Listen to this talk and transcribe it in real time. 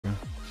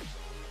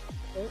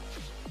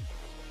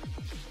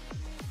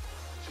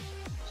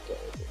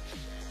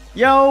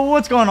Yo,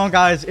 what's going on,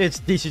 guys? It's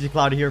DCG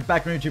Cloudy here,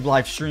 back on YouTube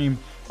live stream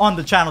on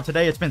the channel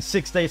today. It's been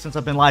 6 days since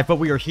I've been live, but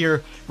we are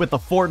here with the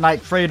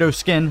FORTNITE Kratos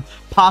skin,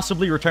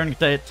 possibly returning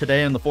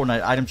today in the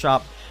FORTNITE item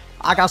shop.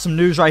 I got some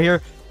news right here.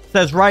 It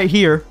says right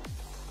here,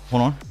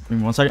 hold on, give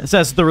me 1 second. It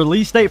says the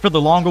release date for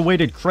the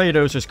long-awaited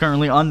Kratos is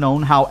currently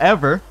unknown.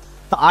 However,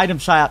 the item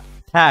shop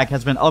tag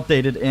has been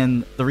updated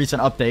in the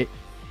recent update,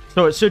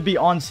 so it should be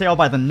on sale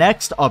by the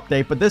next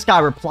update. But this guy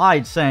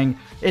replied saying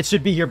it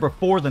should be here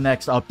before the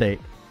next update.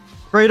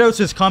 Kratos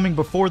is coming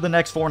before the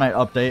next FORTNITE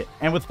update.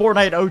 And with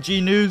FORTNITE OG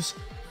news,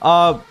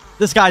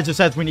 this guy just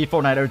says we need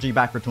FORTNITE OG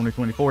back for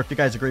 2024. If you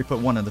guys agree, put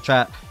 1 in the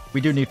chat. We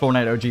do need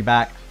FORTNITE OG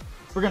back.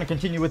 We're going to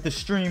continue with this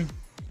stream.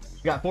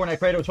 We got FORTNITE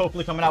Kratos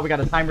hopefully coming out. We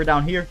got a timer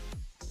down here.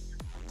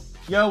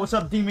 Yo, what's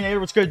up, Demonator?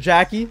 What's good,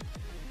 Jackie?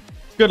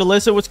 What's good,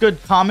 Alyssa? What's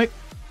good, Comic?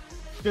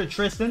 What's good,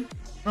 Tristan?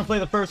 We're going to play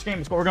the first game.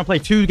 We're going to play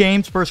 2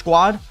 games per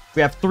squad.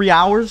 We have 3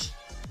 hours.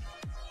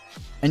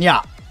 And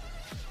yeah.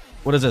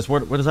 What is this?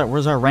 What is that?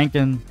 Where's our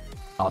ranking?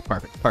 Oh,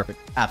 perfect. Perfect.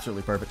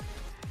 Absolutely perfect.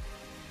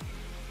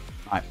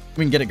 Alright,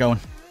 we can get it going.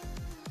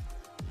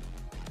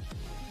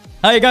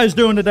 How you guys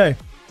doing today?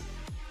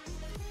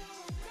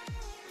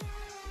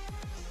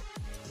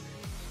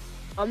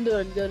 I'm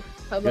doing good.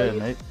 How about Good, you?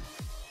 mate.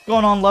 What's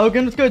going on,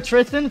 Logan? It's good,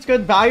 Tristan. It's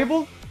good,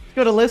 Valuable. It's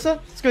good, Alyssa.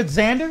 It's good,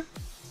 Xander.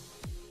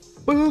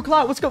 Boo-hoo,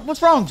 Cloud.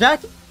 What's wrong,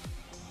 Jackie?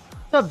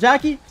 What's up,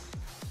 Jackie?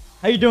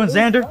 How you doing,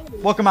 Xander?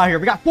 Welcome out here.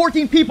 We got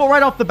 14 people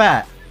right off the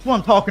bat. That's what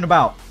I'm talking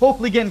about.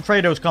 Hopefully getting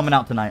Kratos coming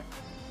out tonight.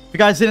 If you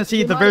guys didn't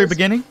see at the very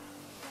beginning,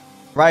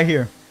 right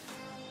here.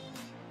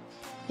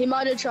 He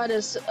might have tried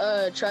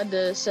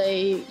to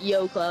say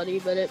yo Cloudy,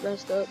 but it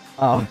messed up.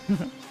 Oh.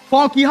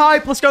 Funky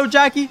hype. Let's go,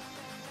 Jackie.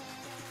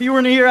 If you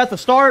weren't here at the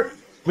start,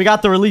 we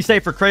got the release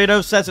date for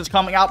Kratos. Says it's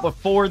coming out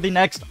before the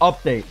next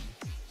update.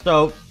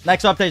 So,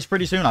 next update's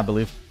pretty soon, I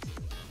believe.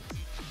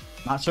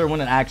 Not sure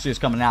when it actually is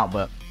coming out,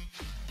 but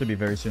should be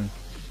very soon.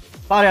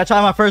 Cloudy, I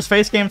tried my first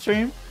face cam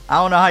stream. I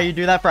don't know how you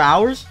do that for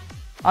hours.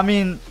 I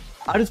mean,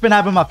 I've just been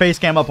having my face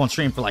cam up on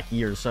stream for like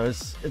years, so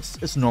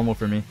it's normal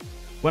for me.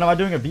 When am I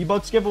doing a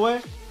V-Bucks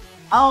giveaway?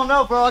 I don't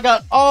know, bro. I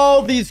got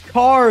all these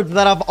cards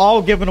that I've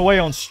all given away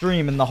on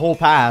stream in the whole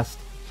past.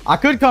 I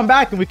could come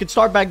back and we could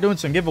start back doing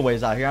some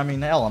giveaways out here. I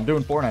mean, hell, I'm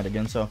doing FORTNITE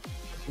again, so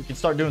we can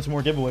start doing some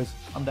more giveaways.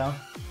 I'm down.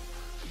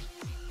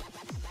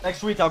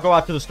 Next week, I'll go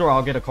out to the store.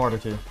 I'll get a card or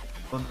 2.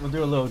 We'll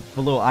do a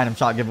little item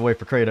shop giveaway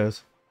for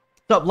Kratos.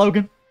 What's up,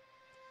 Logan?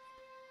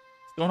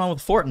 What's going on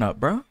with FORTNITE,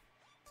 bro?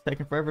 It's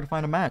taking forever to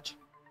find a match.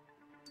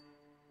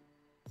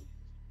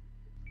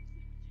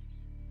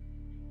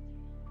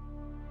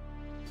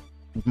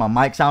 Is my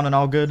mic sounding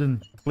all good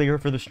and clear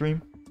for the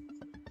stream?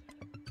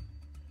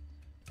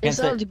 It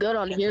sounds good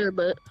on here,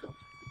 but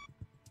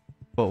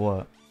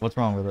what? What's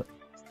wrong with it?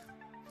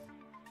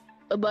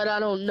 But I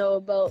don't know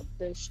about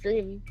the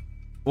stream.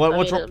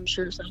 What's wrong? I'm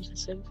sure it sounds the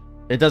same.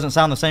 It doesn't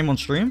sound the same on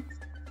stream?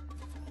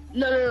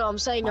 No. I'm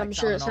saying I'm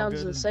sure it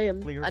sounds the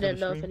same. I didn't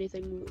know stream? if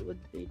anything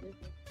would be different.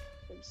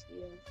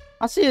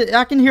 I see it.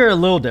 I can hear a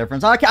little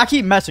difference. I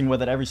keep messing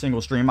with it every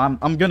single stream.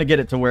 I'm gonna get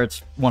it to where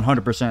it's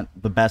 100%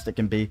 the best it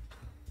can be,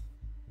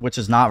 which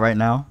is not right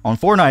now. On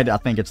FORTNITE, I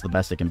think it's the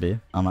best it can be.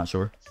 I'm not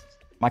sure.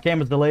 My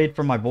camera's delayed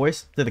from my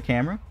voice to the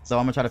camera, so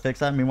I'm gonna try to fix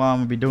that. Meanwhile, I'm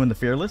gonna be doing the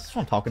Fearless. That's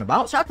what I'm talking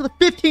about. Shout out to the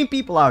 15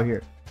 people out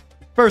here.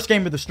 First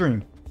game of the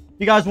stream. If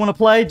you guys want to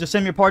play, just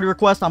send me a party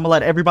request. I'm gonna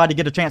let everybody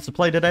get a chance to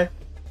play today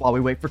while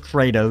we wait for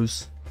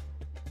Kratos.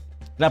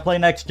 Can I play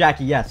next,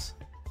 Jackie? Yes.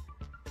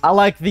 I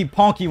like the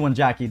Ponky one,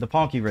 Jackie. The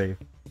Ponky Rave.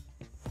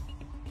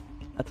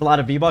 That's a lot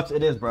of V-Bucks.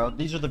 It is, bro.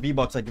 These are the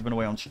V-Bucks I've given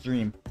away on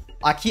stream.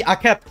 I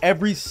kept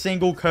every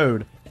single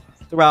code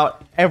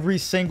throughout every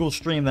single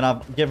stream that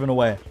I've given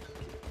away.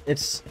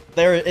 It's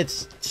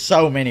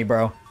so many,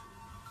 bro.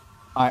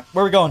 Alright,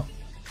 where we going?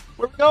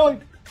 Where we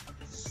going?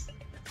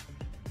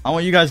 I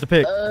want you guys to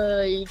pick.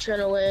 You trying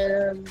to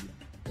land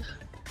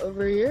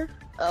over here?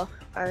 Oh,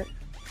 alright.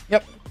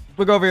 Yep,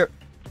 we'll go over here.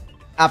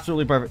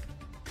 Absolutely perfect.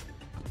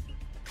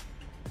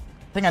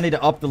 I think I need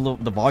to up the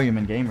volume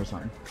in game or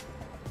something.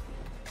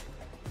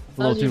 It's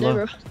a little too low.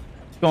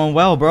 It's going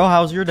well, bro.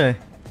 How's your day?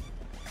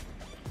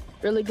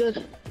 Really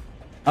good.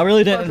 I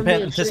really didn't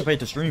anticipate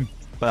the stream,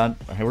 but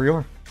here we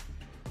are.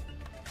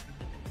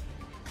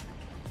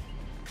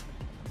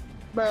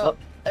 Bro,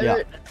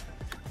 yeah.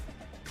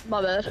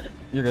 My bad.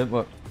 You're good.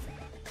 What?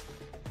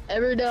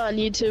 Every day on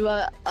YouTube,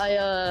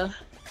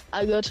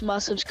 I go to my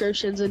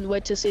subscriptions and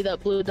wait to see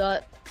that blue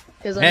dot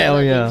because I know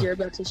that means you're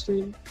about to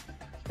stream.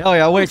 Hell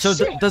yeah! Wait, so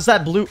does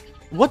that blue?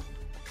 What?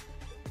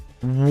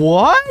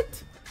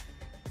 What?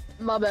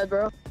 My bad,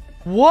 bro.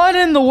 What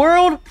in the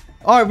world?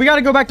 All right, we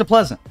gotta go back to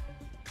Pleasant.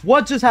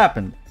 What just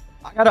happened?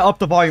 I gotta up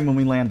the volume when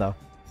we land, though.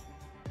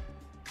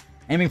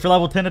 Aiming for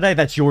level 10 today?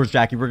 That's yours,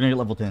 Jackie. We're gonna get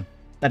level 10.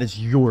 That is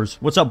yours.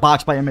 What's up,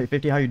 Box by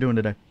M850? How you doing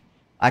today?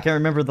 I can't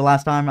remember the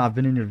last time I've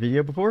been in your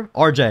video before.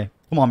 RJ,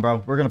 come on,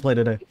 bro. We're gonna play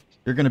today.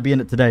 You're gonna be in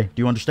it today.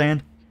 Do you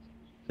understand?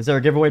 Is there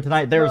a giveaway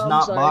tonight? There's No,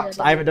 not sorry, boxed.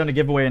 I haven't done a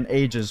giveaway in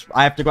ages.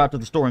 I have to go out to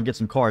the store and get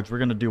some cards. We're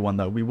gonna do one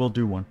though. We will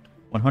do one.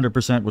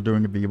 100%. We're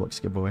doing a V-Bucks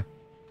giveaway.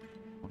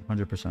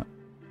 100%.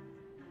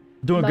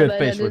 Doing good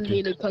face I work. didn't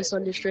mean to cuss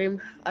on your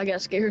stream. I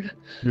got scared.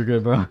 You're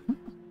good, bro.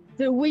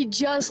 Dude, we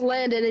just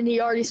landed and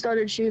he already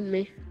started shooting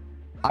me.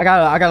 I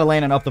gotta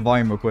land and up the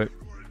volume real quick.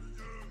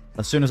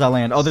 As soon as I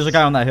land. Oh, there's a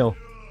guy on that hill.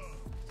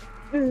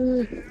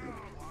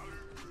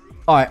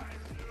 Alright.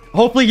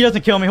 Hopefully he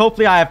doesn't kill me.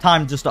 Hopefully I have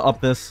time just to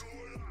up this.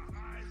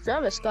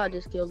 Travis Scott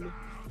just killed me.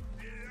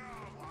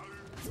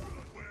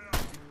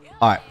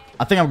 Alright.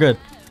 I think I'm good.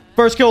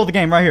 First kill of the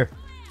game right here.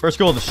 First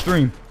kill of the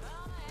stream.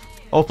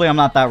 Hopefully I'm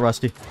not that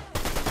rusty.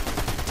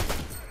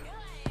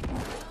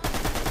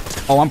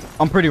 Oh,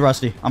 I'm pretty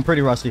rusty. I'm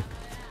pretty rusty.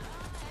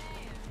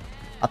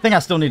 I think I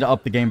still need to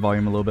up the game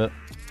volume a little bit.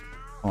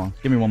 Hold on.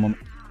 Give me one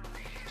moment.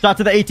 Shout out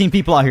to the 18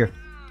 people out here.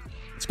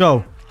 Let's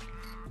go.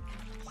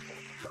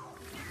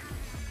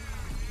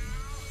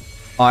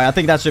 Alright, I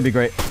think that should be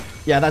great.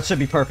 Yeah, that should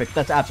be perfect.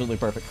 That's absolutely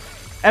perfect.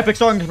 Epic's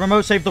starting to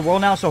promote Save the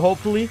World now, so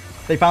hopefully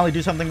they finally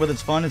do something with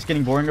its fun. It's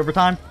getting boring over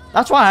time.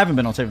 That's why I haven't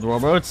been on Save the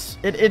World, bro.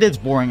 It is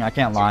boring, I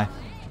can't lie.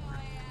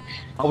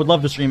 I would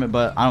love to stream it,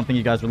 but I don't think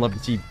you guys would love to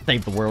see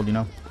Save the World, you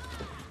know?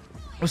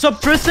 What's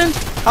up, Tristan?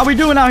 How we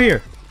doing out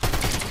here?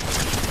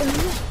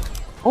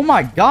 Oh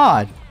my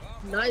god.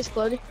 Nice,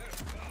 buddy.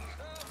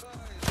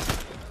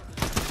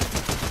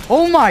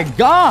 Oh my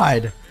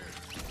god.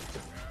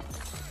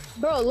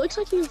 Bro, it looks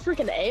like you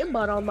freaking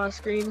aimbot on my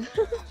screen.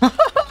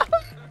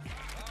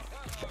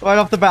 Right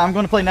off the bat, I'm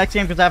going to play next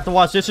game because I have to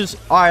watch. This is...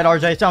 Alright,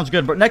 RJ, sounds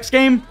good. But next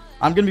game,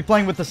 I'm going to be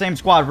playing with the same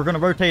squad. We're going to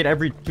rotate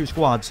every 2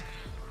 squads.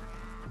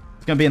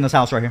 It's going to be in this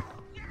house right here.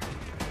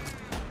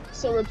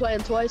 So we're playing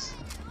twice?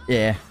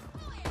 Yeah.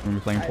 We're going to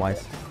be playing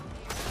twice.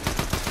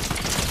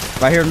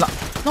 Right here.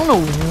 I don't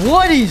know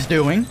what he's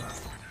doing.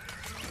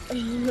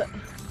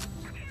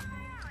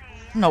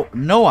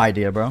 No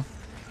idea, bro.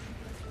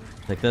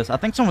 Take this. I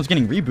think someone's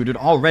getting rebooted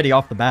already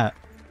off the bat.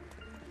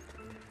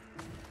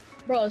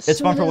 Bro, it's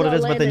fun for what it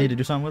is, but they need to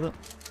do something with it.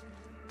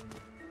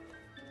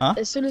 Huh?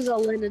 As soon as I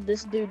landed,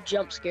 this dude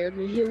jump scared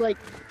me.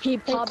 He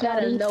popped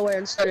out of nowhere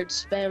and started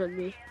spamming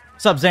me.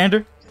 What's up,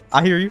 Xander?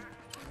 I hear you.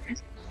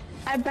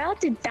 I'm about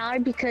to die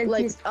because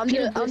like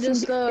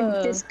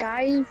this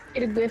guy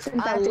Peter Griffin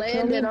I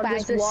land and I'm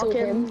just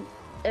walking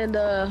and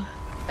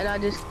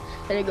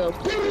it goes.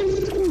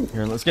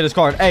 Here, let's get his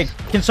card. Hey,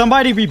 can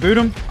somebody reboot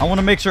him? I want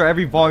to make sure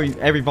every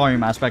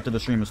volume aspect of the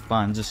stream is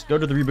fine. Just go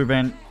to the reboot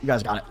van. You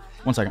guys got it.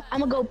 1 second. I'm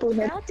gonna go boom.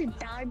 I'm about to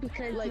die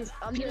because like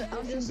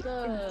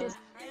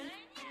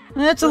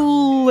It's a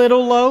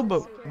little low,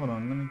 but hold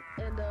on.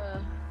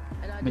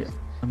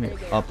 Let me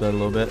up that a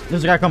little bit.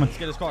 There's a guy coming. Let's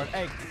get his card.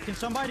 Hey, can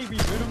somebody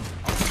reboot him?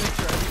 I want to make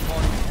sure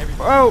every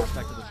volume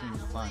aspect of the stream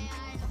is fine.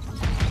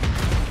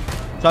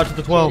 Shout out to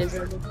the 12.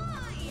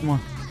 Come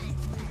on.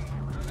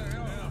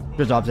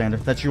 Good job,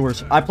 Xander. That's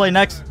yours. I play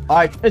next.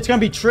 Alright, it's gonna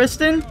be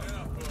Tristan,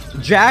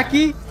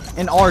 Jackie,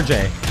 and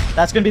RJ.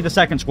 That's gonna be the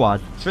second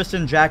squad.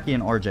 Tristan, Jackie,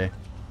 and RJ.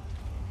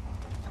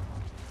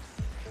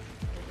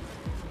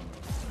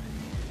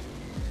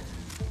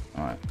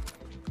 Alright.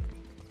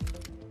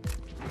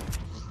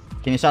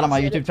 Can you shout out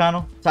my YouTube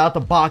channel? Shout out to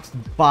Boxed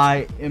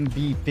by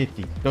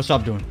MB50. Go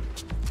sub to him.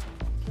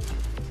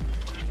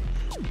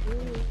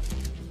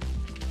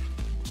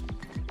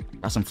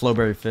 Got some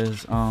Flowberry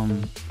Fizz.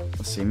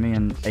 Let's see, me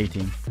and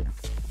 18. Yeah.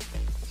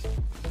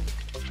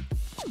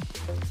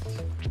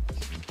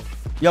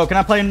 Yo, can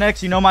I play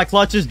next? You know my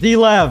clutches?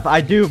 D-Lev.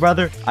 I do,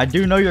 brother. I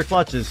do know your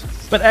clutches.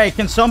 But hey,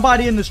 can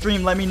somebody in the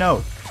stream let me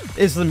know?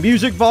 Is the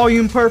music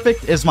volume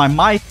perfect? Is my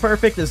mic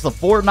perfect? Is the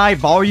FORTNITE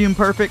volume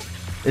perfect?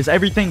 Is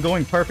everything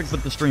going perfect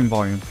with the stream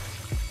volume?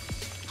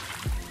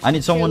 I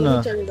need someone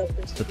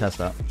to test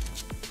that.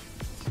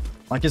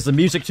 Like, is the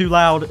music too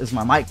loud? Is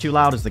my mic too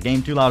loud? Is the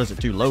game too loud? Is it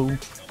too low?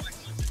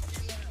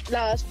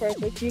 Nah, that's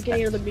perfect. You can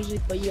hear the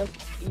music, but you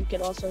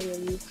can also hear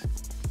me.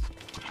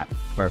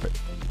 Perfect.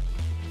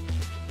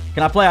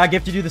 Can I play I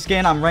Gift You the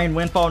Skin? I'm Rain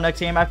Windfall next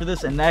game after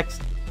this and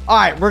next.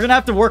 Alright, we're gonna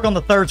have to work on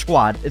the third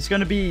squad. It's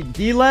gonna be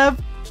D-Lev,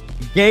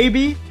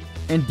 Gaby,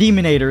 and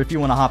Demonator if you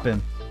want to hop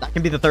in. That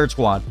can be the third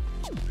squad.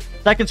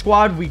 Second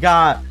squad, we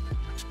got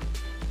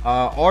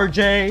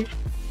RJ,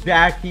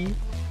 Jackie,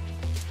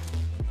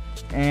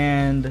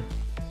 and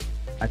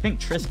I think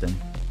Tristan.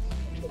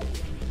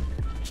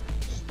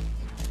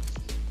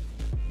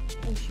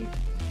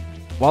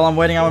 While I'm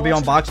waiting, I'm gonna be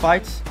on box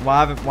fights.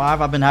 Why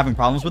have I been having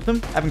problems with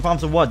them? Having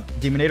problems with what,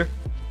 Demonator?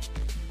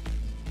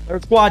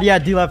 Third squad, yeah,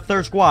 D-Lev,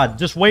 third squad.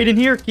 Just wait in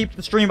here, keep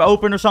the stream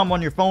open or something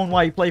on your phone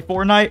while you play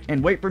Fortnite,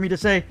 and wait for me to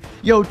say,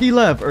 yo,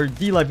 D-Lev, or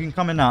D-Lev, you can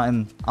come in now,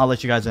 and I'll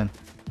let you guys in.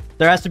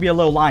 There has to be a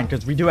low line,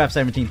 because we do have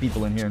 17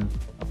 people in here, and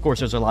of course,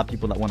 there's a lot of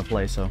people that want to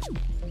play, so.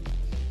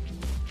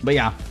 But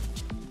yeah,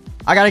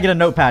 I gotta get a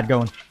notepad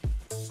going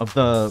of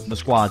the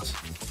squads.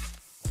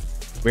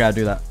 We gotta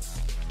do that.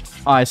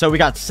 Alright, so we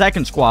got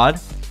second squad.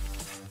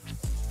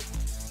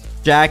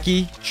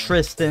 Jackie,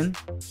 Tristan,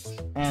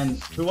 and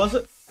who was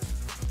it?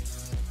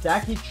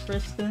 Jackie,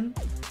 Tristan,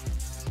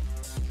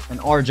 and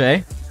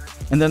RJ.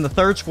 And then the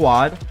third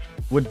squad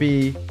would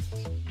be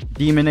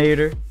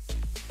Demonator,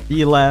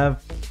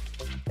 D-Lev,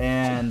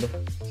 and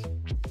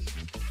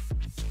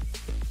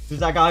who's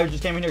that guy who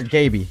just came in here?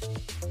 Gaby.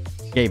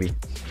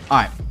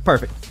 Alright,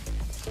 perfect.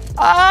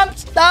 I'm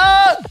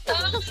stuck!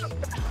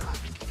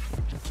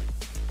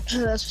 That's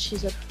what she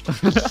said.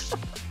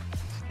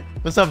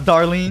 What's up,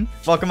 Darlene?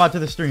 Welcome out to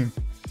the stream.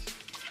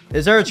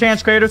 Is there a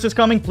chance Kratos is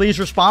coming? Please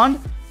respond.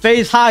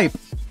 FaZe hype.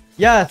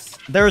 Yes,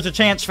 there is a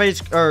chance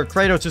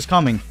Kratos is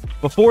coming.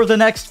 Before the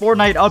next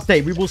Fortnite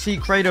update, we will see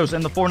Kratos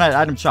in the Fortnite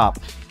item shop.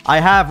 I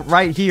have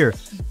right here.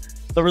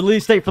 The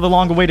release date for the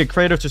long-awaited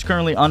Kratos is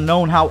currently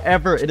unknown.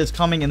 However, it is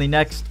coming in the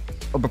next,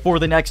 or before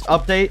the next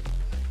update.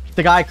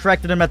 The guy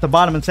corrected him at the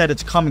bottom and said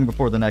it's coming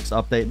before the next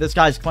update. This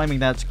guy's claiming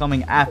that it's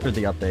coming after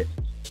the update.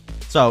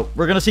 So,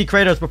 we're going to see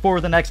Kratos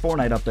before the next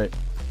Fortnite update.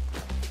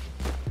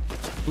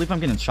 I believe I'm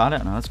getting shot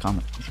at. No, that's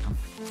common.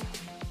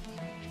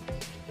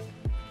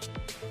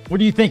 What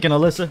are you thinking,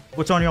 Alyssa?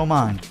 What's on your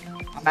mind?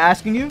 I'm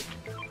asking you?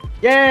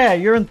 Yeah,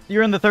 you're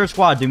in the third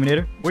squad,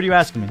 Dominator. What are you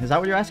asking me? Is that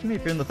what you're asking me?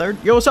 If you're in the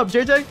third? Yo, what's up,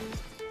 JJ?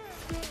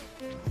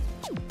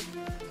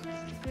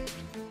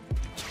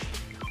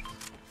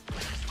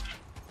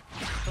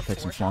 Take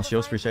some small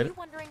shields, appreciate it.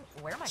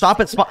 Stop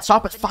at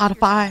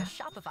Spotify.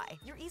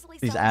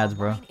 These ads,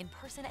 bro.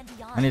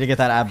 I need to get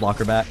that ad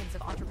blocker back.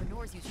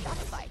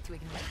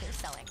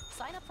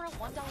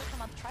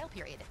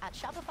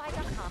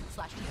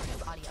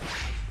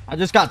 I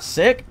just got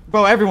sick?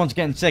 Bro, everyone's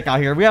getting sick out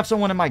here. We have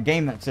someone in my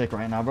game that's sick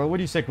right now, bro. What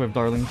are you sick with,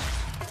 darling?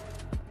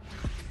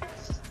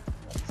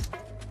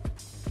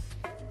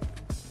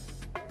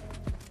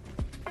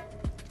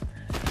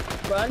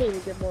 Bro, I need to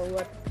get more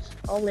weapons.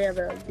 I only have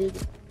a big...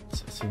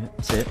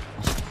 See it.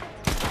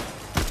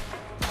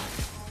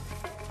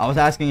 I was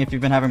asking if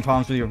you've been having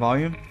problems with your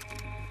volume.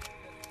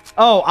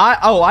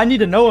 I need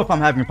to know if I'm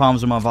having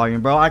problems with my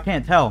volume, bro. I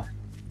can't tell.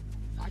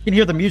 I can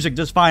hear the music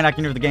just fine. I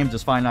can hear the game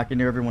just fine. I can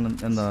hear everyone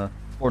in the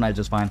Fortnite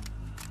just fine.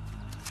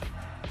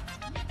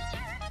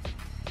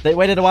 They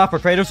waited a while for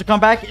Kratos to come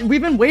back.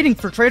 We've been waiting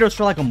for Kratos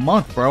for like a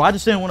month, bro. I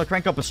just didn't want to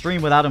crank up a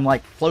stream without him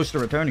like close to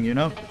returning, you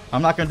know?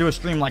 I'm not gonna do a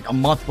stream like a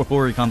month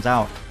before he comes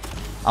out.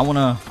 I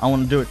wanna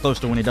do it close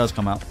to when he does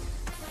come out.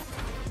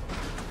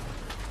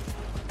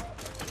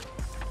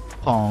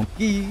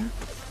 Honky.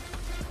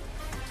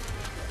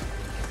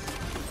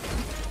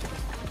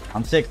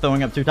 I'm sick,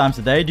 throwing up 2 times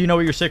a day. Do you know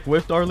what you're sick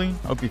with, Darlene?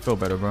 I hope you feel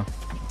better, bro.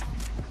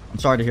 I'm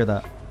sorry to hear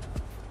that.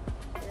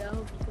 Yeah, I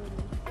hope you feel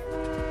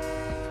better.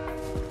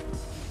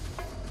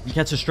 You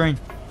catch a string?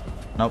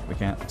 Nope, we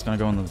can't. It's gonna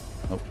go in the...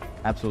 Nope,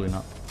 absolutely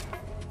not.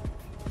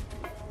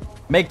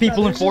 Make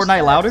people in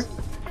Fortnite louder?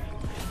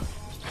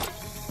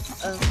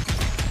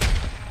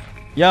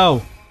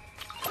 Yo.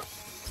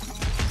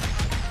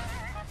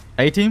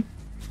 Hey, team?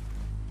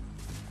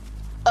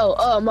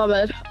 Oh, my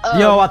bad.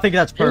 Yo, I think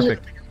that's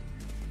perfect.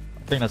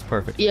 I think that's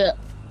perfect. Yeah.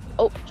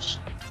 Oh,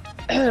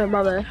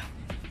 my bad.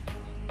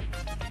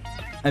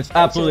 It's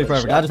absolutely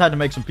perfect. I just had to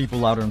make some people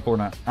louder in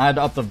Fortnite. I had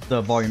to up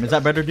the volume. Is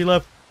that better,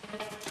 D-Lev?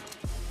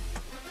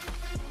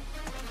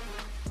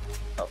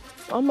 Oh,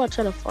 I'm not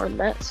trying to farm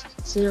that.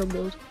 Zero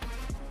build.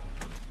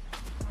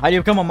 How do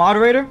you become a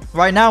moderator?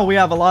 Right now, we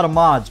have a lot of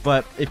mods,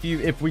 but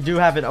if we do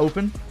have it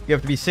open, you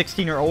have to be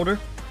 16 or older,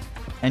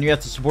 and you have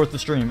to support the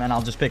stream, and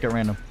I'll just pick at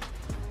random.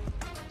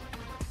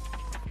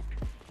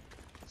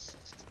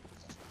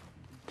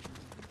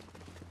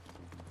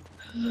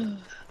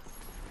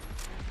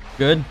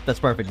 Good? That's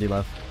perfect,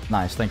 D-Lev.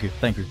 Nice, thank you,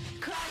 thank you.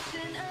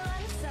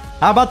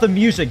 How about the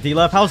music,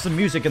 D-Lev? How's the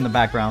music in the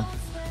background?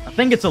 I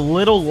think it's a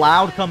little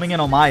loud coming in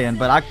on my end,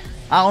 but I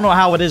don't know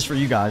how it is for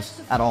you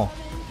guys at all.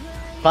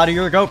 About a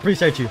year ago,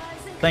 appreciate you.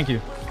 Thank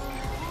you.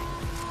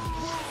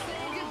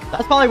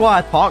 That's probably why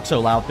I talk so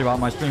loud throughout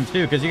my streams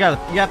too, because you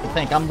have to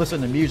think I'm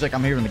listening to music,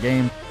 I'm hearing the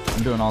game,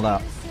 I'm doing all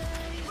that.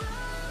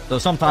 So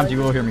sometimes you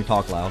will hear me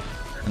talk loud,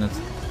 and it's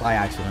by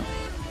accident.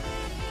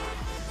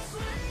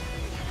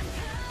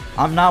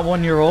 I'm not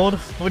 1 year old.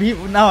 What do you?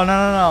 No.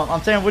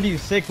 I'm saying, what are you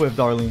sick with,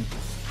 Darlene?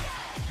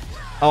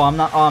 Oh, I'm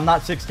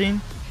not 16.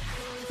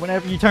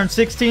 Whenever you turn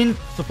 16,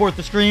 support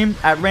the stream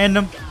at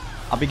random.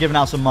 I'll be giving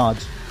out some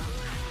mods.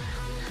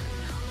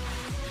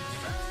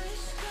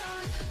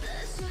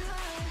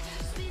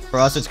 For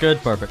us, it's good.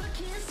 Perfect.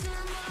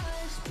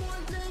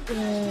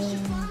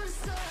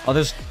 Oh,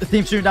 there's a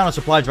team shooting down a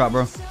supply drop,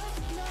 bro.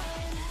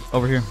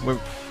 Over here.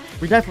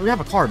 We definitely have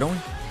a car, don't we?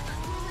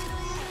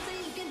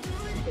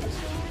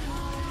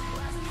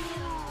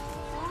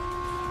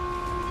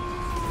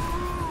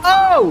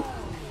 Oh!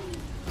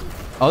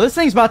 Oh, this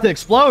thing's about to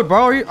explode,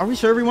 bro. Are we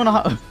sure we want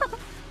to...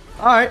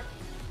 Alright.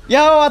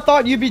 Yo, I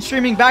thought you'd be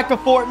streaming back to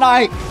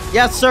Fortnite.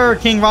 Yes, sir,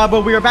 King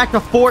Robbo. We are back to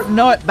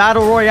Fortnite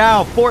Battle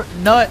Royale.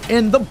 Fortnite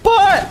in the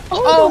butt.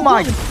 Oh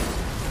my...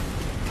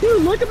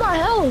 Dude, look at my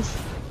health.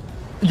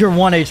 You're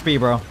 1 HP,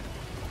 bro.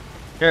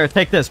 Here,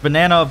 take this.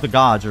 Banana of the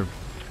Gods. Or...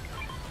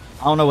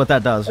 I don't know what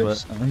that does,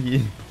 but...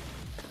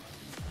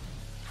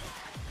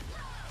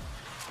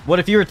 What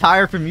if you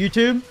retire from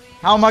YouTube?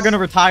 How am I going to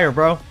retire,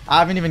 bro? I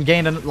haven't even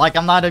gained... Like,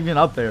 I'm not even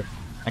up there.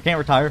 I can't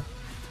retire.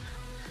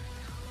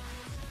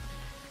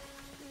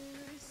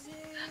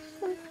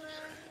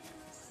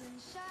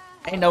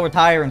 Ain't no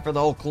retiring for the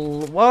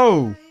whole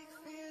whoa.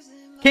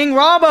 King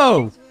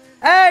Robbo.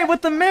 Hey,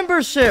 with the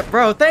membership,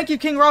 bro. Thank you,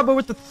 King Robbo,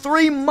 with the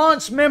 3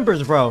 months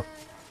members, bro.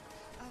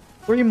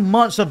 3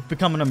 months of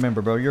becoming a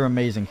member, bro. You're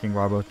amazing, King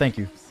Robbo. Thank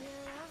you.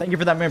 Thank you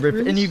for that member.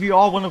 If any of you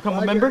all want to become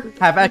a member,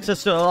 have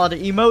access to a lot of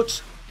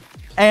emotes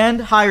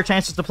and higher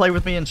chances to play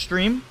with me in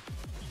stream,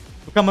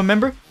 become a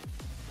member.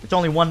 It's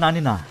only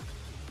 $1.99.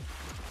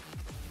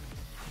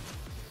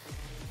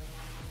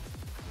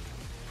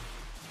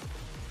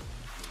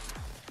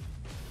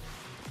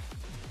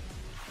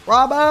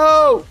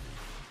 Bravo!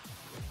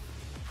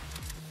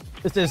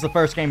 This is the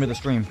first game of the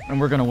stream,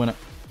 and we're gonna win it.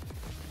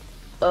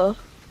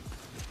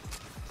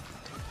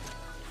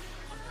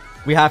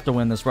 We have to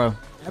win this, bro.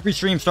 Every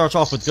stream starts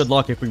off with good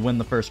luck if we win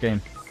the first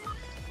game.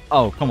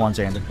 Oh, come on,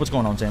 Xander. What's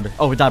going on, Xander?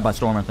 Oh, we died by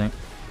storm, I think.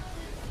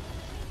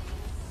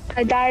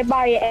 I died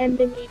by an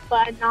enemy,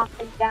 but I knocked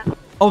him down.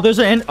 Oh, there's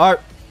an end. Alright,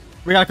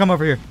 we gotta come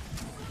over here.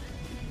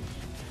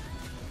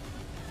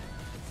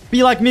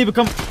 Be like me,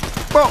 become...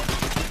 Bro!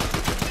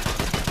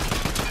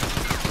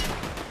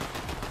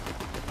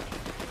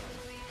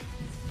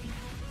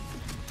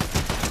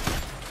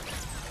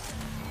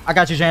 I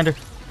got you, Xander.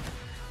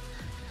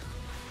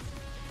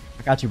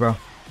 I got you, bro.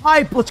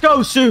 Hype! Let's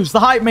go, Suze! The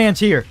hype man's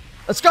here!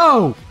 Let's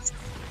go!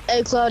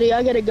 Hey, Claudia,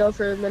 I gotta go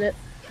for a minute.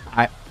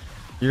 Alright.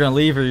 You're gonna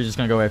leave or you're just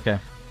gonna go AFK?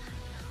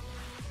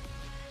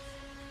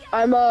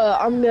 I'm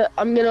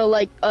gonna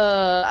like,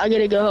 I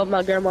gotta go help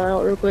my grandma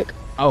out real quick.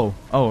 Oh,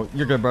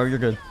 you're good, bro. You're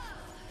good.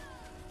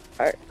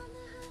 Alright.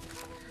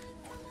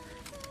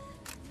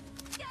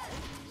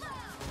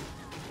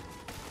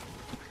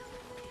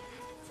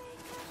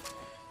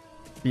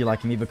 Be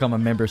like me, become a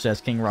member, says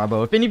King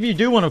Robbo. If any of you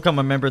do want to become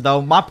a member,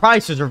 though, my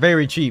prices are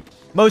very cheap.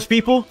 Most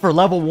people, for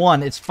level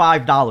 1, it's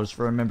 $5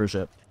 for a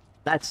membership.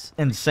 That's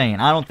insane.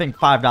 I don't think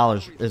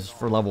 $5 is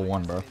for level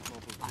 1, bro.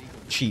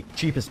 Cheap.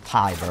 Cheap as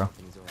pie, bro.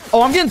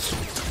 Oh, I'm getting...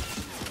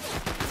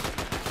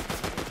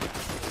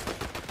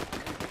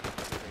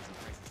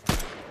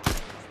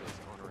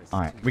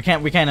 Alright, we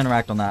can't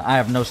interact on that. I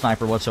have no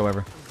sniper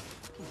whatsoever.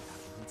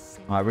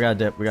 Alright, we gotta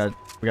dip. We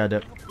gotta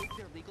dip.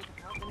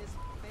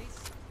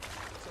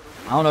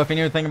 I don't know if you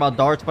knew anything about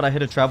darts, but I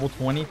hit a treble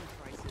 20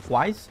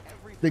 twice.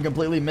 Then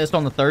completely missed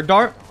on the 3rd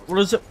dart. What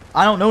is it?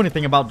 I don't know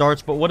anything about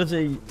darts, but what is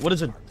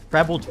a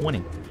treble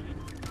 20?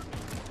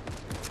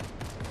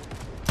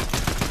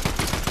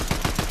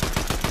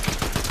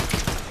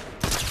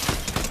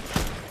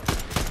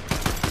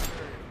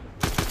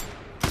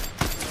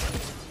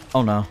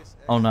 Oh no.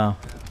 Oh no.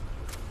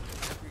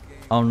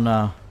 Oh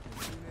no.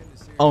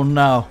 Oh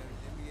no.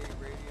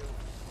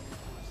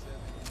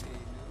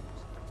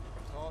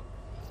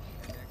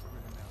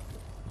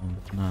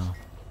 No.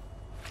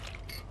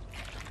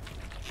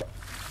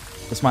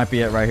 This might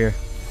be it right here.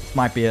 This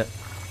might be it.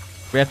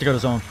 We have to go to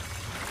zone.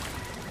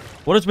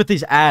 What is with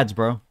these ads,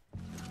 bro?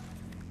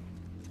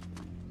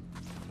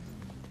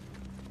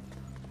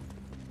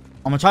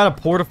 I'm gonna try to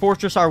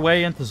Porta-Fortress our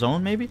way into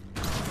zone, maybe?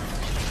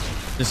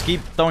 Just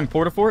keep throwing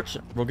Porta-Forts.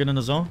 We'll get in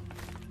the zone.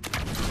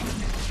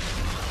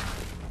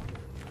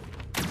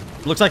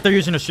 Looks like they're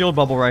using a shield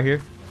bubble right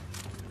here.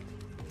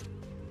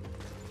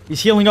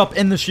 He's healing up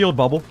in the shield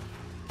bubble.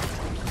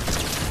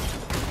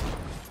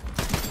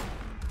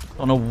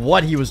 Don't know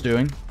what he was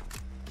doing.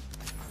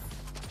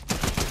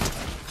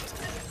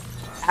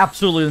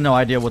 Absolutely no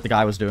idea what the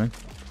guy was doing.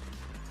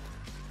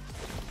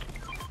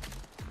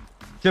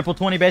 Triple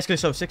 20 basically,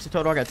 so 60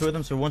 total. I got 2 of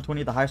them, so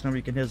 120. The highest number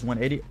you can hit is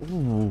 180.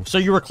 Ooh, so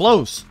you were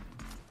close.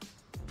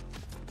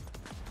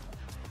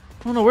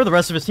 I don't know where the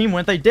rest of his team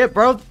went. They dipped,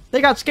 bro.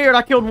 They got scared.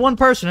 I killed 1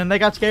 person and they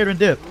got scared and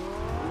dipped.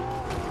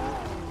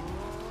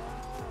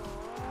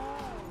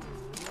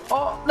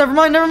 Oh, never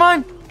mind, never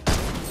mind.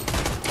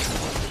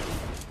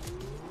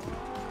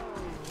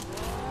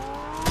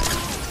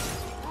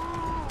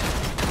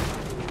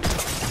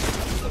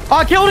 Oh,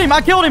 I killed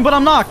him, but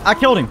I'm knocked. I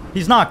killed him.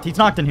 He's knocked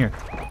in here.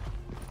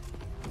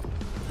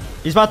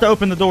 He's about to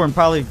open the door and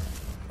probably...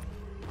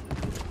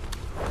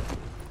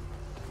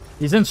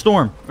 He's in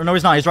storm. Or no,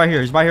 he's not. He's right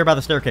here. He's right here by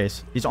the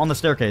staircase. He's on the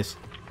staircase.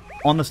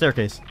 On the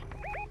staircase.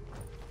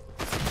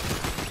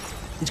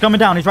 He's coming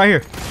down. He's right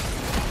here.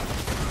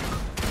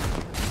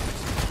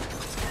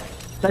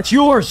 That's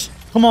yours.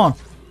 Come on.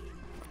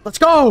 Let's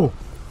go.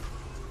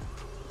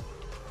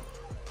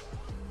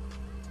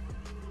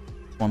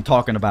 That's what I'm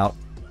talking about.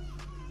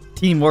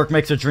 Teamwork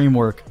makes a dream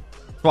work.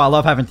 That's why I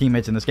love having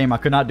teammates in this game. I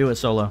could not do it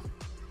solo.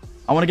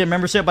 I want to get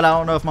membership, but I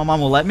don't know if my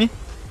mom will let me.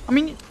 I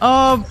mean,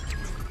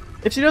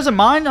 if she doesn't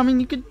mind, I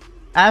mean, you could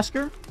ask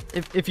her.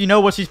 If you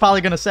know what she's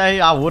probably going to say,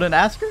 I wouldn't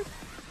ask her.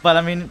 But,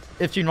 I mean,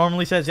 if she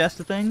normally says yes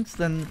to things,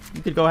 then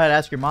you could go ahead and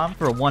ask your mom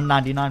for a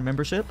 $1.99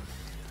 membership.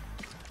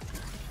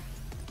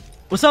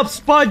 What's up,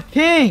 Spud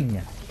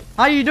King?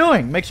 How you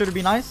doing? Make sure to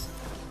be nice.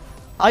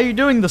 How you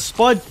doing, the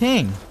Spud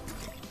King?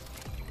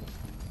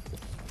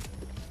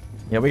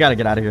 Yeah, we got to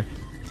get out of here.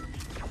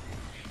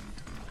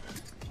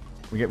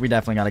 We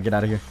definitely got to get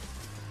out of here.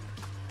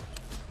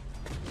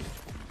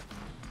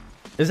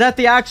 Is that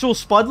the actual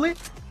Spudley?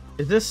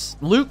 Is this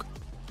Luke?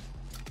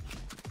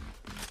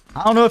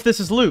 I don't know if this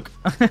is Luke.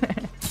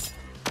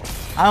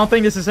 I don't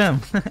think this is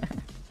him.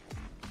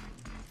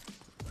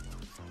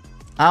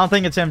 I don't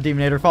think it's him,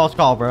 Demonator. False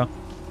call, bro.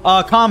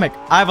 Comic.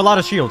 I have a lot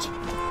of shields.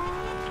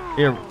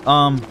 Here,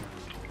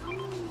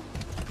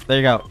 there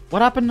you go.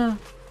 What happened to...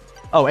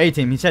 Oh,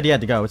 A-Team. He said he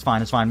had to go. It's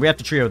fine. It's fine. We have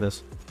to trio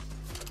this.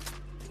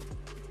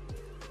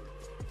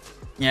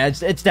 Yeah,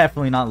 it's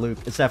definitely not Luke.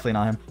 It's definitely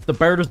not him. The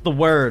bird is the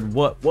word.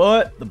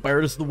 What? The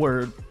bird is the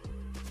word.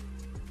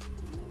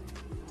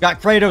 Got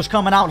Kratos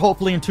coming out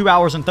hopefully in 2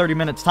 hours and 30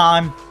 minutes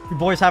time. If you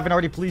boys haven't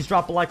already, please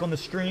drop a like on the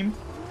stream.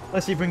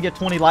 Let's see if we can get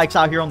 20 likes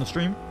out here on the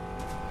stream.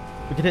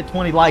 If we could hit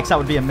 20 likes, that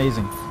would be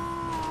amazing.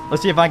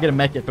 Let's see if I can get a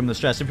mech kit from this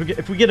chest.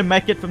 If we get a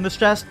mech kit from this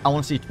chest, I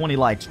want to see 20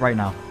 likes right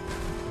now.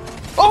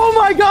 Oh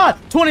my god!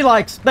 20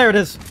 likes! There it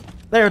is.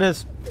 There it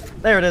is.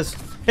 There it is.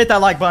 Hit that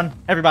like button.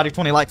 Everybody,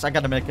 20 likes. I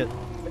got to make it.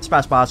 It's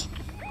fast boss.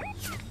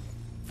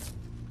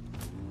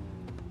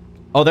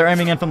 Oh, they're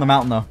aiming in from the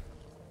mountain, though.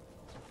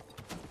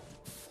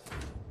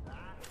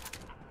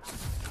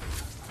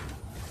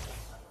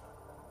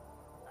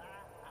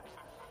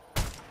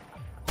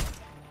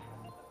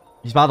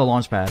 He's by the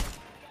launch pad.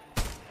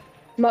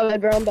 My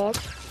bad, bro. I'm back.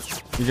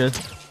 You good?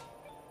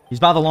 He's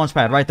by the launch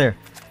pad right there.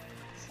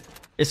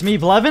 It's me,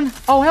 Blevin.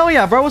 Oh, hell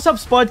yeah, bro. What's up,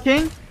 Spud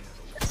King?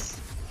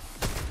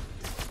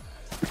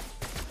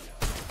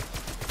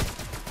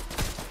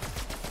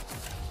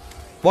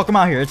 Welcome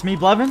out here. It's me,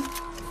 Blevin.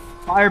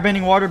 Fire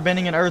bending, water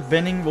bending, and earth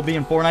bending will be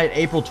in Fortnite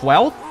April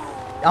 12th.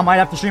 I might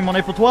have to stream on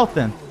April 12th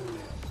then.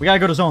 We gotta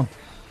go to zone.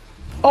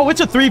 Oh,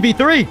 it's a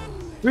 3v3.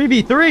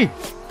 3v3.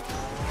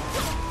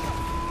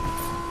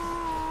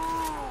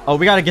 Oh,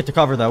 we gotta get to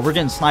cover, though. We're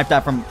getting sniped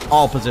at from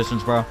all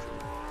positions, bro.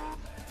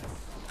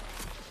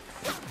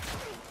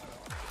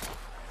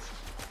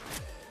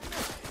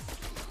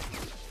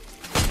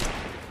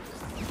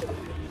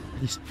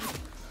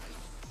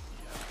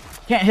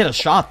 Can't hit a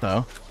shot,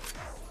 though.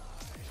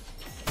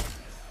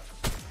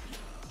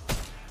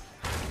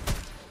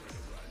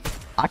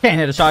 I can't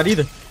hit a shot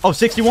either. Oh,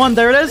 61.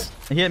 There it is.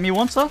 He hit me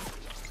once, though.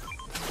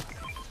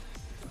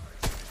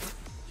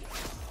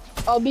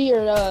 I'll be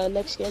your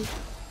next game.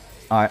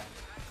 Alright.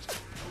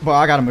 Well,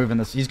 I gotta move in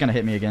this. He's gonna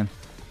hit me again.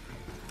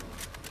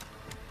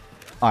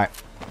 Alright.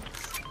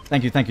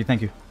 Thank you, thank you,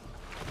 thank you.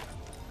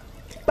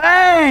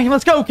 Bang!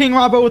 Let's go, King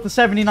Robbo with the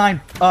 79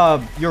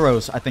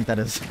 euros. I think that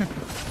is.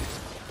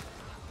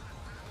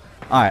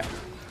 Alright.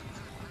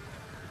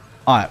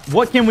 Alright.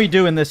 What can we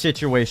do in this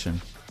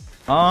situation?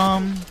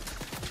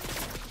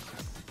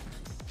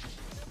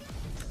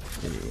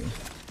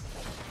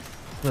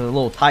 A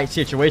little tight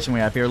situation we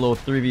have here. A little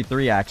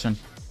 3v3 action.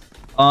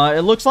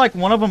 It looks like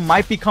one of them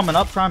might be coming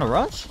up trying to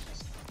rush.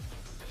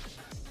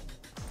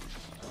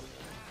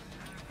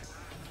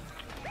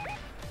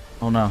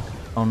 Oh no.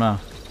 Oh no.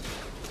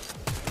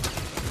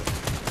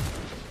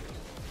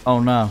 Oh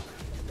no.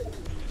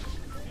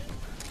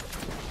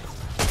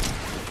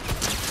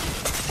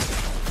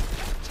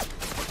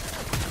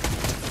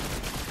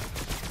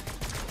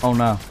 Oh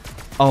no.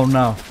 Oh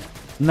no.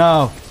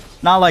 No.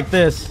 Not like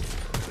this.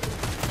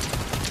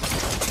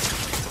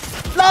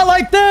 Not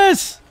like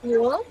this!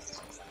 What?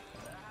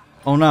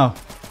 Oh no.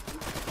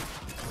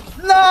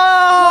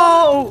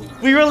 No!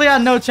 We really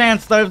had no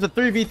chance though. It was a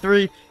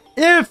 3v3.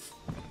 If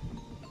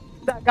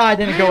that guy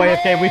didn't go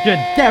AFK, we could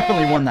have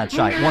definitely won that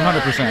shite.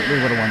 100%.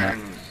 We would have won that.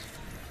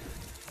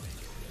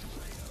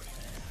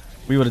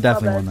 We would have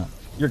definitely won that.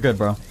 You're good,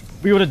 bro.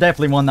 We would have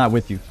definitely won that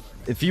with you.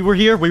 If you were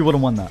here, we would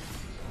have won that.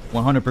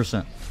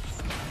 100%.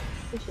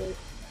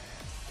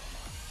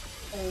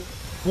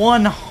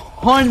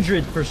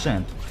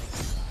 100%.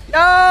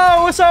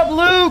 Yo, what's up,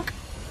 Luke?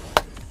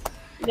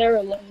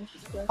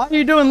 How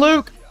you doing,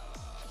 Luke?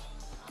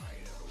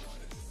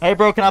 Hey,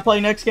 bro, can I play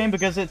next game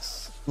because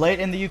it's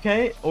late in the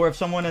UK? Or if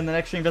someone in the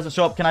next stream doesn't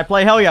show up, can I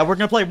play? Hell yeah, we're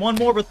going to play one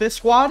more with this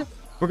squad.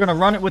 We're going to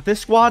run it with this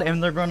squad,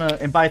 and they're going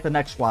to invite the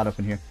next squad up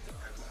in here.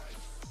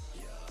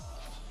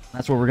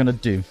 That's what we're going to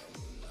do.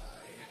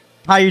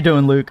 How you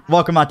doing, Luke?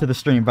 Welcome out to the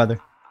stream,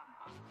 brother.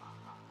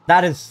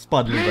 That is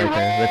Spud Luke right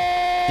there.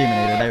 The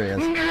Demonator. There he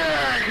is.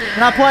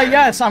 Can I play?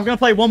 Yes, I'm going to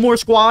play one more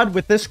squad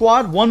with this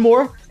squad. One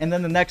more, and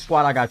then the next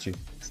squad, I got you.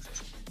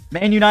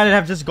 Man United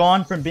have just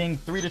gone from being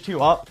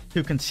 3-2 up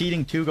to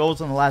conceding 2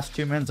 goals in the last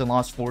 2 minutes and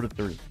lost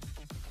 4-3.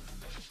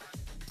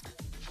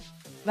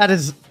 That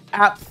is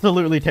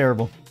absolutely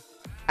terrible.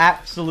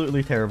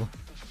 Absolutely terrible.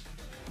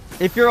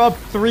 If you're up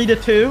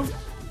 3-2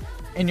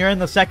 and you're in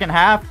the second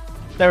half,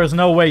 there is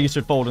no way you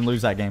should fold and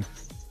lose that game.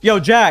 Yo,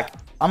 Jack,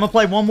 I'm going to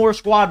play one more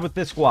squad with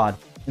this squad,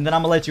 and then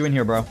I'm going to let you in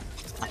here, bro.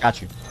 I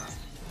got you.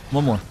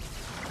 One more.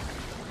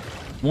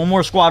 One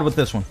more squad with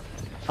this one.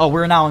 Oh,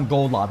 we're now in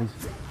gold lobbies.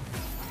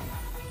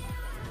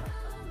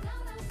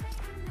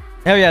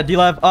 Hell yeah,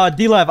 D-Lev.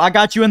 D-Lev, I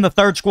got you in the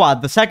third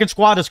squad. The second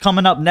squad is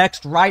coming up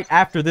next right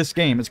after this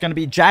game. It's going to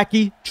be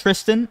Jackie,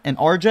 Tristan, and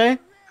RJ.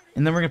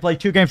 And then we're going to play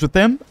 2 games with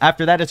them.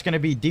 After that, it's going to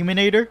be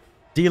Demonator,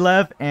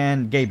 D-Lev,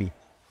 and Gaby.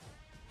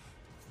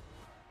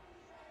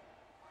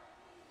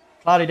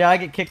 Cloudy, did I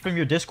get kicked from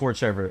your Discord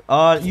server?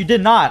 You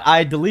did not.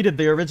 I deleted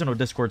the original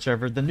Discord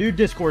server. The new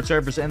Discord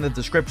server is in the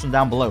description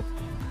down below.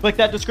 Click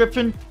that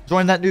description,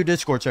 join that new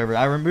Discord server.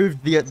 I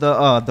removed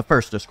the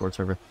first Discord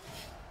server.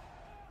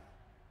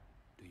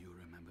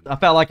 I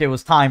felt like it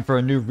was time for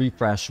a new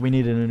refresh. We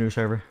needed a new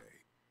server.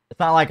 It's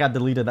not like I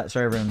deleted that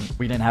server and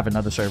we didn't have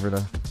another server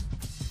to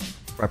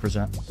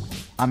represent.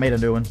 I made a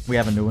new one. We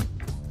have a new one.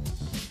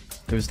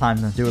 It was time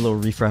to do a little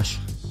refresh.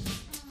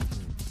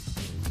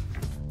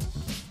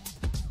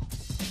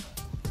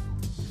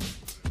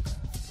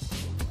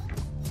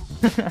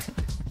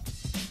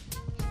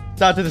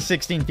 Shout out to the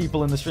 16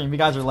 people in the stream. You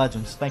guys are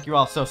legends. Thank you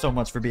all so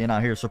much for being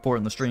out here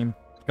supporting the stream,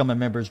 becoming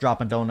members,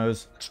 dropping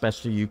donos,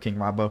 especially you, King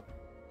Robbo.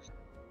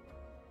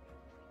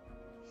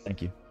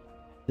 Thank you.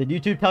 Did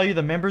YouTube tell you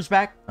the members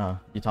back? Oh,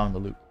 you're talking to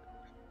Luke.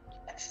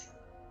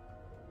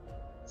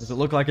 Does it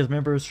look like his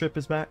membership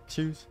is back?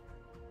 Shoes.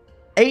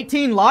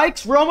 18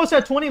 likes? We're almost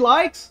at 20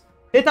 likes?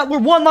 Hit that. We're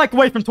 1 like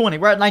away from 20.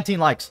 We're at 19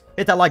 likes.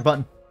 Hit that like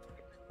button.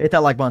 Hit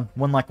that like button.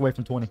 1 like away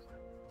from 20.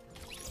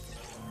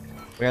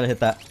 We gotta hit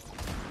that.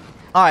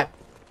 Alright.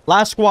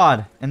 Last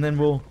squad. And then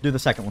we'll do the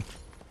second one.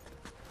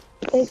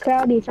 Hey,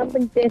 Cloudy,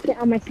 something's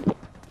different on my...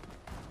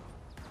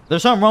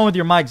 There's something wrong with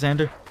your mic,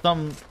 Xander.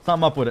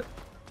 Something up with it.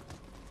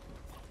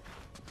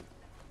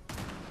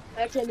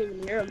 I can't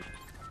even hear him.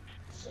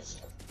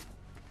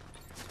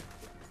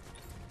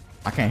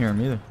 I can't hear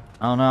him either.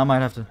 I don't know. I might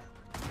have to...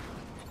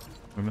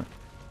 Wait a minute.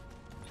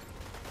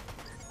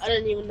 I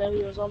didn't even know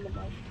he was on the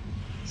mic.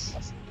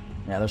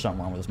 Yeah, there's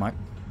something wrong with his mic.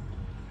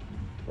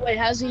 Wait,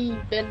 has he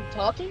been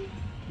talking?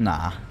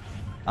 Nah.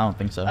 I don't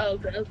think so. Oh,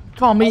 okay.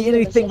 Call me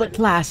anything but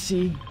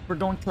classy. We're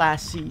going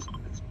classy.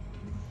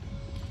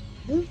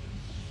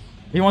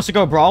 He wants to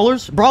go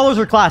brawlers? Brawlers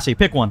or classy?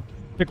 Pick one.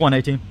 Pick one,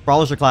 18.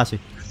 Brawlers or classy?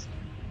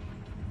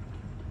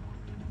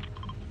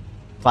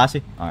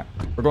 Classy? Alright.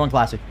 We're going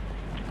classy.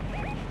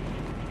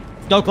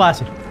 Go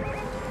classy.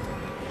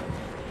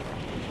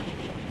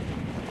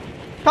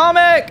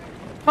 Comic!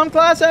 Come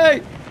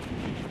classy!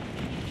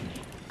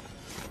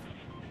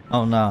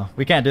 Oh no.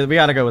 We can't do it. We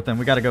gotta go with them.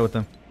 We gotta go with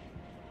them.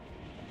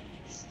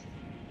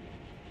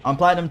 I'm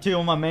platinum 2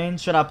 on my main.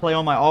 Should I play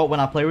on my alt when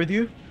I play with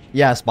you?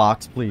 Yes,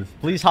 Box, please.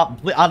 Please hop.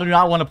 I do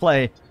not want to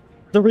play.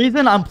 The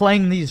reason I'm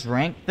playing these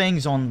ranked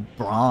things on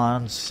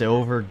bronze,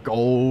 silver,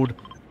 gold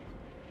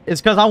is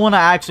because I want to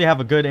actually have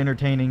a good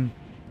entertaining,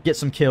 get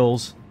some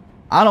kills.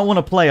 I don't want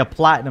to play a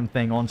platinum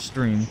thing on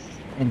stream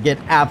and get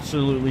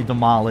absolutely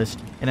demolished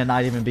and then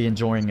not even be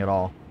enjoying it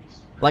all.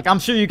 Like, I'm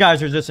sure you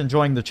guys are just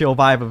enjoying the chill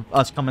vibe of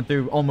us coming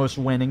through, almost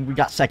winning. We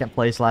got 2nd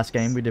place last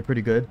game. We did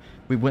pretty good.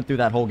 We went through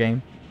that whole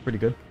game. Pretty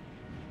good.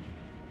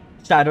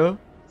 Shadow.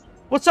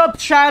 What's up,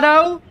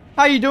 Shadow?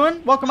 How you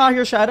doing? Welcome out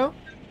here, Shadow.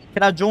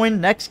 Can I join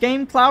next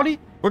game, Cloudy?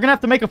 We're going to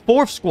have to make a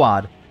 4th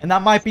squad. And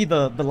that might be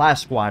the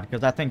last squad,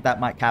 because I think that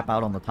might cap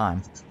out on the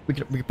time.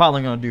 We're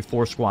probably going to do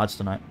 4 squads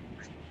tonight.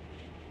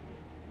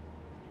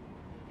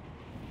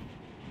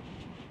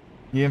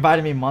 You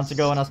invited me months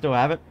ago and I still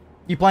have it.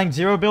 You playing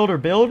zero build or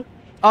build?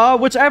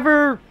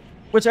 Whichever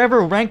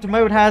ranked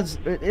mode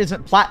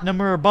isn't platinum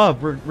or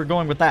above, we're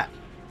going with that.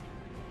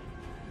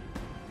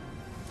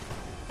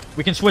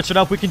 We can switch it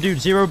up. We can do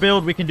zero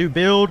build. We can do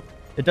build.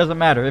 It doesn't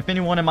matter. If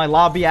anyone in my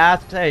lobby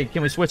asks, hey,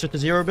 can we switch it to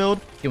zero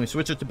build? Can we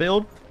switch it to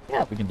build?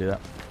 Yeah, we can do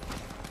that.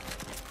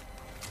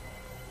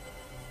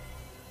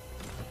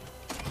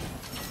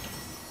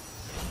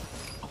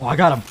 Oh, I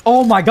got him.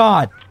 Oh my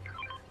god.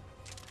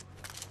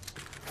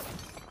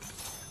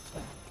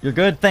 You're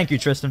good? Thank you,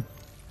 Tristan.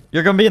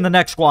 You're going to be in the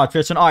next squad,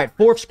 Tristan. All right,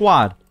 4th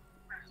squad.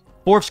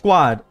 4th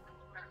squad.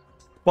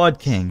 Bud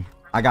King.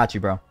 I got you,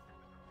 bro.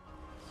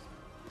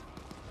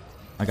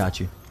 I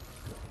got you.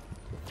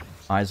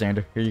 All right,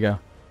 Xander. Here you go.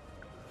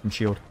 Some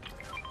shield.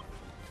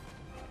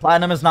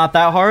 Platinum is not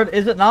that hard.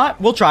 Is it not?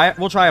 We'll try it.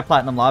 We'll try a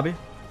platinum lobby.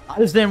 I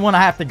just didn't want to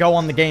have to go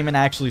on the game and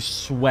actually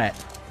sweat.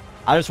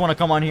 I just want to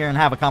come on here and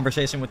have a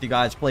conversation with you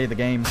guys, play the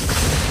game.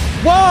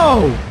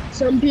 Whoa!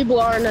 Some people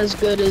aren't as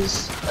good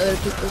as other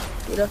people,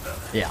 you know?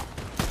 Yeah.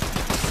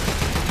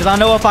 Because I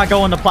know if I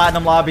go into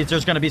platinum lobbies,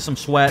 there's going to be some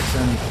sweats,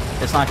 and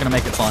it's not going to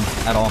make it fun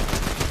at all.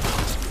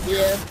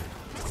 Yeah.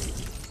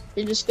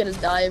 You're just going to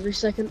die every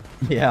second.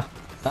 Yeah.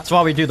 That's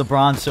why we do the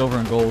bronze, silver,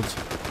 and golds.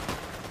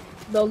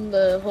 Building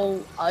the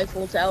whole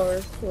Eiffel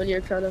Tower when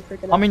you're trying to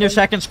freaking... I'm in your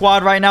 2nd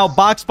squad right now.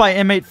 Boxed by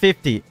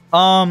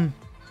M850.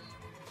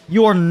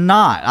 You are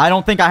not. I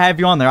don't think I have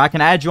you on there. I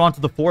can add you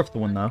onto the 4th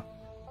one, though.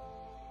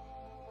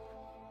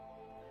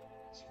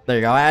 There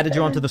you go. I added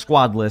you onto the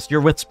squad list. You're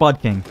with Spud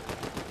King.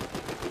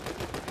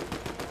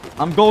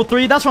 I'm gold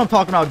 3. That's what I'm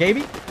talking about,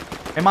 Gaby.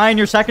 Am I in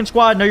your 2nd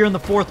squad? No, you're in the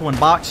 4th one,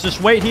 Box.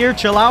 Just wait here,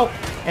 chill out,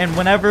 and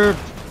whenever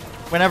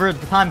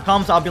the time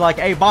comes, I'll be like,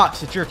 hey,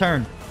 Box, it's your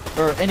turn.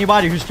 Or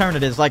anybody whose turn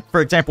it is. Like,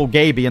 for example,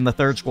 Gaby in the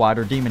 3rd squad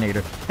or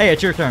Demonator. Hey,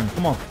 it's your turn.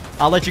 Come on.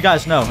 I'll let you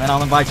guys know, and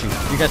I'll invite you.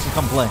 You guys can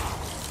come play.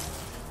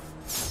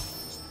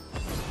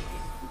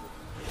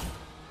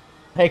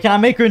 Hey, can I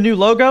make her a new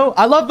logo?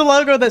 I love the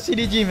logo that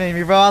CDG made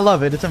me, bro. I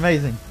love it. It's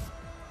amazing.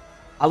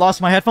 I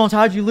lost my headphones.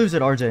 How'd you lose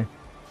it, RJ?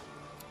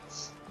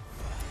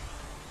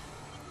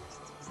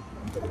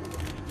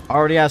 I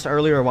already asked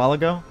earlier a while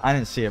ago. I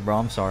didn't see it, bro.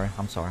 I'm sorry.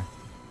 I'm sorry.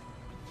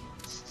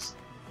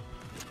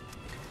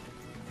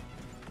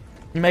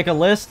 You make a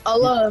list?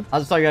 I'll I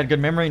just thought you had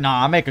good memory.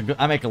 Nah, I make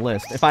a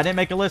list. If I didn't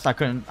make a list, I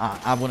couldn't.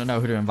 I wouldn't know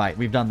who to invite.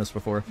 We've done this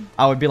before.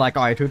 I would be like,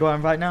 all right, who do I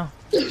invite now?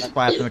 That's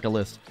why I have to make a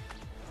list.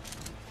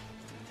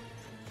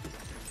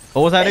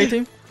 What was that,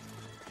 18?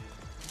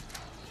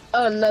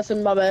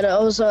 Nothing, my bad. I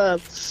was,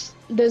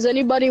 does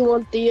anybody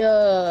want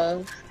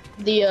the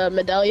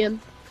medallion?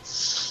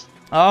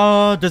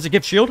 Does it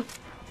give shield?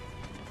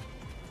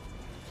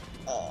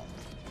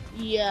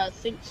 Yeah, I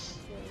think so.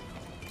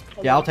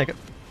 Yeah, I'll take it.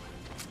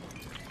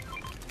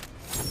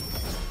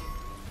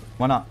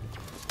 Why not?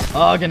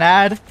 Ugh, an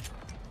ad.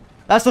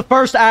 That's the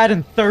first ad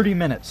in 30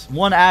 minutes.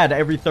 One ad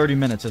every 30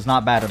 minutes is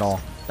not bad at all.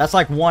 That's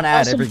like one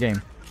ad every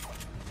game.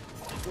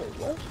 Wait,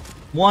 what?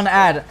 One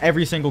ad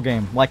every single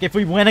game. Like, if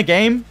we win a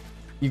game,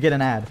 you get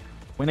an ad.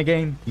 Win a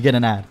game, you get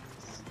an ad.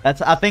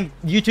 I think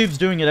YouTube's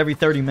doing it every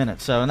 30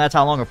 minutes, so, and that's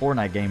how long a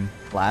Fortnite game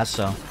lasts,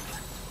 so.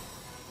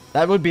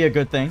 That would be a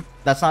good thing.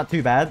 That's not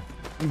too bad.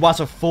 You watch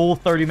a full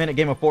 30-minute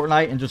game of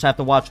Fortnite and just have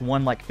to watch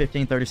one, like,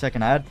 15,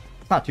 30-second ad.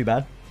 It's not too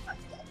bad.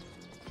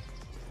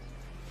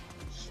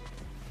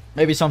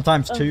 Maybe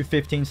sometimes two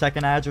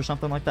 15-second ads or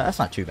something like that. That's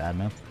not too bad,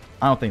 man.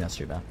 I don't think that's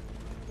too bad.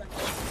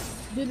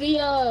 Do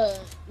the,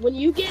 when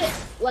you get,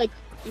 like,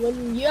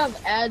 when you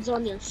have ads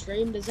on your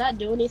stream, does that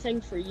do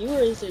anything for you, or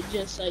is it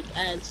just, like,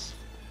 ads?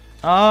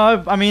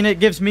 I mean, it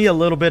gives me a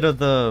little bit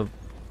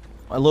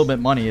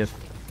money if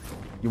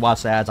you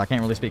watch the ads. I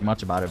can't really speak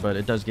much about it, but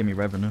it does give me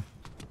revenue.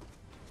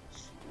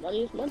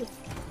 Money is money.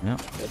 Yeah.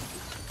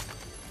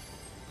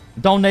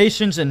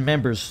 Donations and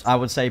members, I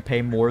would say,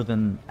 pay more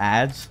than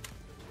ads,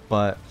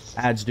 but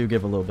ads do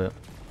give a little bit.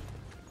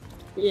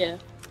 Yeah.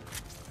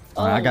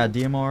 Alright, I got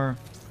DMR,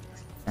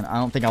 and I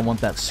don't think I want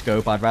that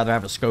scope. I'd rather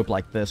have a scope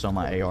like this on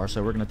my AR,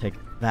 so we're going to take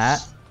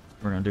that.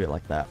 We're going to do it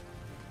like that.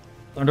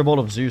 Thunderbolt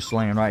of Zeus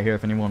laying right here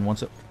if anyone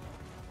wants it.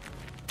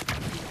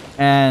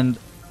 And,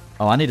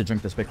 oh, I need to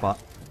drink this big pot.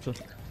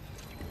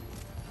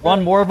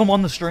 One more of them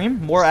on the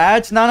stream? More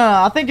ads? No.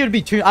 I think it would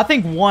be two. I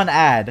think one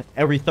ad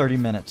every 30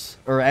 minutes,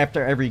 or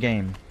after every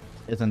game,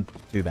 isn't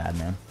too bad,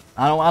 man.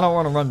 I don't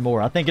want to run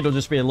more. I think it'll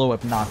just be a little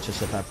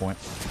obnoxious at that point.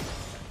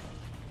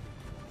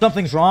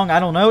 Something's wrong. I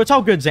don't know. It's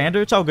all good,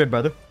 Xander. It's all good,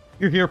 brother.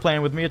 You're here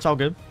playing with me. It's all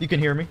good. You can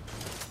hear me.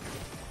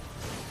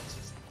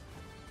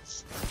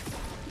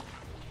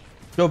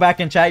 Go back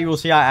in chat. You will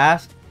see I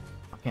asked.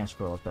 I can't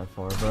scroll up that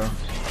far, bro.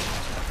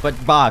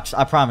 But Box,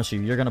 I promise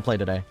you, you're going to play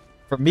today.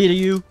 From me to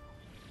you.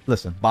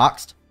 Listen,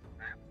 Boxed.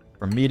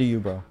 From me to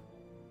you, bro.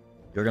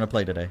 You're going to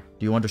play today.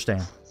 Do you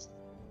understand?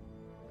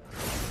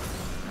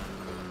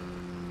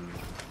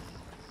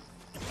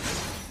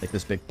 Take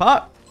this big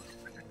pot.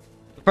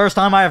 The first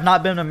time I have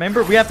not been a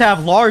member. We have to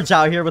have large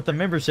out here with the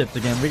memberships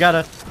again. We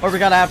gotta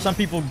have some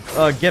people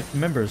gift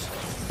members.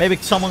 Maybe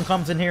someone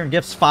comes in here and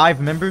gifts 5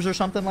 members or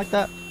something like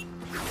that.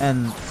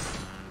 And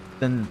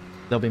then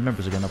they'll be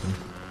members again up in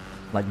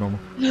like normal.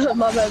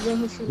 My bad,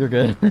 bro. You're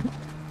good.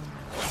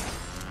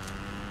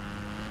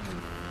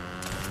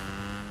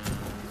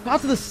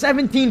 Out to the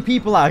 17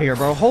 people out here,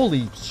 bro.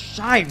 Holy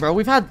shite, bro.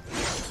 We've had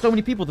so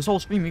many people this whole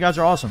stream. You guys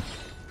are awesome.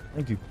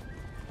 Thank you.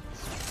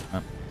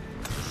 Are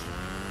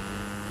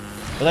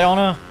they on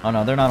a... Oh,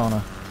 no, they're not on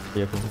a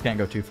vehicle. We can't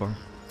go too far.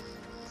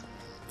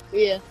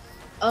 Yeah.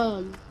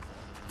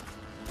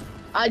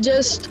 I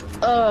just,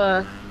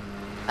 I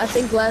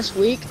think last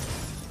week,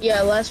 I,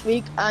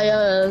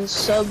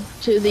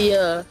 subbed to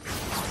the,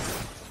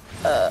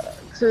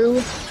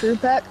 crew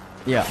pack.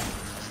 Yeah.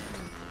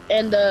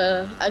 And,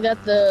 I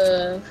got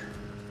the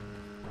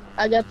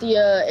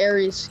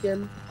Ares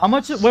skin. How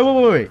much...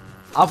 Wait.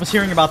 I was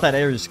hearing about that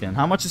Ares skin.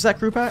 How much is that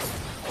crew pack?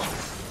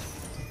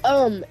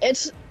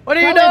 It's... What are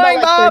you probably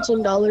doing, about,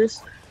 Bob?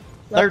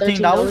 like,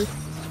 $13. $13?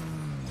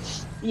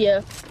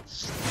 Yeah.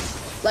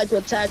 Like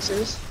with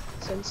taxes.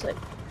 Since like...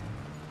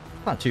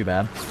 Not too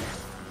bad.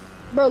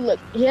 Bro,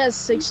 look, he has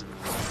 6...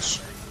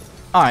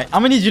 Alright,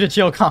 I'm gonna need you to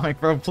chill, comic,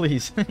 bro,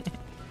 please.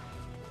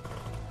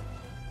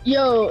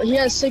 Yo, he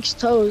has 6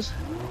 toes.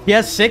 He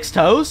has 6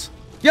 toes?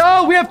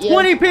 Yo, we have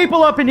 20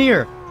 people up in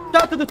here!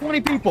 Shout out to the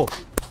 20 people!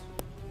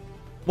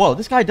 Whoa,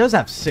 this guy does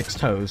have 6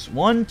 toes.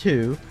 1,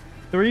 2,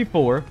 3,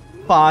 4,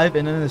 5,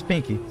 and then his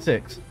pinky.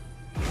 6.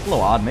 A little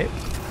odd, mate.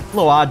 A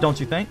little odd, don't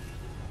you think?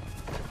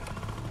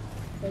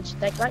 Don't you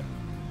think, right?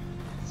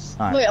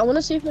 Alright. Wait, I want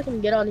to see if I can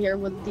get on here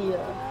with the,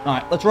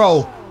 Alright, let's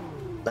roll.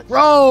 Let's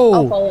roll!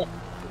 I'll follow it.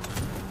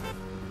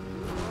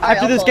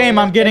 After this game,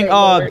 I'm getting,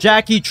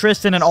 Jackie,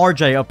 Tristan, and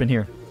RJ up in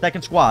here.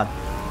 Second squad.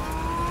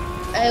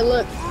 Hey,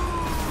 look.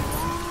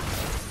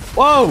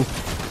 Whoa!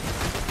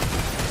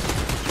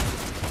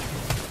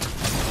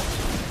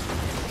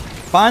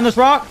 Find this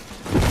rock.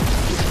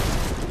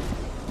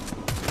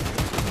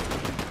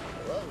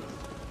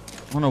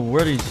 I don't know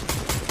where these...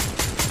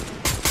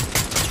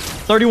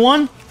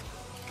 31?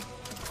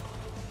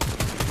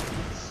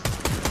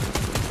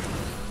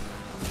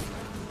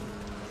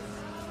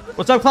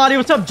 What's up, Claudia?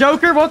 What's up,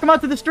 Joker? Welcome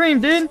out to the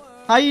stream, dude.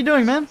 How you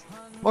doing, man?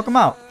 Welcome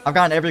out. I've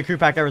gotten every crew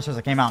pack ever since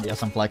I came out.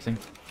 Yes, I'm flexing.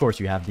 Of course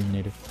you have,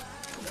 Demonator.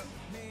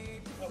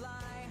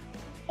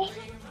 Oh,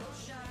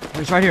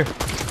 he's right here.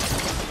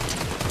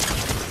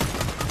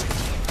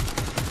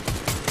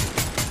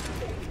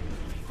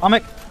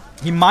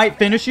 He might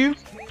finish you,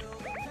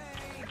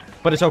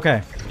 but it's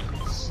okay.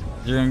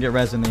 You're gonna get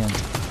res in the end.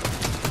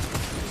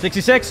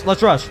 66,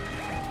 let's rush.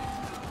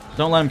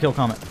 Don't let him kill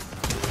Comet.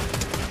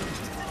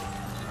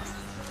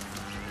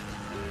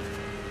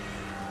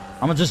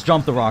 I'm gonna just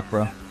jump the rock,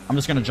 bro. I'm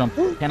just gonna jump.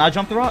 Can I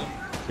jump the rock?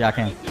 Yeah, I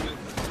can.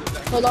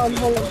 Hold on.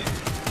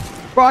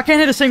 Bro, I can't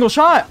hit a single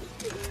shot.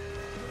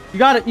 You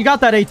got it. You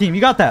got that, A-team.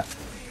 You got that.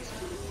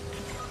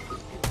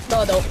 No,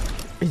 I don't.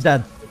 He's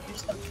dead.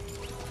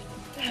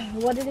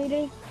 What did he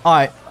do?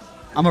 Alright.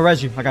 I'm gonna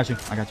res you. I got you.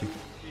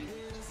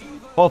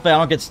 Hopefully I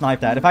don't get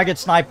sniped at. If I get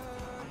sniped,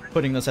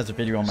 putting this as a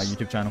video on my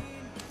YouTube channel.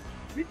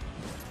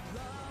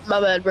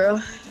 My bad, bro.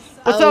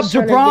 What's up,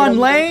 Jabron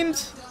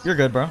Lanes? You're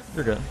good, bro.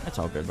 You're good. It's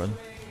all good, brother.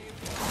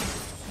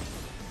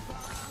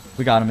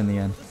 We got him in the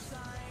end.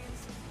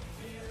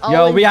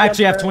 Yo, we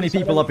actually have 20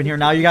 people up in here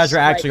now. You guys are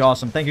actually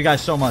awesome. Thank you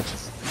guys so much.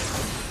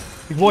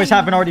 If you boys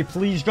haven't already,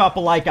 please drop a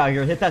like out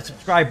here. Hit that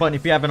subscribe button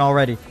if you haven't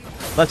already.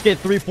 Let's get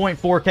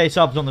 3.4K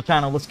subs on the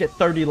channel. Let's get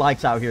 30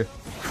 likes out here.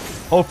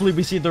 Hopefully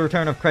we see the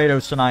return of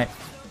Kratos tonight.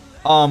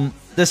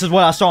 This is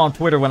what I saw on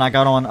Twitter when I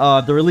got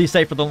on. The release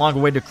date for the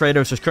long-awaited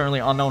Kratos is currently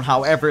unknown.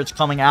 However, it's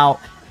coming out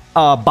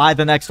by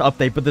the next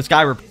update. But this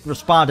guy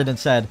responded and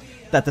said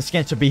that the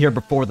skin should be here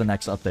before the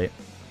next update.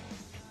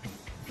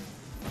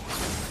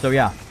 So,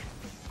 yeah.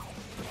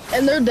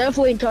 And they're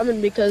definitely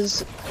coming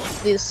because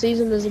this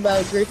season is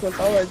about Greek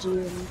mythology.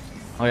 And...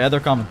 Oh, yeah,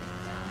 they're coming.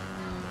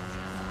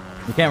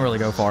 We can't really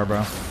go far,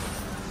 bro.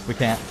 We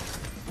can't.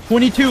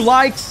 22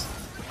 likes.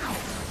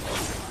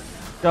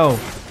 Go.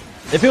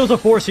 If it was a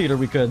 4-seater,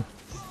 we could.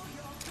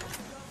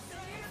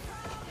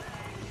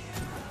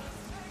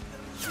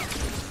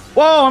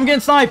 Whoa, I'm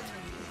getting sniped.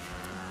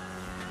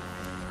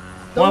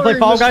 Want to play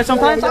Fall Guys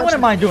sometimes? I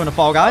wouldn't mind doing a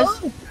Fall Guys.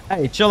 Oh.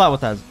 Hey, chill out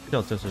with that.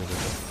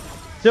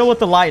 Chill with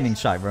the lightning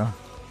shot, bro.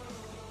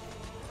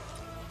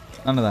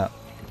 None of that.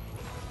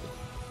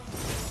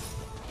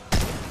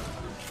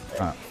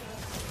 Alright.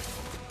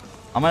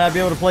 I might not be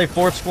able to play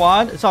 4th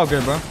squad. It's all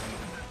good, bro.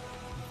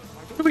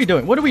 What are we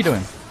doing? What are we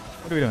doing?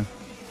 What are we doing?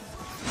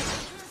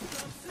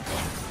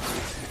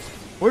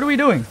 What are we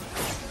doing?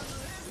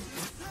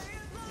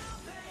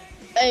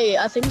 Hey,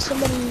 I think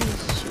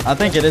somebody's... I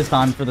think it is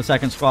time for the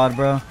 2nd squad,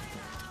 bro.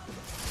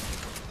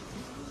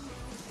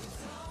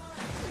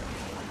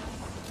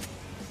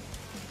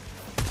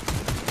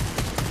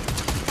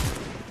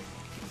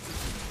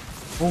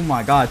 Oh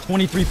my god,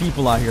 23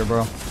 people out here,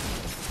 bro.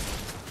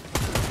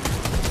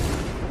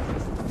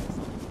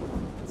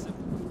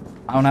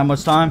 I don't have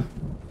much time.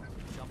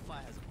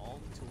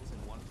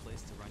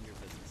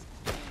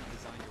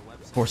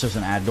 Of course, there's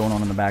an ad going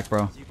on in the back,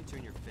 bro.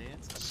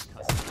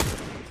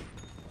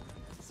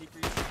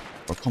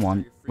 Oh, come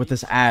on. With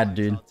this ad,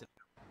 dude.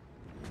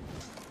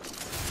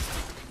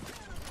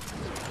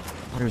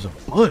 Oh, there's a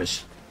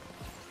bush.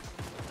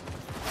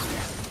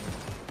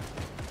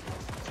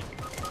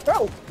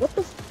 Bro, what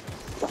the...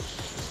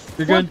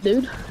 You're good, what,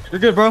 dude. You're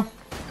good, bro.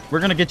 We're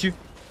gonna get you.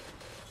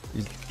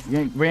 We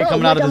ain't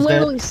coming out of this dead. I'm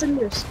literally sitting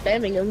there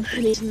spamming him,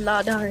 and he's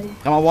not dying.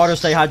 Come on, water.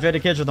 Stay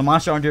hydrated, kids. Or the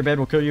monster under your bed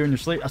will kill you in your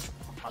sleep. That's...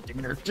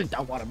 Drink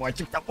that water, boy.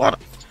 Drink that water.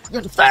 You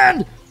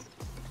understand?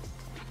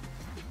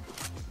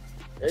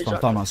 That's what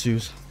I'm talking about,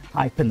 Suze.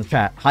 Hype in the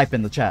chat. Hype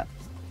in the chat.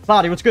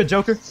 Cloudy, what's good,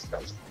 Joker?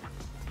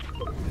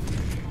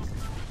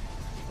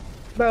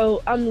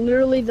 Bro, I'm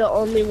literally the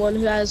only one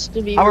who has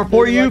to be... I'll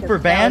report you like for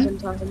ban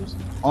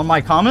on my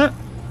comment?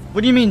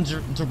 What do you mean,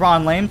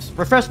 Jabron Lames?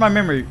 Refresh my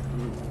memory.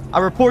 I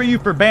report you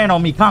for ban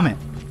on me comment.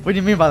 What do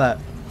you mean by that?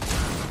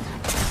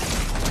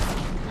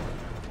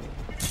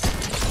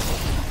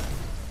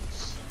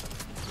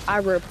 I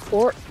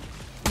report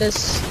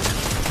this...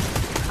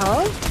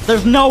 Huh?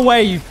 There's no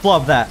way you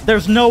flub that.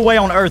 There's no way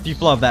on earth you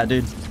flub that,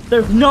 dude.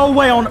 There's no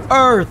way on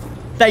earth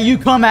that you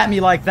come at me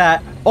like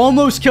that,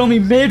 almost kill me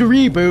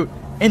mid-reboot,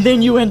 and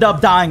then you end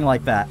up dying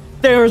like that.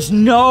 There's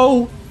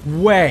no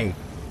way.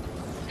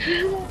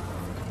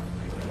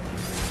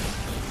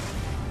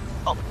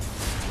 Oh.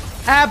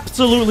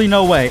 Absolutely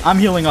no way. I'm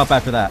healing up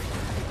after that.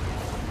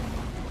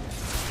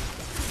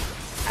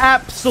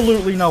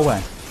 Absolutely no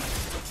way.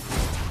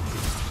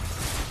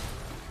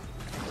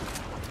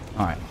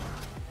 Alright.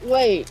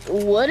 Wait,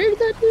 what did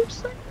that dude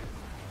say?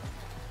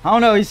 I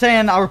don't know. He's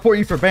saying, I'll report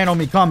you for ban on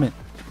me comment.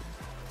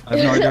 I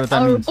have no idea what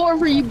that means. I'll report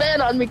for you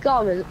ban on me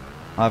comment.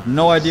 I have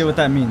no idea what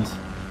that means.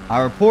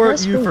 I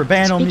report you for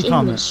ban on me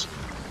comment.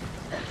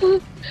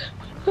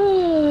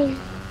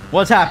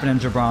 What's happening,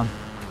 Jabron?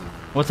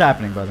 What's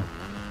happening, brother?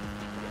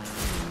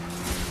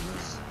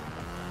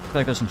 I feel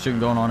like there's some shooting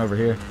going on over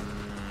here.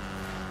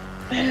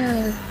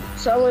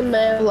 Someone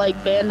may have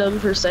like banned him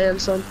for saying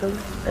something.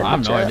 Well, I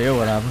have no idea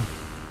what happened.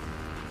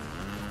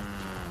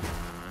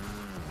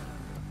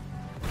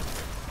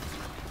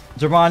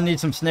 Jabron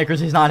needs some Snickers.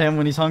 He's not him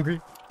when he's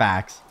hungry.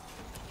 Facts.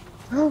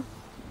 Alright.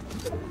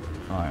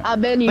 I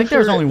bet you. I think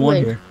there's only one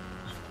here.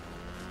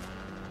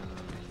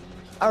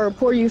 I'll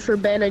report you for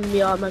banning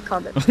me on my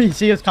comment. You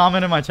see his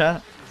comment in my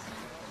chat?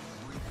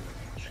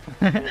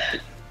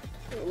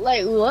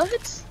 Like,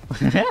 what?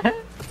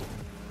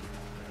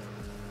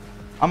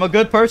 I'm a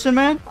good person,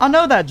 man. I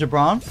know that,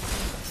 Jabron.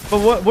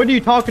 But what are you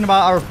talking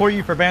about? I report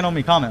you for banning on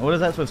me comment. What is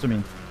that supposed to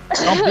mean?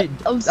 Don't be,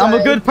 I'm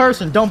a good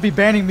person. Don't be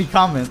banning me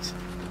comments.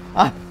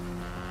 Alright,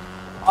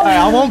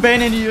 I won't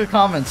ban any of your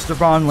comments,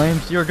 Jabron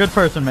Lames. You're a good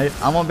person, mate.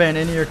 I won't ban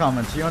any of your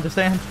comments. You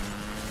understand?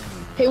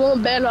 He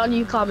won't ban on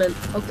you comment,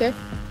 okay?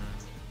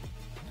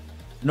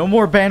 No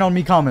more ban on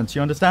me comments.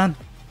 You understand?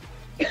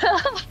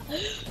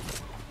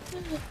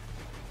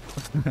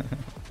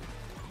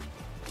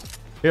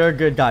 You're a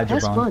good guy,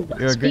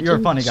 Jabron. You're a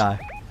funny guy.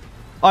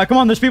 Alright, come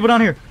on. There's people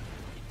down here.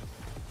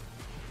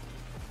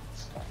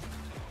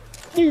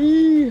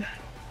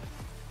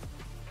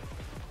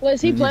 Well,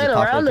 is he playing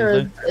around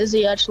or is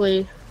he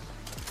actually...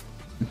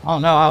 I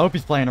don't know. I hope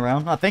he's playing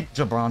around. I think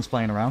Jabron's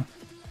playing around.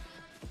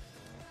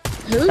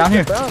 Who's down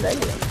here? Jabron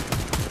anyway?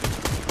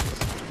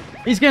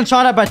 He's getting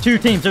shot at by 2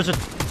 teams. There's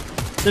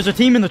a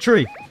team in the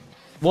tree.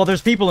 Well,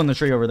 there's people in the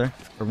tree over there.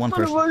 Or one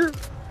person.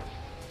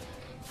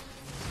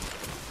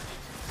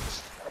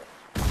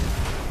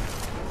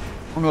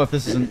 I don't know if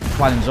this isn't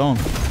quite in zone.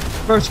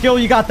 First kill,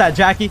 you got that,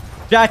 Jackie.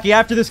 Jackie,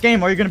 after this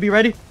game, are you going to be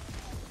ready?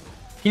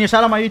 Can you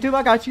shout out my YouTube?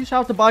 I got you.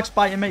 Shout out to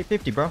BoxBite and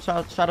Mate50, bro.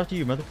 Shout out to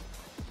you, brother.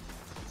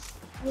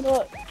 You know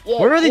what? Yeah,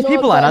 where are these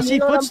people at? I see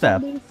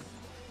footsteps.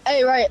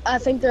 Hey, right. I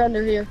think they're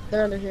under here.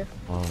 They're under here.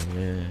 Oh,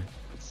 yeah.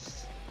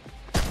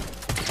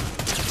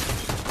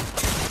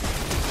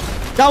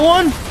 Got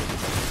one.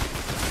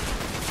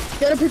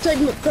 Gotta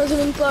protect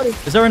President Cloudy.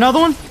 Is there another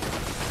one?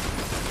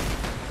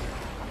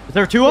 Is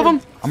there 2 of them?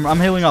 I'm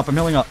healing up. I'm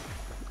healing up.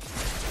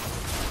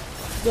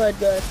 Good,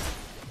 good.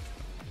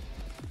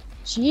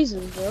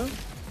 Jesus, bro.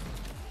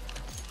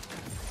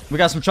 We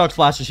got some chug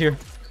splashes here.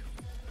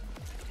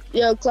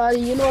 Yo, Cloudy,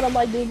 you know what I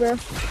might do, bro?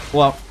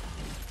 What?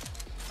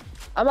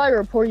 I might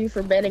report you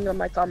for banning on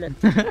my comment.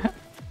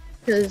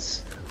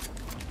 Because,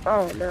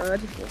 oh no, I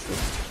just can't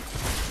see.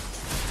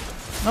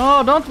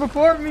 No, don't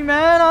report me,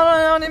 man.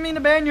 I didn't mean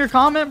to ban your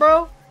comment,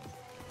 bro.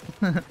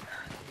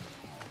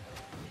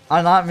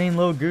 I not mean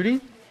Lil Goody.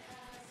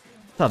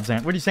 What's up,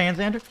 Xander? What are you saying,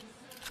 Xander?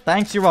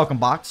 Thanks, you're welcome,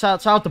 Box.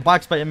 Shout out to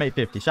BoxBite and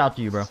Mate50. Shout out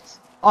to you, bro.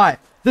 Alright,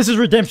 this is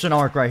redemption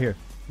arc right here.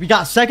 We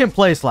got 2nd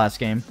place last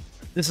game.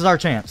 This is our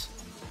chance.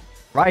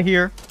 Right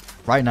here,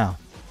 right now.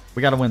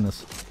 We gotta win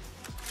this.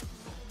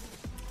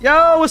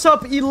 Yo, what's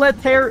up,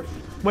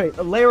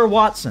 Lara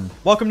Watson?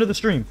 Welcome to the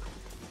stream.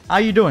 How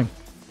you doing?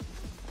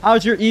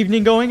 How's your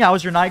evening going?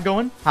 How's your night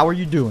going? How are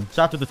you doing?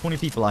 Shout out to the 20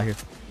 people out here.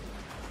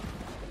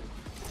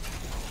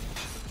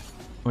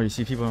 Oh, you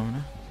see people over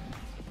there?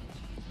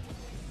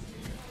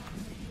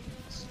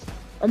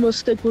 I'm gonna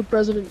stick with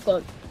President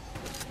Cloud.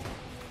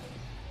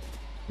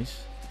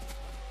 Peace.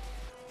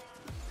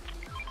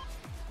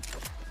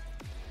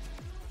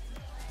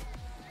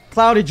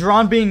 Cloudy,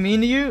 Jerron being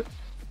mean to you?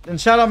 Then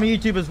shout out my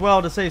YouTube as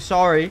well to say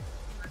sorry.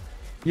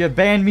 You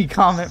banned me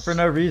comment for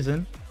no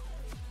reason.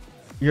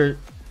 Your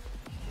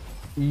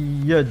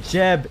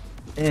Jeb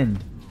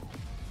end.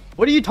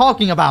 What are you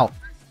talking about?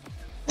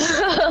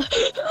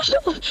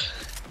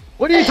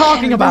 What are you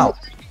talking about?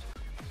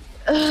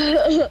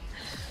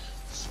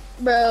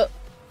 Bro.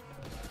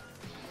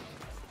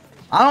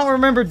 I don't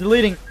remember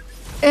deleting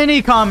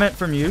any comment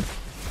from you.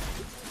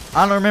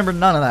 I don't remember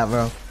none of that,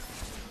 bro.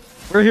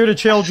 We're here to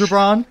chill,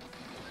 Jabron.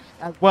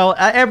 Well,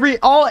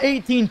 all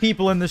 18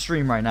 people in the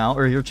stream right now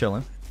are here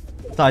chilling.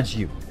 Besides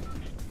you.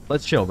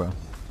 Let's chill, bro.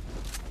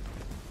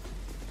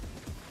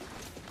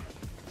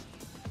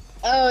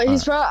 Oh,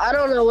 he's probably, I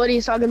don't know what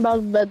he's talking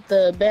about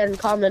the banned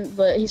comment,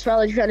 but he's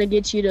probably trying to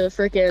get you to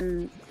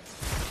freaking,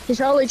 he's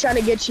probably trying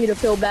to get you to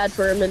feel bad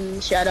for him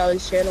and shout out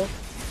his channel.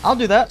 I'll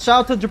do that.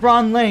 Shout out to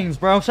Jabron Lanes,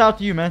 bro. Shout out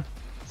to you, man.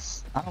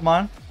 I don't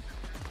mind.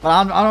 But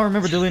I don't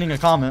remember deleting a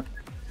comment.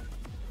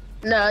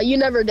 Nah, you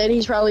never did.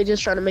 He's probably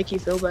just trying to make you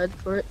feel bad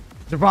for it.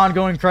 Jabron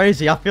going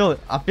crazy. I feel it.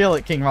 I feel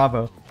it, King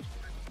Rabo.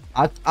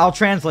 I'll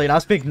translate. I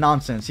speak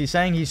nonsense. He's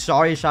saying he's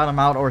sorry, shout him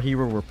out, or he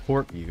will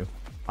report you.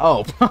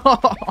 Oh.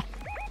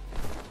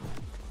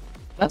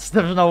 There's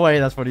no way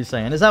that's what he's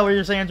saying. Is that what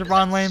you're saying,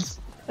 Jabron Lanes?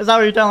 Is that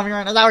what you're telling me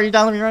right now? Is that what you're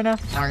telling me right now?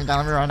 Is that what you're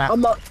telling me right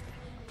now?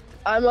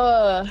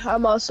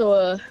 I'm also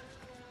a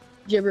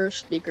gibberish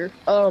speaker.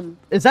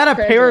 Is that a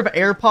pair of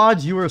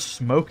AirPods you were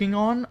smoking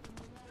on?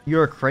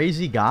 You're a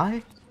crazy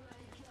guy?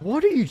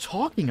 What are you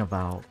talking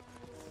about?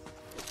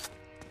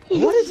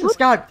 What is this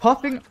guy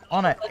puffing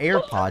on an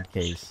AirPod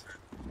case?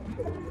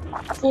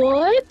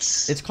 What?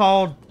 It's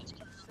called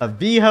a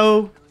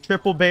Viho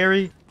Triple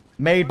Berry,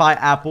 made by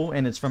Apple,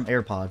 and it's from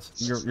AirPods.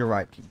 You're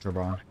right,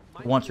 Jabron.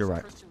 Once you're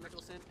right.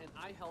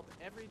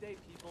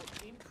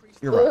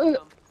 You're right.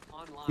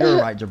 You're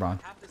right, Jabron.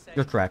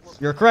 You're correct.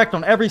 You're correct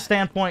on every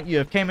standpoint you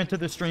have came into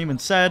the stream and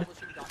said.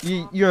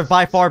 You have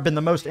by far been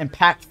the most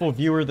impactful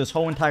viewer this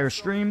whole entire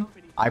stream.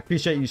 I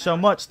appreciate you so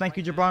much. Thank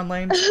you, Jabron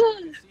Lane.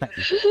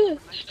 Thank you.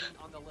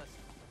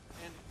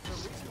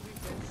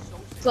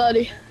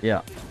 Cloudy.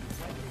 Yeah.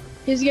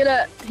 He's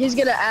gonna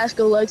ask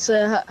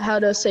Alexa how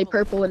to say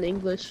purple in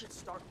English.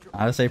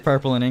 I would say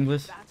purple in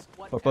English.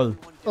 Purple.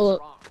 Hold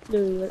up.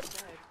 Dude.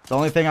 The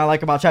only thing I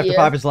like about Chapter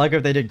 5 is Lego.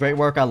 They did great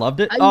work. I loved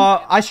it.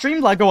 I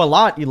streamed Lego a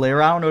lot,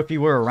 Elair. I don't know if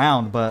you were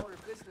around, but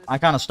I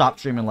kind of stopped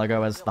streaming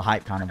Lego as the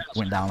hype kind of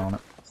went down on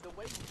it.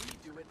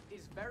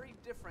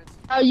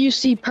 How you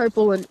see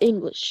purple in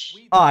English?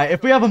 Alright,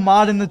 if we have a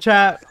mod in the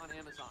chat,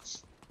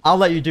 I'll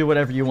let you do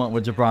whatever you want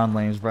with Jabron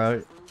lanes,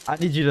 bro. I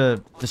need you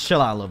to just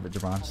chill out a little bit,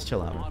 Jabron. Just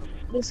chill out, bro.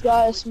 This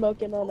guy is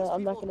smoking on a...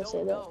 I'm not gonna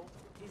say that.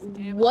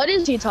 What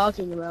is he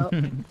talking about?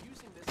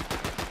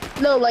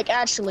 No, like,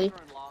 actually.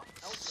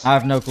 I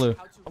have no clue.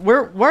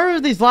 Where are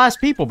these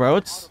last people, bro?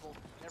 It's...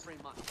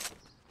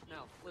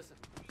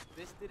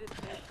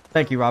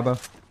 Thank you,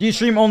 Robbo. Do you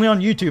stream only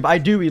on YouTube? I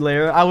do,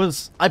 Elair.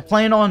 I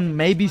plan on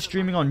maybe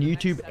streaming on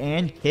YouTube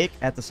and Kick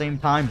at the same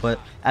time, but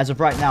as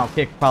of right now,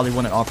 Kick probably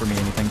wouldn't offer me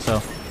anything,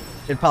 so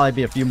it'd probably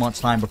be a few months'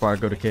 time before I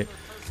go to Kick.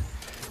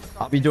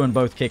 I'll be doing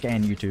both Kick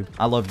and YouTube.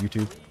 I love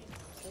YouTube.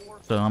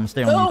 So I'm gonna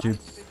stay on YouTube.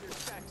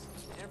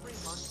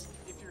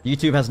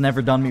 YouTube has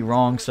never done me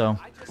wrong, so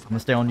I'm gonna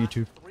stay on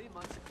YouTube.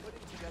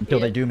 Until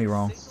they do me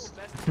wrong.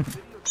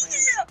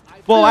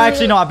 Well,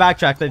 actually, no, I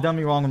backtracked. They've done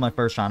me wrong on my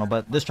first channel,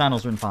 but this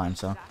channel's been fine,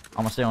 so I'm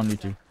gonna stay on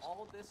YouTube.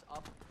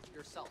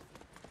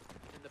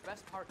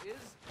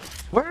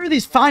 Where are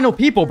these final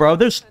people, bro?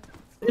 It's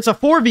a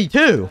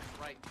 4v2.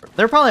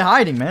 They're probably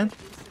hiding, man.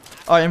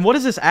 Alright, and what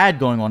is this ad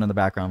going on in the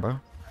background, bro?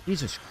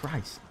 Jesus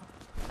Christ.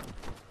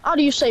 How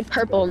do you say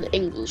purple in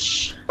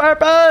English?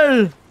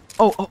 Purple!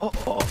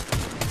 Oh.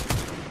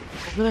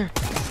 Over there.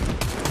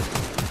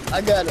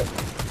 I got it.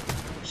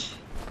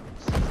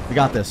 We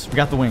got this. We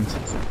got the wings.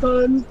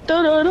 Dun,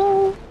 dun, dun,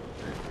 dun.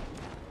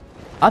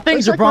 I think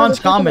Looks like Jabron's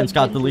we're comments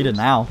got Jenkins. deleted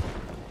now.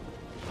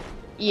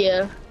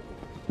 Yeah.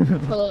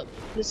 Hold up.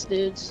 This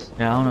dude's...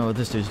 Yeah, I don't know what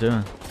this dude's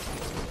doing.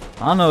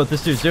 I don't know what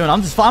this dude's doing.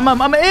 I'm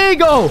an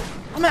ego!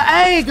 I'm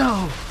an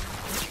ego!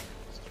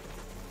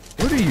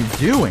 What are you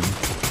doing?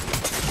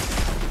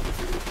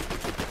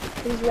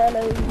 He's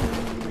running.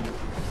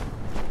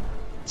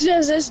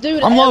 Does this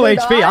dude I'm low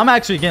ever HP. die? I'm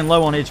actually getting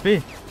low on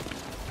HP.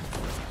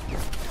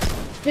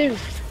 Dude.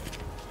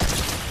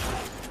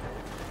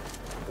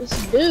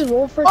 This dude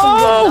won't freaking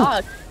Oh! get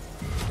knocked.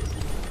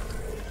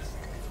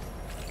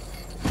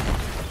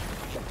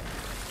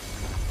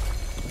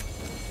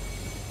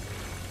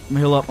 Let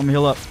me heal up. Let me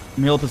heal up. Let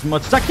me heal up as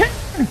much as I can.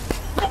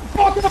 What I'm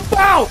talking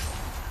about?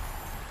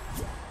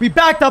 We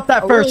backed up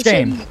that first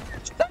game.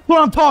 That's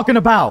what I'm talking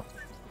about.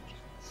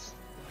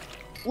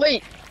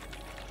 Wait.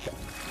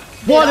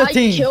 What Did a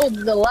team. I killed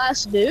the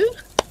last dude?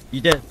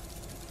 You did.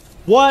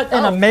 What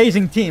an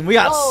amazing team. We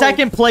got Oh.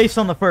 second place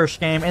on the first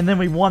game, and then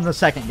we won the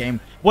second game.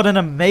 What an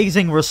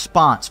amazing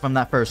response from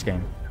that first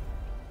game.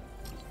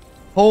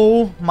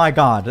 Oh my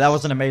god, that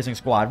was an amazing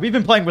squad. We've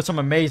been playing with some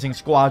amazing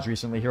squads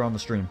recently here on the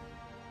stream.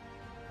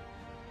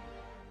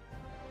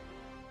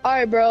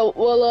 Alright, bro.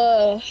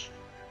 Well,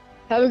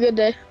 have a good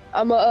day.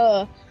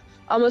 I'ma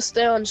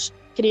stay on...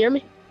 Can you hear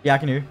me? Yeah, I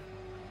can hear you.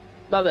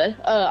 My bad.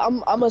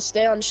 I'ma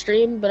stay on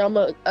stream, but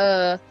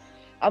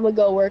I'ma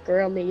go work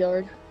around the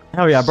yard.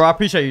 Hell yeah, bro. I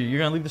appreciate you. You're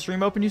gonna leave the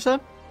stream open, you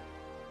said?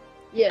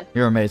 Yeah.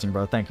 You're amazing,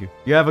 bro. Thank you.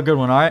 You have a good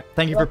one, alright?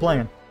 Thank you for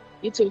playing.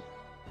 You too.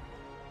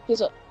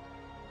 Peace up.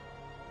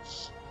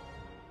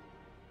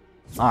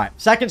 Alright,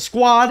 second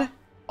squad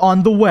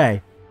on the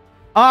way.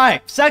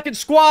 Alright, second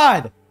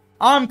squad.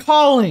 I'm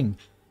calling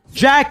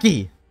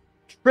Jackie,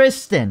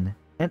 Tristan,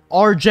 and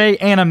RJ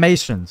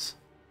Animations.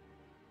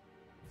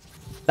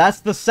 That's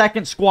the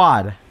second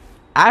squad.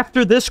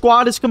 After this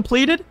squad is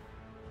completed,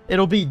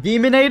 it'll be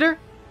Demonator,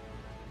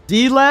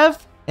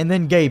 D-Lev, and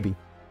then Gaby.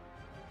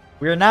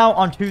 We are now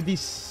onto the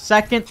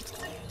second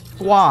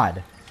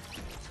squad.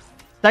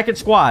 Second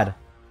squad.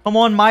 Come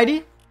on,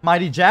 Mighty.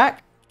 Mighty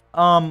Jack.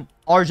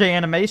 RJ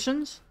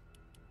Animations.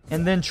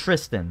 And then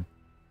Tristan.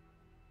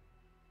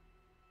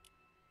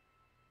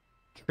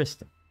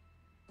 Tristan.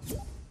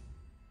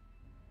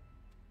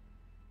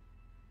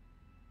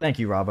 Thank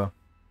you, Robbo.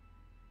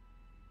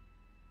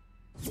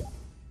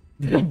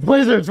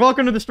 Blizzards,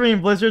 welcome to the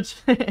stream,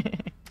 Blizzards.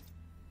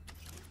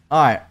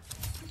 Alright.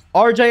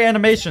 RJ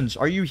Animations,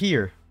 are you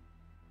here?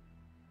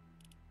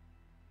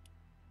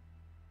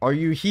 Are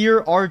you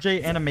here,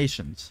 RJ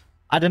Animations?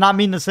 I did not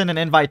mean to send an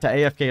invite to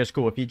AFK is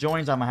cool. If he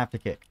joins, I'm gonna have to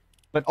kick.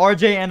 But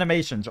RJ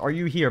Animations, are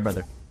you here,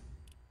 brother?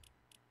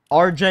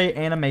 RJ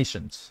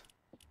Animations.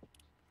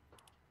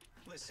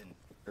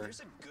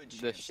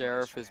 The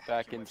sheriff is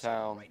back in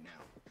town.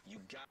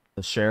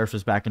 The sheriff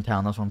is back in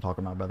town. That's what I'm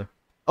talking about, brother.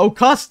 Oh,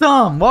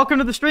 Custom! Welcome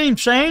to the stream,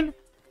 Shane!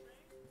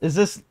 Is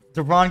this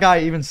the wrong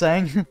guy even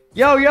saying?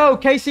 Yo,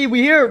 KC,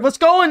 we here. What's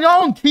going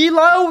on,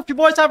 Kilo? If you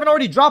boys haven't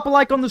already, drop a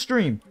like on the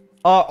stream.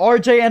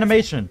 RJ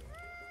Animation.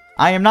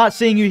 I am not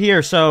seeing you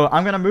here, so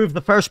I'm gonna move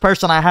the first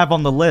person I have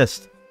on the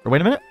list. Or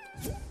wait a minute.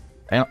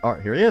 And,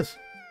 here he is.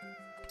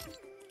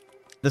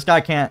 This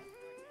guy can't.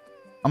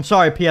 I'm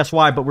sorry,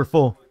 PSY, but we're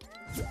full.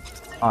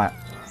 Alright.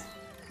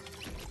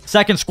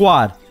 Second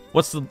squad.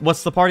 What's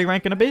the party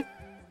rank gonna be?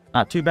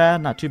 Not too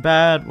bad, not too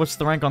bad. What's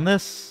the rank on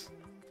this?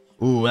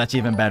 Ooh, that's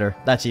even better.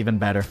 That's even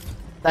better.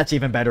 That's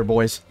even better,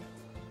 boys.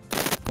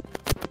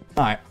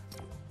 Alright.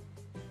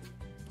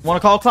 Want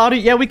to call Cloudy?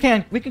 Yeah, we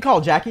can. We can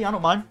call Jackie. I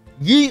don't mind.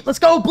 Yeet. Let's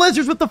go.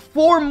 Blizzards with the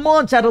 4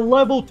 months at a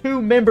level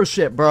 2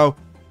 membership, bro.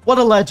 What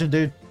a legend,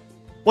 dude.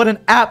 What an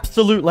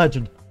absolute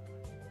legend.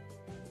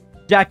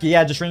 Jackie,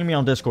 yeah, just ring me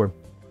on Discord.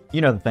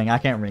 You know the thing. I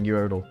can't ring you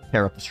or it'll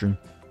tear up the stream.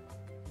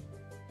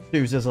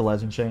 Dudes is a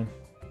legend, Shane.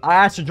 I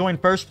asked to join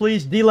first,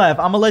 please. D-Lev,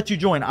 I'm gonna let you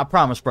join. I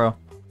promise, bro.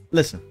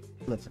 Listen.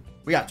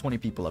 We got 20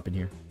 people up in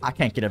here. I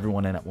can't get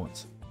everyone in at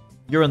once.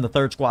 You're in the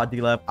 3rd squad,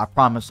 D-Lev. I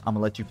promise I'm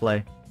gonna let you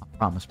play. I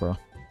promise, bro.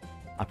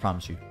 I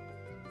promise you.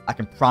 I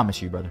can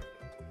promise you, brother.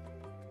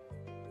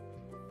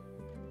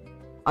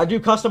 I do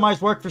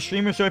customized work for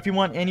streamers, so if you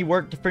want any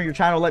work for your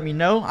channel, let me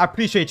know. I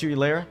appreciate you,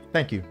 Lara.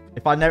 Thank you.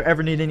 If I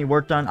ever need any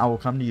work done, I will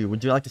come to you.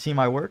 Would you like to see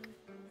my work?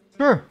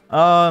 Sure.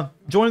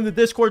 Join the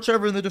Discord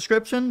server in the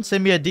description.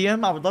 Send me a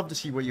DM. I would love to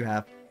see what you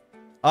have.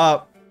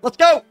 Let's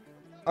go.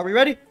 Are we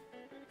ready?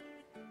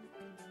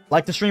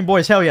 Like the stream,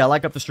 boys. Hell yeah,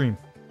 like up the stream.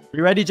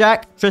 You ready,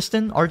 Jack?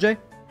 Tristan? RJ?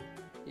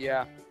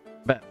 Yeah.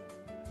 Bet.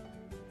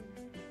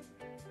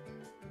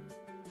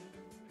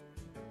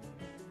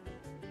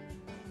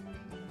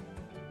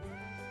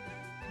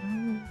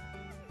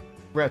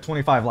 We're at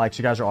 25 likes.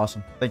 You guys are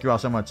awesome. Thank you all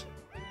so much.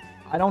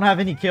 I don't have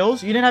any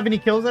kills. You didn't have any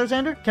kills there,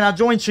 Xander? Can I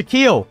join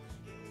Shaquille?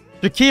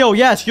 Shaquille,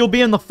 yes. You'll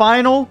be in the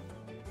final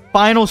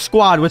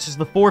squad, which is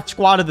the 4th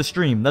squad of the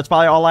stream. That's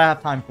probably all I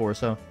have time for,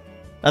 so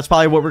that's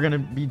probably what we're going to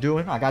be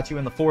doing. I got you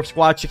in the 4th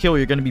squad, Shaquille.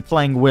 You're going to be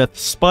playing with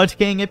Spud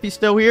King if he's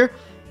still here,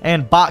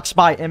 and Box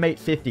by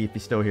M850 if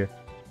he's still here.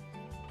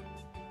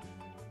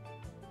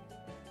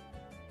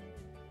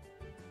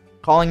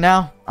 Calling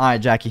now? All right,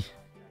 Jackie.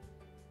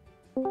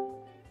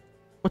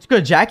 What's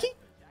good, Jackie?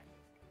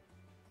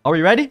 Are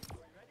we ready?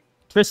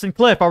 Tristan,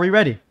 Cliff, are we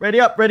ready? Ready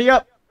up, ready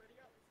up.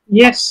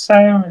 Yes,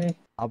 I am ready.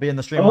 I'll be in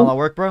the stream while I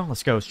work, bro.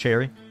 Let's go, it's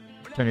Cherry.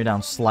 Turn you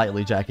down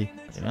slightly, Jackie.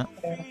 Yeah.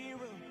 A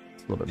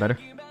little bit better.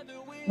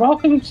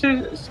 Welcome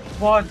to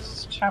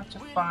Squads Chapter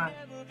 5.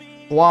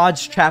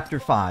 Squads Chapter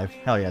 5.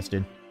 Hell yes,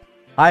 dude.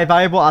 Hi,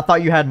 Valuable. I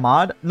thought you had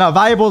mod. No,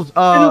 Valuable's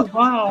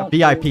Wow,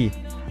 VIP.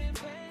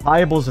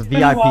 Valuable's a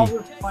VIP.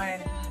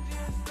 Playing.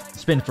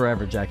 It's been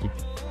forever, Jackie.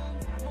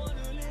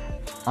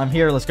 I'm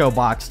here. Let's go,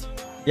 boxed.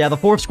 Yeah, the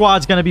 4th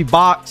squad's gonna be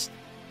boxed.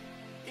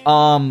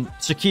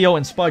 Shaquille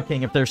and Spud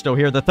King if they're still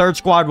here. The 3rd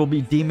squad will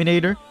be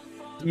Demonator,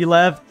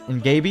 D-Lev,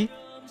 and Gaby.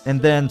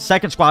 And then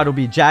 2nd squad will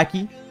be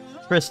Jackie,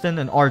 Tristan,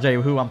 and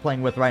RJ, who I'm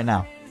playing with right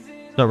now.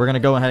 So we're gonna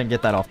go ahead and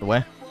get that off the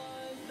way.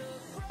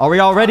 Are we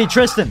all ready,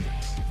 Tristan?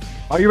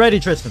 Are you ready,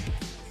 Tristan?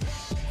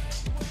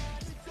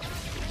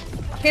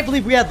 I can't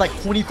believe we had like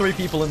 23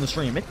 people in the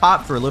stream. It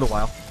popped for a little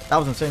while. That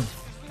was insane.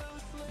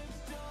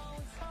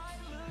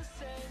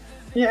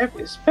 Yeah,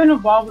 it's been a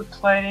while we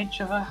played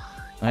each other.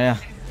 Oh, yeah,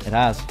 it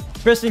has.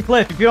 Tristan,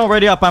 Cliff, if you don't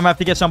ready up, I'm gonna have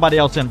to get somebody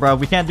else in, bro.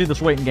 We can't do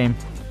this waiting game.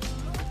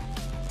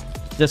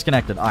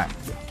 Disconnected. All right.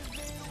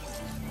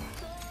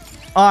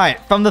 All right,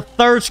 from the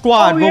 3rd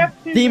squad,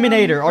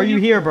 Demonator, are you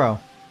here, bro?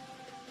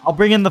 I'll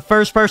bring in the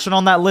first person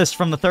on that list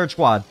from the 3rd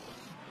squad.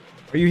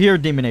 Are you here,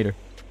 Demonator?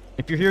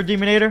 If you're here,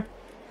 Demonator,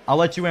 I'll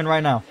let you in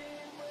right now.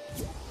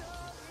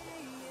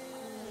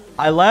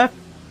 I left?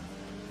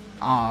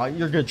 Aw,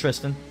 you're good,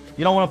 Tristan.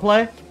 You don't want to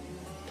play?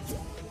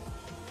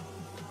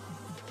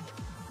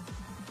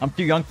 I'm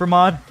too young for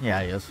mod?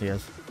 Yeah, he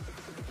is.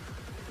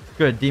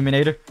 Good,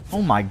 Demonator.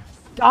 Oh my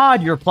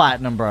god, you're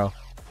platinum, bro.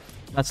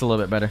 That's a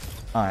little bit better.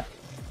 Alright.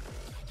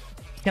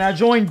 Can I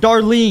join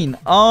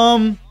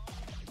Darlene?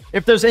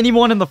 If there's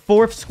anyone in the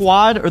 4th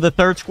squad or the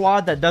 3rd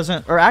squad that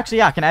doesn't... Or actually,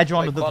 yeah, I can add you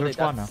onto the 3rd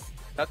squad now.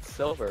 That's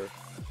silver.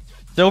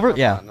 Silver?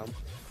 Yeah. Platinum.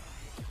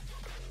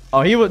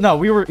 Oh, he was...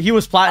 No, he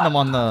was platinum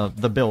on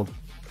the build.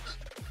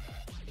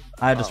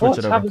 I had to switch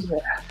it over.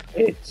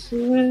 It's...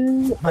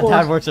 My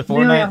dad works at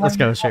FORTNITE. Let's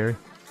go, Sherry.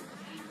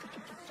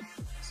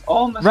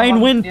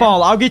 Rain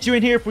Windfall. I'll get you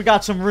in here if we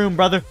got some room,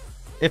 brother.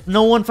 If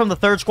no one from the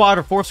 3rd squad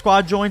or 4th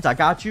squad joins, I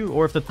got you.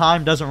 Or if the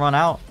time doesn't run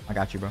out, I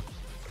got you, bro.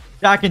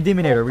 Jack and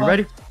Demonator, are we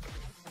ready?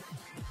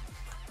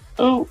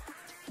 Oh.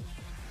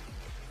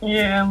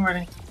 Yeah, I'm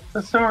ready.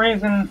 For some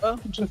reason,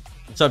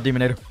 What's up,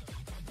 Demonator?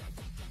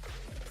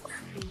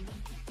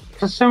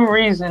 For some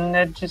reason,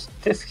 it just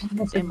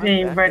disconnected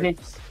me ready.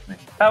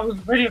 I was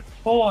ready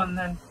before, and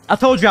then... I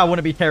told you I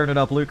wouldn't be tearing it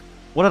up, Luke.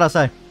 What did I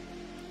say?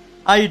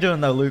 How you doing,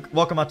 though, Luke?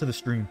 Welcome out to the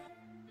stream.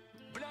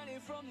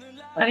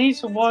 I need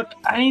to work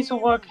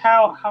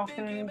how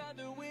can...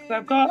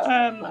 I've got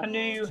a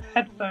new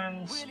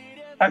headphones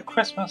at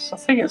Christmas. I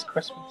think it's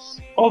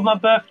Christmas. Or my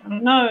birthday.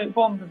 No, it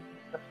wasn't my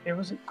birthday. It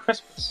was at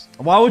Christmas.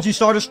 Why would you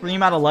start a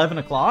stream at 11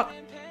 o'clock?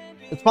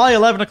 It's probably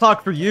 11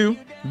 o'clock for you,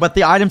 but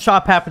the item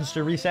shop happens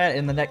to reset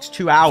in the next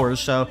 2 hours,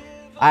 so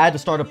I had to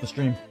start up the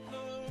stream.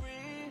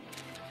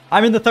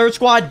 I'm in the 3rd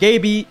squad.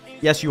 Gaby.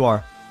 Yes, you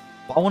are.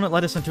 I want to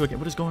let us into it.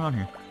 What is going on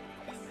here?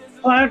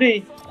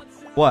 Cloudy.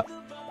 What?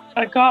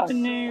 I got a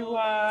new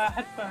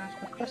headphones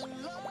for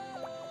Christmas.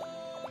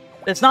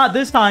 It's not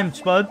this time,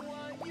 Spud.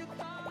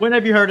 When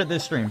have you heard it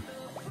this stream?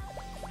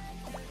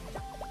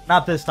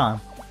 Not this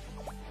time.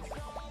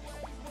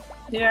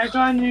 Yeah, I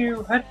got a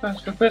new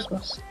headphones for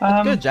Christmas.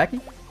 That's good,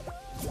 Jackie.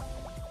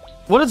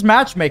 What is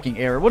matchmaking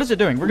error? What is it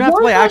doing? We're gonna have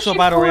to play actual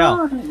battle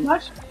royale.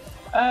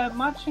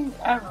 Matching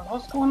error.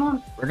 What's going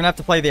on? We're gonna have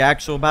to play the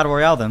actual battle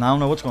royale then. I don't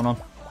know what's going on.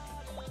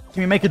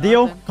 Can we make a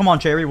deal? Come on,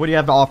 Cherry. What do you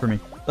have to offer me?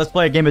 Let's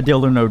play a game of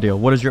deal or no deal.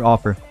 What is your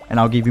offer? And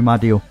I'll give you my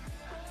deal.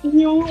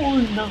 Deal or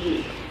no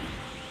deal?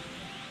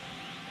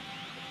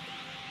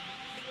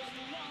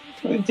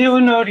 Deal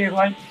or no deal?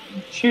 Like,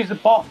 choose a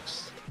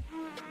box.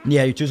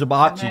 Yeah, you choose a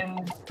box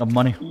of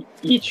money.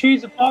 You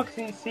choose a box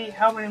and you see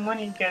how many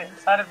money you get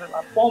inside of it.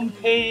 Like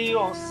 1p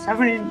or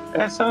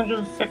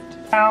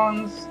 750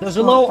 pounds. There's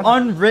a little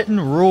unwritten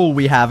rule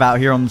we have out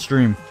here on the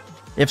stream.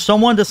 If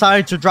someone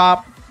decides to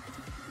drop,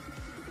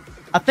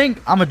 I think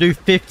I'm gonna do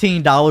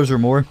 $15 or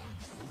more.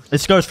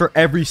 This goes for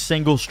every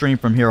single stream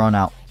from here on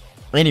out.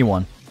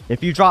 Anyone.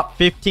 If you drop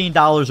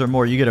 $15 or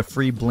more, you get a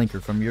free blinker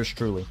from yours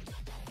truly.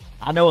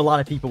 I know a lot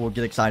of people will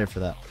get excited for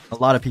that. A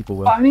lot of people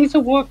will. I need to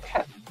work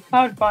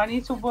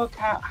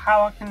out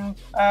how I can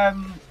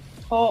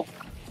talk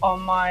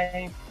on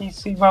my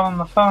PC rather than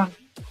my phone.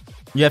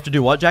 You have to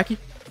do what, Jackie?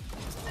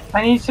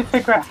 I need to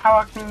figure out how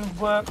I can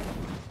work,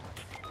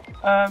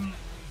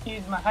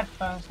 use my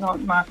headphones,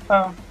 not my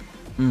phone.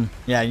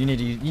 Yeah, you need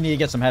to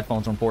get some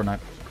headphones on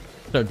Fortnite.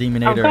 So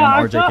Demonator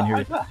and RJ can hear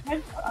you.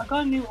 I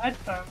got new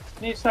headphones,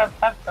 new set of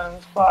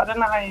headphones, but I don't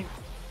know how you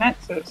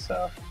connect it,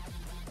 so...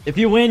 If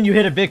you win, you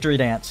hit a victory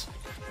dance.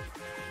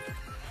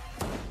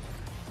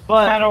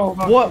 But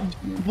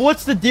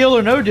what's the deal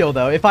or no deal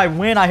though? If I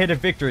win, I hit a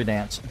victory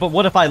dance. But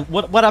what if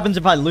what happens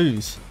if I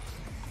lose?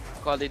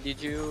 Quality,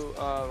 did you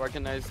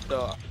recognize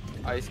the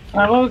ice cube?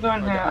 I will go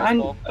in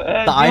here.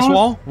 The ice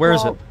wall? Where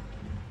is it?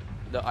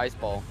 The ice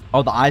ball.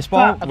 Oh, the ice ball?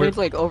 I think it's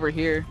like over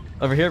here.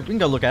 Over here? We can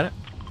go look at it.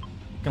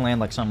 We can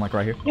land like something like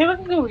right here. Yeah, we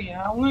can go here.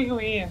 I'm gonna go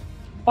here.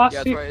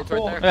 Classic it's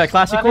right there. Yeah,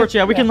 classic courts.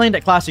 Yeah, we can land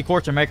at classic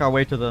courts and make our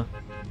way to the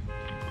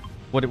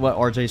what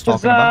RJ's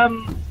talking about.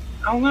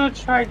 I'm gonna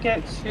try to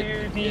get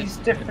to these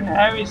different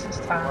areas this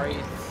time.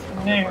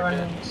 New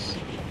ones.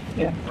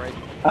 Yeah. Right.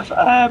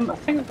 I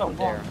think I've got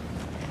one.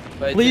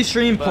 Please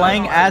stream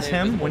playing as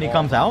him when he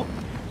comes out.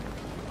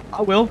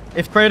 I will.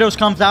 If Kratos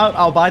comes out,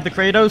 I'll buy the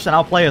Kratos and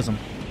I'll play as him.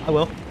 I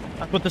will.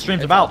 That's what the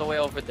stream's about. All the way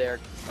over there,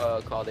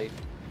 Quality.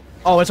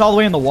 Oh, it's all the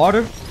way in the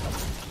water?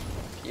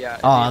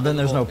 Yeah. Then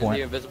there's no point.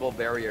 The invisible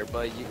barrier,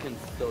 but you can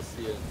still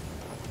see it.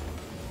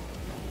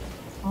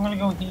 I'm gonna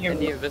go here.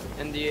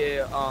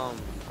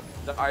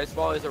 The ice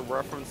ball is a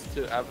reference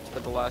to Avatar: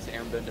 The Last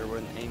Airbender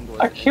when Aang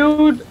was I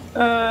killed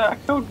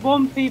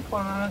one people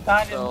and I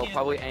died in here. So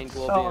probably Aang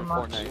will be in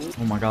Fortnite.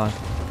 Oh my god.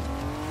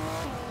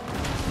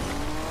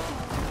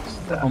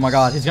 Oh my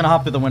god, he's gonna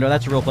hop through the window.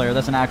 That's a real player.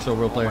 That's an actual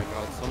real player. Oh my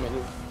god, so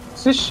many.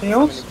 Is this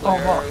shields or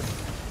what?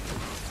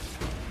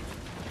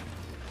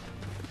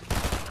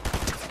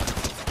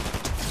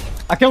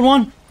 I killed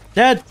one.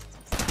 Dead.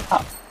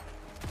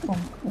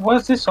 What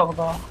is this all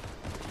about?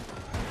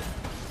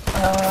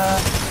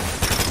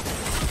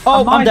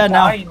 Oh, I'm dead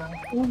now.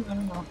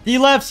 No.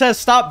 D-Lev says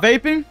stop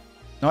vaping.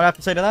 Know what I have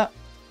to say to that?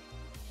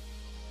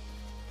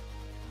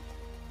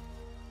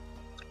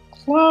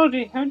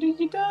 Cloudy, how did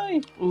you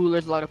die? Ooh,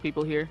 there's a lot of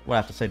people here. What I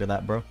have to say to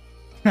that, bro?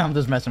 I'm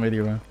just messing with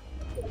you, bro.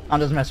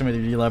 I'm just messing with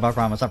you, D-Lev. I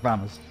promise. I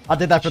promise. I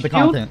did that for the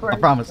content. I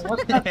promise.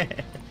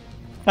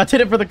 I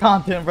did it for the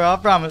content, bro. I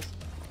promise.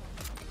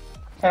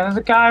 Okay, there's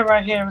a guy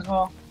right here as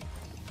well.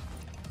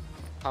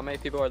 How many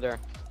people are there?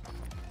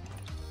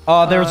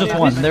 There was just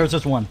one. There was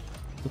just one.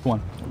 Just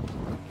one.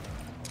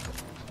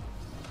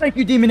 Thank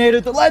you,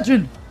 Demonator, the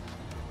legend.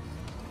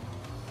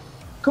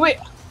 Come here.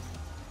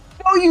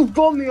 Oh, you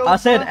bummed me over. I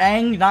said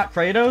Aang, not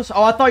Kratos.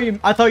 Oh, I thought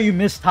you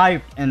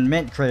mistyped and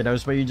meant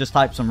Kratos, but you just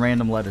typed some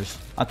random letters.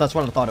 That's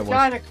what I thought it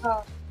was.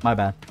 My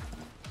bad.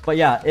 But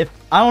yeah,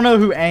 I don't know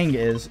who Aang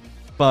is,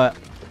 but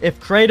if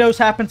Kratos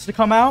happens to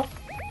come out,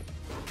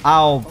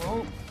 I'll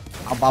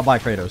buy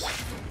Kratos.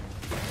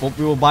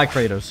 We will buy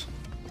Kratos.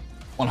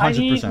 100%. I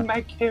need to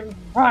make it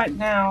right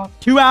now.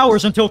 2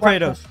 hours until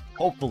Kratos,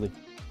 hopefully.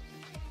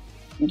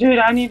 Dude,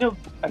 I need to.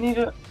 We need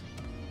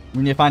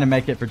to find a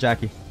med kit for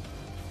Jackie.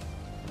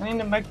 I need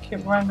to make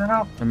it right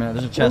now. Wait a minute,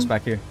 there's a chest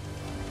back here.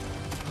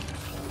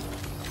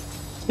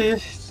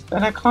 This,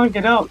 and I can't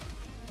get up.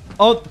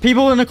 Oh,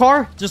 people in the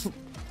car? Just...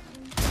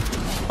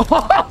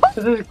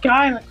 There's a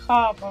guy in the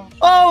car, bro.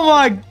 Oh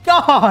my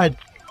god!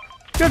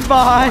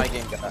 Goodbye!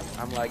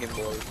 I'm lagging,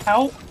 boys.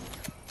 Help!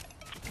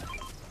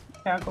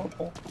 Yeah, go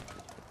for it.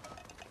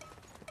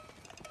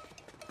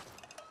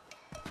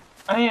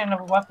 I need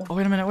another weapon. Oh,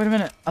 wait a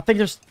minute. I think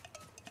there's...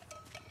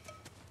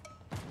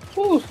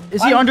 Ooh,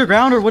 is he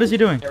underground or what is he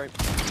doing?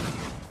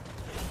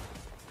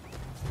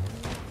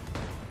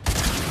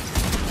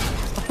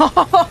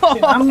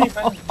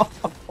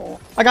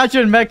 I got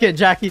you in medkit,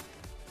 Jackie.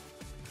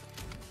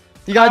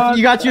 You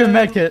got you in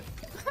medkit.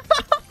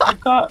 I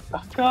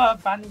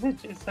got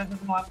bandages and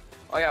one.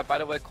 Oh yeah, by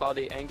the way,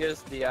 Cloudy,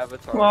 Angus, the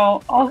Avatar.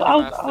 Well,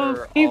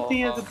 I'll keep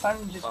the other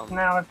bandages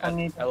now if I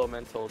need them.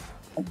 Elementals.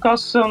 I've got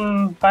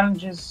some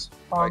bandages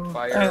from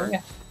like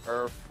fire,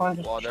 earth,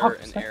 water,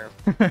 and air.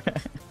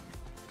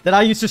 Did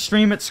I used to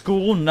stream at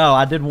school? No,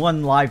 I did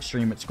one live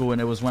stream at school,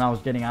 and it was when I was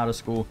getting out of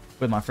school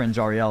with my friend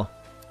Jariel.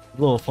 A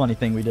little funny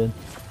thing we did.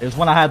 It was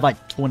when I had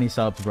like 20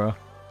 subs, bro.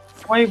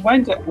 Wait, you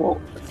went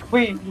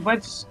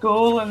to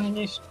school and then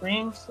you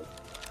streamed?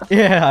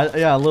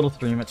 Yeah, a little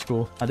stream at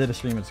school. I did a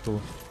stream at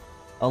school.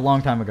 A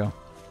long time ago.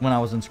 When I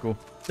was in school.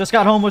 Just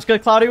got home. What's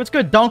good, Claudia? What's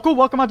good, Dunkel?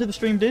 Welcome out to the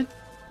stream, dude.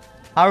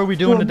 How are we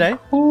doing today?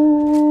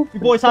 You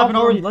boys haven't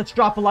already. Let's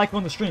drop a like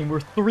on the stream.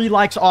 We're 3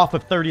 likes off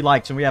of 30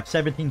 likes, and we have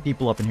 17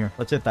 people up in here.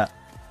 Let's hit that.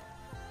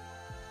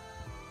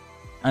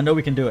 I know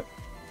we can do it.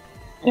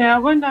 Yeah, I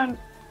went down.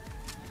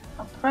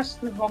 I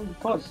pressed the wrong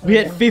button. We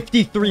hit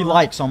 53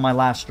 likes on my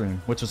last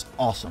stream, which is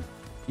awesome.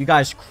 You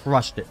guys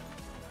crushed it.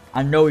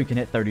 I know we can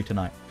hit 30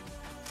 tonight.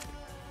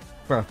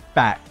 For a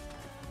fact.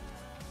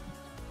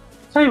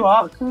 Tell you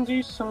what, I can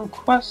do some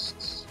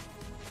quests.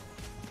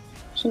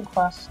 Some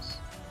quests.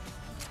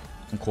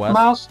 Some quests?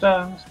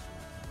 Milestones.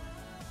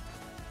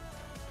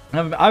 I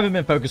haven't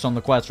been focused on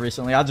the quests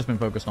recently. I've just been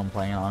focused on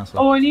playing, honestly.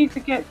 Oh, I need to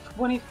get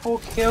 24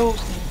 kills.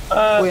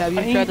 Wait, have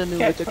you tried the new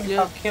mythic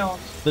yet? Kills.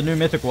 The new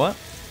mythic what?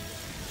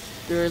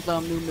 There's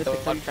new mythic.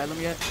 Have you tried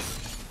them yet?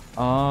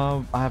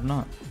 I have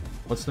not.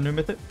 What's the new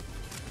mythic?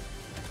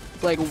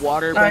 It's like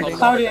water Alright, bending.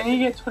 Claudia, I need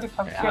to get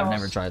 25 kills. I've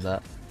never tried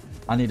that.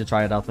 I need to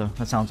try it out though.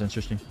 That sounds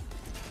interesting.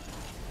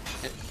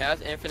 It has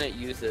infinite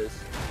uses.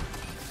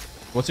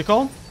 What's it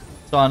called?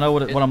 So I know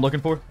what I'm looking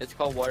for. It's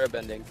called water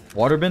bending.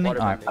 Water bending? Water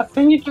Alright. bending. I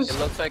think you just. It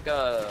looks like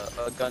a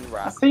gun I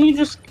wrap. think you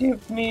just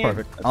give me.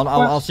 Perfect.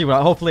 I'll see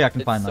what. Hopefully I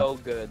can It's find so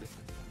that. good.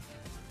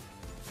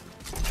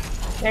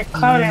 Yeah,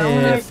 Claudia, I want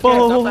to Nipple. get.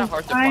 It's not that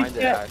hard to I find it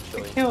get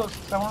actually. the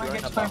kills. I want to You're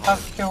get not that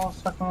 25 kills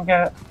so I can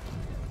get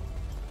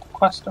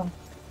quest them.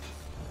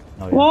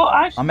 Oh, yeah. Well,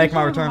 actually, I'll make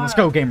my it doesn't return. Let's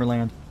matter. go,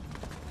 Gamerland.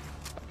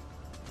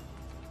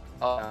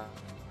 Uh,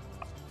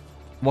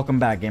 Welcome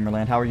back,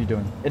 Gamerland. How are you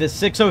doing? It is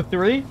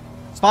 6:03.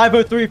 It's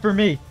 5:03 for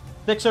me.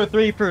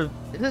 6:03 for.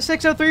 Is it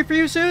 6:03 for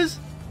you, Suze?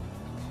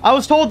 I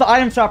was told the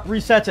item shop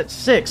resets at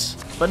 6,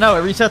 but no,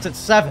 it resets at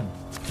 7.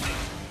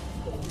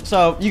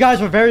 So you guys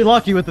were very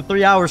lucky with the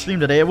 3-hour stream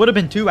today. It would have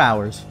been 2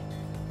 hours,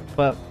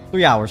 but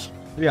 3 hours.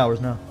 3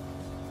 hours now.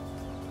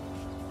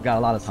 We got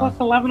a lot of It's time. like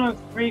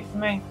 11:03 for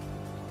me.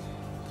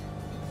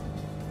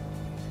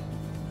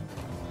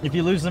 If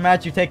you lose the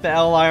match, you take the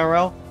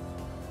LIRL.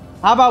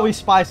 How about we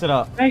spice it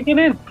up? Make it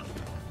in.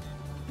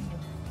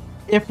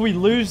 If we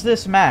lose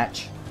this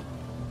match,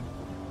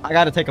 I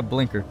gotta take a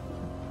blinker.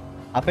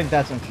 I think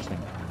that's interesting.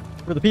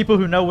 For the people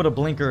who know what a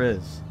blinker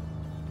is,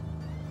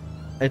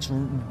 it's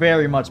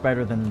very much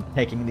better than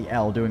taking the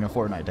L doing a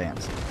Fortnite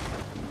dance.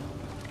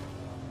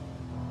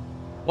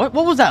 What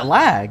was that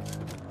lag?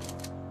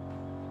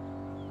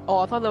 Oh,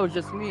 I thought that was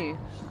just me.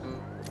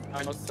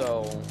 I know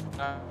so.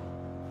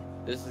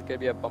 This is gonna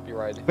be a bumpy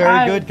ride.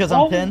 Very good, because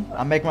I'm pinned.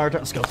 I'm making my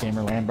return. Let's go,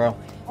 Gamerland, bro.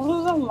 What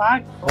was the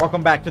lag?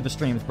 Welcome back to the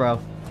streams, bro.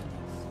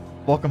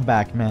 Welcome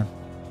back, man.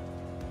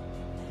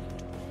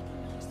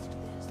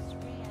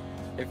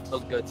 It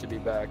feels good to be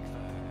back.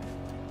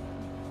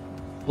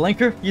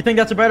 Blinker? You think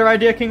that's a better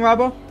idea, King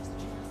Robbo?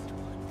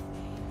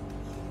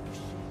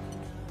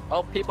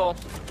 Oh, people.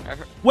 I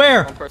heard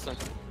Where? one person.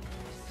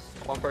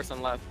 One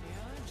person left.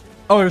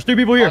 Oh, there's 2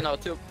 people here. Oh, no,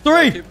 2.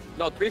 3!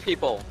 No, 3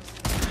 people.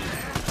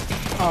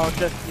 Oh,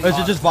 just. Oh, is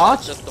it just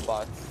bots? Just the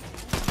bots.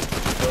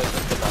 It was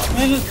just the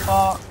bots. It is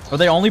bot. Are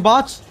they only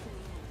bots?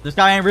 This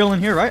guy ain't real in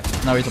here, right?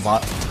 No, he's a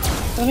bot.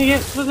 Let me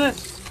get for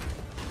this.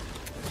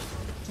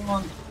 Come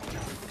on.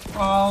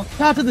 Oh,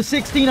 Shout out to the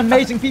 16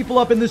 amazing people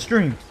up in this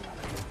stream.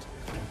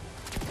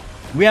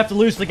 We have to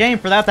lose the game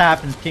for that to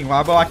happen, King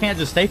Robbo. I can't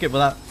just take it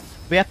without...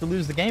 We have to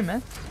lose the game,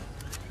 man.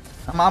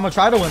 I'm gonna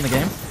try to win the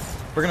game.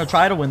 We're gonna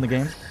try to win the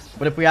game.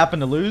 But if we happen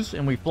to lose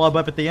and we flub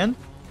up at the end,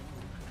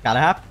 gotta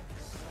happen.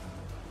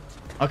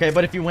 Okay,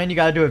 but if you win, you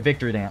gotta do a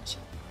victory dance.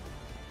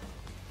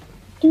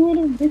 do it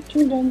a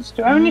victory dance.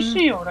 Do I have any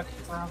shield I can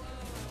have?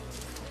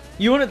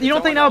 You don't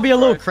think that would be a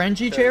little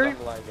cringy, Cherry?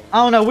 I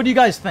don't know. What do you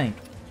guys think?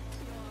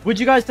 Would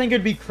you guys think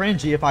it'd be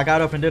cringy if I got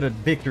up and did a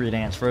victory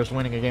dance for us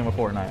winning a game of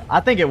Fortnite? I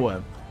think it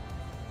would.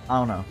 I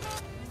don't know.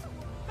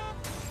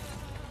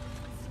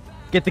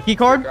 Get the key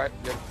card? I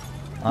think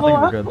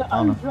we're good. I don't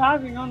I'm know.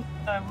 driving on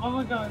time. Where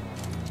we going?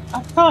 I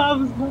thought I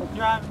was not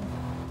driving.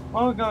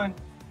 Where we going?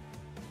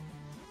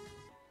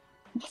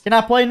 Can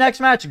I play next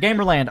match?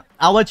 Gamerland.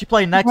 I'll let you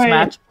play next Wait.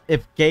 match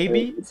if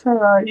Gaby, It's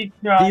alright. You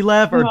drive.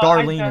 D-Lev, or No, I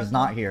Darlene don't. is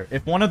not here.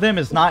 If one of them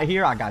is not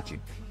here, I got you.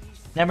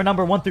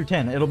 Number 1 through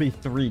 10. It'll be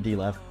 3,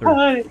 D-Lev.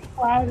 3.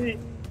 Cloudy.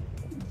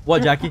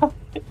 What, Jackie?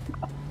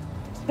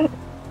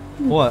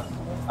 What?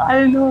 I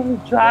didn't know I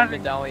was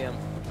driving. Medallion.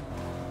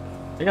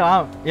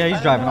 Yeah,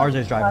 he's driving.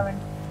 RJ's driving.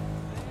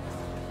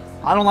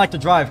 I don't like to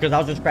drive because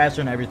I'll just crash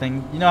and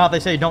everything. You know how they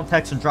say don't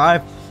text and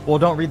drive? Well,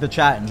 don't read the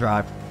chat and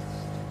drive.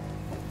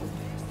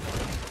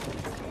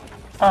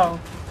 Oh.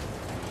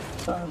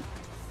 So,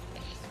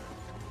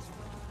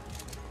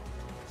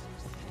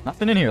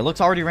 Nothing in here. Looks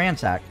already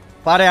ransacked.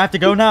 Friday, I have to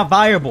go now.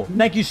 Viable.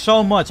 Thank you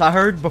so much. I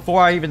heard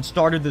before I even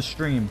started the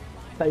stream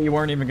that you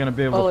weren't even going to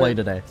be able to play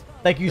today.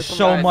 Thank you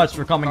so much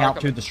for coming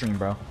out to the stream,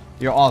 bro.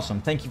 You're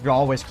awesome. Thank you for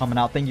always coming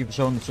out. Thank you for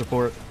showing the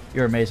support.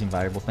 You're amazing,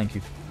 Variable. Thank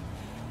you.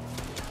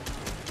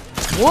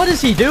 What is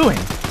he doing?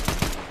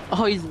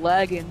 Oh, he's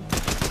lagging.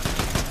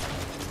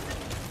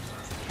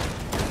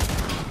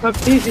 My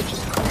PC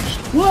just crashed.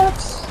 What?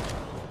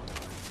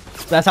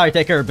 That's how you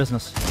take care of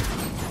business.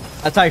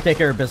 That's how you take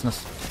care of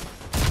business.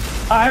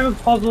 I have a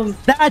problem.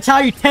 That's how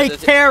you take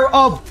care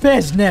of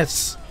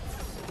business.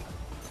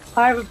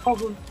 I have a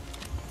problem.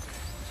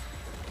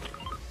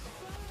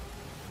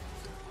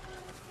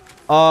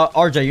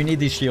 RJ, you need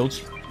these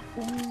shields.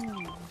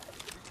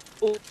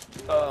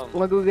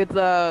 Wanna go get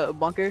the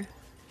bunker?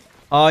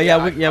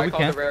 Yeah, we I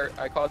can.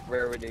 I call it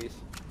rarities.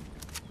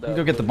 You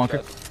go get the blue bunker.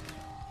 chest.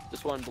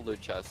 Just one blue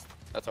chest.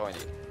 That's all I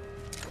need.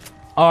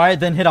 Alright,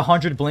 then hit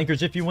 100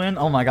 blinkers if you win.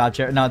 Oh my god,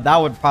 Now, that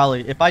would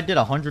probably... If I did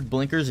 100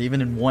 blinkers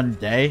even in one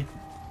day...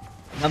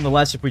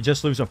 Nonetheless, if we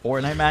just lose a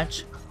Fortnite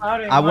match...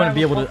 I wouldn't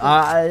be able to...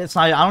 it's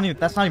not... I don't even...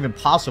 That's not even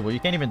possible. You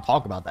can't even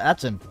talk about that.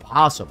 That's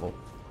impossible.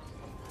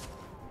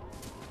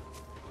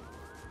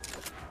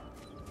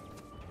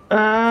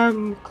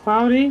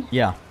 Cloudy?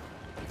 Yeah.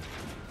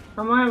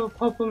 I might have a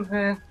problem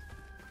here.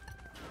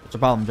 What's the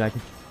problem,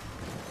 Jackie?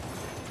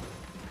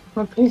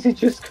 My PC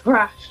just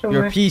crashed on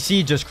Your me.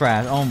 PC just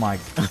crashed. Oh my...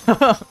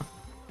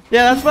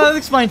 Yeah, that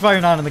explains why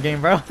you're not in the game,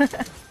 bro.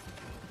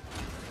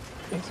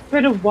 It's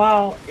been a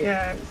while.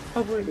 Yeah, it's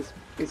probably...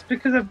 It's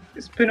because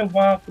it's been a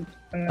while.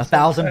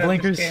 1,000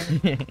 blinkers?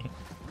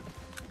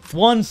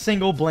 One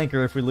single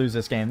blinker if we lose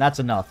this game. That's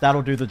enough.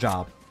 That'll do the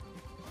job.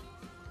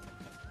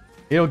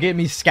 It'll get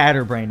me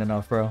scatterbrained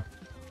enough, bro.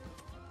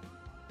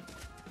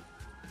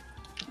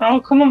 I'll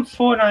come on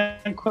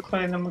Fortnite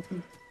quickly and then we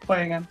can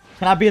play again.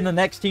 Can I be in the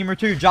next team or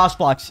two? Josh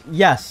Blocks,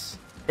 yes.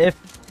 If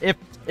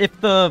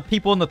the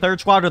people in the 3rd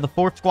squad or the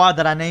 4th squad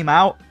that I name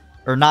out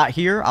are not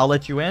here, I'll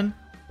let you in.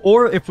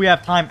 Or if we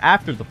have time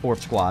after the 4th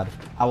squad,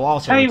 I will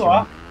also Tell let you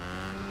what.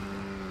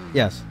 in.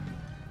 Yes.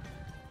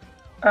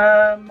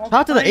 Shout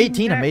out to the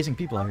 18 amazing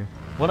people out here.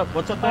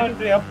 What's up, man?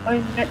 I'll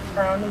play next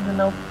round and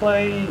then I'll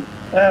play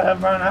a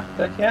round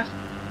after, yeah?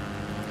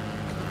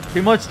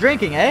 Too much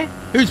drinking, eh?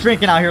 Who's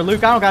drinking out here,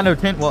 Luke? I don't got no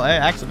tent. Well,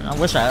 actually, I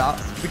wish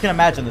we can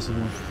imagine this is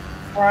one.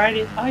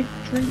 Friday, I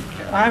drink.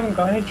 I haven't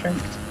got any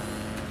drink.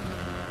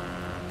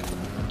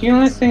 The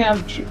only thing I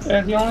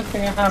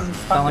have is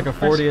Sound like a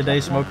 40 a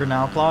day smoker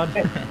now, Claude?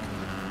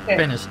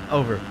 Finished.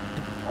 Over.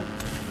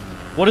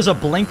 What is a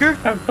blinker?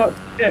 I've got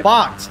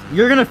Boxed.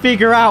 You're gonna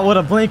figure out what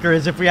a blinker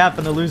is if we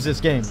happen to lose this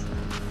game.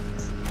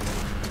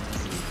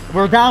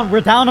 We're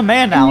down a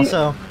man now,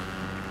 so.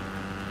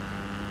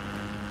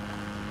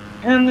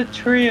 And the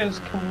trios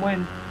can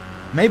win.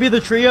 Maybe the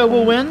trio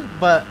will win,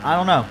 but I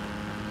don't know.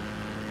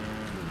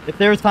 If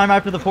there's time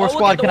after the 4th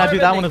squad, can I do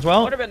that one as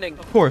well? Waterbending.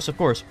 Of course, of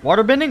course.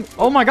 Waterbending?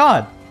 Oh my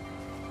god.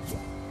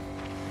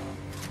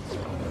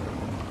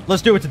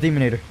 Let's do it to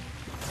Demonator.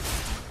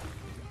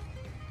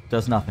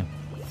 Does nothing.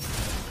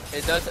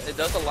 It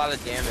does a lot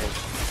of damage.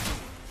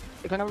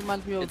 It kind of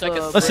reminds me of It's like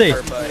a Let's see.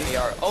 sniper, but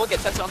AR. Oh, it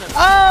gets sets on him.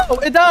 Oh,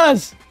 it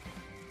does!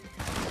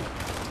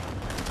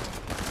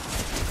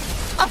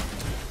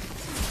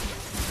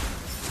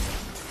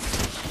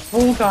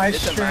 Full guys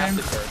It's a stream.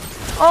 massacre.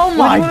 Oh What do you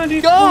my wanna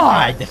do?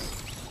 god!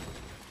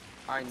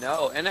 I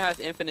know, and it has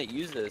infinite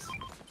uses.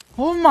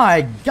 Oh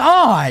my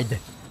god!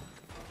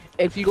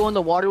 If you go in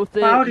the water with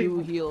it, Cloudy, you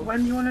heal.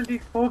 when you want to do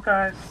 4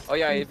 guys? Oh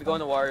yeah, if you go in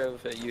the water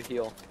with it, you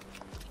heal.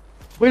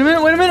 Wait a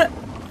minute, wait a minute!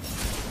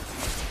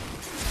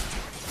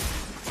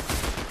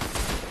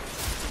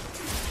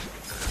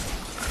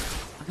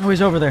 Oh,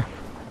 he's over there.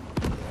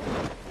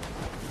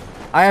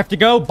 I have to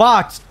go.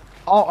 Boxed.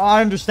 Oh,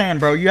 I understand,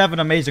 bro. You have an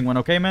amazing one,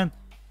 okay, man?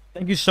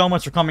 Thank you so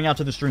much for coming out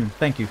to the stream.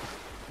 Thank you.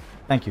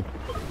 Thank you.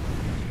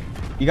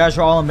 You guys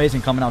are all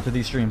amazing coming out to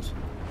these streams.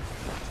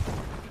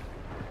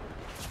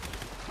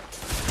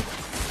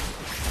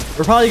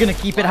 We're probably going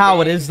to keep it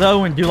how it is,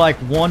 though, and do like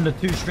 1 to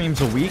 2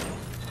 streams a week.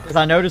 Because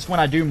I notice when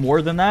I do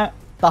more than that,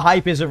 the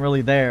hype isn't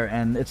really there,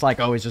 and it's like,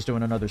 oh, he's just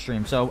doing another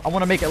stream. So I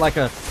want to make it like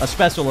a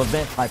special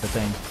event type of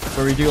thing,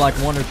 where we do like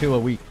 1 or 2 a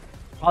week.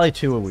 Probably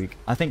 2 a week.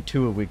 I think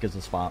 2 a week is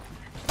the spot.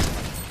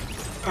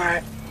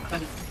 Alright.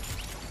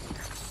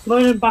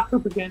 Load it back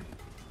up again.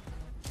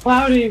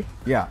 Cloudy,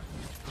 Yeah.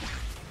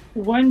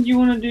 when do you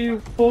want to do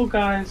 4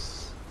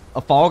 guys?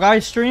 A Fall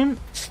Guys stream?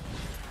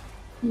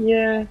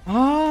 Yeah.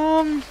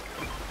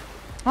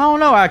 I don't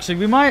know, actually.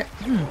 We might...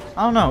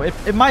 I don't know.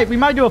 We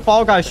might do a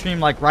Fall Guys stream,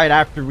 like, right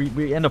after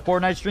we end a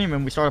Fortnite stream,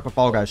 and we start up a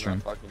Fall Guys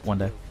stream one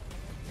day.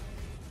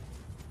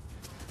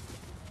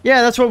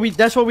 Yeah, that's what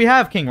we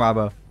have, King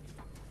Robbo.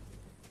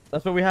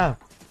 That's what we have.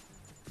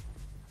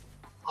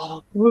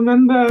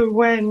 Remember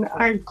when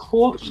I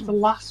clutched the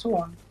last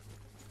one?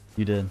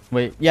 You did.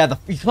 Wait, yeah,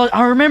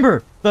 I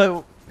remember.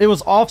 It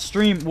was off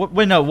stream.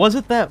 Wait, no, was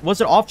it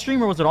off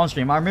stream or was it on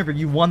stream? I remember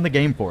you won the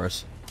game for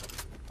us.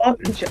 On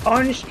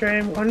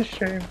stream.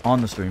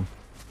 On the stream.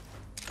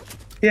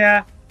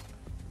 Yeah.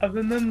 I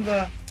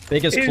remember.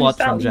 Biggest It clutch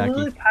was from that Jackie.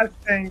 lily pad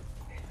thing.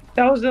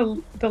 That was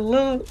the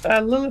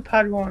lily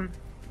pad one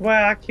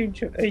where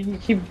you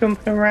keep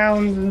jumping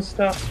around and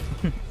stuff.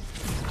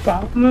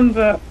 But I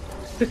remember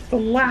Just the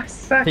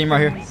last second. Team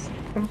right here.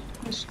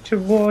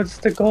 Towards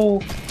the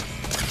goal.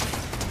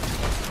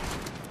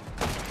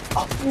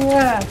 Oh,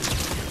 yeah.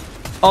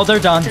 Oh, they're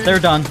done. They're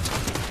done.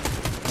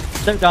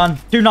 They're done.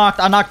 2 knocked.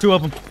 I knocked 2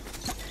 of them.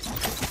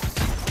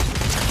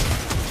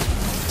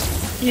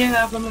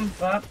 Yeah, I remember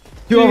that.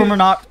 2 of them are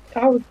knocked.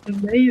 That was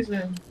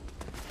amazing.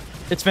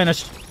 It's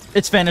finished.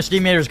 It's finished.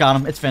 Demeter's got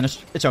him. It's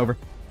finished. It's over.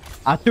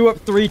 I threw up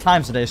 3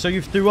 times today, so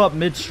you threw up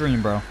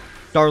midstream, bro.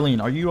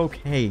 Darlene, are you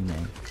okay,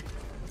 man?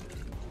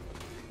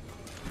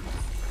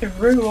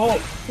 Threw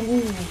up.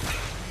 Ooh.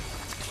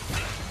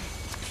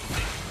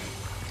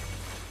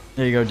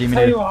 There you go, Tell you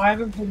Demeter. what, I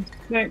haven't been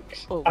sick.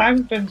 Oh. I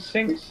haven't been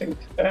sick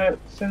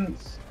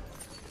since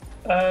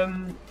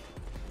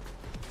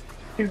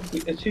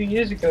 2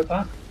 years ago.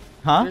 That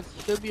Huh? There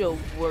should be a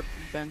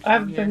workbench. I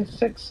haven't in here. been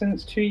sick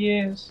since 2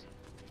 years.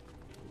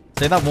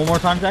 Say that one more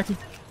time, Jackie.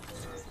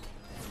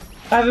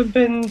 I haven't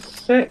been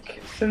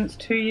sick since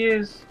 2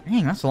 years.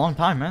 Dang, that's a long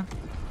time, man.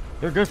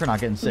 You're good for not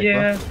getting sick,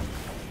 Yeah. bro.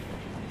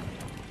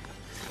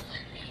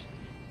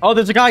 Oh,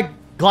 there's a guy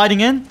gliding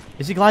in?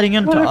 Is he gliding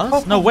into What a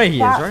us? No way he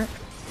is, right?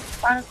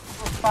 I have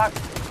a back.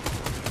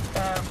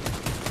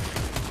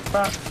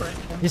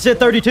 Breaking. He's hit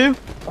 32?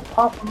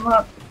 Apart from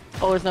that,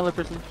 Oh, there's another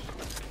person.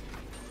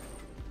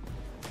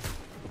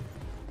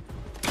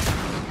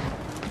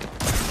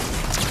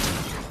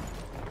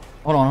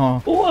 Hold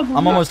on, hold on. oh,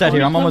 I'm almost dead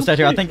here. I'm almost dead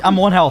here. I think I'm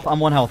 1 health. I'm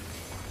 1 health.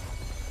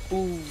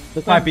 Ooh.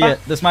 This might be it.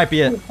 This might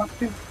be it.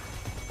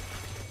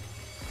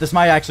 This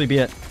might actually be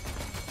it.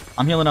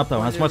 I'm healing up,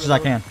 though, as much as I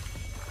can.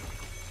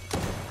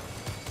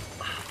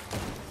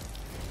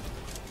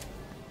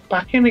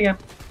 Back in again.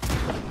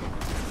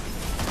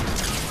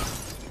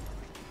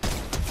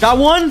 Got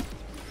 1!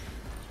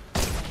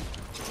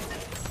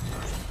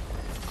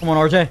 Come on,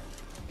 RJ.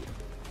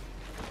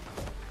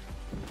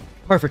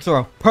 Perfect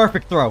throw.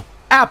 Perfect throw.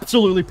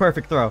 Absolutely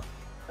perfect throw.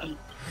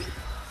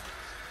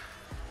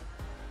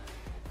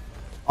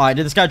 Alright,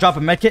 did this guy drop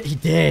a medkit? He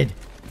did.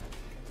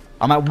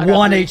 I'm at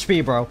 1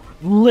 HP, bro.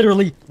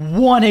 Literally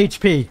 1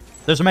 HP.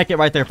 There's a medkit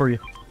right there for you.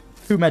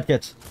 2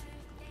 medkits.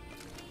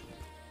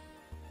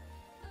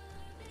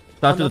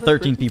 Shout out to the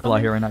 13 people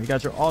out here right now. You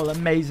guys are all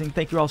amazing.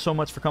 Thank you all so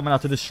much for coming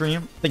out to the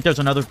stream. I think there's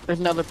another... There's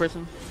another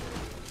person.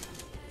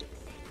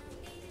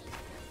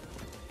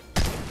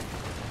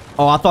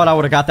 Oh, I thought I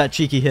would have got that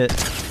cheeky hit.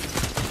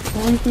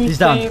 He's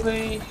down.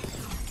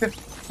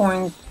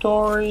 50-point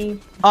story.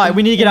 Alright,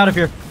 we need to get out of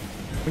here.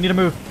 We need to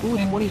move. Ooh,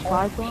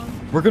 25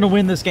 gone? We're gonna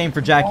win this game for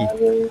Jackie.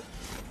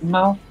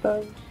 Mouth.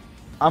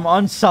 I'm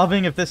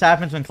unsubbing if this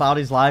happens when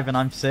Cloudy's live and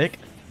I'm sick.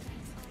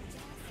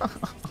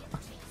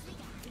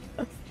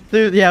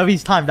 Dude, yeah,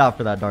 he's timed out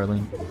for that,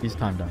 Darlene. He's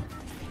timed out.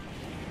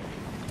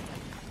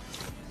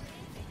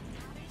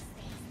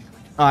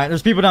 Alright,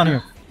 there's people down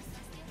here.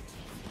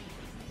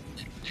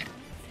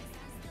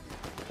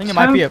 I think it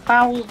might be a...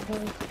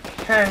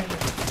 10,000K.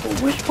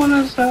 But which one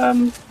is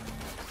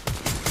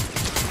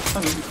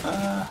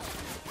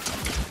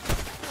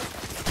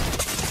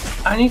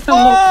I need to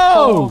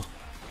Whoa! look for...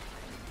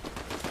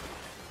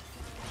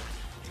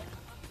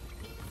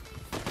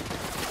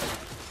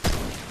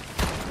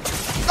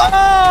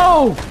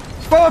 Oh!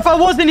 Bro, if I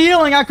wasn't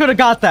healing, I could have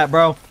got that,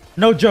 bro.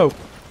 No joke.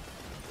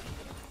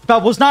 If I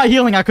was not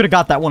healing, I could have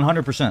got that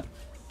 100%.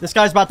 This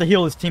guy's about to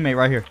heal his teammate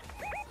right here.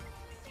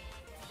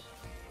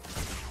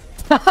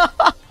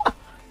 I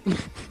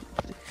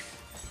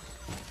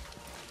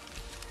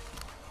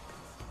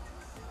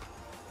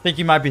think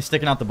you might be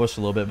sticking out the bush a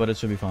little bit, but it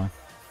should be fine.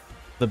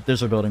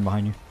 There's a building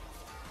behind you.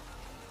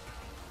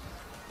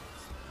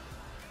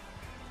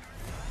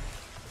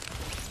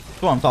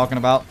 That's what I'm talking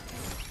about.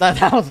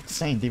 That was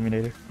insane,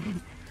 Demonator.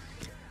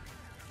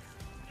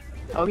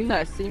 Oh, he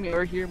not see me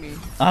or hear me.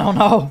 I don't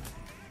know.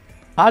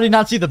 How did he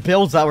not see the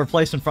builds that were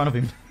placed in front of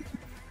him?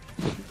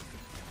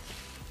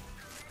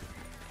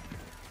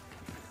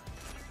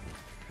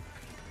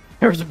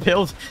 There was a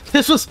build.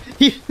 This was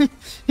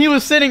he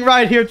was sitting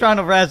right here trying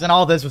to res, and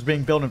all this was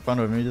being built in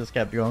front of him. He just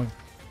kept going.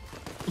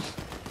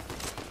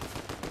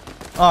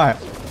 All right.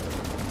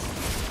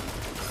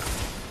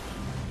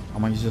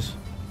 I'm gonna use this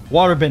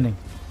water bending.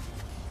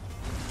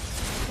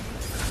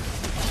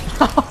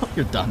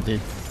 You're done,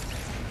 dude.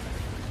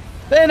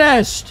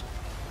 Finished.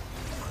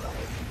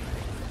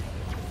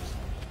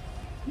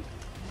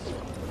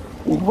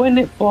 Win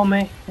it for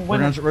me. We're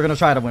gonna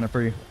try to win it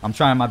for you. I'm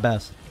trying my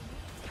best.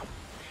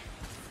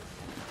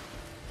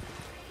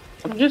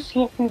 I'm just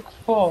looking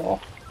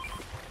for...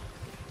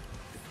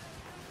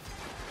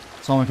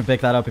 Someone can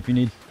pick that up if you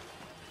need.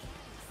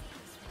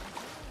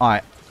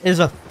 Alright. Is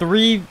a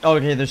 3...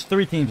 Okay, there's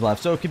 3 teams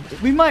left. So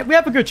we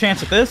have a good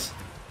chance at this.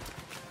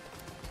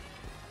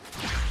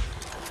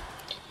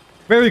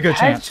 Very good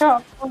chance.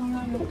 Headshot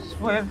points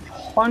with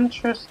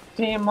Huntress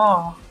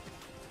DMR.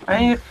 I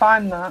need to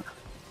find that.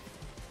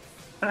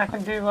 And I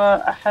can do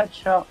a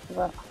headshot for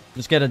that.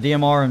 Just get a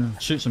DMR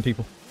and shoot some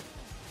people.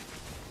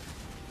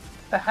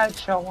 The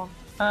headshot one.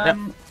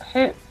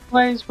 Hit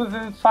plays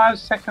within 5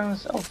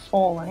 seconds of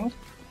falling.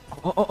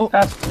 Oh.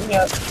 That's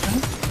the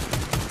option.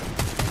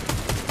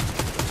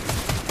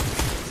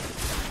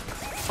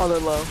 Oh, they're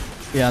low.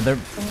 Yeah, they're...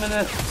 A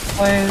minute,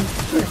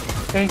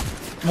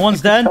 players. One's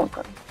dead.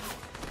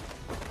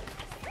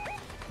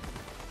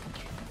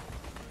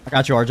 I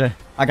got you, RJ.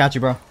 I got you,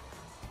 bro.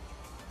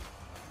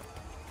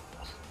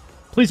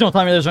 Please don't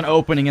tell me there's an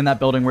opening in that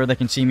building where they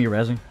can see me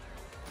rezzing.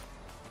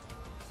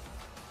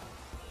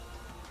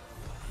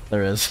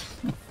 There is.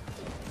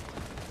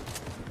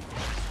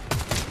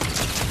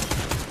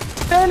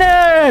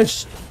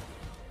 Finished!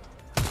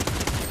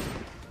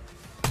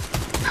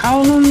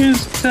 How long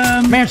is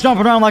Man's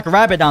jumping around like a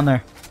rabbit down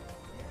there.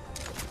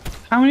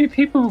 How many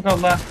people we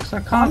got left? 'Cause I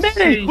can't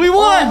see. We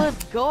won! Oh,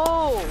 let's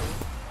go.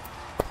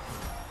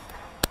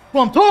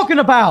 What I'm talking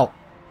about!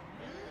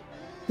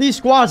 These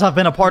squads I've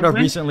been a part Did of we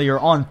win? recently are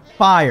on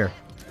fire.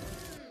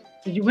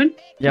 Did you win?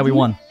 Yeah, we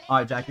won.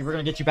 Alright, Jackie, we're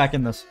gonna get you back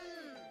in this.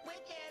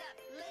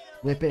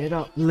 Whip it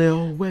up,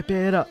 Lil, whip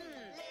it up.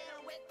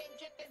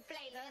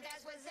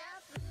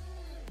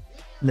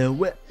 Lil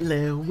whip,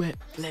 Lil whip,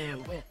 Lil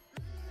whip.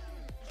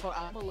 Oh,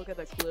 I'm gonna look at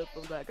the clip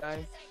of that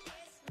guy.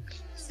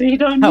 So you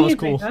don't That need was me,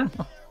 cool. huh?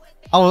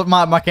 Oh,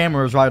 my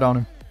camera was right on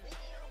him.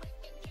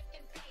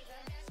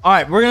 All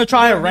right, we're gonna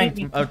try a ranked.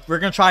 We're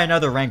gonna try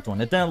another ranked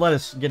one. It didn't let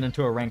us get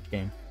into a ranked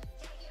game.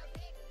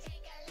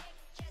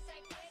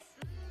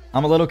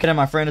 I'm a little kid and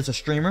my friend is a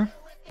streamer,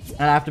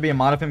 and I have to be a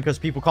mod of him because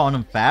people calling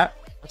him fat.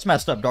 That's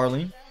messed up,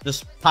 Darlene.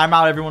 Just time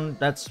out everyone.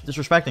 That's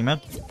disrespecting, man.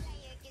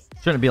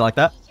 Shouldn't be like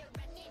that.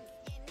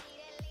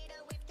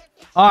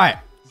 All right,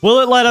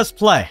 will it let us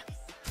play?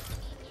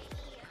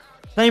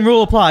 Same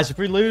rule applies. If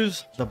we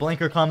lose, the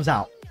blinker comes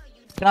out.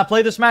 Can I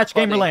play this match,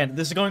 Gamerland?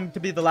 This is going to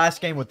be the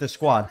last game with this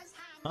squad.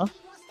 Huh?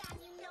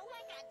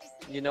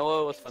 You know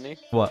what was funny?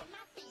 What?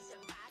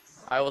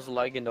 I was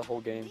lagging the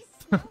whole game.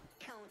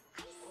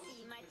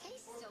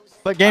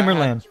 But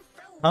Gamerland.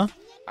 Huh?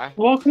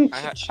 Welcome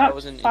I to chat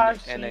was in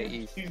five NA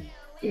East.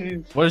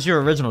 What is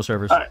your original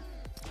servers? Alright.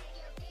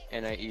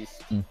 NA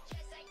East.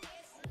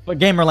 But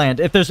Gamerland,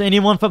 if there's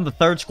anyone from the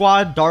third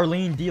squad,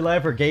 Darlene,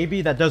 D-Lev, or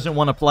Gaby that doesn't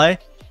want to play,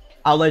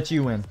 I'll let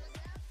you in.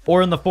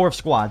 Or in the fourth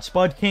squad,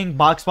 Spud King,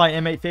 Boxby,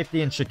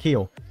 M850, and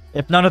Shaquille.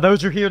 If none of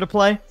those are here to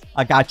play,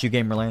 I got you,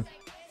 Gamerland.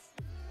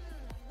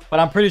 But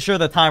I'm pretty sure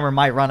the timer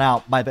might run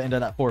out by the end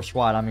of that fourth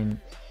squad. I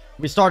mean,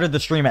 we started the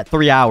stream at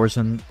 3 hours,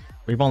 and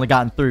we've only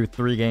gotten through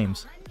 3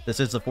 games. This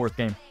is the 4th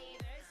game.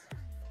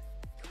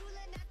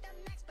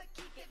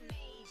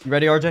 You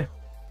ready, RJ?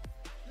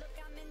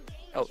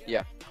 Oh,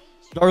 yeah.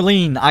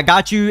 Darlene, I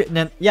got you.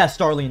 Yes,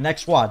 Darlene,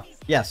 next squad.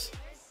 Yes.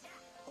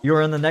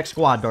 You're in the next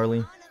squad,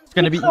 Darlene. It's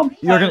gonna be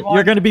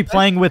you're gonna be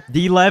playing with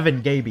D-Lev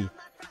and Gaby.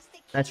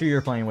 That's who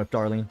you're playing with,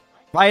 Darlene.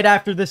 Right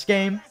after this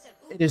game,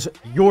 it is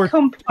your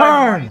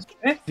turn.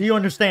 Do you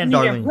understand,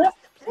 Darlene?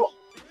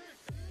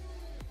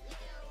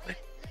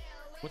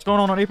 What's going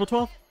on April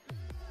 12th?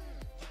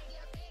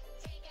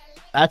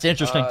 That's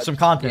interesting. Some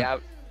content. Yeah,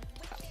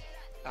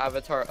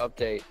 Avatar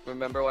update.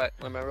 Remember what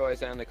I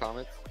said in the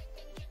comments?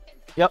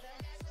 Yep.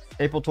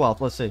 April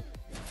 12th. Let's see.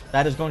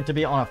 That is going to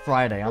be on a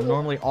Friday. I'm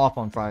normally off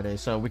on Friday,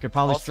 so we could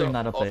probably stream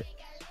that update.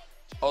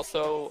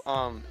 Also,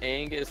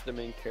 Aang is the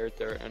main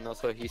character, and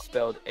also he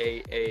spelled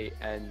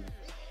A-A-N-G.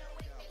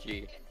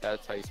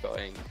 That's how you spell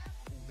Aang.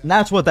 And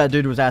that's what that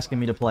dude was asking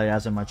me to play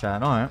as in my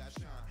chat. Alright.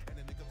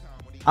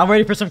 I'm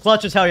ready for some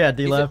clutches. Hell yeah,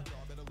 D-Lev.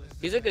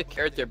 He's a good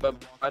character, but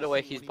by the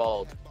way, he's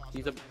bald.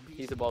 He's a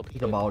bald kid.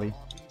 He's a baldy.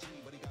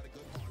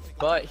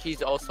 But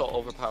he's also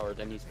overpowered,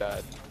 and he's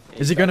bad.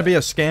 Is he going to be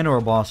a skin or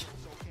a boss?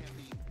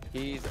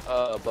 He's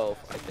both,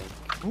 I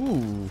think.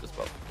 Ooh. Just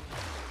both.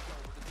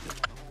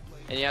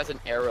 And he has an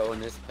arrow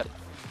in his head.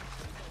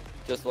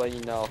 Just letting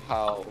you know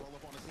how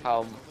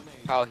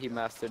he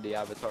mastered the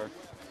Avatar.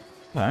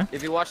 Okay.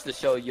 If you watch the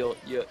show,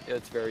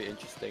 it's very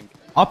interesting.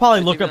 I'll probably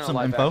There's look even up a some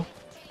live info,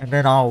 and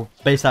then I'll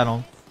base that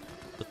on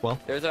as well.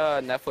 There's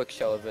a Netflix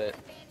show of it.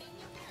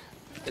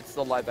 It's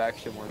the live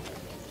action one.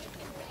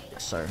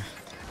 Yes, sir.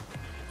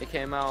 It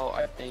came out,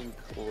 I think,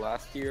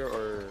 last year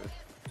or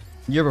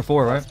Year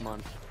before, right? last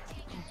month.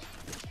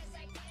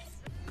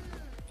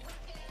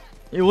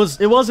 It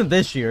wasn't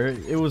this year.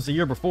 It was the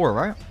year before,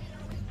 right?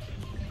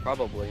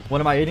 Probably.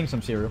 What am I eating?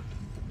 Some cereal.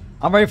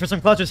 I'm ready for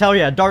some clutches. Hell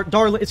yeah.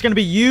 Darlene. It's gonna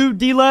be you,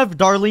 D-Lev,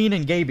 Darlene,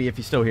 and Gaby if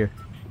he's still here.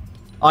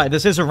 Alright,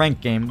 this is a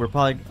ranked game. We're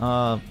probably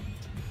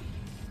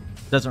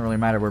doesn't really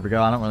matter where we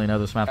go. I don't really know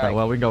this map that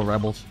well. We can go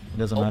Rebels. It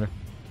doesn't matter.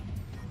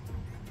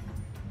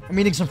 I'm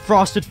eating some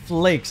frosted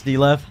flakes,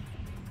 D-Lev.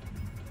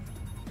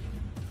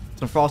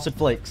 Some frosted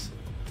flakes.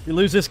 If you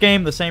lose this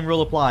game, the same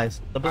rule applies.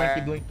 The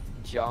blinky blink.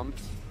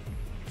 Jumped.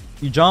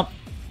 You jump.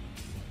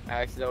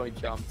 I accidentally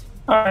jumped.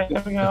 Alright,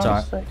 there we go. It's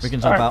alright. We can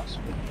jump out.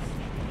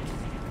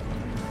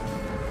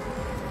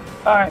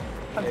 Alright.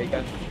 There you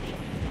go.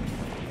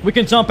 We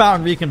can jump out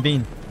and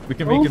reconvene. We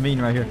can reconvene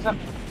right here. Alright.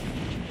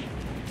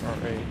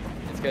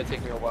 It's gonna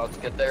take me a while to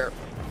get there.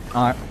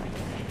 Alright.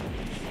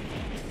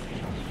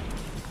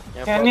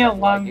 Yeah, I need a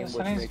lungs.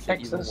 I need to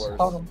fix this.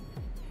 Hold on.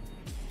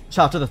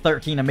 Shout out to the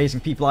 13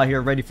 amazing people out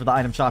here ready for the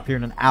item shop here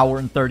in an hour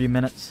and 30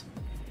 minutes.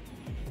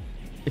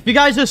 If you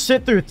guys just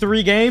sit through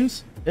 3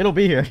 games, it'll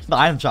be here. The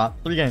item shop.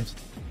 3 games.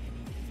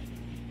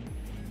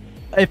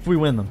 If we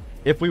win them.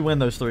 If we win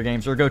those 3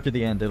 games or go to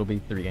the end, it'll be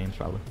 3 games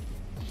probably.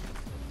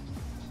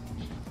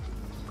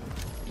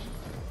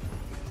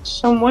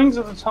 Some wings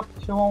at the top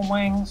if you want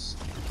wings.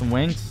 Some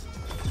wings?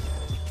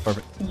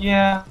 Perfect.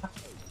 Yeah.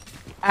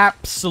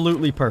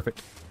 Absolutely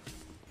perfect.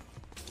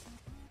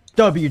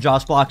 W,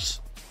 Josh Blocks.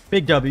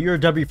 Big W. You're a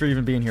W for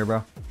even being here,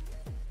 bro.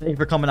 Thank you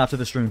for coming out to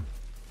the stream.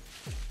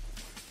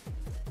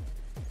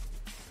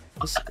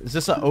 Is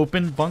this an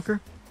open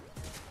bunker?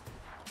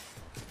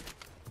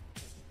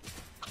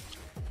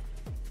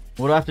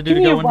 What do I have to do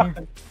to go in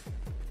here?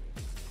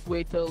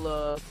 Wait till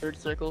 3rd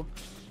circle.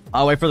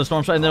 I'll wait for the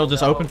storm shot and then it'll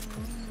just open.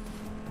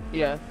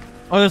 Yeah.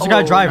 Oh, there's a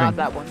guy driving. Not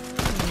that one.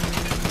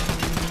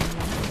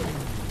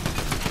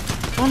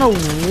 I don't know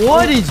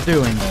what he's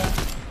doing.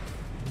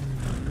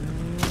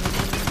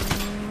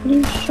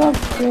 You shot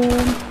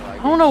him.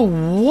 I don't know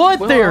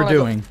what they're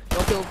doing.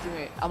 Don't kill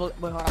me. I'm gonna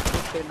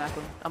kidnap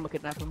him. I'm gonna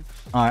kidnap him.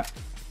 Alright.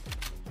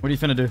 What are you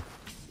finna do?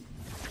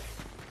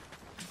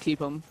 Keep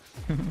him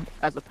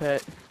as a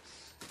pet.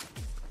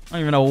 I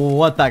don't even know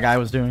what that guy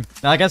was doing.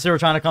 Now, I guess they were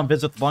trying to come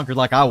visit the bunker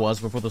like I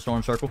was before the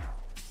storm circle.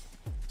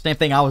 Same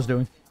thing I was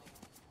doing.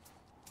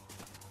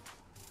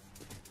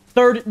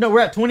 30. No,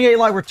 we're at 28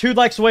 likes. We're 2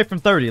 likes away from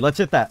 30. Let's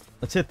hit that.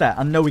 Let's hit that.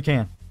 I know we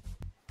can.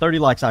 30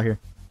 likes out here.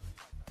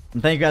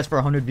 And thank you guys for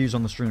 100 views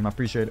on the stream. I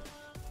appreciate it.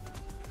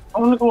 I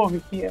want to go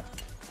over here.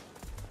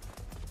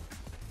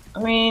 I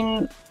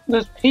mean,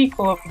 there's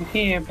people over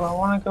here, but I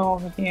want to go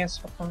over here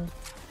so I can...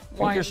 I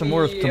think there's some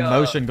more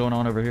commotion going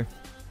on over here.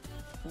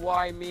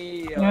 Why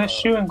me? Yeah,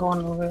 shooting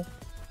going over there.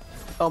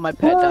 Oh, my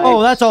pet died.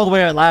 Oh, that's all the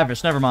way at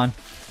Lavish. Never mind.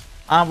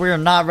 We are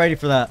not ready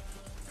for that.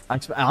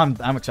 I'm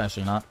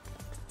actually not.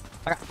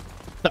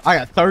 I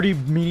got 30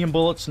 medium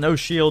bullets, no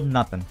shield,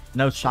 nothing.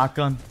 No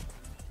shotgun.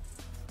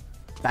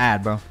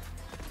 Bad, bro.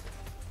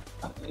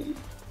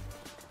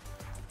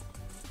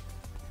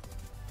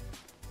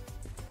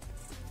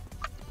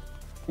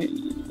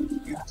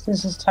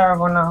 This is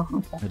terrible now.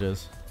 Okay. It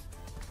is.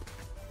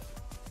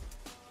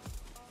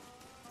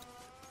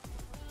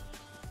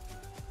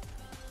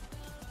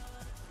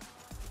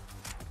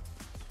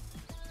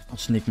 I'll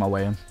sneak my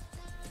way in.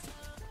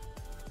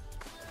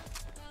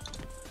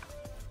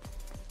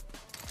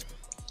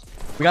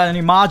 We got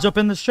any mods up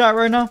in this chat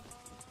right now?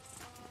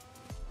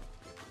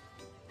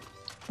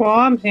 Well,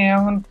 I'm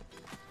here.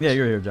 Yeah,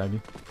 you're here,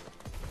 Jaggy.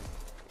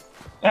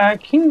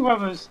 King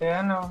Robbo's here,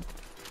 I know.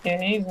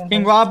 Yeah, he's in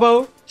King here.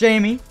 Robbo,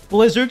 Jamie,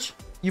 Blizzards,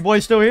 you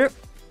boys still here?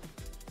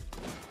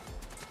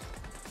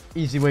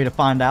 Easy way to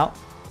find out.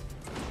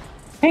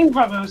 King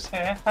Robbo's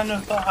here, I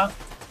know that.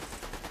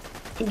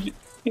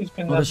 He's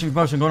been Oh, there. there's some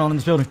commotion going on in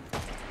this building.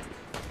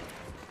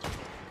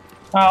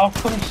 I'll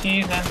come to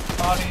you then,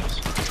 bodies.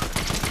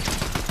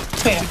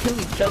 Yeah. Kill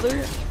each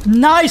other?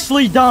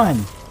 Nicely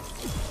done!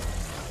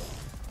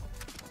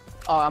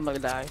 Oh, I'm gonna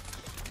die.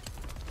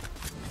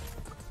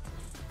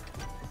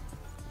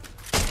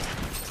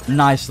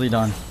 Nicely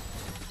done.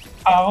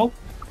 Oh.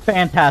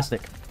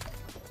 Fantastic.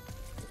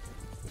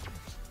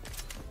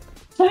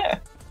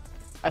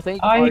 I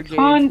think You RJ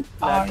can't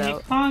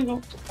lagged out. go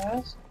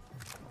upstairs.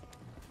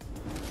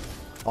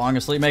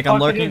 Honestly, make I'm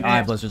Fuck it lurking. in Alright,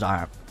 there. Blizzards,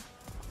 alright.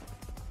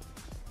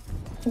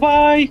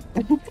 Bye!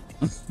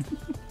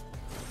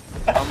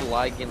 I'm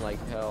lagging like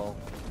hell.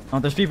 Oh,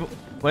 there's people.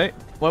 Wait.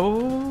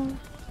 Whoa.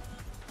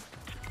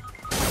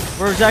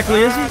 Where exactly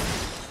is he? I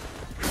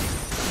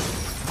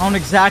don't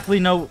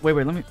exactly know. Wait,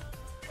 let me.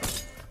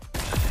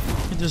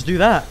 Let me just do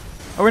that.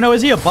 Oh, wait, no,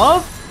 is he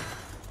above?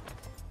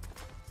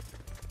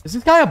 Is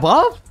this guy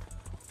above?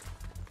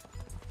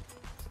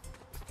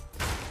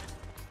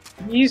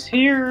 He's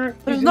here.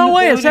 There's He's no in the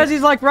way. It building. says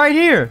he's like right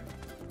here.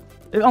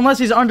 Unless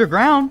he's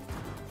underground.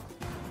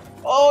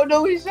 Oh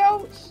no, he's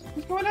out.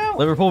 He's going out.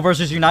 Liverpool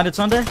versus United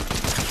Sunday.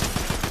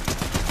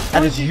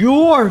 That is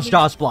yours,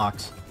 Josh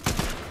Blocks.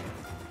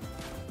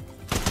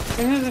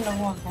 There's another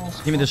one.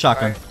 Give me the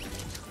shotgun.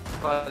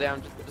 But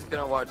I'm just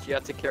gonna watch. You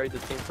have to carry the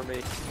team for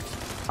me.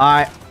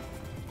 Alright.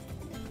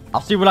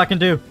 I'll see what I can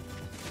do.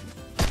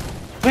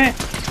 Wait.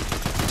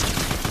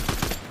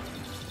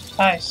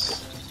 Nice.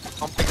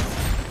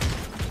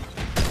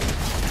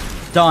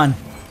 Done.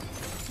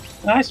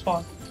 Nice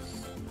one.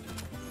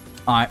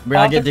 Alright, we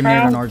gotta get the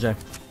Demir and crowd. RJ.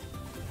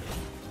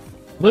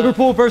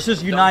 Liverpool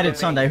versus United get me.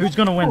 Sunday. Who's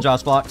gonna win,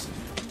 Josh Blocks?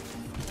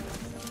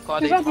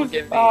 Claudia, There's, don't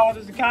get me.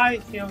 there's a guy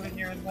over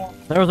here as well.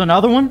 There was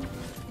another one?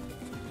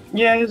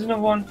 Yeah, there's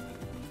another one.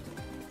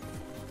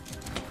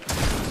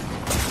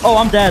 Oh,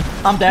 I'm dead.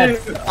 I'm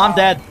dead. Dude. I'm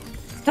dead.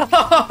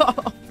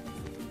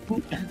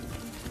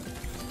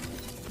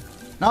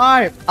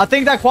 Alright, I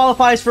think that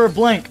qualifies for a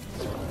blink.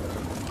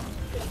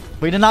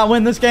 We did not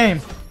win this game.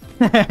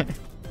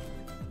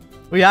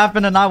 We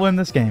happen to not win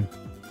this game.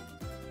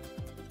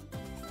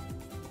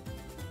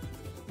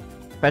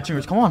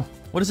 Fetching, come on.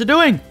 What is it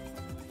doing?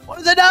 What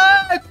is it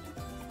doing?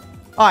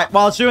 Alright,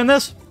 while it's doing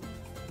this.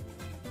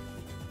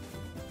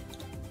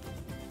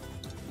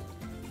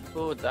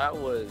 Oh, that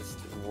was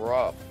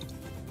rough.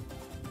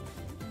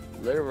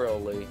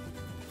 Literally.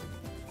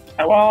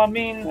 Well, I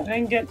mean, I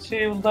didn't get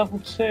to level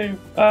 2.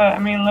 I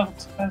mean level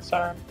 10,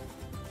 sorry.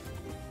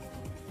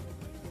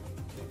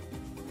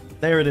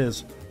 There it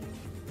is.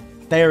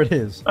 There it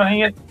is. I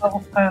think it's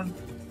level 10.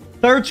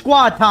 Third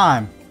squad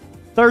time.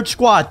 Third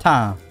squad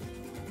time.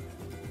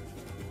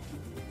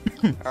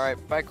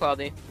 Alright, bye,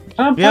 Cloudy.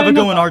 You have a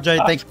good one,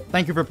 RJ.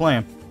 Thank you for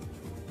playing.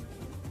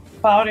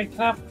 Cloudy,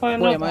 can I play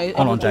another? Wait, am I Hold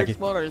on, in the third Jackie.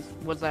 squad or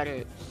was that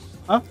it?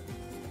 Huh?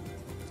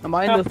 Am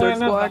I in the third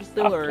squad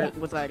still or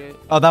was that it?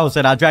 Oh, that was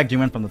it. I dragged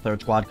you in from the third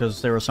squad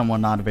because there was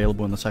someone not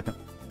available in the second.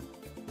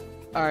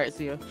 Alright,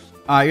 see ya.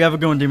 Alright, you have a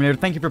good one, Deminator.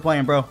 Thank you for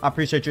playing, bro. I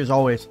appreciate you as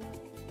always.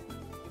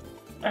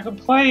 I can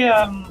play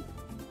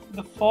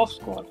the fourth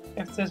squad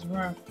if there's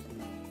room.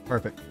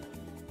 Perfect.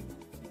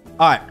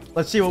 Alright,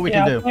 let's see what we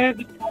can I'll do. play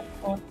the fourth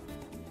squad.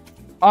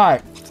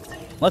 Alright.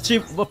 Let's see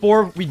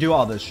before we do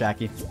all this,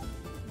 Jackie.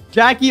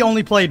 Jackie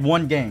only played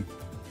one game.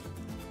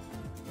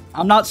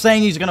 I'm not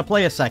saying he's going to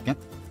play a second.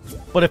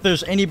 But if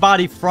there's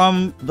anybody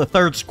from the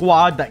third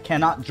squad that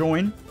cannot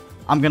join,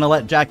 I'm going to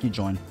let Jackie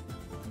join.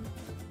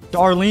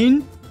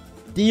 Darlene,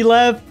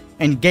 D-Lev,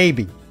 and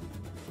Gaby.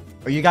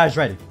 Are you guys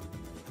ready?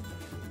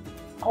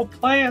 I'll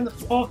play in the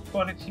fourth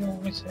squad if you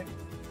want me to.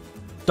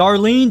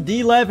 Darlene,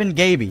 D-Lev, and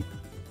Gaby.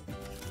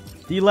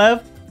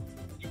 D-Lev?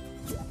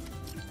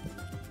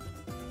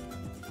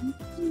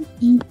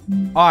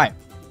 Alright.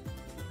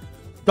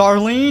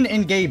 Darlene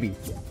and Gaby.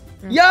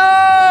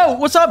 Yo!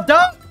 What's up,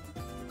 Doug?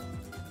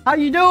 How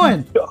you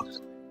doing?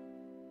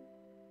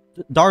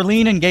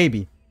 Darlene and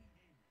Gaby.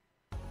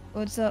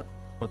 What's up?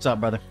 What's up,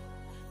 brother?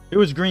 It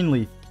was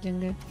Greenleaf. Doing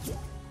good.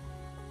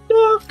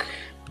 Look.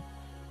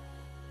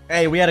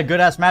 Hey, we had a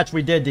good-ass match.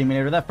 We did,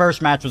 Demonator. That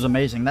first match was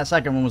amazing. That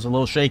second one was a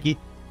little shaky.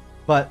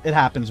 But it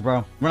happens,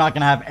 bro. We're not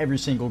going to have every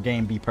single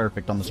game be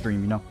perfect on the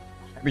stream, you know?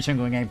 Every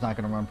single game's not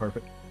going to run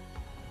perfect.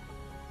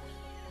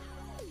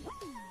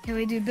 Can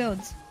we do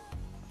builds?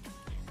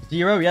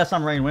 0? Yes,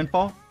 I'm Rain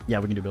Windfall. Yeah,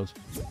 we can do builds.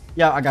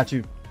 Yeah, I got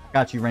you.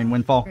 Got you, Rain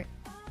Windfall. Great.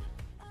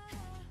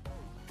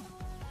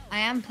 I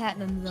am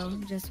platinum though,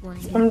 just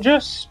warning you. I'm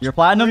just. You're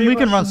platinum? We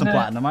can run some there.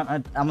 platinum.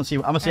 I'm gonna see.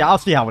 I'll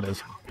see how it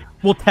is.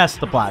 We'll test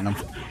the platinum.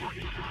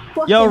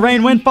 Yo,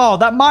 Rain Windfall,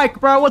 that mic,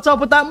 bro. What's up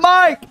with that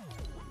mic?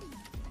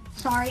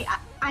 Sorry,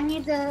 I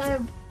need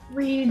to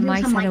redo The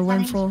mic's some had a mic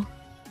windfall.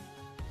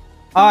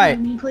 All right,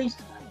 Me, please.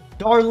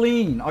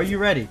 Darlene, are you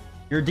ready?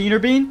 You're Diener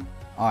Bean?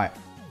 All right.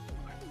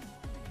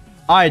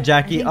 All right, I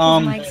Jackie. think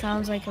this mic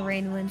sounds like a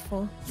rain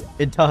windfall.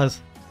 It does.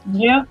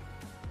 Yeah.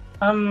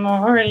 I'm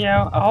already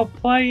out. I'll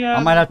play.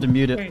 I might have to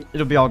mute it. wait.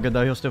 It'll be all good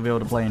though. He'll still be able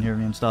to play and hear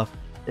me and stuff.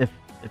 If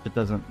it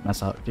doesn't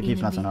mess up, if it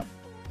keeps messing up.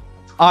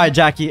 All right,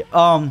 Jackie.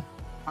 I'm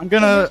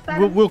gonna.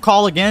 We'll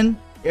call again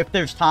if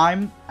there's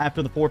time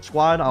after the fourth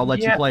squad. I'll let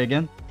you play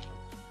again.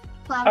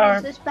 Cloud,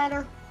 is this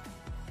better?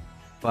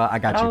 But I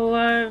got you.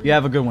 I'll, You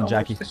have a good one, I'll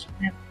Jackie. watch the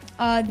stream.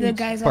 The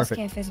guys Perfect.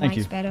 asking if his Thank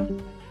mic's you. better.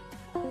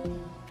 All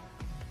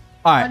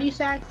What right. do you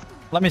say?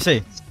 Let me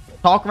see.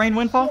 Talk, Rain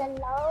Windfall.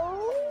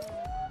 Hello?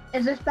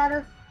 Is this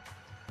better?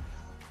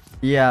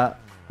 Yeah,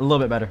 a little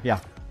bit better. Yeah.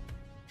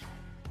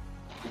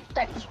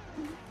 Thanks.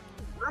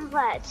 I'm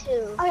glad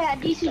too. Oh yeah,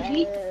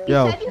 DCG.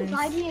 Yo. You said you'd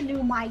buy me a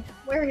new mic.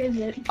 Where is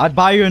it? I'd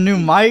buy you a new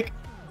mic.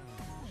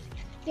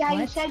 Yeah, you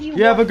What? said you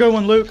You have a would. good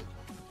one, Luke.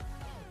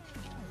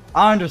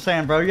 I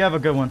understand, bro. You have a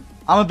good one.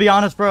 I'm gonna be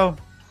honest, bro.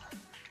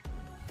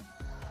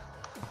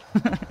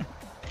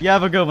 You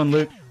have a good one,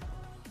 Luke.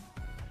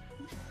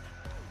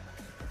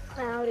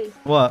 Cloudy.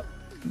 What?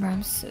 Bro,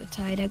 I'm so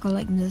tired. I got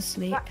like no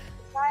sleep.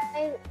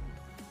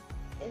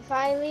 If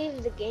I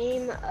leave the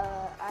game,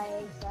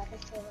 I gotta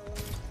stay alone.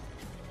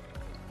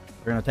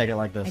 We're gonna take it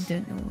like I this.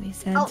 don't know what he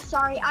said. Oh,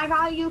 sorry. I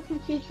got you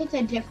confused with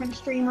a different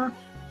streamer.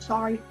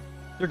 Sorry.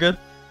 You're good.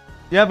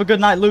 You have a good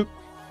night, Luke.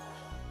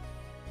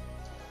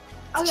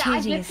 Oh yeah, I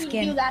Changing his gifted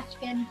skin. you that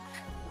skin.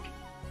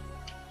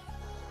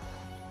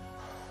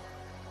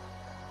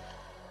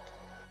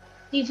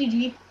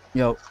 DCG.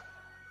 Yo.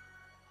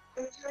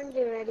 I'm trying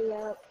to ready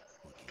up.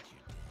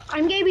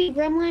 I'm Gaby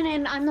Gremlin,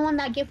 and I'm the one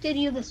that gifted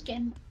you the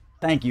skin.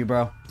 Thank you,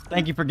 bro.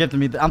 Thank you for gifting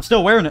me. I'm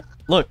still wearing it.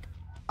 Look,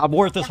 I've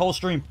wore it this whole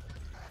stream.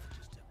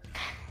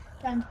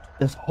 Done.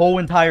 This whole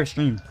entire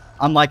stream.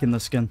 I'm liking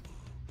this skin.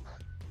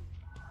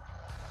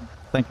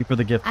 Thank you for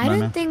the gift, I my don't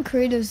man. think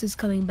Kratos is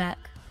coming back.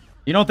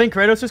 You don't think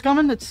Kratos is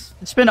coming? It's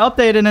been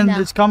updated and No.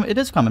 it's come. It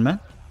is coming, man.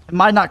 It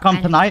might not come I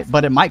think tonight,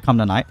 but it might come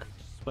tonight.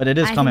 But it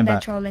is I coming think they're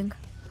back. trolling.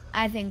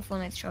 I think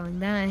Fortnite's trolling.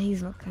 Nah,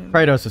 he's not coming.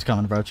 Kratos is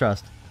coming, bro.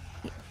 Trust.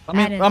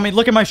 I I don't mean,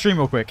 look at my stream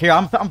real quick. Here,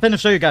 I'm finna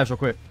show you guys real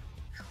quick.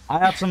 I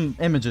have some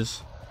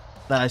images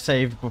that I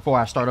saved before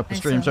I start up the I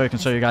stream, saw, so I can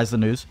I show you guys the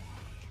news.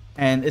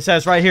 And it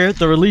says right here,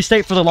 the release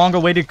date for the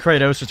longer-awaited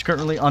Kratos is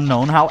currently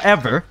unknown.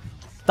 However,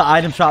 the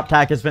item shop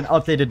tag has been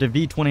updated to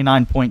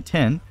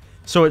V29.10,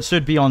 so it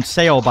should be on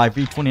sale by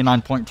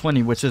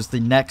V29.20, which is the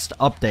next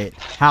update.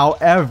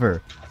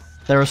 However,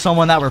 there was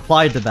someone that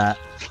replied to that,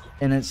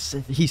 and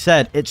he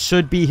said it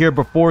should be here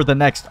before the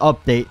next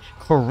update,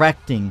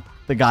 correcting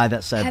the guy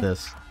that said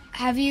this.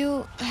 Have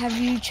you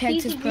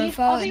checked his DCG,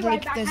 profile? I'll be right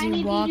Like, back. does I he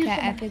need to walk use at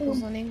some Epic or food.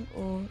 something,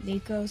 or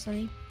Leica or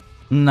something?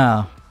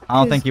 No, I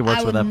don't think he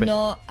works with Epic.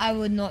 I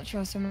would not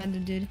trust a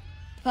random dude.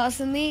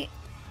 Personally,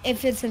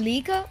 if it's a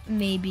leaker,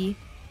 maybe.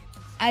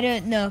 I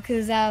don't know,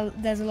 because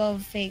there's a lot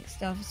of fake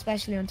stuff,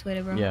 especially on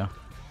Twitter, bro. Yeah.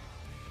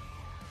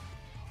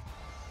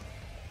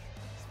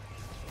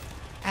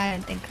 I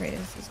don't think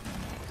Kratos is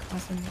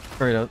awesome.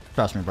 Kratos,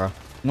 trust me, bro.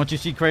 Once you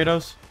see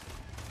Kratos,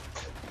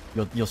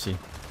 you'll see.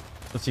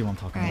 You'll see what I'm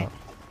talking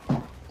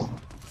about.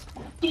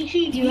 Do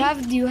you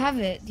have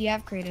it? Do you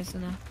have Kratos or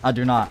no? I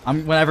do not.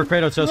 Whenever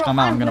Kratos does come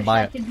out, I'm gonna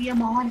buy it.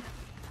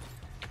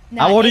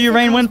 No, How old are you,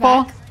 Rain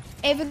Windfall?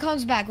 If it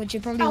comes back, which you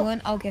probably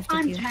won't, I'll gift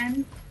it to you.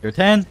 10. You're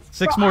 10?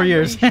 6 more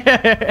years.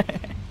 I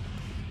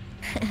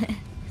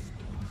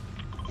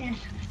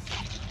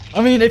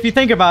mean, if you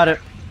think about it,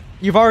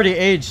 you've already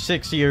aged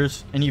 6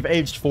 years, and you've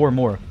aged 4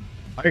 more.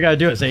 All you gotta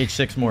do is age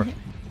 6 more.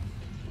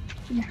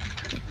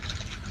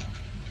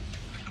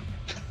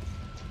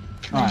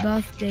 My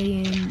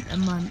birthday in a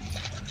month.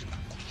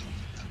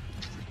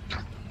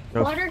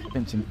 Go What are-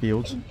 fencing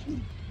fields.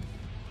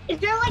 Is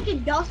there like a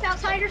ghost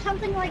outside or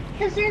something like?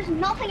 Because there's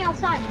nothing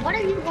outside. What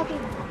are you looking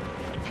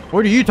at?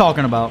 What are you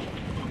talking about?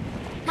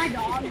 My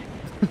dog.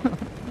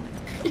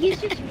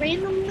 He's just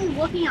randomly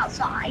looking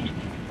outside.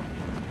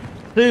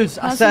 Suze,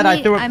 I said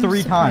I threw it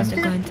 3 times.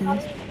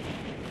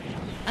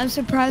 I'm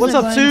surprised What's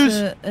I'm up, going Suze?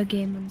 to a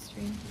game on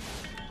stream.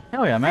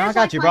 Hell yeah, man. I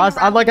got you, bro.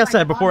 Like I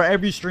said, before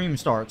every stream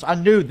starts, I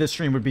knew this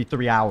stream would be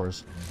 3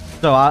 hours.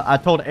 So I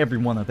told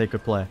everyone that they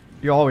could play.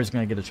 You're always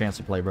going to get a chance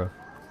to play, bro.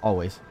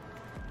 Always.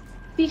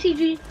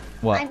 BCG.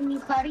 What? I mean,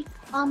 Cloudy.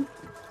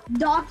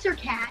 Dogs or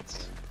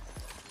cats?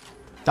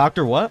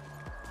 Doctor what?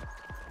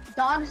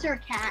 Dogs or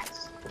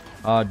cats?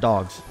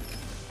 Dogs.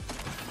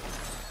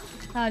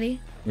 Howdy.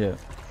 Yeah.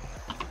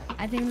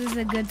 I think this is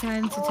a good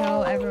time to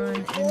tell everyone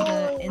in this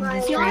You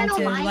wanna stream know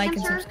to my like and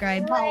answer?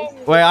 subscribe.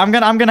 Wait, I'm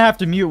gonna have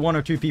to mute 1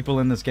 or 2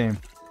 people in this game.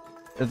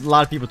 There's a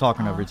lot of people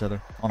talking over each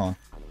other. Hold on.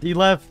 D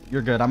left,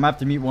 you're good. I'm gonna have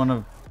to mute one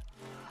of.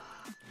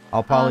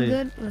 I'll probably.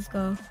 Good. Let's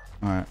go.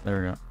 All right,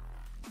 there we go.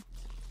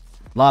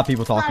 A lot of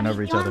people talking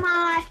over each other.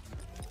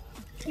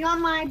 You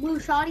want my blue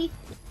shotty?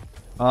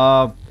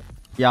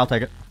 Yeah, I'll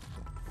take it.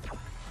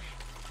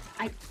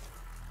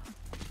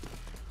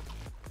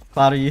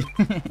 Cloudy,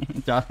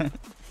 Josh,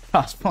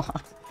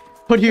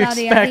 what do you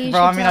Cloudy, expect,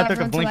 bro? I mean, I took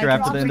a everyone to blinker like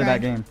after the end of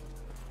that subscribe. game.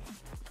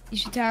 You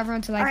should tell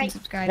everyone to like and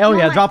subscribe. Hell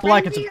yeah, My drop a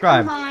like and frenzy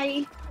subscribe.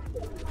 or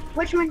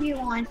Which one do you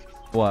want?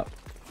 What?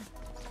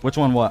 Which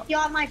one? What? Do you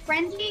want my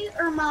frenzy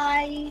or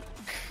my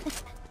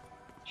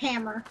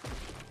hammer?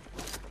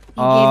 He gave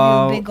you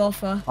a big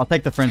offer. I'll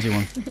take the frenzy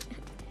one.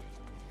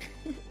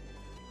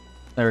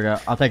 There we go.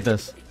 I'll take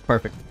this.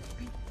 Perfect.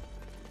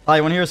 Oh,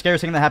 you want to hear a scary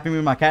thing that happened to me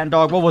with my cat and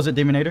dog? What was it,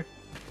 Demonator?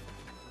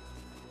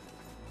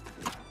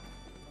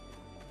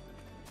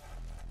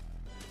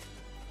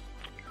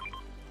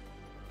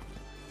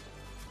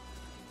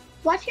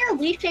 What's your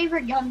least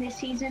favorite gun this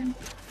season?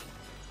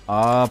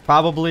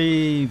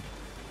 Probably.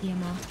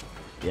 DMR.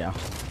 Yeah.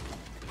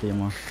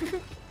 DMR.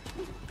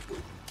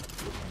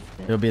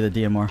 It'll be the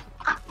DMR.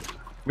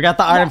 We got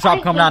the item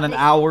shop coming out in an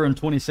hour and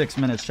 26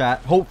 minutes, chat.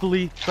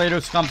 Hopefully,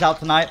 Kratos comes out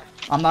tonight.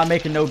 I'm not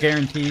making no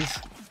guarantees,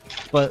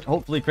 but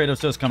hopefully Kratos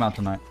does come out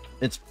tonight.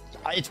 It's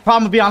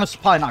probably, to be honest,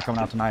 probably not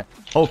coming out tonight.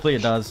 Hopefully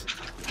it does,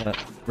 but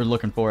we're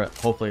looking for it.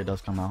 Hopefully it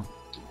does come out.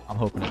 I'm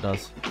hoping it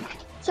does.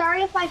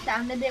 Sorry if I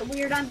sounded a bit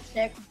weird. I'm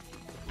sick.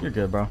 You're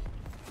good, bro.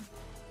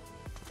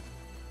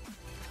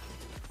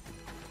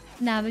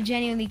 Nah, but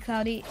genuinely,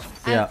 Cloudy,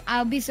 Yeah.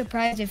 I'll be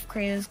surprised if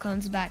Kratos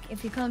comes back.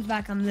 If he comes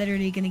back, I'm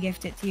literally gonna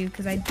gift it to you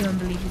because I don't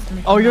believe he's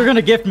gonna come Oh, you're back.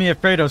 gonna gift me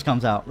if Kratos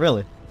comes out,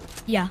 really?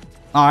 Yeah.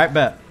 All right,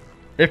 bet.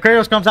 If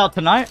Kratos comes out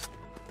tonight,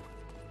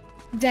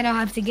 Then I'll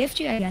have to gift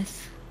you, I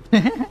guess.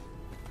 But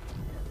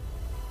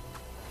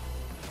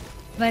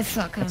it's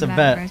not coming It's a back,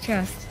 bet. bro.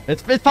 Trust.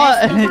 it's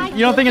fine. You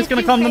don't think it's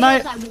gonna come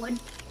tonight?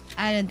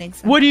 I don't think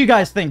so. What do you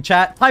guys think,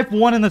 chat? Type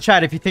 1 in the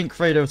chat if you think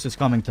Kratos is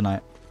coming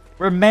tonight.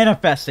 We're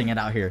manifesting it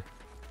out here.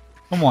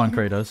 Come on,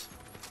 Kratos.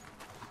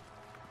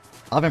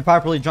 I've been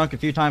properly drunk a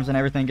few times and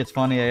everything gets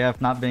funny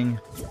AF. Not been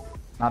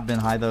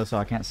high though, so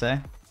I can't say.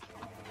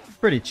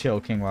 Pretty chill,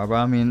 King Rob, bro.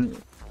 I mean,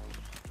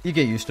 you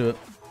get used to it.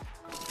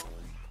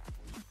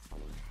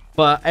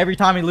 But every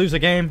time we lose a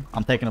game,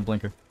 I'm taking a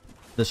blinker.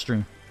 This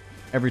stream.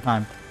 Every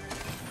time.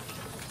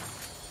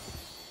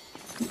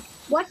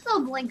 What's the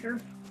blinker?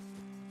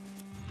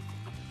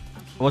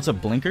 What's a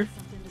blinker?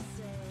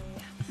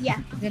 Yeah.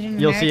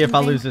 You'll see if I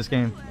lose this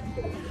game.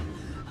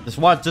 Just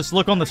watch. Just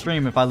look on the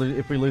stream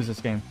if we lose this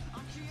game.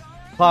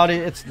 Cloudy,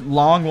 it's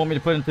long. Want me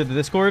to put it into the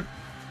Discord?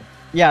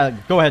 Yeah,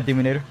 go ahead,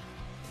 Demonator.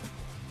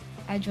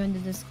 I joined the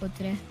Discord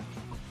today.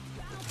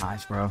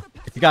 Nice, bro.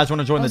 If you guys want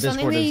to join the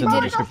Discord, it's in the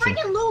description.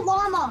 Freaking Lou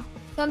Llama.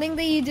 Something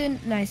that you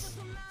didn't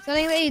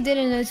Something that you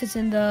didn't notice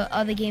in the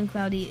other game,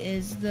 Cloudy,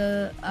 is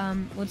the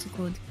what's it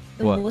called?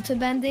 The What? water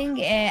bending.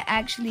 It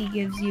actually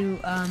gives you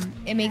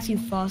it makes you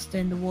faster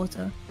in the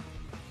water.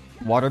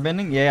 Water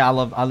bending? Yeah,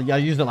 I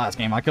used it last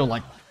game. I killed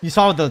like, you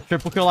saw the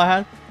triple kill I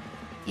had?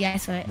 Yeah, I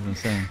saw it. It was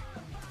insane.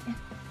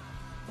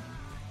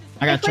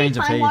 I got change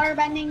of page. Water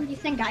bending. You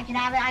think I could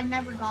have it? I've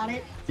never got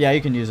it. Yeah,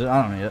 you can use it.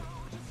 I don't need it.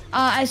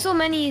 I saw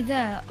many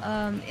there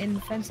in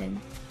fencing.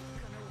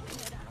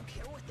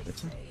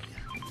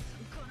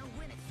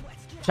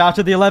 Shout out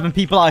to the 11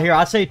 people out here.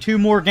 I say 2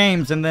 more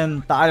games and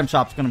then the item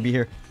shop's gonna be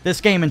here.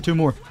 This game and 2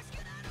 more.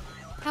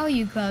 How are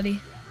you, Cloudy?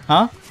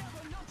 Huh?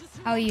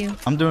 How are you?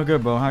 I'm doing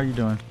good, bro. How are you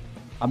doing?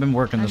 I've been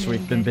working I'm this week.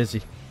 doing Been good.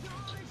 busy.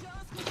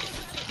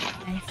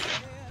 Nice.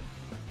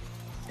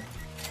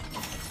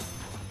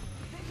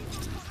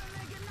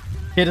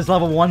 Kid is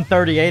level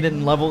 138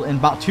 in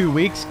about 2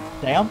 weeks.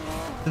 Damn.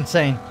 It's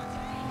insane.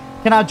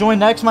 Can I join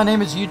next? My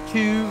name is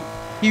YouTube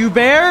Q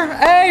Bear.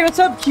 Hey, what's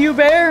up, Q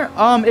Bear?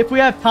 If we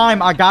have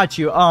time, I got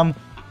you.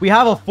 We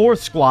have a 4th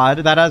squad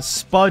that has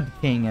Spud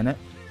King in it,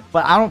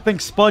 but I don't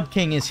think Spud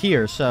King is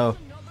here, so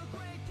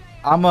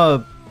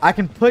I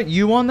can put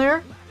you on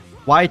there,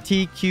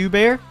 YTQ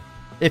Bear.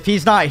 If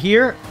he's not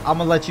here, I'm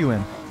gonna let you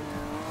in.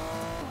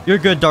 You're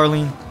good,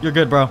 Darlene. You're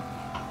good, bro.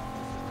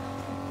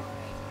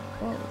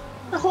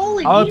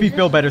 Holy I hope you Jesus.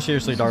 feel better,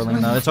 seriously,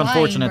 Darlene. Though it's Flying,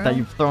 unfortunate bro. that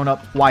you've thrown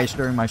up twice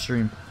during my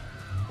stream.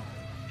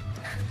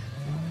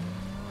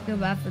 Feel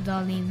bad for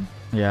Darlene.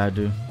 Yeah, I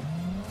do.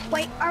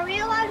 Wait, are we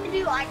allowed to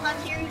do icon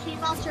series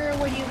emotes or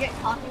would you get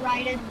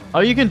copyrighted?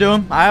 Oh, you can do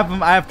them. I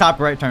have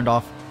copyright turned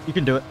off. You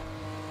can do it.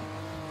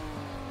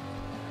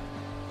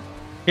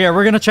 Here,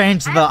 we're gonna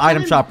change the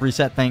item shop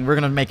reset thing. We're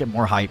gonna make it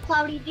more hype.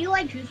 Cloudy, do you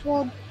like Juice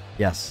WRLD?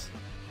 Yes.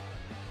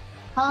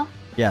 Huh?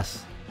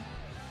 Yes.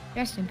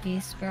 Rest in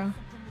peace, bro.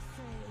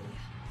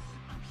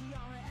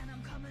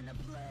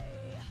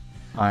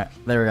 Alright,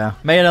 there we go.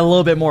 Made it a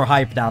little bit more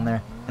hype down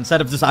there. Instead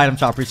of just item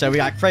shop reset, we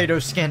got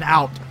Kratos skin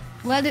out.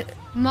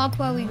 Mark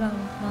where we go.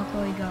 Mark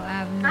where we go. I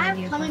have no I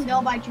idea. have Come and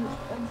Go by Juice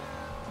WRLD.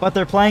 But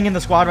they're playing in the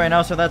squad right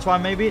now, so that's why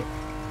maybe...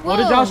 What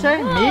did y'all say?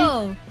 Me?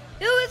 Whoa.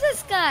 Who is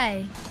this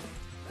guy?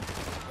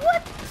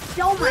 What?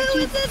 Yo, my Who is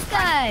Jesus this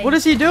guy? What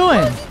is he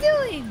doing? What is he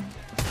doing?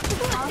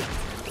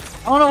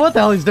 I don't know what the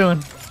hell he's doing.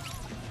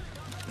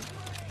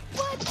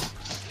 What?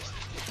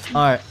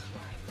 Alright.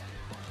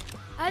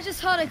 I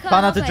just heard a cut.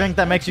 Try not to drink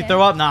that makes you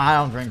throw up. Nah, I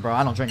don't drink, bro.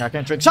 I don't drink. I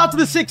can't drink. Shout out to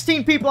the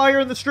 16 people out here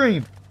in the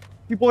stream.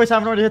 You boys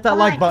haven't already hit that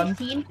like button.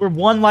 16? We're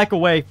 1 like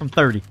away from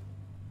 30.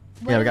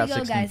 Where Yeah, we do got go,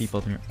 16 guys?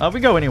 people here. We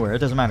go anywhere. It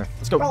doesn't matter.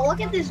 Let's go. Bro,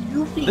 look at this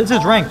goofy This is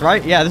car. ranked,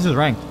 right? Yeah, this is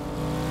ranked.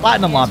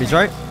 Platinum Yeah, it's lobbies,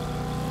 right?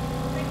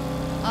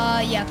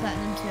 Yeah,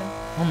 platinum 2.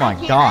 Oh my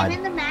I'm god.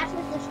 in the match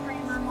with the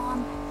streamer,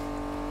 Mom.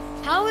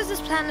 How is this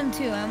platinum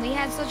 2? And we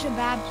had such a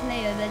bad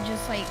player that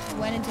just like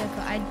went into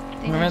I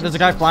think Remember, I there's just- a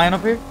guy flying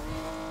up here?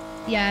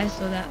 Yeah, I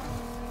saw that.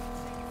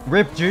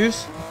 Rip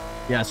Juice.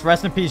 Yes,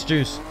 rest in peace,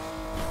 Juice.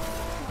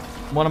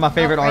 One of my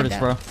favorite right artists,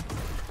 there.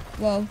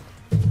 bro. Whoa.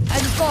 I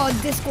just got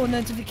a Discord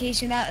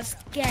notification that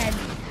scared.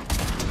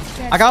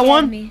 I got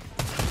one. Me.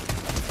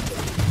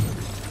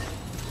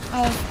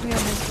 Oh, we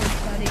have Discord,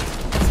 buddy.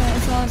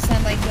 Someone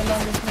sent like the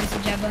longest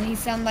message ever. He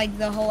sent like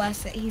the whole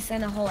essay. He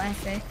sent a whole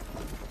essay.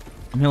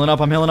 I'm healing up.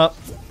 I'm healing up.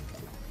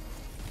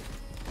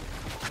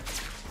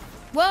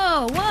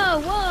 Whoa, whoa,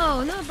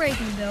 whoa! No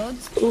breaking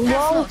builds. That's Long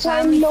not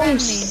time family no friendly.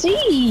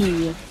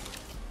 see.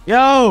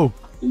 Yo!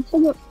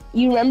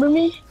 You remember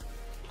me?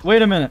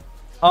 Wait a minute.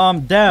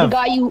 The Dev.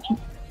 guy you...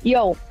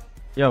 Yo,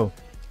 Yo.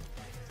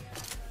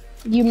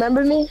 you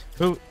remember me?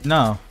 Who?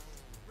 No.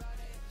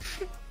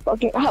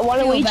 Okay, I won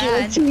a Feel wager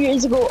bad. like 2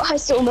 years ago. I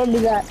still remember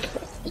that.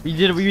 We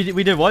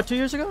did what 2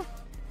 years ago?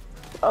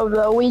 Of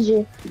the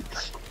wager.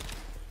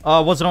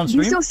 Was it on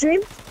You stream? still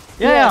stream?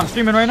 Yeah, I'm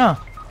streaming right now.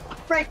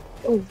 Frick.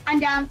 Oh. I'm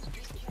down.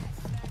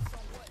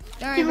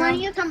 Alright, Can one bro.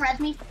 of you come res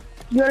me?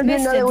 You wanna do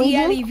another Mr.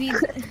 wager?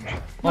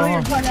 DLEV.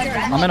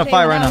 I'm in a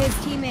fight right now. His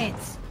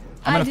teammates.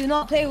 I'm in I a- do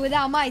not play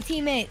without my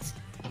teammates.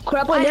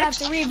 Crap I on have next.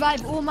 to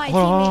revive all my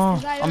Hold on,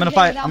 teammates. 'cause I I'm don't in a play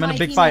fight. without I'm in a my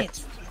big fight.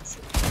 teammates.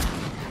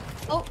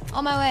 Oh,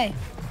 on my way.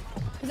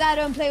 Because I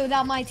don't play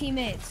without my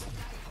teammates.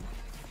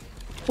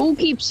 Who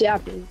keeps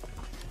yapping?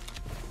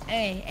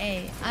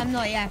 Hey, I'm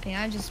not yapping.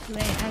 I'm just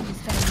playing. I'm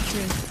just telling the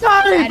truth. Hey,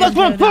 I that's don't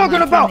what I'm play without talking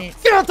my about.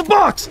 teammates. Get out the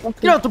box.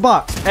 Get out the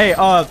box. Hey,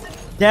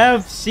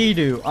 Dev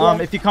Seedu.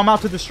 If you come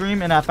out to the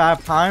stream and if I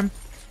have time,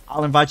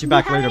 I'll invite you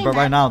back later. But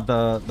right now,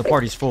 the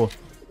party's full.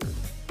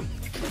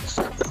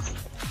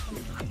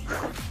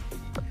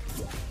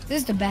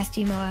 This is the best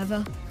emo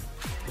ever.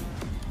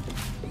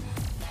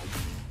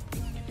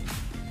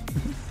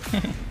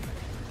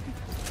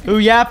 Who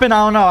yapping?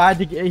 I don't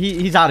know.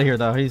 He's out of here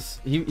though. He's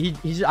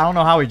I don't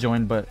know how he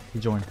joined, but he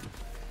joined.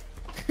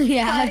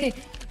 Yeah,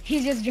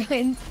 he just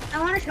joined. I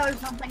want to show you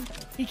something.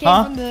 He came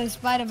Huh? from the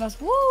Spider-Verse.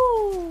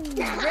 Woo!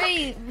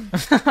 Ray,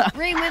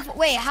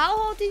 wait,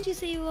 how old did you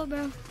say you were,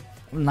 bro?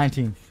 I'm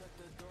 19.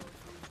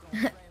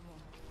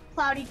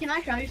 Cloudy, can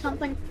I show you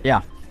something?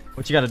 Yeah.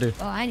 What you gotta do?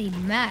 Oh, I need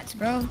mats,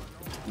 bro.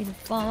 Need to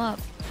farm up.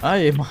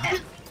 Hey,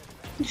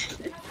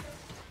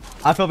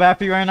 I feel bad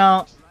for you right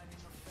now.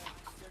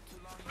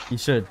 You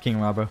should, King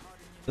Robbo.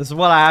 This is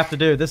what I have to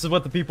do. This is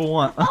what the people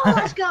want. Oh,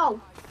 let's go.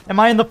 Am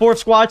I in the 4th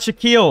squad,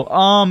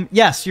 Shaquille?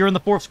 Yes, you're in the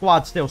 4th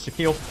squad still,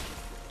 Shaquille.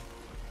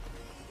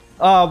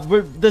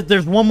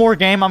 There's one more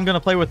game I'm gonna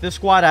play with this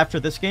squad after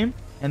this game,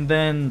 and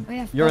then Oh,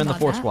 yeah, you're in the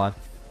forgot 4th about squad.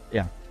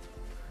 Yeah,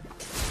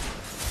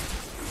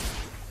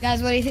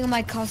 Guys, what do you think of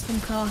my custom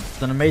car?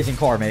 it's an amazing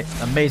car, mate.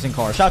 Amazing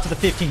car. Shout out to the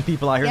 15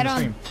 people out here Get in the on.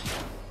 stream.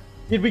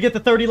 Did we get the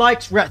 30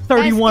 likes? We're at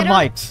 31 get on.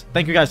 likes.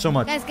 Thank you guys so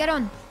much. Guys, get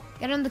on.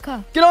 Get on the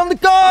car. Get on the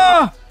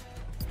car!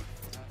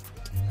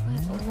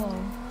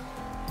 Whoa.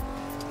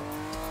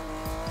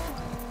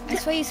 I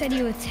swear you said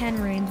you were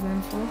 10 range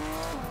room full.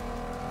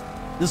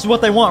 This is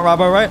what they want,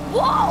 Robbo, right?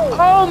 Whoa!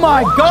 Oh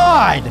my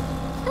god!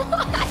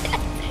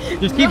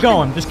 Just keep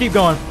going. Just keep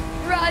going.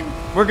 Run!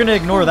 We're gonna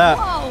ignore that.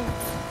 Whoa!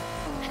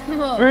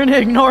 Whoa. We're gonna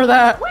ignore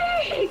that.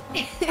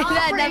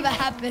 That never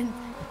happened.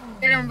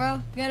 Get on,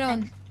 bro. Get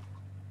on.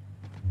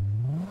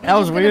 That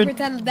was weird.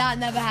 Pretend that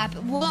never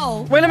happened.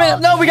 Whoa! Wait a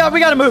minute. No, we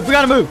gotta move. We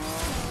gotta move.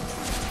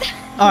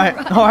 All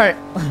right. All right.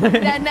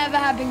 That never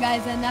happened,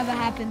 guys. That never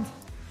happened.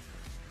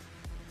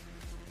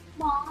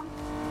 Mom.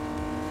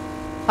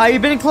 How you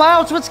been,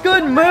 Clouds? What's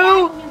good,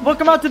 Moo?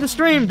 Welcome out to the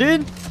stream,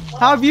 dude.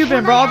 How have you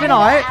been, bro? I've been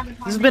alright.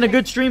 This has been a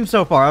good stream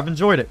so far. I've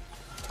enjoyed it.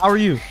 How are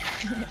you?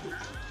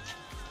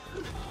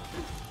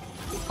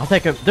 I'll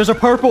take a... There's a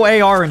purple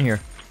AR in here.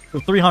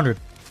 With 300.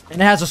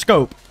 And it has a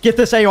scope. Get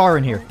this AR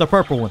in here. The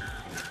purple one.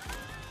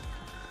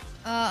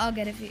 I'll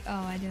get it for you. Oh,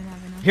 I don't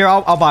have enough. Here,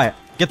 I'll buy it.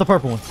 Get the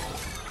purple one.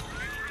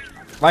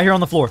 Right here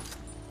on the floor.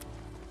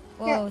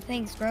 Whoa,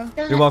 thanks, bro.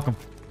 You're welcome.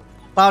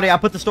 Cloudy, I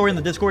put the story in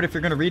the Discord. If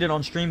you're going to read it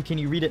on stream, can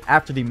you read it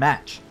after the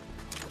match?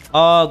 Yeah,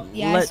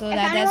 I saw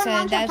that. anyone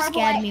wants That a purple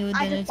scared light, me with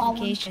I the just bought one.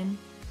 notification.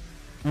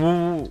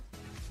 Ooh.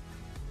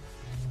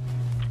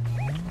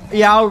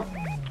 Yeah,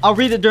 I'll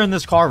read it during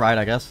this car ride,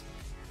 I guess.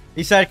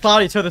 He said,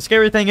 Cloudy, so the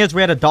scary thing is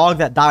we had a dog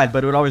that died,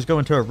 but it would always go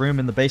into a room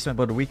in the basement,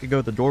 but a week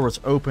ago the door was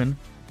open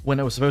when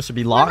it was supposed to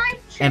be locked,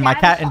 and my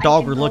cat and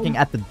dog were looking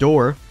at the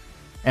door,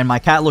 and my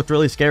cat looked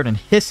really scared and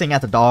hissing at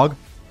the dog,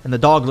 and the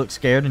dog looked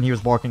scared and he was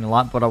barking a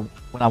lot, but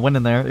when I went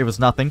in there, it was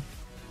nothing.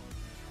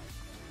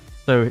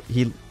 So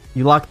you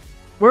locked...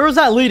 Where was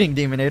that leading,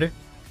 Demonator?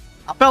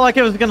 I felt like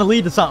it was going to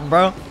lead to something,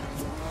 bro.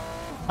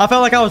 I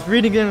felt like I was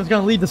reading it and it was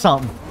going to lead to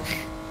something.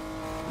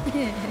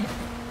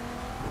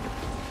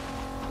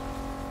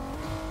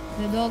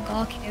 The dog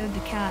all killed the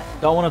cat.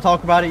 Don't want to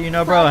talk about it, you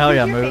know, bro? Hell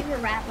yeah, Who's your move.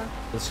 favorite rapper?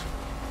 Just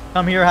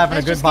come here having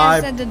a good Just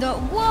guys vibe. said the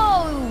dog.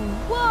 Whoa!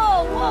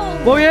 Whoa!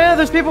 Whoa! Well, yeah,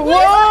 there's people.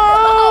 What is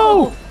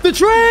Whoa! The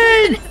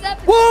train! What is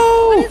happening?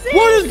 Whoa! What is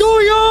What is this?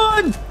 going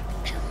on?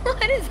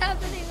 What is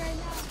happening right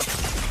now?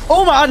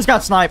 Oh my! I just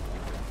got sniped.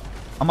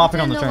 I'm I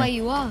hopping on don't the know where train.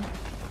 you are.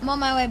 I'm on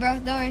my way, bro.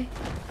 Don't worry.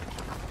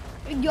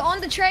 You're on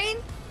the train?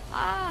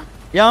 Ah.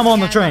 Yeah, I'm on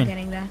Yeah, the train. I'm not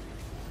getting there.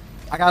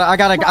 I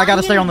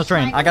gotta stay on the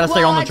train. I gotta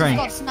stay on the train.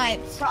 I just got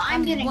sniped. Bro,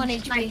 I'm getting 1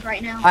 sniped HP.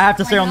 right now. I have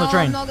to stay on the No,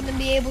 train. I'm not gonna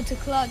be able to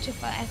clutch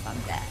if I'm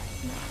dead.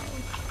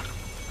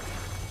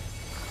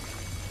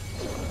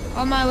 No.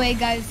 On my way,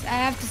 guys. I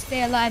have to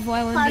stay alive or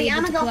I won't be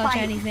able to clutch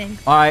anything.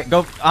 All right,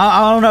 go.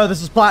 I don't know.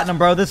 This is platinum,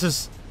 bro. This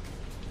is.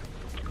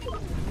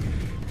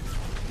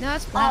 No,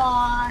 it's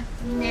flat.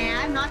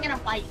 Nah, I'm not gonna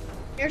fight.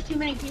 There's too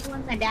many people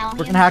in medallion.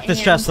 We're gonna hack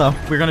this chest though.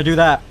 We're gonna do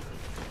that.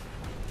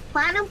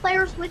 Platinum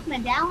players with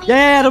medallion?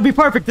 Yeah, it'll be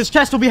perfect. This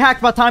chest will be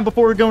hacked by time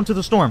before we go into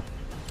the storm.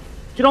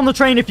 Get on the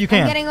train if you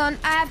can. I'm getting on.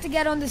 I have to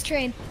get on this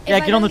train. Yeah,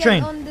 get on the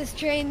train. On this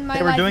train, my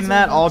They were life doing is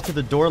that over. all to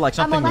the door like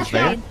something I'm on was the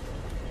there. train.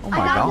 Oh my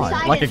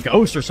god, like a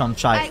ghost or some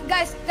shit.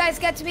 Guys,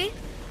 get to me.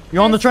 You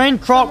on the train?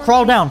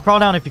 Crawl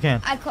down if you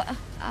can.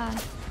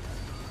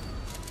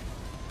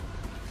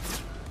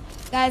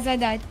 Guys, I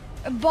died.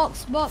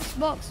 Box up.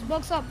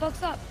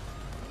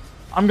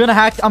 I'm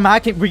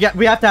hacking. We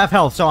have to have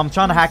health, so I'm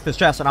trying to hack this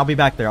chest, and I'll be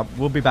back there.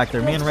 We'll be back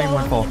there. Me and Rain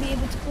won't fall. Be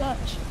able to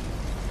clutch.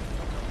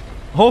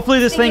 Hopefully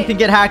this thing can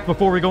get hacked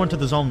before we go into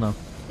the zone, though.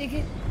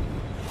 Good.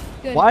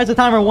 Why is the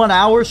timer 1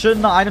 hour?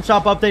 Shouldn't the item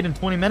shop update in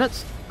 20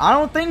 minutes? I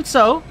don't think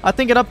so. I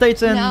think it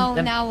updates in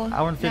an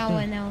hour and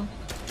 15. No.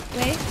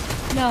 Wait.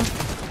 No.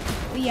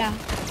 Yeah.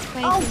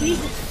 Oh,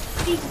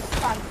 Jesus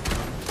Christ.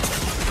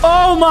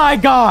 Oh my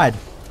god!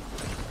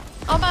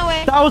 On my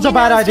way. That was a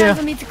bad idea. It's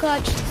time for me to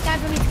clutch.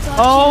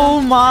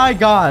 Oh my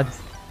god.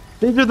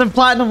 These are the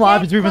platinum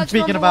lives we've been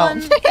speaking about.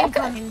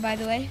 Incoming, by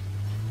the way.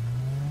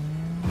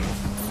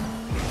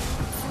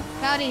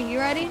 Howdy, you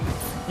ready?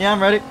 Yeah,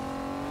 I'm ready.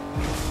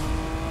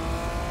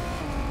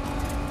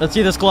 Let's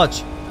see this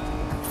clutch.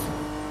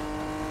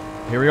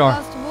 Here we are.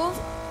 First of all,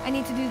 I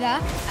need to do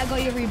that. I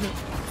got your reboot.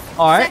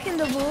 Alright.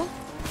 Second of all,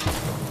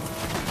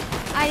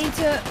 I need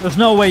to... There's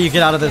no way you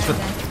get out of this with...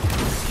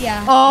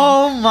 Yeah.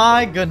 Oh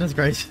my goodness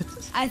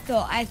gracious. I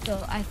thought.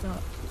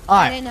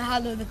 Alright. I didn't know how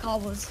low the car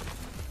was.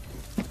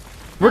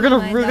 We're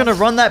gonna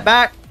run that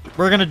back.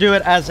 We're gonna do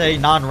it as a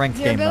non-ranked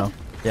game build? though.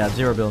 Yeah,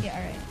 0 build. Yeah,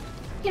 alright.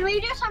 Can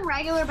we do some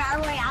regular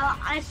battle royale?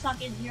 I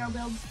suck at 0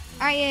 builds.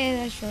 Alright, yeah,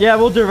 that's true. Yeah,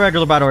 we'll do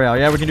regular battle royale.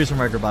 Yeah, we can do some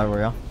regular battle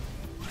royale.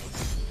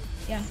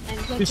 Yeah.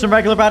 Do some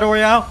regular battle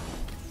royale.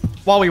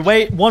 While we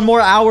wait 1 more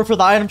hour for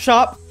the item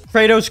shop,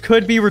 Kratos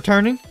could be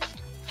returning.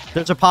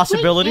 There's a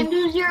possibility. We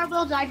can do 0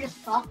 builds. I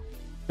just suck.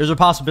 There's a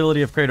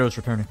possibility of Kratos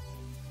returning.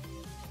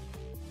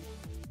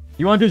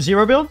 You want to do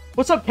 0 build?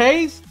 What's up,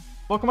 Kays?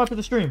 Welcome up to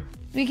the stream.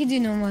 We can do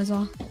normal as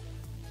well.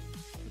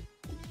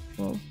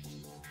 Whoa.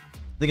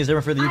 Think it's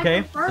different for the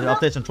UK? The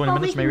updates in 20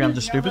 minutes? Maybe I'm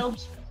just stupid.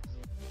 Builds.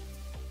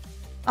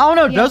 I don't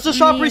know. Yeah, Does the for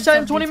shop me, reset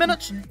in it's 20 updates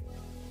minutes?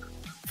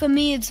 For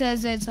me, it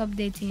says it's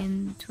updating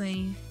in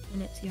 20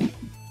 minutes. Yeah.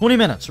 20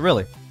 minutes,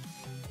 really?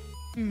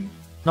 Hmm.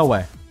 No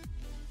way.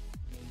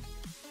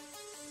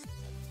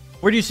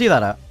 Where do you see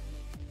that at?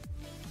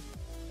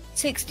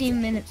 16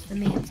 minutes for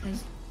me, it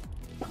says.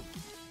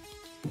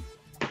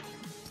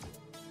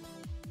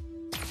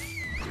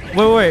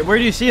 Wait, where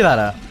do you see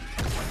that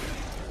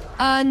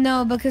at?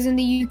 No, because in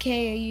the UK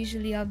it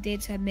usually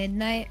updates at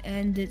midnight,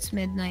 and it's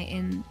midnight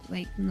in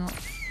like not.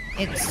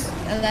 It's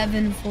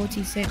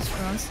 11:46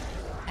 for us,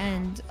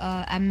 and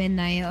at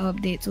midnight it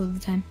updates all the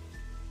time.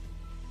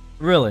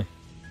 Really?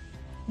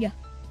 Yeah.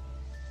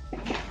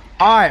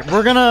 Alright,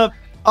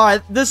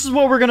 alright, this is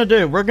what we're gonna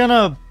do. We're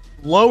gonna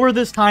lower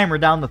this timer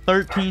down to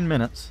 13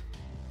 minutes.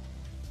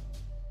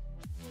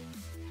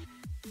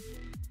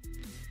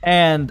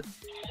 And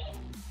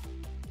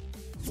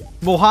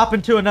we'll hop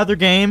into another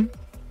game.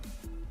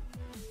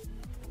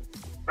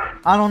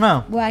 I don't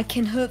know. Well, I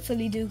can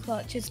hopefully do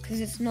clutches because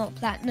it's not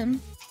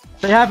platinum.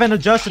 They haven't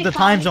adjusted the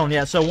time zone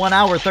yet, so 1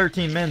 hour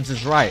 13 minutes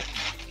is right.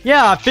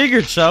 Yeah, I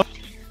figured so.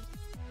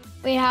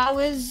 Wait, how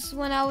is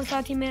 1 hour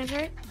 13 minutes,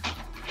 right?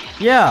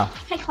 Yeah.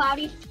 Hey,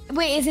 Cloudy.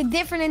 Wait, is it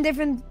different in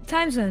different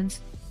time zones?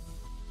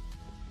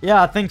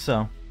 Yeah, I think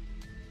so.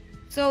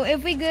 So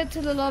if we go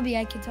to the lobby,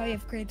 I can tell you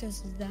if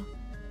Kratos is there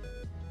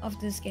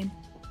after this game.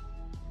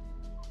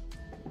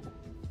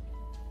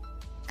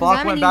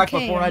 Clock went back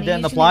before I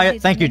didn't apply it.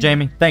 Thank you,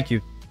 Jamie. Thank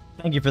you.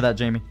 Thank you for that,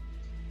 Jamie.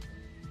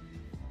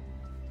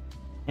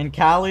 In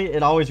Cali,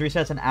 it always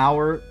resets an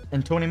hour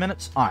and 20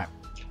 minutes. All right.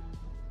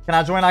 Can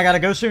I join? I gotta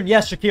go soon.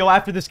 Yes, Shaquille.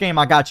 After this game,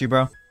 I got you,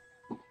 bro.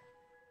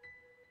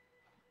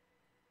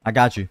 I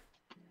got you.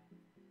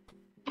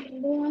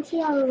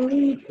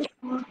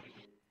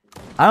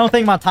 I don't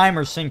think my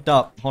timer's synced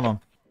up. Hold on.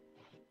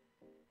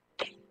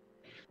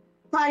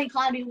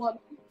 Cloudy, what?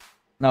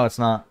 No, it's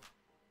not.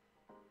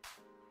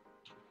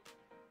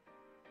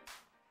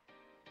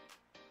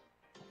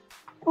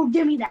 Oh,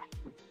 give me that.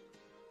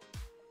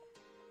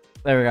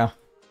 There we go.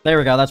 There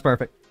we go. That's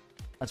perfect.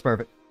 That's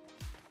perfect.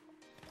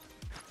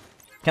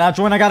 Can I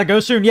join? I gotta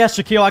go soon. Yes,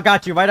 Shaquille, I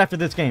got you right after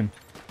this game.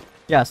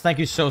 Yes, thank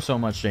you so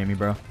much, Jamie,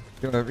 bro.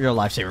 You're a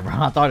lifesaver, bro.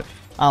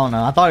 I don't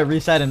know. I thought it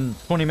reset in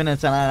 20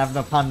 minutes and I didn't have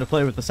enough time to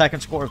play with the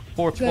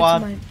fourth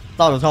squad.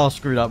 Thought it was all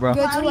screwed up, bro.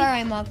 Go to where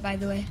I marked, by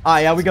the way.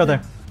 Alright, yeah, we go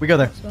there. We go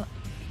there.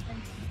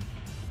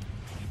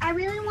 I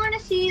really want to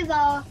see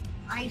the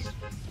ice.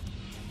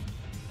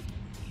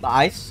 The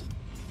ice?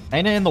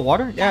 Ain't it in the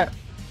water? Yeah.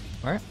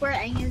 Alright. Where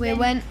Aang is Wait,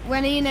 in.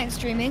 when are you next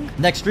streaming?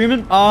 Next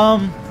streaming?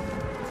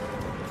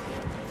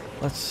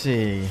 Let's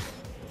see.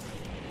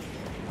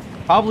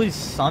 Probably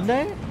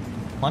Sunday?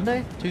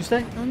 Monday?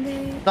 Tuesday?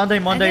 Sunday,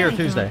 Monday, or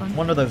Tuesday.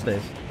 One of those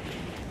days.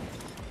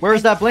 Where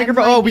is that blinker,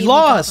 bro? Oh, we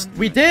lost!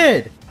 We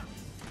did!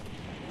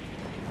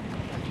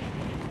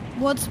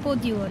 What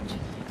sport do you watch?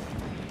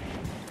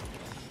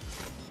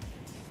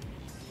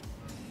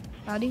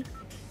 Howdy?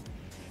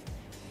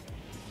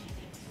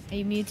 Are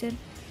you muted?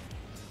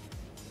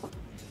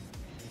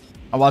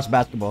 I watch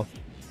basketball.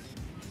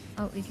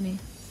 Oh, ignore.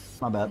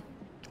 My bad.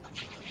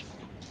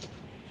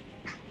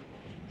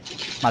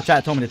 My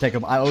chat told me to take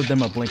them. I owed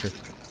them a blinker.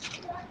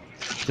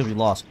 Till we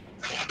lost.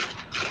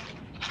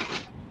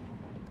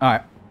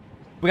 Alright.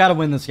 We gotta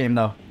win this game,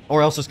 though.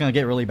 Or else it's gonna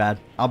get really bad.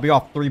 I'll be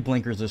off 3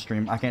 blinkers this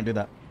stream. I can't do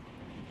that.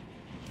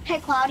 Hey,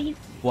 Cloudy.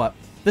 What?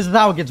 This is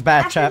how it gets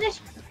bad, chat.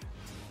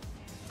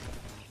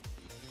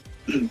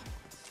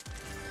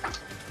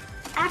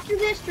 After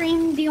this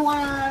stream, do you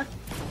want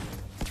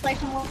to play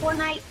some more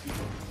Fortnite?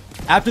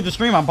 After the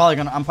stream, I'm probably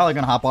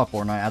gonna hop off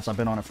Fortnite as I've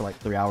been on it for like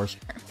 3 hours.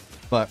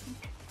 But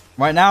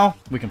right now,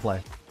 we can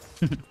play.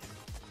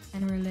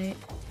 And relate.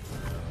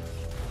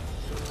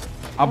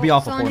 I'll be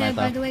off of Fortnite,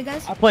 by though. the way,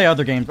 guys. I play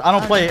other games. I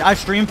don't play... I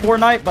stream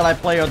Fortnite, but I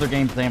play other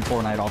games than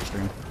Fortnite off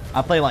stream.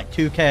 I play, like,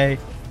 2K.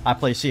 I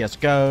play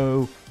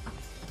CSGO.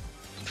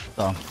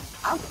 So.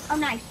 Oh,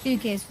 nice.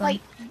 2K is fun.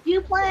 Like, do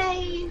you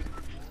play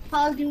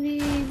Call of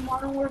Duty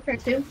Modern Warfare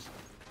 2?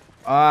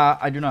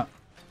 I do not.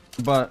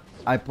 But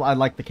I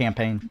like the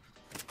campaign.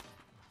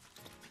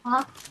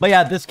 Huh? But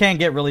yeah, this can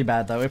get really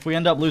bad, though. If we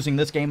end up losing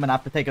this game and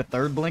have to take a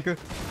 3rd blinker,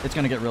 it's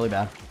gonna get really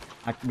bad.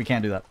 We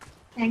can't do that.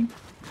 Dang.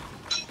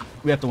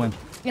 We have to win.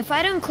 If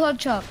I don't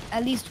clutch up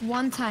at least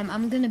one time,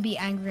 I'm gonna be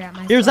angry at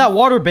myself. Here's that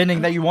water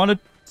bending that you wanted.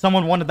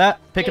 Someone wanted that.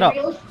 Pick it up.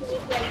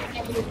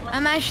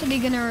 I'm actually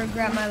gonna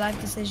regret my life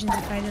decisions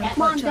if I don't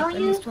clutch up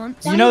at least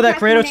once. You know that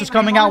Kratos is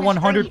coming out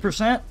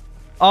 100%?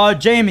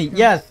 Jamie,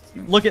 yes.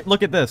 Look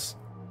at this.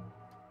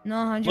 No,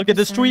 100%. Look at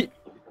this tweet.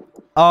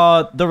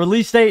 The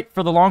release date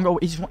for the longer...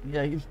 He's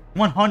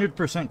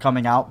 100%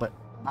 coming out, but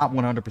not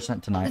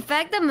 100% tonight. The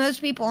fact that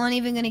most people aren't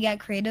even gonna get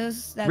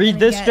Kratos... Read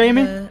this,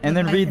 Jamie, and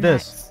then read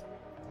this.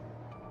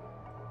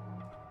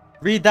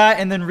 Read that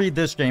and then read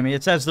this, Jamie.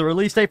 It says the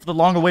release date for the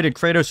long-awaited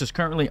Kratos is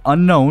currently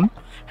unknown.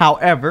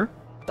 However,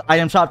 the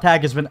item shop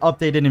tag has been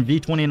updated in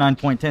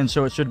V29.10,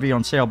 so it should be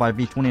on sale by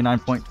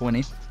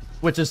V29.20,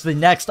 which is the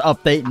next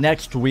update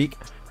next week.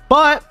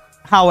 But,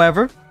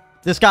 however,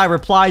 this guy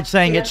replied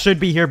saying it should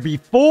be here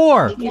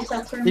before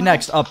the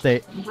next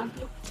update.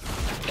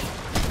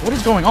 What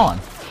is going on?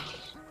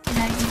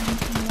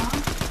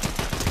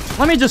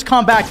 Let me just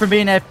come back from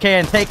being AFK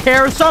and take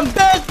care of some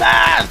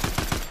business!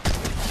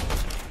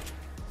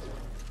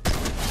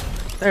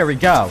 There we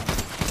go.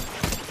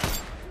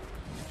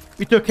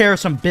 We took care of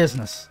some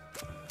business.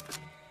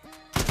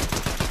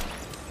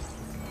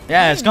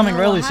 Yeah, it's coming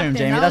really soon,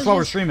 Jamie. That's why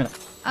we're streaming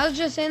it. I was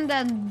just in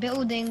that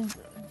building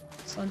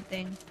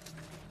something.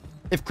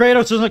 If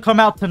Kratos doesn't come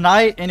out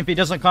tonight, and if he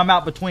doesn't come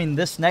out between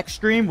this next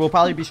stream, we'll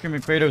probably be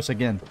streaming Kratos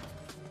again.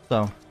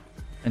 So,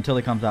 until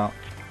he comes out.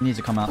 He needs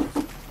to come out.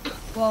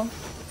 Well,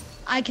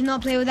 I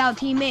cannot play without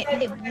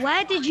teammate.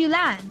 Where did you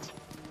land?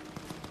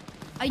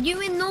 Are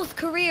you in North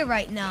Korea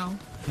right now?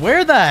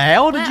 Where the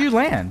hell did you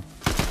land?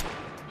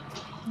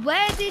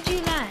 Where did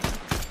you land?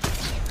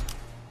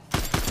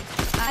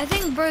 I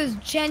think bro's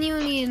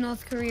genuinely in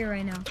North Korea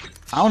right now.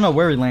 I don't know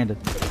where he landed.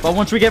 But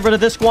once we get rid of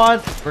this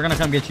squad, we're gonna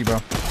come get you, bro.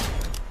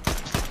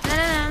 No,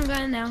 I'm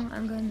going now.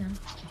 I'm going now.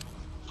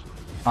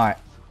 Alright.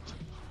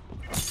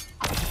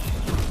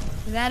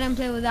 Because I don't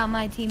play without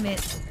my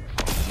teammates.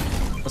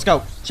 Let's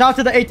go. Shout out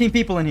to the 18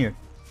 people in here.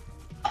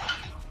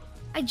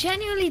 I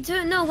genuinely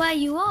don't know where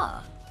you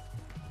are.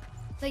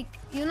 Like,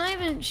 you're not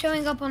even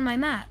showing up on my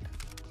map.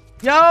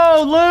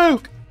 Yo,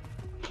 Luke!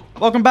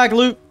 Welcome back,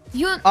 Luke.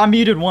 I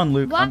muted one,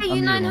 Luke. Why are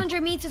you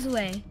 900 meters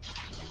away?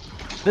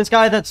 This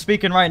guy that's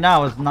speaking right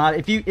now is not.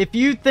 If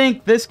you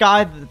think this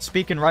guy that's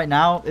speaking right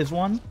now is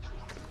one,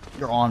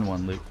 you're on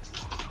one, Luke.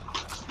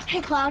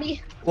 Hey,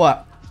 Cloudy.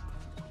 What?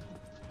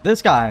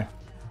 This guy.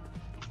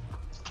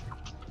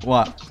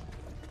 What?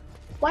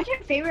 What's your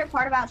favorite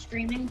part about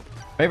streaming?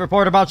 Favorite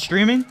part about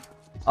streaming?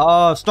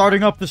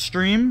 Starting up the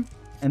stream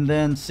and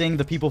then seeing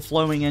the people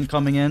flowing in,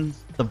 coming in,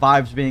 the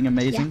vibes being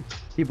amazing. Yeah.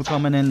 People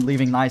coming in,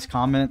 leaving nice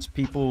comments,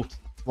 people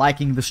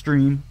liking the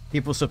stream,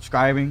 people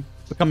subscribing,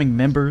 becoming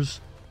members.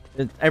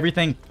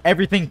 Everything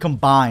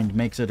combined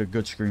makes it a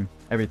good stream.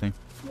 Everything.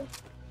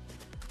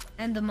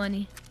 And the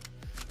money.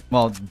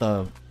 Well,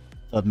 the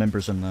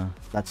members and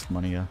that's the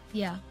money, yeah.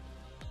 Yeah.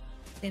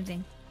 Same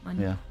thing.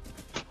 Money. Yeah.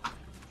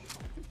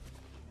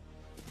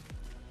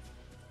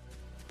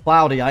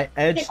 Cloudy, I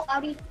edged.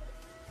 Hey,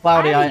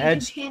 Cloudy, I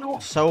edged.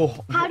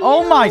 So.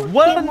 Oh my!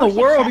 What in the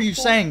world are you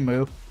saying,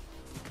 Moo?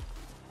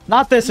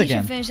 Not this you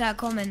again. Should finish that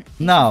comment.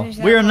 No,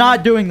 we are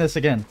not doing this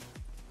again.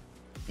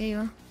 There you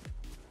go.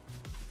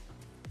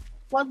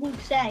 What'd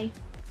Luke say?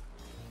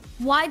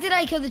 Why did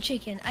I kill the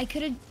chicken? I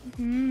could have.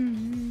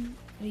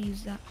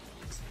 Used that.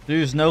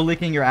 Suze, no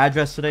leaking your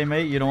address today,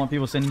 mate. You don't want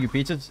people sending you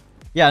pizzas.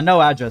 Yeah, no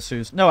address,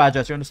 Suze. No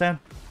address. You understand?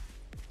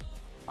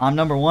 I'm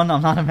number one.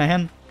 I'm not a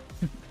man.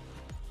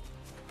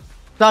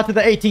 Shout out to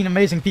the 18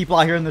 amazing people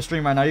out here in the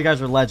stream right now. You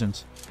guys are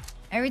legends.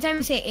 Every time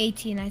you say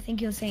 18, I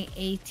think you'll say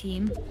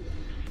A-team.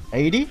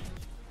 80?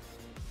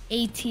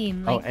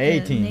 A-team. Like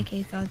A-team. Nick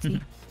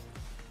A-30.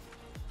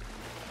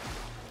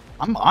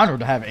 I'm honored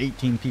to have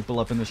 18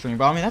 people up in the stream,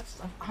 bro. I mean,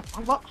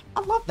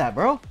 I love that,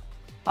 bro.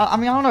 I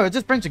mean, I don't know. It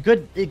just brings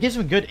it gives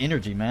me good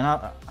energy, man.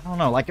 I don't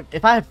know. Like,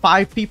 if I had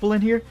 5 people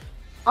in here,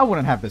 I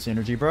wouldn't have this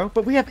energy, bro.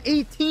 But we have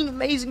 18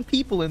 amazing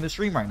people in the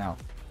stream right now.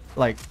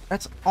 Like,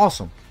 that's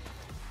awesome.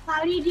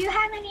 Cloudy, do you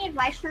have any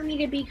advice for me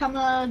to become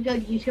a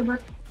good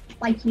YouTuber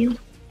like you?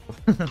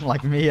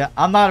 Like me?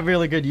 I'm not a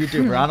really good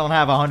YouTuber. I don't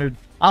have 100.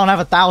 I don't have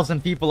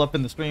 1,000 people up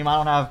in the stream. I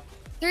don't have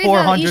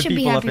 400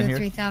 people up in here.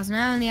 3,000.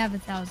 I only have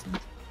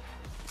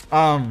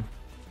 1,000.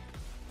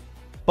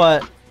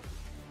 But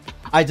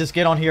I just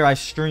get on here. I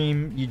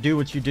stream. You do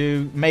what you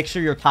do. Make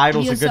sure your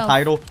title's a good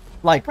title.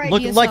 Like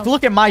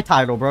look at my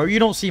title, bro. You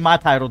don't see my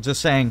title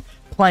just saying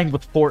playing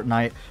with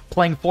Fortnite,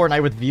 playing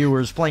Fortnite with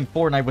viewers, playing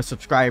Fortnite with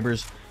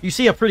subscribers. You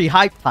see a pretty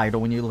hype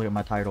title when you look at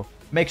my title.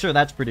 Make sure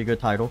that's a pretty good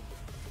title.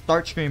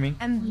 Start streaming.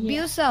 And be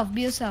yourself.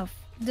 Be yourself.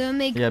 Don't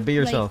make be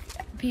yourself.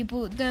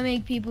 Don't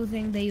make people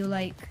think that you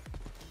like.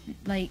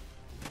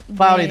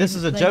 Cloudy, this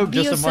is a joke. Be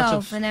just yourself, a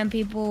bunch of. And then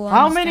people.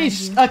 How many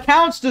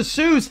accounts does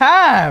Suze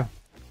have?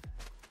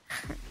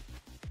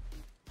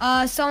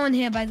 Someone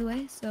here, by the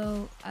way.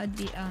 So I'd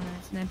be. No,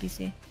 it's an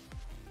NPC.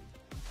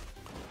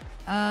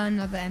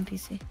 Another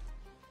NPC.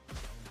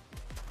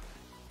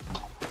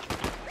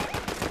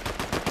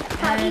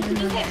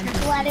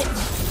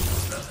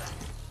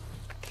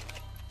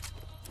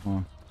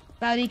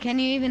 Cloudy, can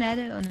you even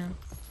edit or no?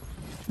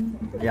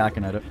 Yeah, I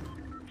can edit.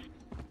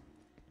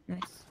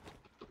 Nice.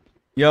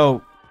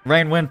 Yo,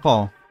 Rain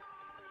Windfall.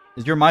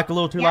 Is your mic a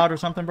little too loud or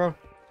something, bro?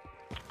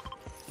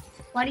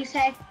 What do you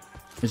say?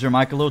 Is your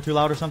mic a little too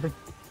loud or something?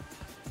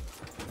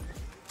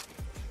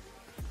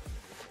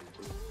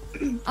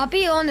 I'll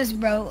be honest,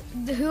 bro.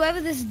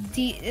 Whoever this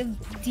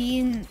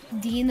Dina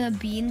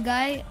Bean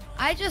guy,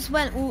 I just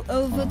went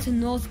over to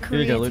North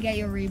Korea to get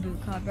your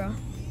reboot card, bro.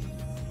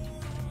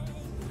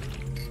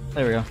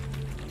 There we go.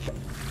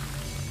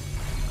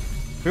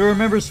 Who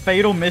remembers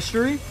Fatal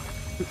Mystery?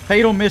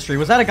 Fatal Mystery.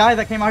 Was that a guy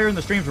that came out here in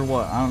the streams or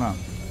what? I don't know.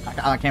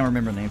 I can't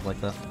remember names like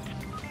that.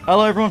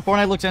 Hello, everyone.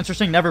 Fortnite looks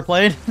interesting. Never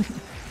played.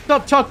 What's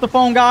up, Chuck the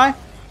phone guy?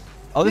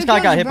 Oh, this guy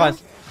got hit by...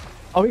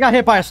 Oh, he got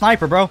hit by a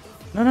sniper, bro.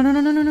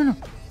 No.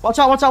 Watch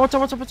out.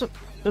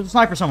 There's a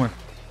sniper somewhere.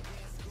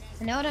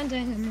 I know what I'm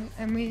doing.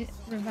 I'm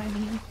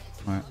reviving him.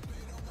 Alright.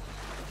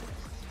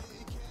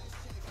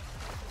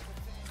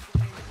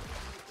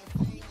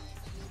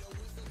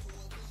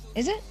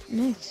 Is it?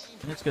 Nice.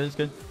 It's good, it's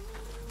good.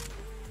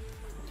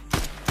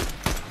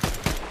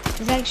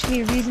 There's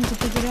actually a reason to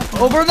pick it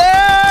up. Over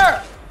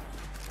there!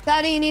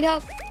 Daddy, you need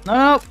help?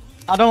 No,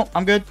 I don't.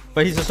 I'm good.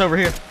 But he's just over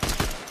here.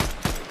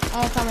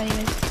 I'll come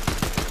anyways.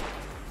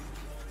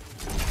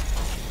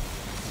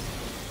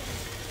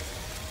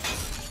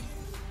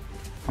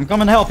 I'm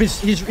coming to help.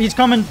 He's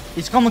coming.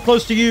 He's coming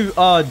close to you,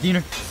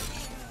 Diener.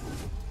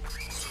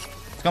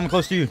 He's coming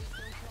close to you.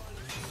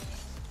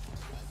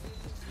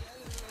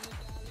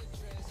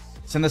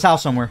 It's in this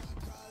house somewhere.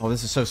 Oh,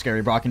 this is so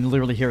scary, bro. I can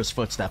literally hear his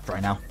footsteps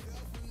right now.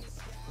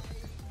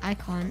 I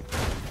can't.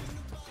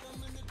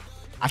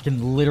 I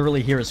can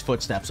literally hear his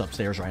footsteps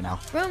upstairs right now.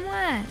 From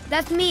what?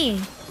 That's me.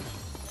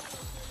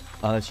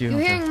 Oh, that's you. You're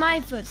Okay. hearing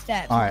my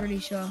footsteps, All right. I'm pretty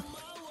sure.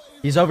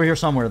 He's over here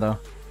somewhere, though.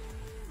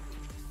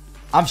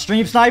 I'm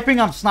stream sniping.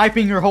 I'm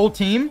sniping your whole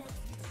team.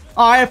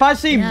 All right, if I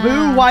see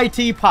Moo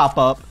YT pop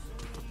up.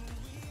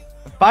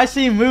 If I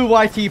see Moo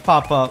YT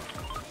pop up.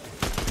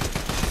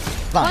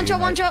 One shot,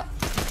 one shot.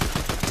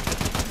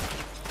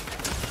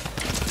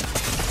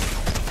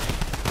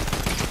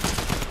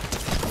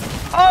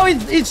 Oh,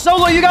 he's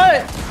solo. You got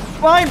it.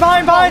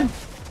 Fine.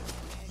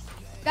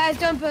 Guys,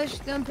 don't push.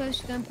 Don't push.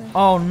 Don't push.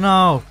 Oh,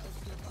 no.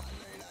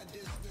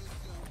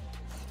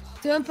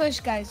 Don't push,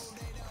 guys.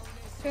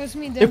 Trust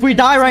me. If we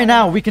die right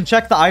now, we can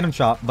check the item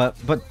shop. But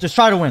just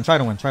try to win. Try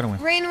to win.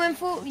 Rain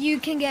Windfall, you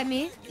can get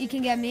me. You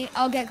can get me.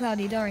 I'll get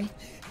Cloudy. Don't worry.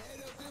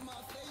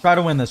 Try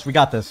to win this. We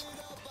got this.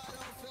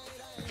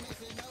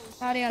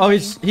 Cloudy, Oh,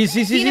 he's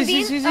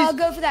I'll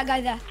go for that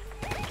guy there.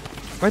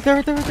 right there.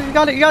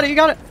 You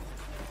got it.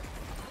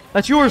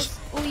 That's yours.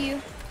 All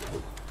you.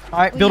 All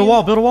right, build a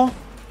wall.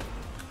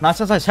 Nice.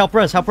 Help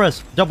res.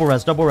 Double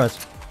res.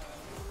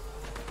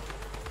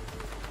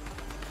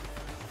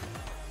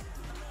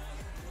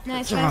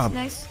 Nice.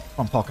 What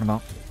I'm talking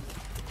about.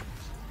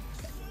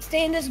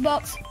 Stay in this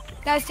box.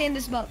 Guys, stay in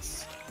this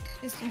box.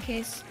 Just in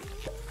case.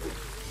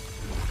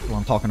 What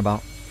I'm talking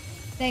about.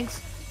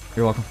 Thanks.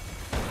 You're welcome.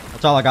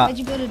 That's all I got. Why'd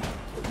you build it?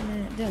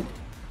 Don't.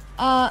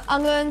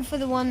 I'm going for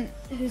the one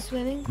who's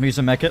swimming. I'm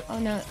using mech it. Oh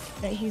no,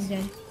 that he's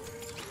dead.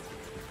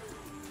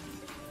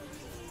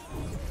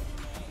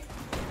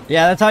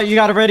 Yeah, that's how you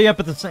got to ready up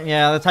at the same.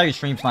 Yeah, that's how you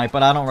stream snipe,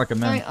 but I don't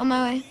recommend. Alright, on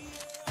my way.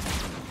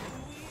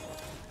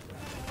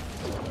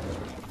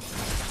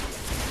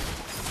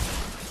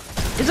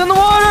 He's in the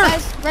water!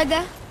 Guys, right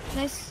there.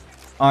 Nice.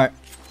 Alright.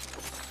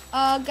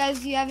 Guys,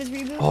 do you have his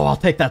reboot? Oh, I'll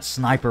take that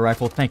sniper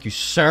rifle. Thank you,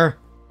 sir.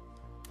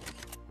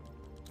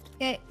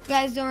 Okay,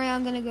 guys, don't worry.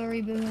 I'm gonna go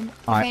reboot him.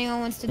 Alright. If anyone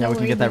wants to Yeah, know we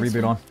can where get that he reboot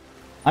boots on.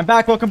 I'm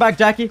back. Welcome back,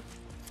 Jackie.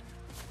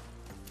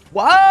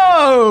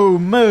 Whoa,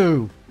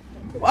 Moo.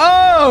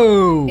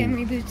 Whoa. Get him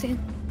reboots in.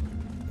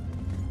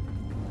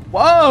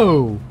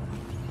 Whoa.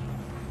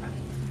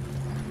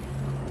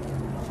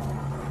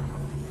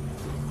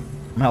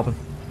 I'm helping.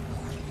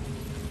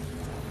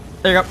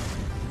 There you go.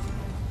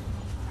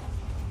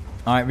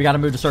 Alright, we gotta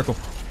move the circle.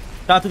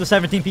 Shout out to the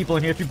 17 people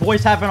in here. If you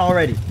boys haven't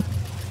already,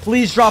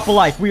 please drop a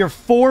like. We are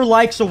 4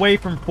 likes away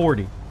from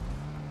 40.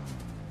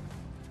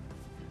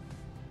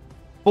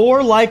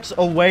 4 likes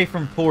away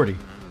from 40.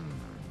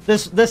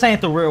 This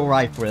ain't the real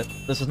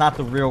Wyfrit. This is not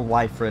the real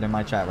Wyfrit in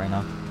my chat right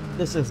now.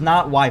 This is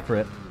not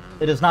Wyfrit.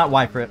 It is not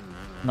Wyfrit.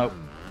 Nope.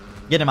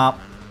 Get him out.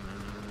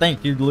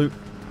 Thank you, Luke.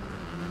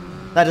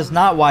 That is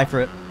not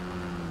Wyfrit.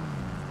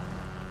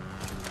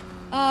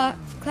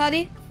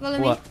 Cloudy, follow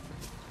me. What?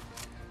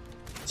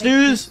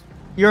 Snooze,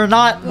 you're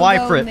not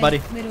Wyfrit, buddy.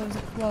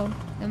 Whoa,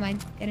 never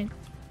mind. Get in.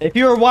 If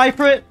you're a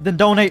Wyfrit, then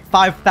donate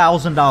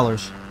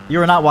 $5,000.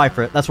 You're not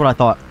Wyfrit. That's what I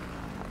thought.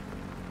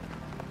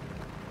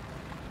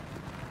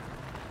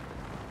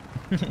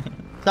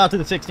 Shout out to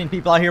the 16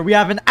 people out here. We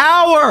have an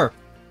hour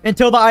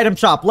until the item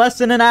shop. Less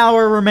than an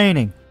hour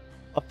remaining.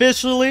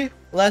 Officially,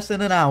 less than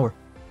an hour.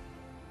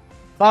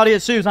 Claudia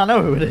Suze, I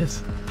know who it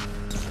is.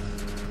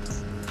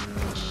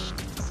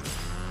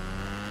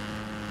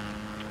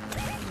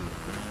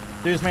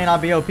 Suze may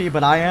not be OP,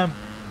 but I am.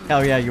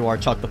 Hell yeah, you are,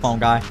 Chuck the Phone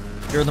Guy.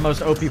 You're the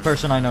most OP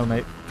person I know,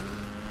 mate.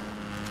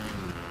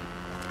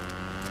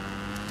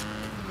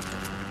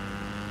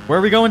 Where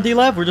are we going,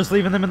 D-Lev? We're just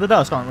leaving them in the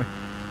dust, aren't we?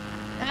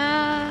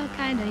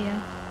 Kinda,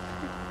 yeah.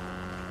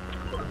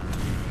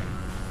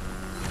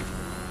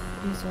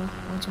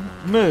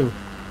 Moo.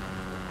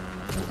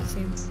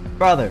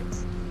 Brother.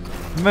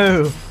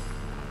 Moo.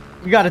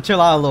 You gotta chill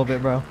out a little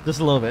bit, bro.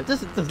 Just a little bit.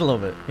 Just a little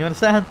bit. You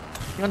understand?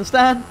 You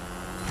understand?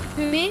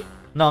 Who, me?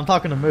 No, I'm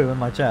talking to Moo in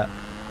my chat.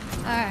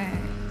 Alright.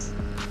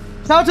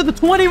 Shout out to the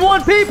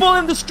 21 people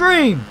in the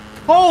stream.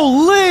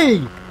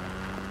 Holy!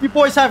 You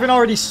boys haven't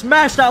already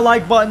smashed that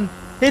like button.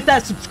 Hit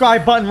that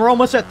subscribe button. We're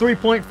almost at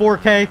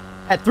 3.4K.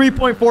 At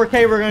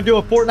 3.4K, we're going to do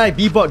a Fortnite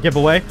V-Buck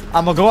giveaway.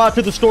 I'm going to go out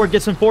to the store and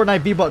get some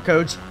Fortnite V-Buck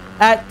codes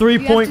at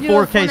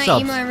 3.4K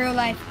subs.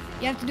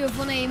 You have to do a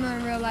Fortnite emo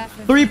in real life.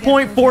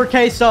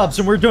 3.4K subs,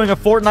 and we're doing a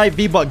Fortnite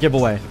V-Buck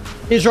giveaway.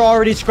 These are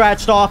already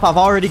scratched off. I've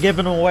already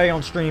given them away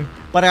on stream.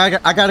 But I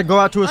got to go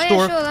out to a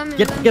store,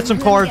 get some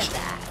cards.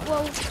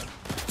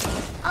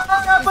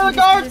 I got the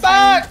cards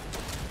back!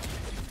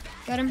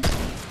 Got him.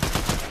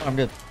 I'm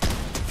good.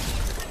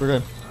 We're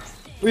good.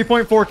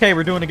 3.4K,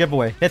 we're doing a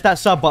giveaway. Hit that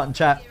sub button,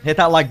 chat. Hit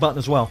that like button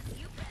as well.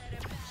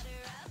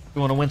 We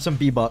want to win some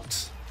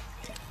B-Bucks.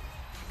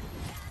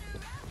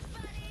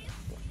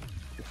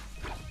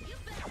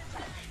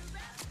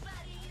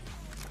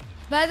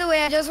 By the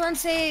way, I just want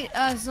to say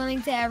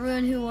something to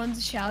everyone who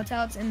wants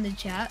shoutouts in the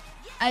chat.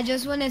 I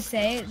just want to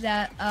say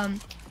that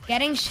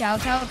getting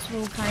shoutouts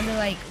will kind of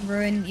like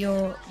ruin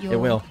your It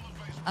will.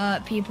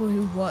 People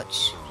who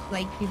watch,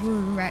 like people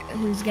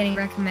who's getting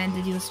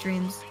recommended your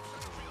streams.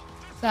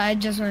 So I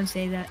just want to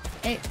say that.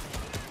 Hey,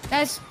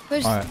 guys,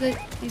 push All right.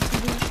 these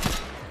people.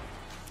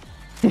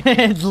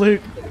 It's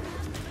Luke.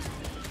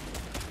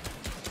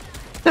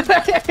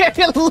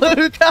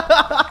 Luke.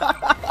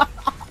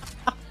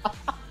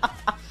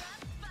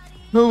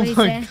 Oh What do you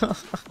my say? god.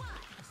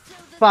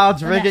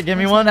 Clouds, Okay, rig it, give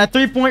me let's one. At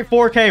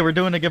 3.4K, we're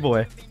doing a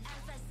giveaway.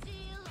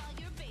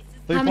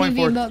 How many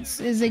 3.4.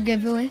 V-Bucks is a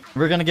giveaway?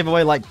 We're gonna give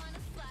away like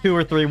 2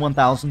 or 3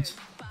 1,000s.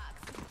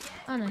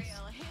 Oh, nice.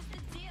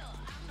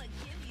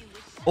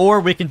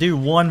 Or we can do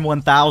 1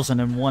 1,000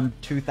 and 1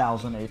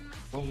 2,008.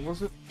 What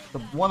was it?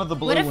 One of the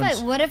blue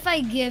ones. What if I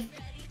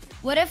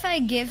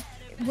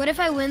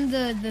win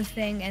the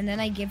thing and then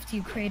I gift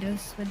you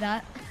Kratos with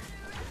that?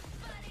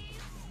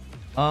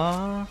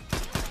 That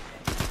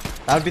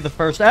would be the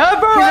first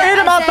ever. I hit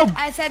him out the.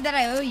 I said that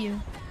I owe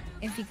you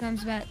if he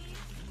comes back.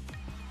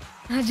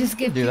 I'll just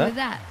gift do you that. with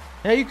that.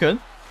 Yeah, you could.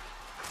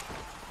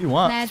 You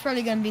want? Nah, it's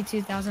probably gonna be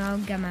 2,000. I'll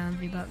get my own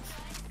V-Bucks.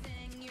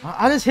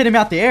 I just hit him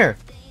out the air.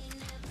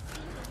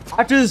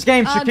 After this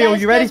game, Shaquille,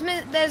 Guys, you ready?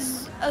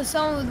 There's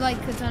someone with like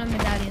a ton of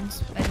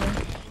medallions, by the way.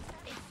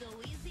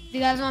 Do you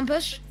guys want to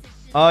push?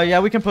 Yeah,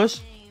 we can push.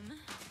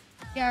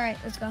 Yeah, alright,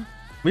 let's go.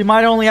 We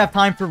might only have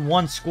time for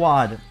 1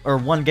 squad or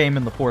 1 game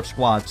in the 4th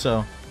squad.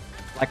 So,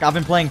 like, I've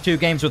been playing 2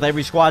 games with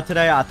every squad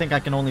today. I think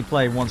I can only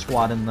play 1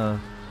 squad in the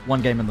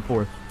 1 game in the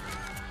 4th.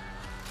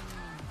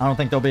 I don't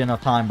think there'll be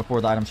enough time before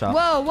the item shop.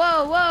 Whoa,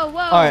 whoa, whoa, whoa!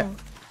 Alright.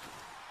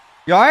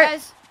 You alright?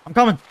 Guys, I'm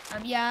coming.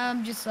 yeah,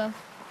 I'm just slow.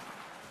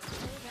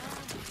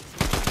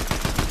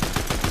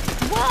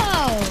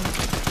 Whoa!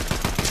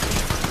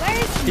 Where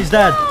is he? He's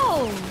dead.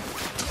 Whoa!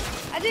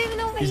 I don't even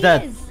know where He's he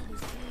dead. is.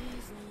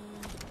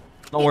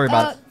 Don't worry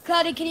about it.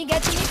 Cloudy, can you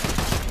get to me?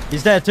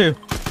 He's dead too.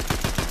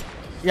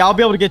 Yeah, I'll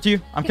be able to get to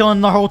you. I'm killing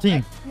the whole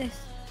team.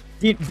 Nice.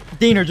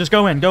 Diener, just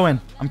go in. Go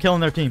in. I'm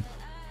killing their team.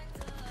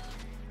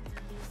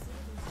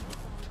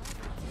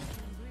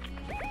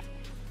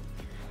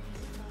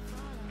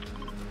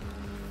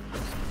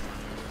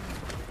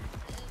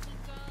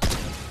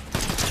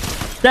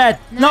 Dead.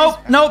 Nice,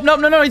 Nope. bro.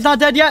 No. He's not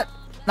dead yet.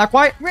 Not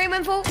quite. Rain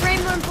full.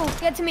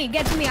 Get to me,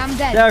 I'm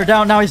dead. There,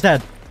 down. Now he's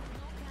dead.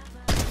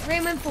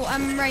 Rain full,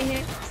 I'm right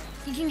here.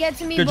 You can get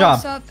to me, Good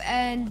box job. up,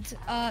 and,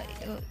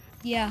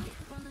 yeah.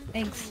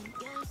 Thanks.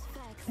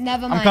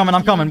 Never mind.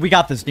 I'm coming. We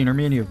got this, Diener.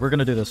 Me and you. We're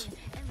gonna do this.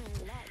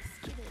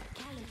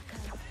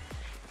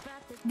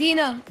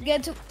 Dina,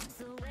 get to...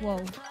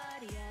 Whoa.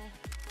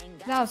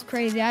 That was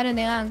crazy. I don't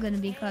think I'm gonna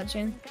be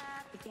clutching.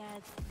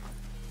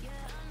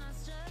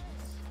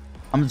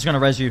 I'm just gonna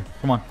res you.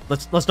 Come on.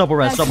 Let's double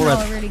res. That's Double not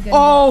res. a really good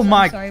Oh box.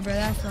 my. I'm sorry, bro.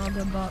 That's not a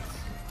good box.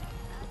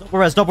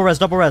 Double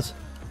res.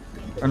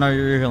 Or no,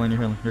 you're healing.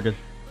 You're good.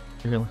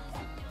 You're healing.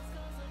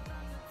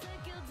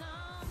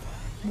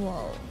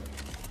 Whoa.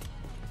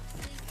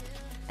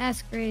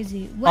 That's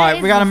crazy.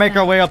 Alright, we gotta make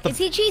our way up the... Is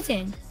he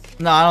cheating?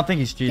 No, I don't think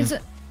he's cheating.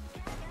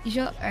 You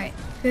sure? Alright.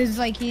 Because,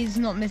 like, he's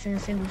not missing a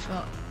single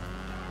shot.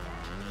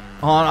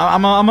 Hold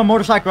on, I'm a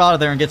motorcycle out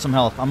of there and get some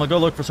health. I'm gonna go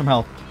look for some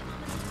health.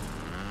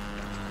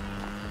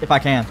 If I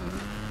can.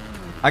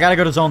 I gotta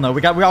go to zone though.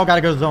 We all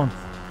gotta go to zone.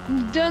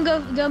 Don't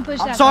push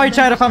that. I'm sorry, don't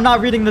chat, push if I'm not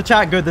reading the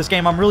chat good this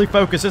game. I'm really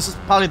focused. This is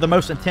probably the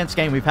most intense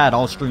game we've had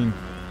all stream.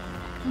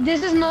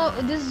 This is not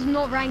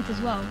ranked as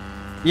well.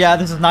 Yeah,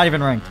 this is not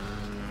even ranked.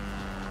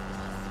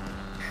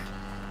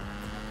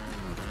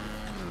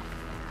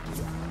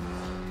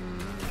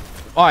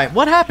 Alright,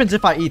 what happens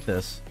if I eat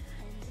this?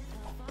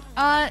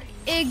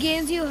 It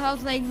gains you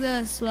health like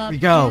the slurp. Here we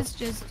go. It's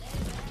just,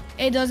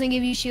 it doesn't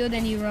give you shield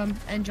and you run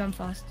and jump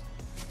fast.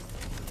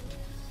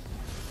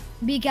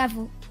 Be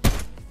careful.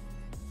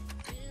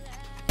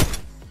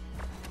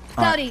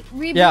 Cloudy,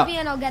 reboot me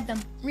and I'll get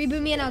them.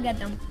 Reboot me and I'll get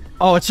them.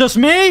 Oh, it's just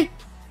me?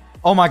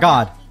 Oh my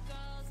god.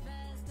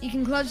 You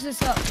can clutch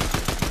this up.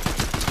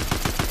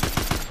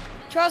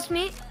 Trust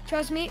me,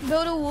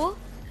 build a wall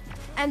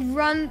and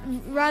run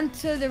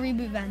to the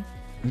reboot van.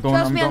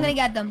 Trust me, I'm gonna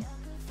get them.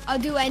 I'll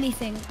do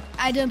anything.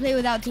 I don't play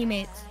without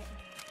teammates.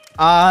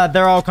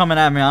 They're all coming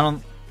at me. I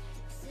don't...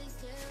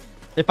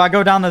 If I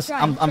go down this... Try,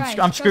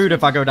 I'm screwed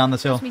if I go down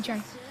this hill. Trust me,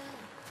 try.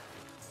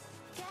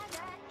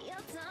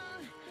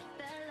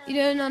 You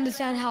don't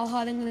understand how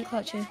hard I'm gonna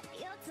clutch you.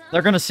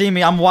 They're gonna see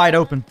me. I'm wide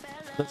open.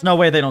 There's no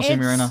way they don't see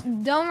me right now.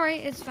 Don't worry,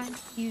 it's fine.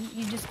 You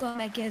just go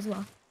make it as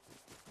well.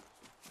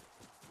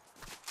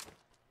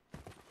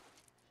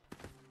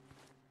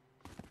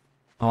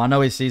 Oh, I know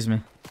he sees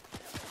me.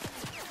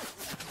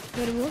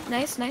 Go to wall.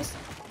 Nice.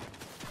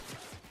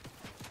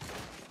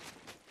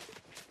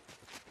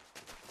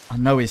 I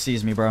know he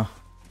sees me, bro.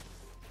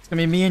 It's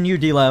gonna be me and you,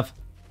 D-Lev.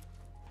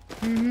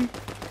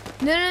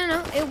 Mm-hmm.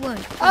 No, it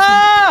won't.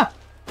 Ah!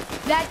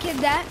 That kid,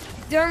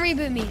 don't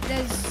reboot me.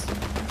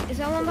 Is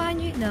there one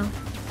behind you? No.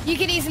 You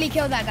can easily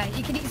kill that guy.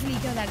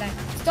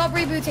 Stop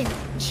rebooting.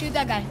 Shoot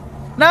that guy.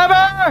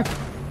 Never!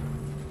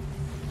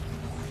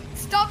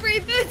 Stop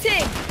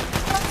rebooting!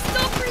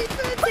 Stop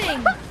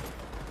rebooting!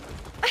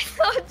 I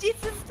thought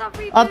Jesus, stop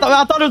rebooting.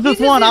 I thought it was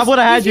just one. I would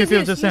have had you if it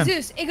was just him.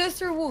 Zeus. It goes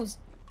through walls.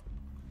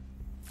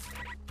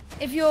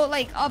 If you're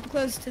like up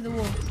close to the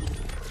wall.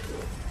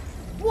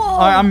 Whoa!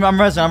 Alright,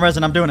 I'm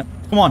resin. I'm doing it.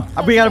 Come on.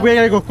 We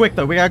gotta go quick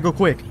though. We gotta go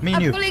quick. Me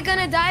and you. I'm probably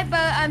gonna die,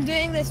 but I'm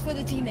doing this for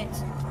the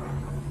teammates.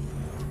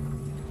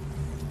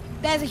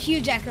 There's a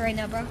huge echo right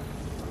now, bro.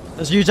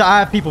 There's huge. I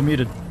have people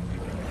muted.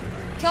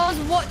 Someone's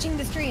watching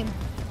the stream.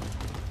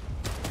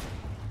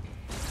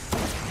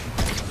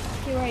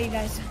 Okay, where are you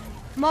guys?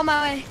 I'm on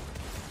my way.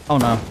 Oh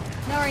no.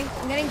 Don't worry,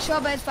 I'm getting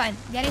shot, but it's fine.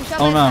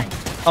 Oh no.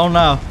 Oh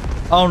no.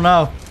 Oh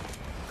no.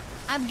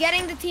 I'm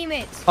getting the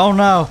teammates. Oh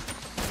no.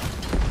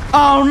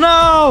 Oh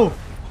no!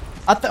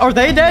 Are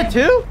they dead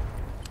too?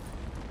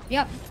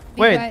 Yep.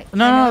 Wait,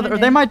 no,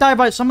 they might die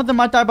by. Some of them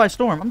might die by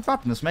storm. I'm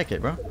dropping this med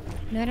kit, bro.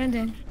 No, don't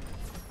do.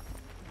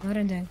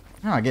 I'm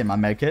not getting my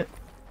med kit.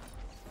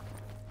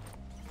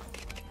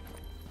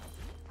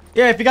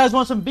 Yeah, if you guys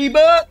want some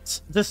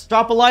V-Bucks, just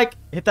drop a like,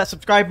 hit that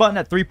subscribe button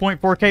at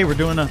 3.4K. We're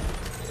doing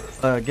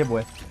a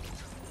giveaway.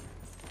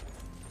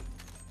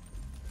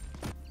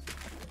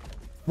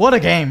 What a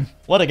game!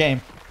 What a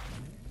game!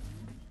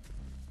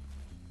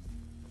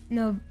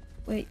 No,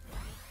 wait.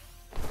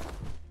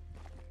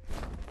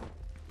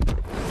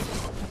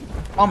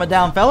 Calm it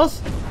down,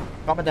 fellas.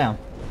 Calm it down.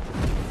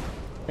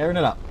 Tearing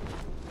it up.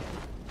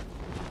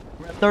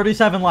 We're at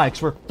 37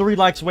 likes. We're 3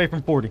 likes away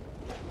from 40.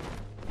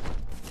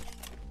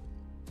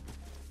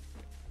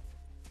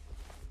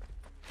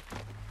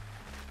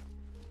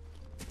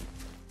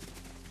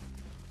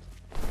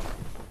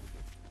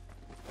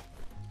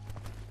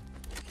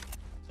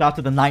 Shout out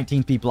to the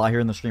 19 people out here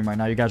in the stream right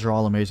now. You guys are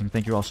all amazing.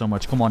 Thank you all so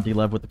much. Come on,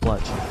 D-Lev with the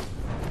clutch.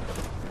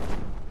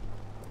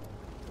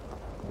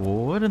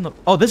 What in the...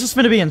 Oh, this is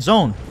finna be in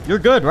zone. You're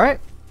good, right?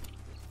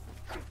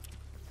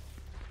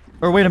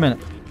 Or wait a minute.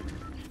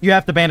 You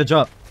have to bandage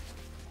up.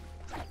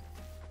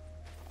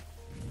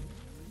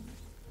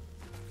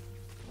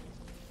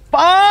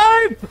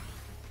 Five!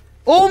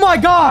 Oh my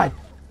god!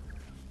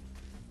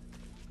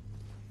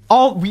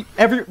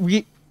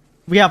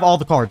 We have all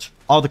the cards.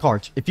 All the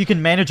cards. If you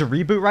can manage a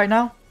reboot right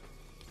now.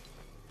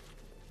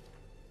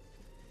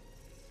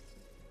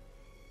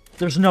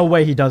 There's no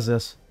way he does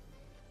this.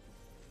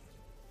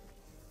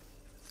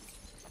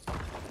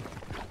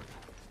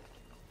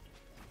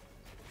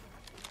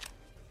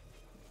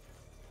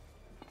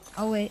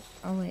 I'll wait.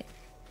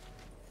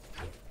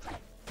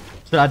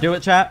 Should I do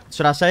it, chat?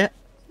 Should I say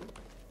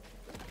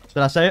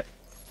it?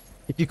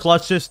 If you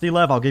clutch this,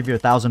 D-Lev, I'll give you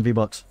 1,000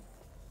 V-Bucks.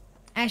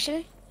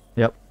 Actually?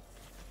 Yep.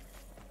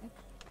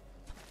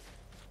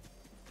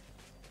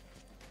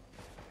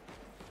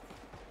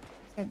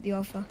 Accept the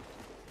offer.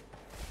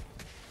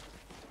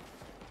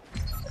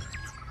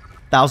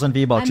 1,000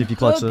 V-Bucks if you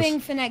clutch this. I'm hoping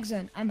for next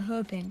zone. I'm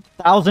hoping.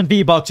 1,000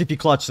 V-Bucks if you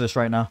clutch this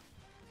right now.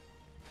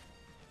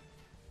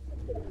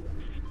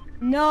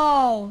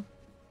 No.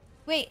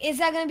 Wait, is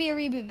that gonna be a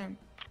reboot then?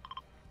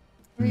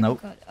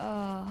 Nope. Code.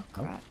 Oh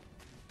crap.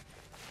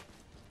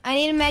 I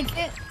need a med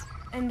kit,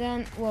 and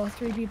then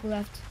 3 people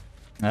left.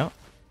 No.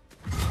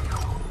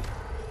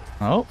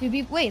 Oh. 2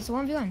 people. Wait, it's a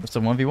 1v1. It's a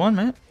 1v1,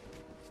 man.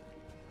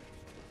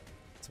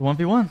 It's a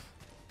 1v1.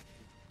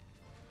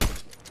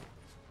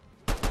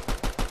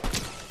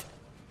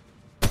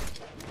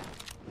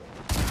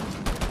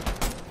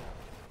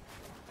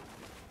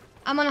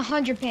 I'm on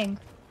 100 ping.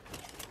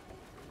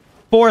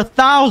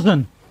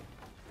 4,000.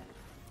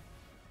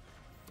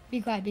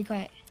 Be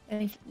quiet. Let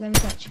me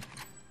touch.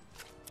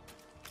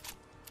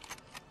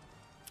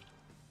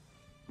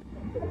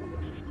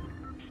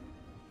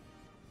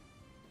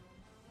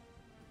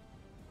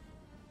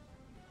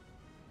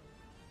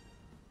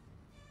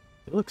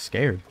 He looks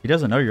scared. He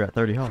doesn't know you're at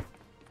 30 health.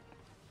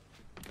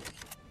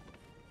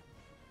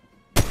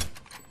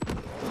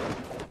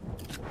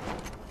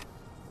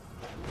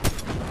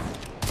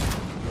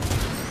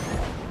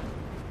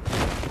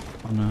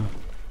 Oh no.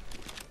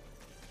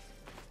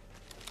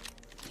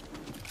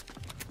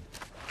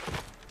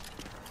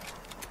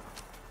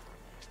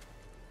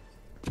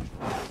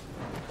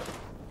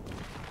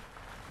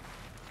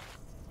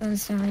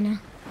 Understand right now.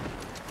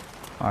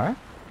 Alright.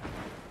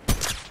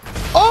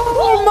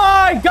 Oh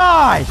my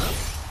god!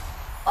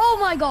 Oh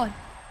my god!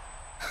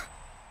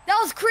 That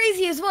was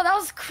crazy as well.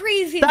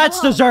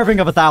 That's deserving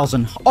of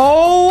 1,000.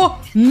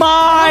 Oh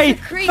my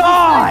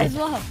god! As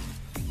well.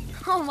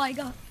 Oh my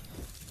god.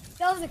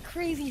 That was a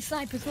crazy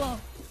snipe as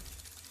well.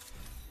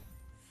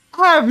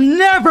 I've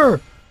never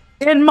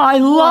in my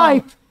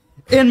life,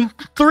 in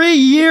 3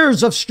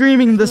 years of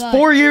streaming this,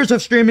 4 years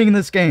of streaming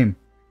this game,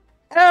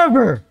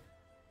 ever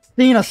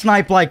seen a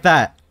snipe like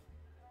that.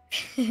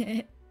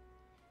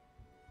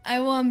 I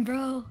won,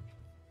 bro.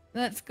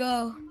 Let's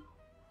go.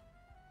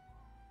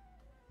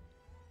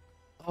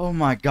 Oh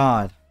my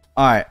god.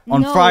 All right.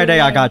 On No Friday,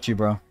 I way. got you,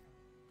 bro.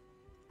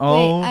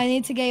 Oh. Wait, I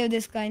need to get your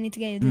Discord. I need to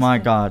get your Discord. My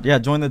God. Yeah,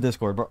 join the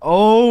Discord, bro.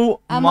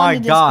 Oh I'm my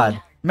on the God.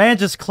 Discord. Man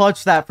just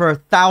clutched that for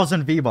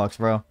 1,000 V-Bucks,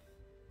 bro.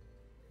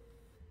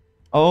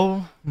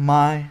 Oh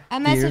my I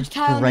messaged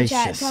dear Kyle in the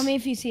chat. gracious. Tell me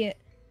if you see it.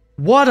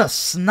 What a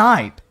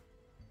snipe.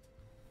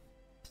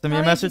 Send me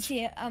a Tell me if you message.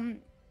 see it.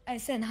 I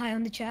sent hi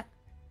on the chat.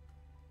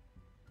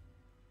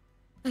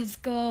 Let's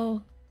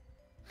go.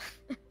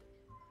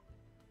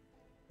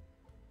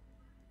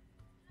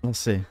 Let's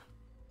see.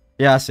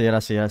 Yeah, I see it. I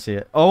see it. I see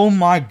it. Oh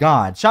my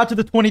God. Shout out to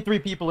the 23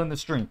 people in the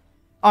stream.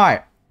 All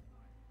right.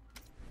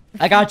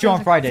 I got you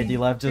on Friday,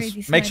 D-Lev.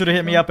 Just make sure to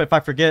hit me up if I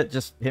forget.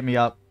 Just hit me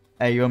up.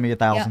 Hey, you owe me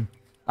 1,000.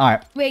 All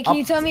right. Wait, can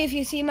you tell me if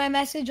you see my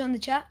message on the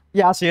chat?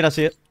 Yeah, I see it. I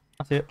see it.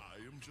 I see it.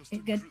 Okay,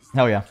 good.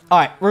 Hell yeah. All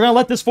right. We're going to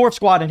let this fourth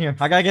squad in here.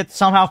 I got to get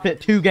somehow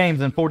fit 2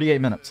 games in 48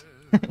 minutes.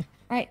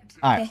 Alright.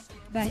 All right. Okay,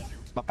 bye.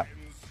 Bye-bye.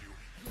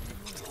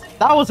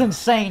 That was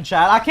insane,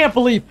 Chad. I can't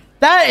believe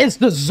that is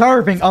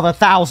deserving of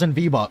 1,000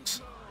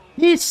 V-Bucks.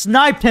 He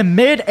sniped him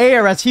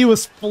mid-air as he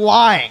was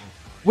flying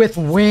with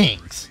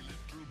wings.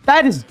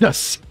 That is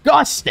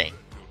disgusting.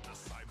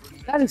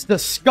 That is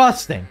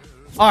disgusting.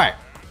 All right.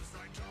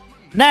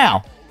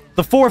 Now,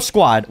 the fourth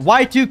squad.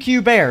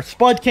 Y2Q Bear.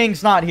 Spud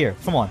King's not here.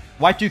 Come on.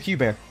 Y2Q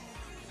Bear.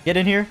 Get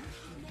in here.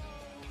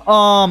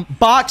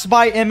 Box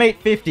by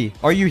M850.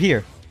 Are you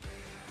here?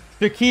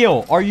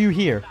 Shaquille, are you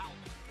here?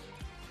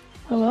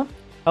 Hello?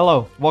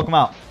 Hello. Welcome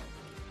out.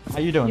 How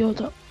you doing? Yo,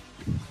 what's up?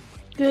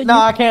 Good. No,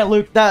 I can't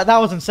loot. That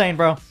was insane,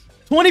 bro.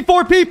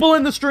 24 people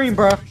in the stream,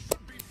 bro.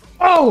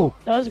 Oh!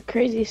 That was a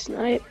crazy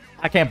snipe.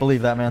 I can't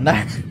believe that,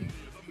 man.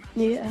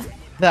 Yeah.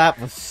 That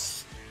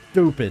was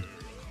stupid.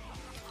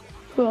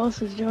 Who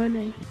else is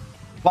joining?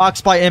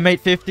 Box by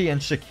M850 and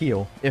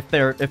Shaquille, if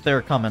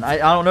they're coming. I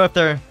don't know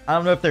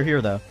if they're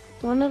here though.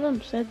 One of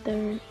them said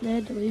they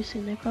had to leave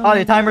soon. They Oh,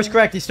 probably the timer's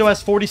correct. He still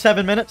has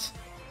 47 minutes.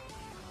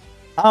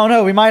 I don't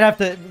know. We might have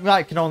to.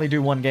 We can only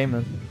do one game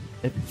then,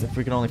 if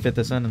we can only fit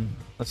this in. And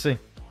let's see.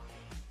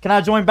 Can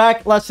I join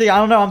back? Let's see. I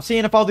don't know. I'm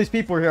seeing if all these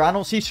people are here. I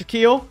don't see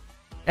Shaquille,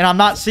 and I'm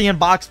not seeing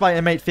Box by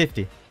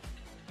M850.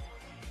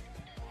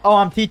 Oh,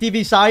 I'm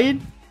TTV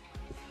Saeed.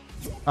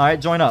 All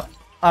right, join up.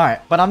 All right,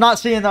 but I'm not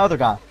seeing the other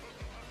guy.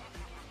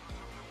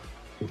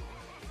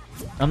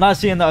 I'm not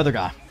seeing the other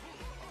guy.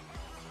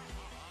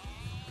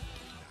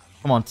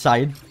 Come on,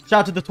 Saeed.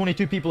 Shout out to the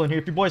 22 people in here.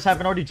 If you boys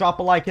haven't already, drop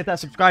a like, hit that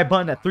subscribe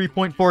button at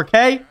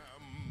 3.4K.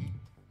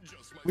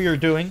 We are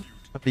doing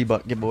a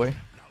V-Buck giveaway.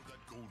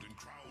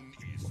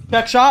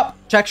 Check shop,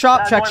 check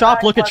shop, check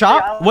shop. Look at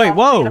shop. Wait,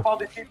 whoa.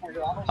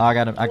 Oh, I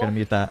gotta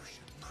mute that.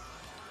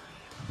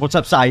 What's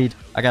up, Saeed?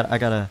 You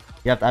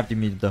have to be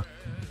muted though.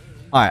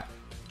 All right,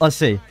 let's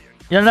see.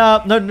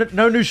 Yeah,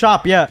 no new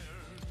shop yet.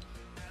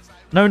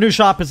 No new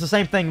shop. It's the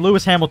same thing.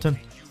 Lewis Hamilton,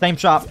 same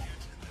shop.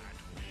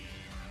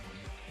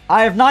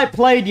 I have not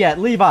played yet,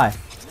 Levi.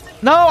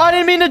 No, I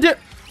didn't mean to do.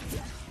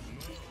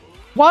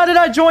 Why did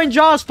I join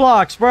Josh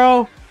Blocks,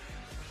 bro?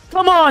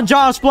 Come on,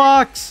 Josh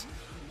Blocks.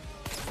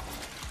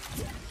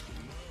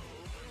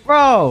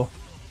 Bro.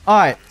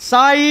 Alright,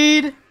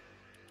 Saeed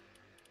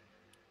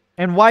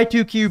and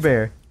Y2Q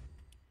Bear.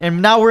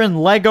 And now we're in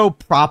Lego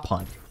Prop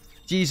Hunt.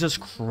 Jesus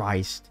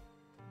Christ.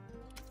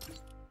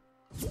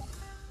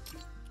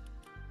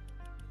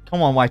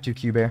 Come on,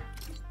 Y2Q Bear.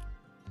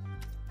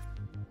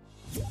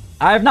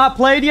 I have not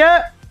played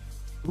yet.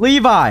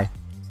 Levi,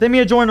 send me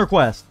a join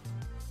request.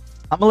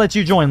 I'm gonna let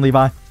you join,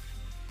 Levi.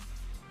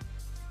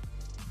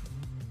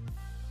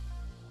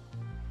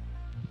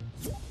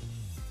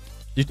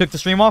 You took the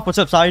stream off? What's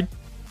up, Saeed?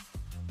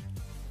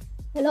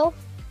 Hello?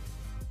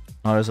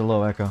 Oh, there's a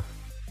low echo.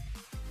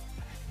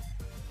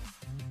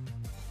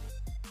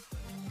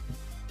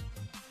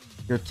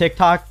 Your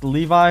TikTok,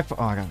 Levi.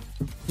 Oh, I got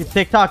it. Your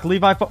TikTok,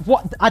 Levi.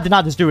 What? I did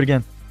not just do it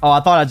again. Oh, I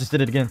thought I just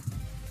did it again.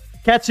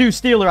 Katsu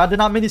Steeler, I did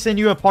not mean to send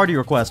you a party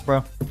request, bro.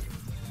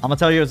 I'm gonna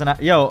tell you it was an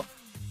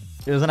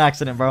it was an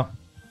accident, bro.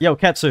 Yo,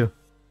 Katsu.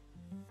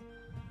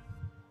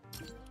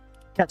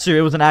 Katsu,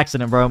 it was an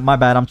accident, bro. My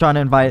bad. I'm trying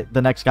to invite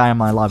the next guy in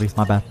my lobby.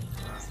 My bad.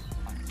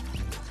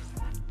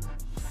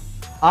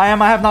 I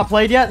have not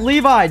played yet.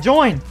 Levi,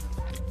 join.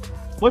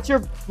 What's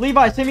your...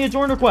 Levi, send me a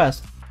join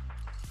request.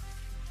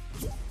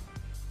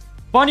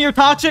 Funny or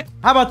toxic?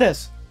 How about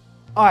this?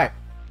 Alright.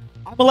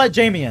 I'm gonna let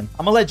Jamie in.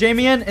 I'm gonna let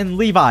Jamie in and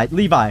Levi.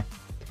 Levi,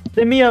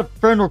 send me a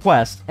friend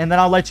request, and then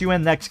I'll let you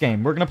in next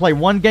game. We're gonna play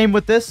one game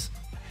with this,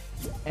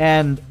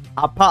 and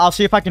I'll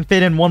see if I can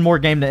fit in one more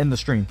game to end the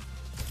stream.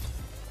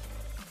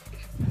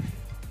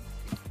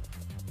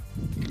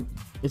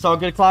 It's all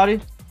good,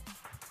 Cloudy?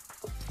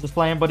 Just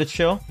playing, but it's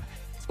chill.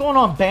 What's going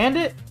on,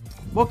 Bandit?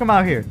 Welcome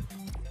out here.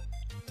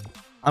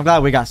 I'm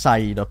glad we got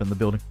Saeed up in the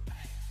building.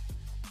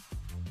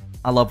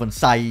 I love when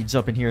Saeed's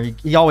up in here.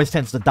 He always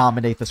tends to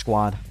dominate the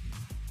squad.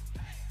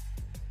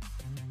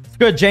 It's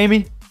good,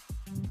 Jamie.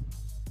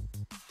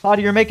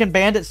 Cloudy, you're making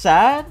Bandit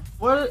sad?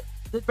 What?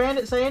 Did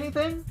Bandit say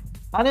anything?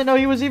 I didn't know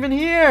he was even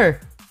here.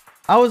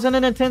 I was in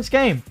an intense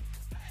game.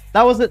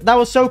 That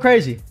was so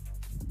crazy.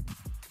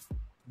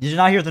 Did you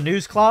not hear the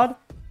news, Claude?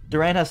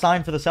 Durant has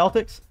signed for the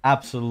Celtics?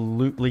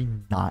 Absolutely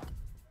not.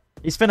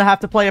 He's finna have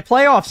to play a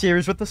playoff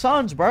series with the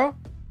Suns, bro.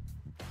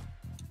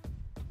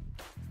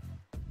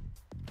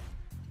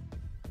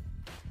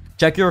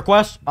 Check your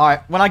request. All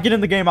right, when I get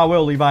in the game, I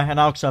will, Levi, and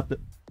I'll accept it.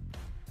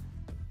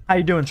 How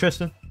you doing,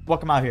 Tristan?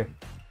 Welcome out here.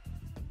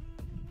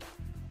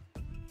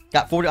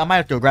 Got 40. I might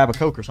have to go grab a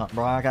Coke or something,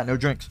 bro. I got no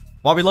drinks.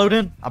 While we load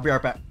in, I'll be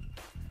right back.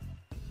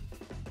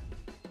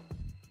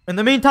 In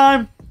the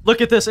meantime,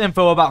 look at this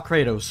info about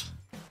Kratos.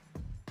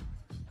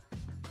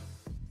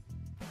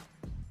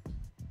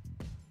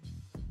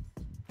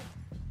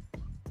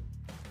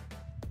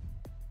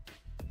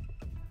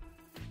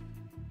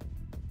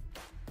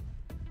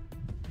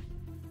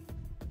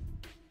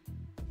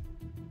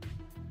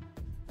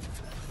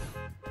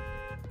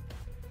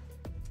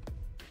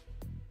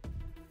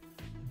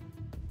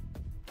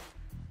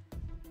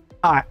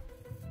 Alright,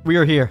 we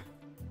are here.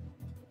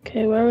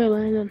 Okay, where are we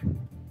landing?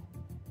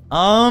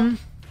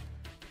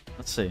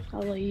 Let's see. I'll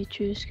let you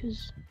choose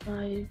because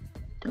I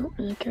don't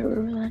really care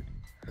where we land.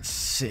 Let's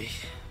see.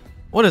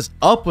 What is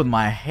up with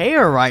my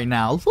hair right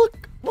now?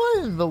 Look,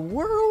 what in the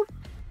world?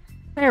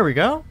 There we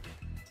go.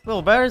 It's a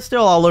little better. It's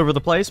still all over the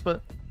place,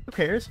 but who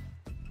cares?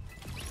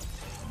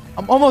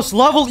 I'm almost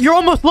level. You're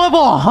almost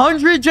level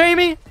 100,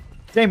 Jamie?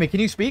 Jamie, can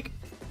you speak?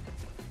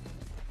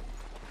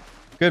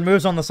 Good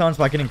moves on the Suns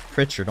by getting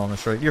Pritchard on the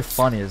straight. You're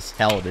funny as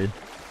hell, dude.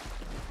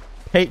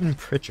 Peyton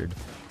Pritchard.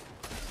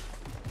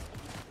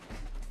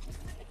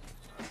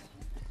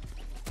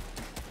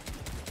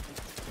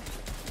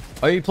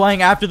 Are you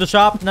playing after the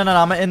shop? No,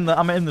 I'm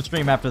in the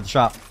stream after the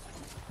shop.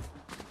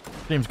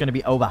 Stream's gonna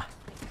be over.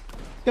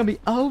 It's gonna be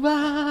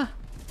over.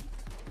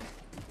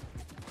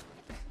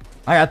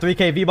 I got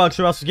 3K V-Bucks.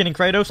 Who else is getting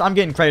Kratos? I'm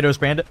getting Kratos,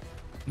 Bandit.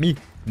 Me.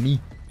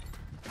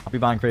 I'll be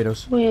buying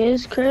Kratos. Wait,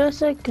 is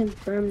Kratos like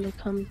confirmed to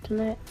come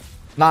tonight?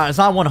 Nah, it's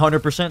not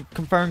 100%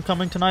 confirmed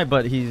coming tonight,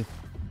 but he's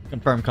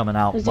confirmed coming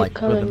out Is it like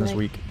coming, within this like-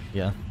 week.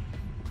 Yeah,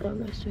 Oh,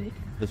 that's sweet.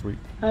 this week.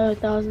 I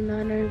have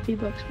 1,900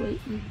 V-Bucks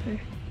waiting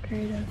for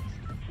Kratos.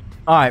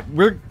 All right,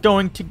 we're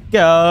going to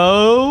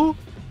go.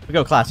 We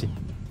go classy.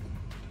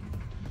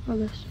 Oh,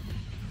 this.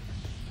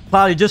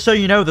 Cloudy, just so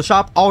you know, the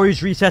shop always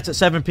resets at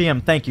 7 p.m.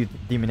 Thank you,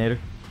 Demonator.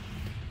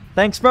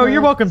 Thanks, bro.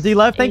 You're welcome,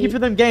 D-Lev. Thank you for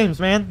them games,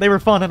 man. They were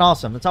fun and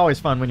awesome. It's always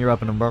fun when you're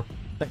up in them, bro.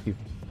 Thank you.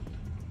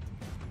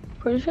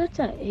 Pretty sure it's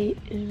at 8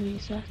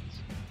 is resets.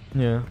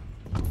 Yeah.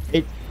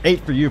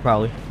 8 for you,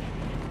 probably.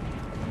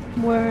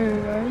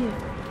 Where are you?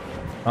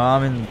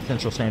 I'm in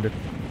Central Standard.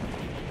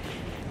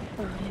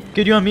 Oh, yeah.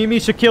 Could you unmute me,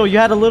 Shaquille? You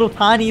had a little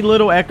tiny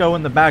little echo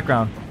in the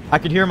background. I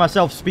could hear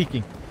myself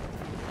speaking.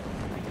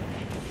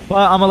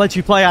 But I'm gonna let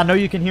you play. I know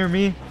you can hear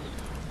me.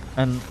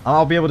 And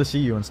I'll be able to see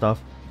you and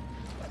stuff.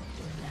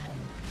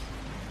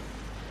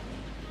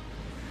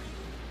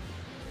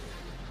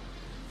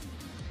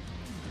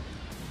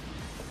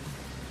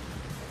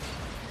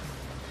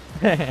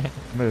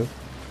 Move.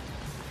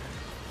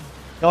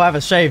 Go have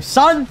a shave,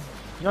 son.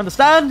 You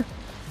understand?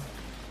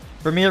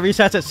 For me, it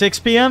resets at 6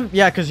 p.m.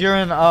 Yeah, because you're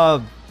in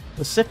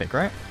Pacific,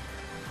 right?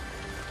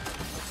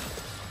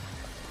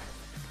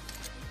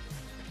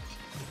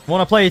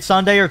 Want to play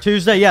Sunday or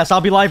Tuesday? Yes,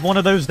 I'll be live one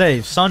of those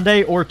days,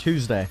 Sunday or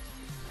Tuesday.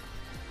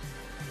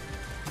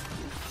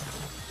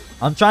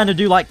 I'm trying to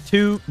do like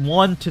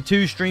 1 to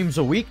 2 streams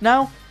a week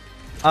now.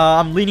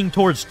 I'm leaning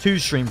towards 2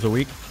 streams a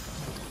week.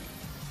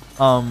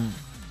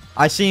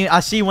 I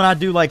see when I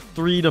do like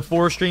 3 to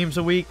 4 streams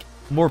a week,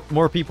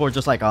 more people are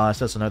just like, oh, it's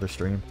just another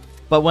stream.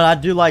 But when I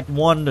do like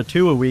 1 to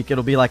 2 a week,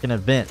 it'll be like an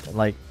event,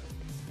 like,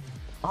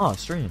 oh,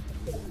 stream.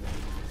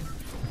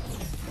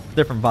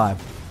 Different vibe.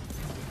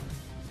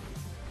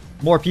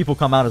 More people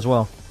come out as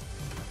well.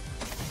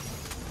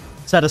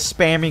 Instead of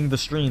spamming the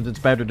streams, it's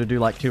better to do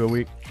like 2 a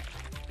week.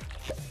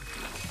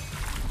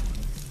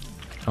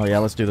 Oh yeah,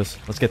 let's do this.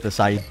 Let's get this,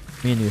 Saeed.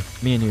 Me and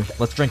you.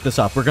 Let's drink this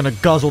up. We're gonna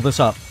guzzle this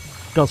up.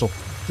 Guzzle.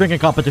 Drinking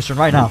competition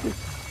right now.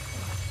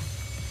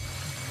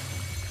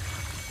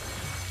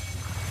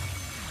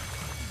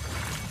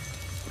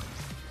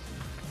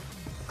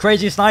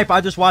 Crazy snipe.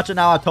 I just watch it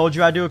now. I told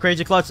you I do a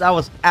crazy clutch. That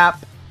was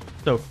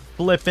so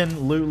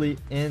flippin'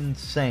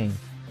 insane.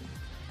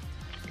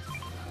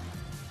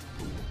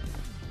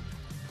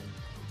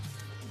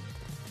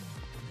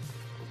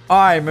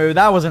 Alright, Moo.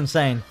 That was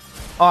insane.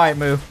 Alright,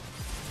 Moo.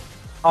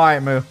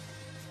 Alright, Moo.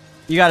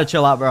 You gotta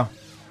chill out, bro.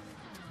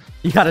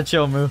 You gotta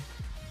chill, Moo.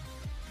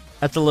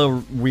 That's a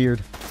little weird.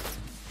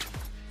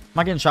 Am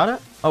I getting shot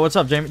at? Oh, what's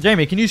up, Jamie?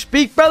 Jamie, can you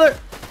speak, brother?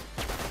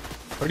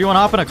 Or do you want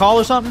to hop in a call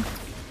or something?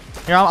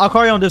 Here, I'll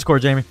call you on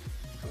Discord, Jamie.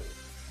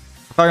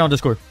 I'll call you on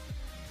Discord.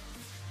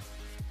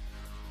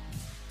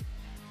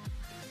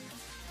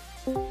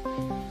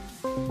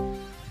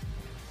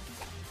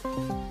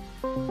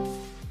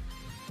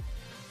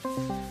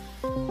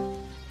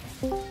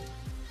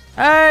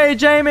 Hey,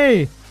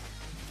 Jamie!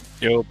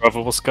 Yo,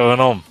 brother, what's going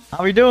on?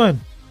 How we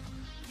doing?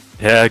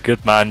 Yeah,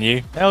 good man,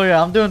 you? Hell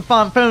yeah, I'm doing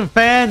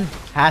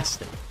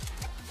fantastic.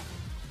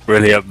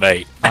 Brilliant,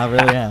 mate. I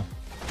really am.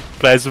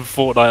 Playing some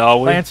Fortnite, are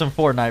we? Playing some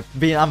Fortnite.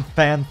 I'm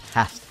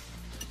fantastic.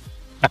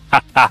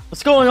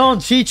 What's going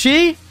on,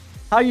 Chi-Chi?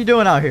 How you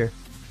doing out here?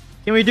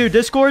 Can we do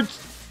Discord?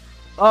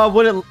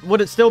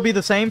 Would it still be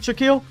the same,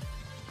 Shaquille?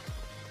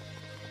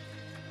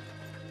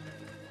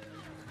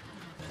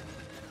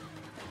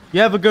 You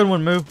have a good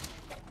one, Moo.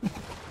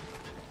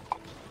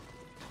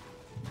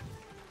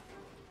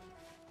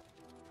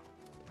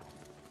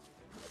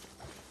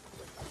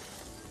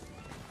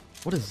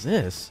 What is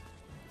this?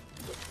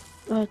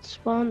 It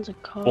spawns a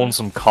car. Want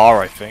some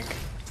car, I think.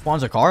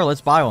 Spawns a car?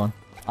 Let's buy one.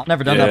 I've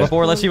never done that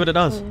before. Let's see what it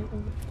does.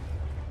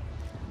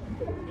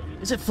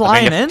 Is it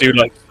flying in? Do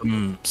like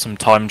some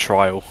time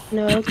trial.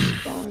 No, it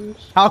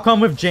spawns. How come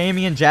with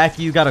Jamie and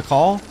Jackie you got a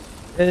call?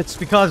 It's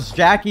because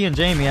Jackie and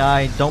Jamie,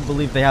 I don't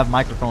believe they have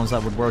microphones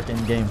that would work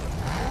in game.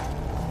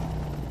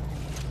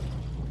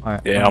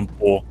 Alright. Yeah, I'm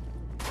poor.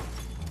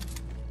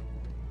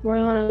 Where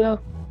do you wanna go?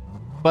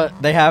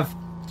 But they have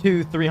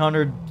two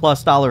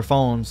 $300+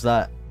 phones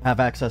that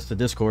have access to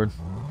Discord.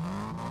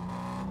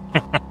 We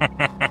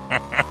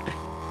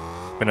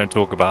don't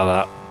talk about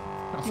that.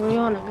 Where do you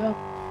wanna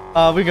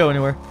go? We go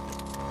anywhere.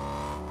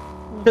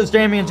 Because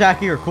Jamie and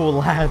Jackie are cool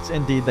lads.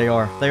 Indeed they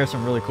are. They are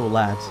some really cool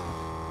lads.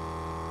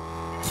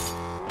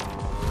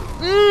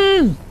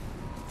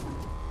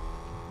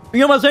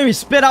 You almost made me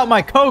spit out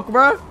my Coke,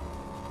 bro.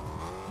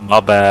 My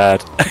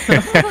bad.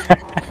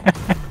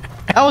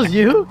 That was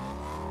you?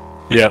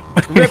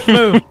 Yep. Rip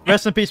Moo.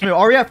 Rest in peace, Moo.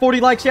 Are we at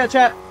 40 likes yet,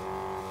 chat?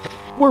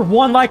 We're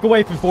 1 like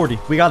away from 40.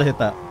 We gotta hit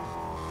that.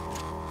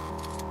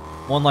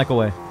 1 like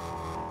away.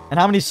 And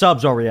how many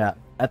subs are we at?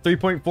 At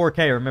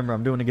 3.4K. Remember,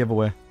 I'm doing a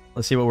giveaway.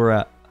 Let's see what we're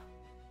at.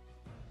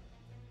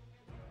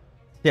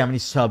 See how many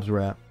subs we're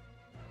at.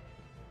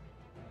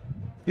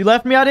 You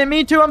left me. I didn't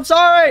mean to. I'm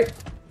sorry.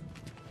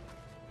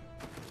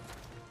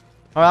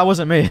 Oh, that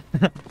wasn't me.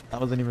 That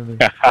wasn't even me.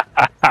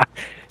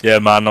 Yeah,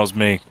 man, that was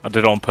me. I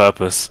did it on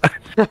purpose.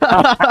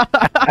 I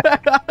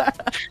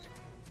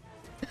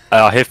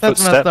hear That's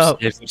footsteps. messed up.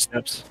 I hear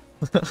footsteps.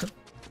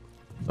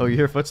 Oh, you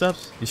hear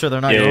footsteps? You sure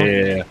they're not your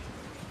own?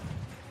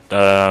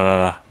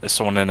 Yeah. There's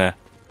someone in there.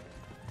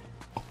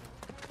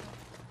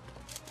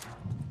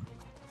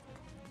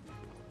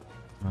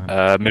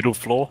 Middle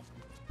floor.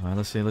 Alright,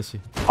 let's see, let's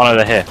see. Oh no,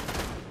 they're here.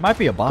 Might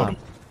be a bot.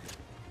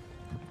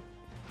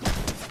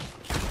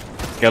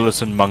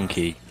 Skeleton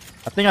monkey.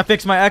 I think I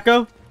fixed my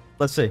echo.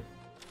 Let's see.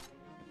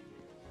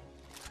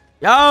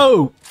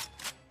 Yo!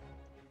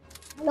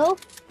 Hello?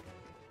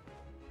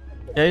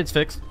 Yeah, it's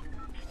fixed.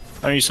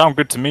 Oh, you sound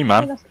good to me,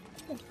 man.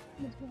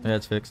 Yeah,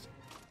 it's fixed.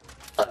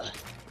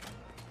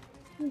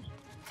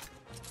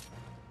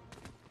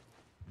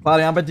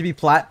 Cloudy, I'm about to be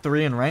plat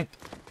 3 in ranked.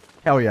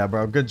 Hell yeah,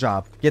 bro. Good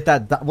job. Get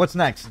that. What's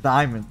next?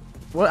 Diamond.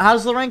 What? How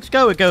does the ranks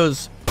go? It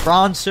goes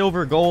bronze,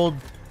 silver, gold,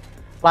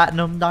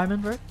 platinum,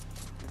 diamond, right?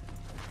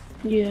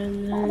 Yeah,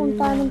 and then...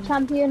 Diamond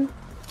champion.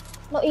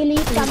 Not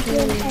elite champion.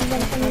 And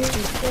then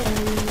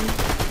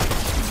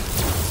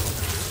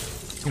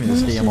Give me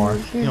this DMR.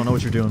 You don't know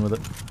what you're doing with it.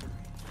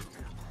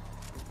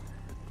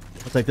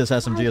 I'll take this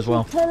SMG as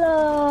well.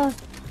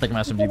 Take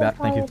my SMG back.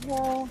 Thank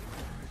you.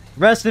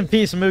 Rest in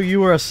peace, Moo. You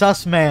were a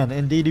sus man.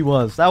 Indeed he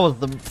was. That was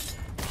the...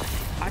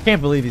 I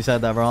can't believe he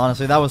said that, bro.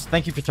 Honestly, that was...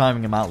 Thank you for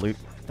timing him out, Luke.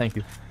 Thank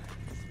you.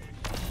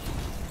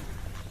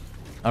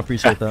 I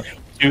appreciate that.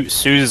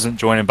 Suze isn't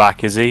joining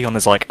back, is he? On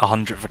his like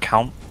 100th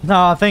account? No,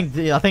 I think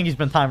he's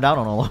been timed out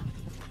on all of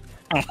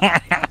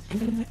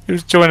them. He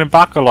was joining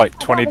back on like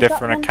 20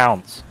 different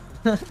accounts.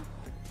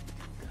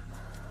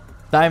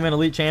 Diamond,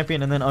 Elite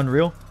Champion, and then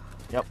Unreal.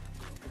 Yep.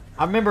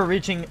 I remember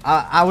reaching...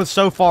 I was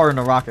so far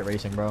into rocket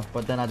racing, bro.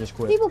 But then I just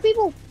quit.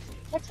 People!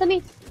 Next to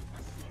me.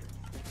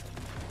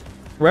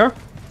 Where?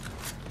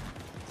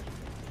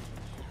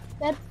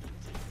 Dead.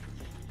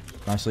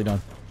 Nicely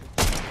done.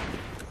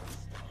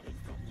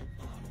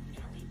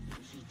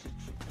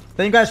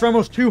 Thank you guys for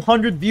almost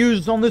 200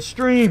 views on this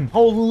stream.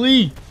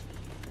 Holy!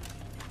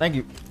 Thank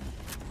you.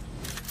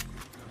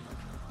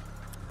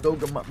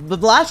 The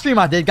last stream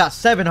I did got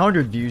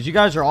 700 views. You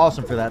guys are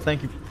awesome for that.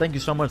 Thank you. Thank you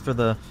so much for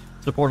the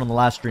support on the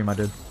last stream I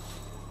did. Of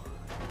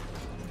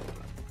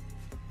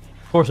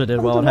course I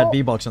did. Well, it had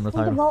V-Bucks in the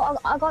title.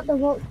 I got the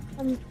vote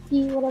from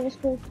P, whatever it's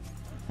called.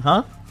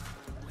 Huh?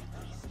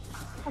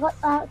 I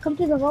got, come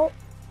to the vote.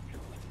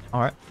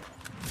 Alright.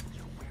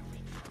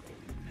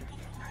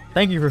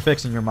 Thank you for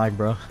fixing your mic,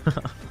 bro.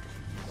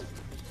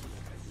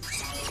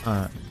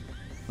 Alright.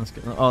 Let's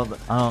go. Oh,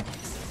 I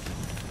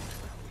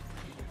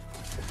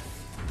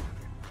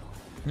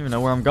don't even know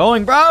where I'm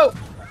going, bro!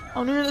 I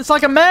don't even, it's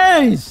like a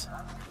maze!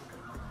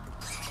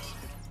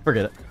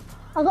 Forget it.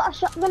 I got a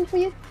shotgun for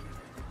you.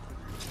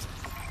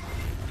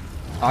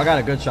 Oh, I got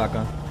a good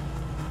shotgun.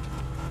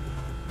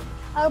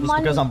 Just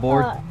because I'm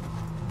bored.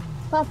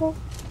 Purple.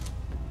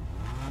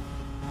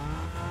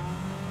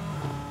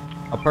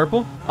 A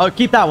purple? Oh,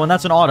 keep that one.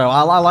 That's an auto.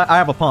 I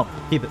have a pump.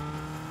 Keep it.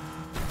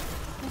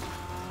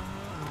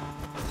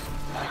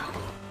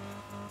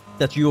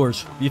 That's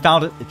yours. You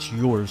found it. It's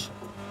yours.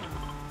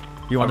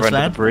 You understand?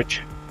 I rented the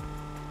bridge.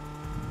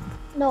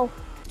 No.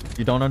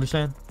 You don't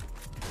understand?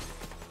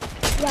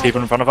 Yeah.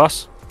 People in front of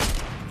us.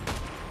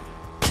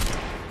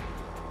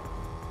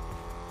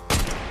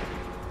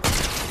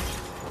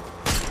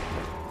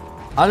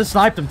 I just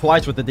sniped him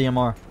twice with the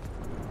DMR.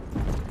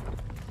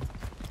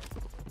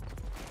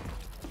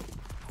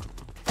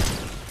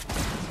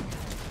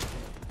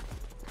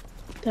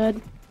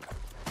 Dead.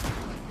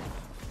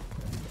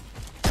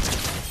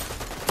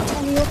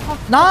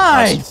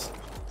 Nice!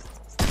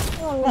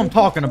 What I'm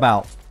talking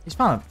about. He's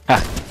fine.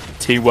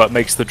 Teamwork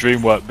makes the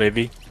dream work,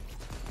 baby.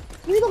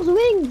 Give me those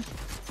wings.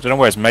 I don't know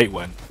where his mate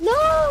went.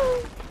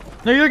 No.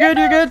 No, you're good,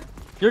 you're good.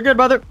 You're good,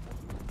 brother.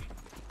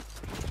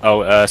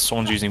 Oh,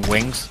 someone's using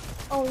wings.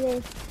 Oh yeah,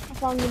 I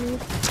found you.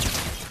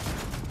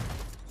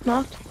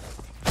 Knocked.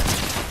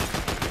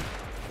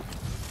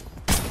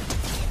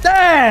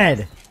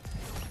 Dead!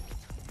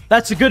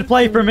 That's a good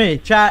play for me.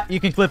 Chat, you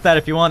can clip that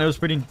if you want. It was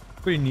pretty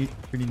neat.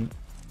 Pretty neat.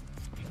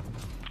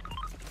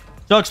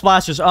 Jug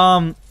splashes.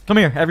 Come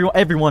here.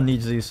 Everyone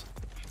needs these.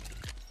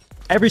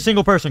 Every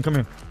single person, come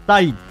here.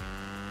 Saeed.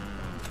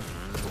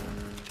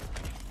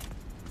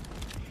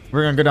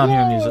 We're gonna go down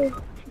here and use it.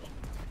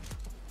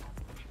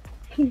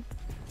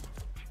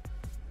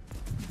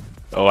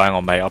 Oh, hang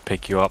on, mate. I'll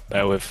pick you up.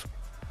 Bear with.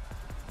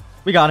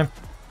 We got him.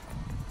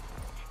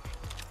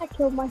 I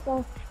killed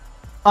myself.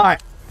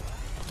 Alright.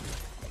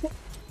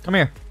 Come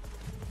here.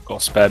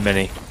 Got a spare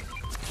mini.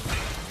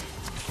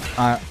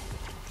 Alright.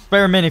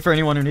 Spare mini for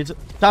anyone who needs it.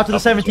 Shout out to the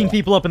 17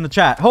 people up in the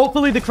chat.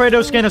 Hopefully the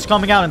Kratos skin is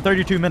coming out in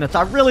 32 minutes.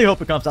 I really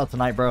hope it comes out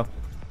tonight, bro.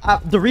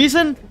 The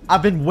reason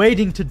I've been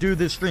waiting to do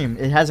this stream,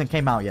 it hasn't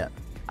came out yet.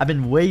 I've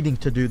been waiting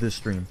to do this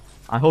stream.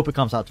 I hope it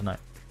comes out tonight.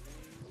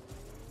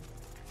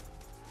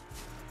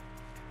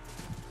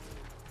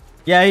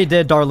 Yeah, he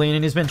did, Darlene,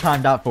 and he's been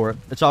timed out for it.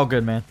 It's all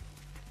good, man.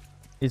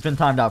 He's been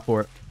timed out for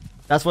it.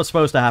 That's what's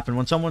supposed to happen.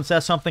 When someone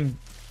says something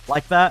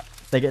like that,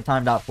 they get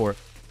timed out for it.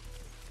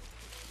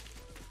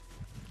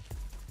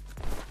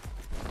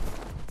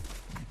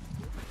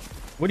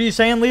 What are you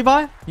saying,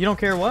 Levi? You don't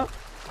care what?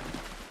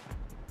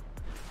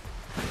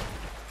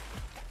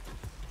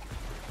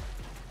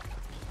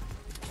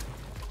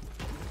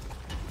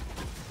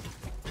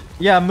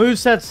 Yeah,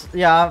 movesets.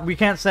 Yeah, we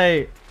can't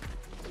say.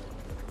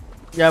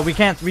 Yeah, we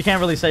can't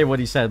really say what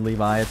he said,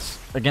 Levi. It's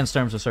against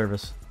terms of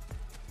service.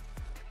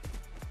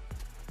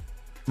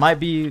 Might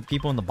be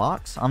people in the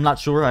box. I'm not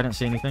sure. I didn't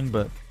see anything,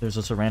 but there's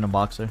just a random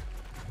box there.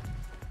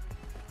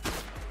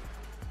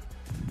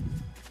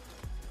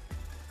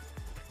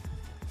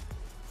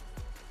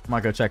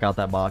 Might go check out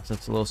that box.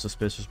 That's a little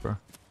suspicious, bro.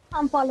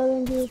 I'm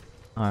following you.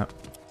 Alright.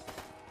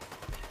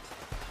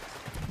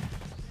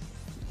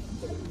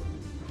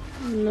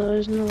 No,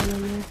 there's no one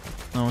in there.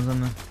 No one's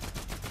in there.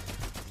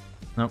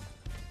 Nope.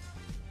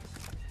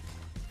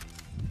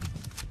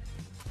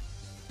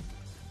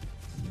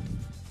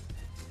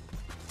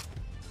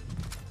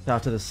 Shout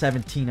out to the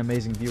 17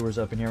 amazing viewers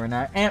up in here right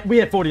now. And we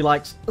had 40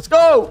 likes. Let's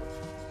go!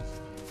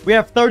 We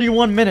have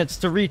 31 minutes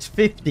to reach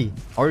 50.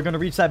 Are we going to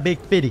reach that big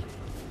 50?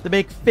 The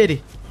big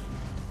 50.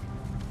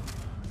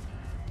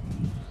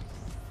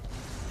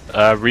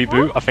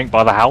 Reboot, I think,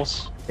 by the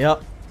house.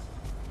 Yep.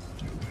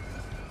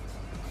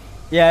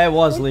 Yeah, it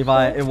was,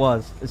 Levi. It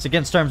was. It's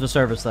against terms of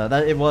service, though.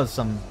 It was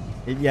some...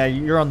 yeah,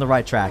 you're on the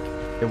right track.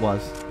 It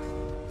was.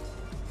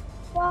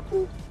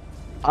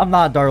 I'm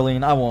not,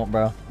 Darlene. I won't,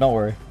 bro. Don't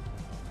worry.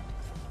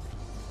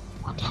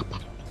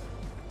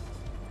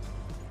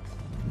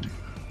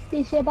 Did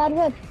you say a bad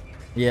word?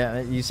 Yeah,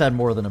 you said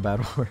more than a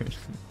bad word.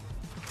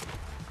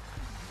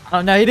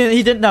 Oh, no, he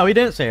didn't. No, he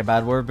didn't say a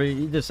bad word, but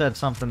he just said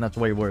something that's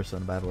way worse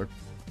than a bad word.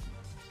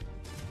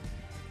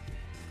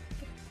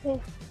 Yeah.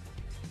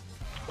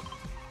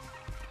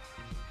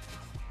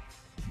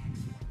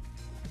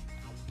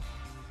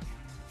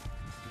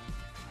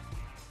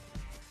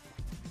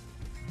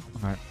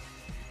 Alright.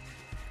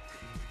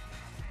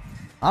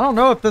 I don't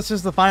know if this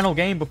is the final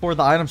game before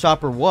the item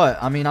shop or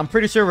what. I mean, I'm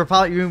pretty sure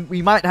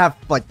we might have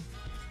like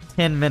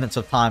 10 minutes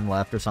of time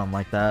left or something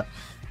like that.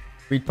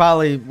 We'd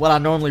probably, what I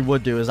normally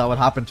would do is I would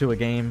hop into a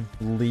game,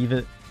 leave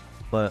it,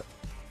 but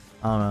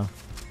I don't know.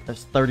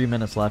 There's 30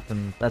 minutes left,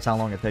 and that's how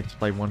long it takes to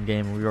play one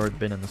game, and we've already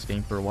been in this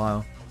game for a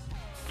while.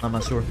 I'm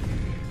not sure.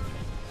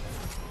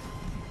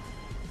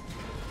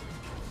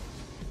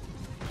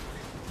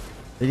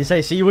 Did you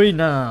say seaweed?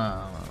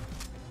 No.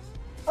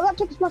 I got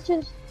chug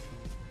splashes.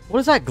 What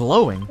is that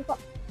glowing?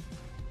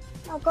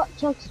 I've got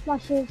chug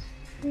splashes.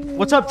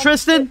 What's up,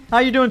 Tristan? How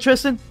you doing,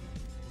 Tristan?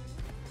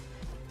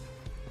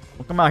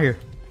 Well, come out here.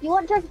 You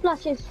want chug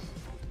splashes?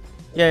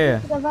 Yeah.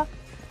 Together.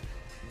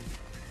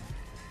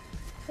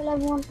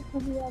 Everyone,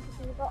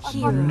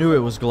 I knew it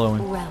was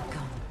glowing.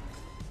 Welcome.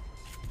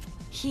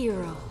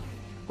 Hero,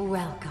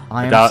 welcome.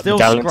 I am still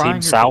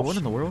scrying south. What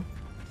in the world?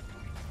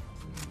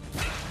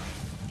 Let's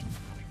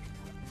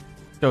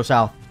go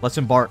south. Let's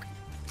embark.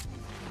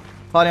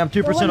 Buddy, I'm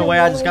 2% away.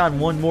 I just got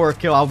one more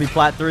kill. I'll be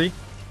plat 3.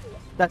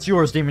 That's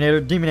yours,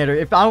 Demonator. Demonator,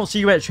 if I don't see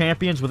you at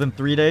Champions within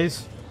 3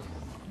 days,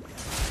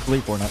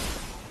 delete FORTNITE.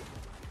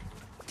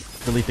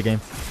 Delete the game.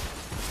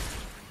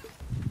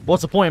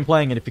 What's the point in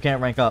playing it if you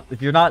can't rank up?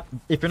 If you're not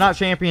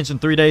Champions in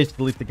 3 days,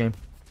 delete the game.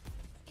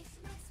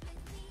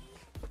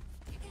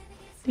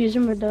 These are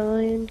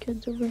medallion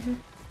kids over here.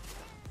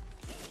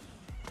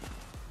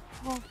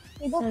 Oh,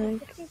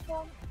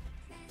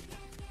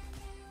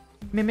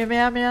 Meow, meow,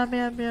 meow, meow,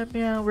 meow, meow,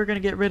 meow. We're gonna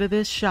get rid of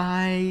this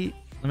shite.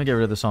 Let me get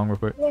rid of the song real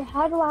quick. Wait,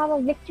 how do I have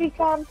a victory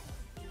crown?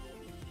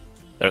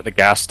 They're at the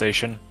gas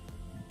station.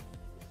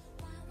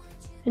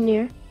 In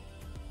here.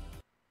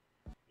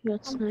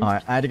 That's nice.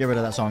 Alright, I had to get rid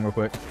of that song real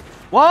quick.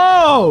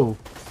 Whoa!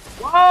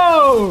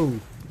 Whoa!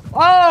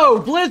 Oh!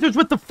 Blizzards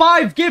with the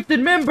 5 gifted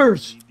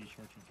members!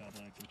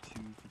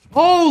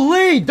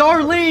 Holy!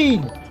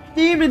 Darlene!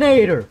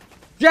 Demonator!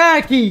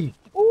 Jackie!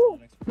 Ooh.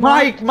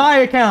 My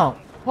account!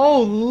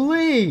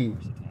 Holy!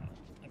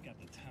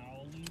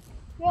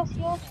 Yes,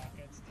 yes.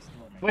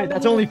 Wait,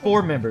 that's only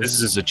 4 members.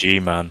 This is a G,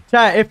 man.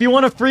 Chat, if you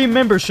want a free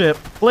membership,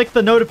 click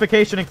the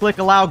notification and click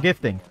allow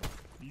gifting.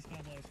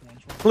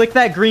 Click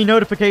that green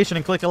notification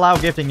and click allow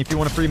gifting if you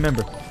want a free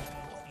member.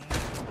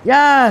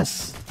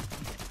 Yes!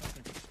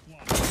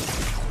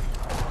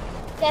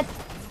 That's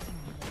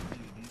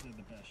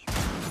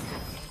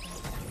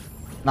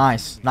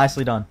Nice.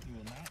 Nicely done.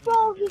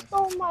 bro, he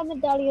stole my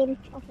medallion.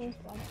 Okay,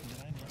 fine.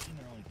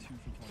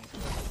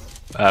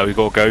 We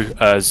gotta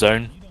go,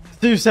 zone.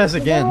 Stu says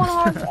again.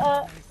 Does anyone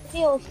have,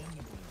 heals?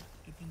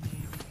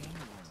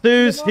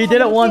 Stu's, he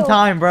did it one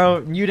time, bro.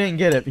 You didn't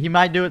get it. He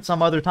might do it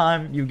some other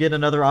time. You get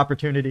another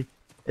opportunity.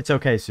 It's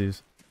okay,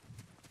 Suze.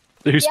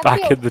 Who's Yeah, back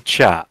heal. in the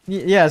chat?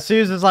 Yeah,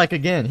 Suze is like,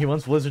 again. He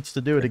wants Blizzards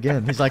to do it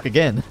again. He's like,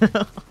 again.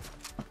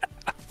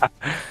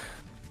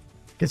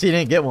 Because he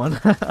didn't get one.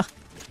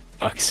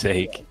 Fuck's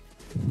sake.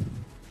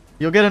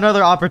 You'll get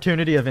another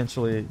opportunity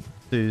eventually,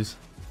 Suze.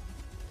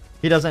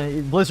 He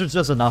doesn't... Blizzard's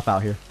just enough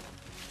out here.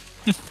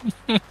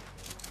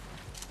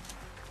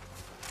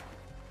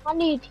 I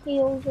need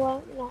heals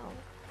right now.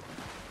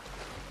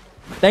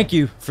 Thank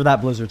you for that,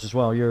 Blizzards, as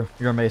well. You're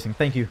amazing.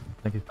 Thank you.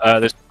 Thank you.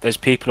 There's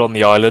people on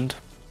the island.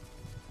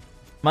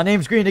 My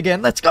name's Green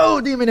again. Let's go,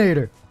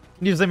 Demonator!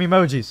 Use them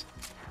emojis.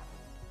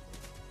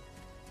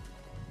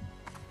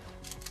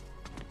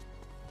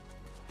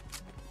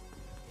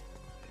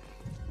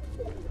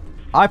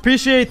 I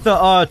appreciate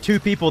the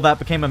 2 people that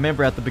became a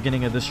member at the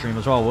beginning of this stream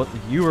as well. What,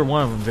 you were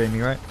one of them,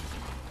 Jamie, right?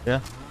 Yeah?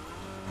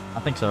 I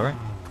think so, right?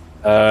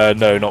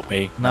 No, not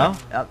me. No?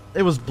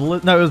 It was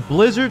it was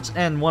Blizzards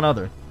and one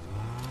other.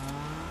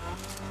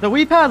 So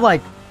we've had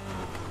like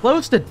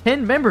close to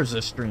 10 members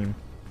this stream.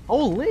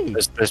 Holy!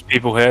 There's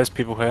people here. There's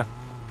people here.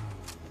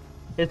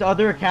 His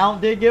other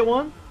account did get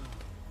one?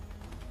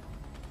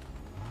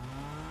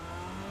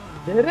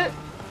 Did it?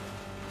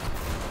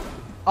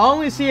 I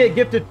only see it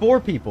gifted 4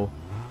 people.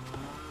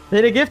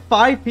 Did it gift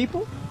 5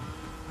 people?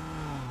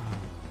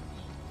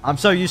 I'm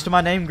so used to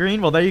my name,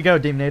 Green. Well, there you go,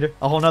 Demonator.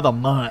 A whole nother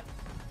month.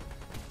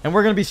 And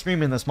we're going to be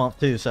streaming this month,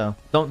 too, so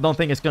don't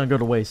think it's going to go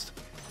to waste.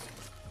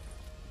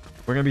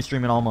 We're going to be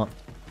streaming all month.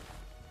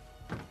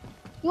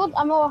 Good,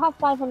 I'm gonna have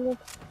 500.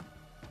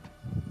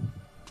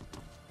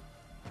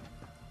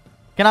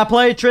 Can I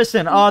play,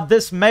 Tristan?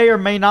 This may or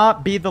may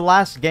not be the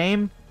last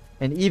game.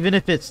 And even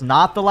if it's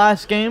not the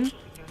last game,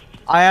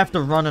 I have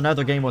to run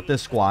another game with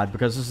this squad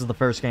because this is the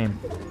first game.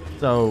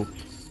 So,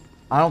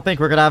 I don't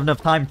think we're going to have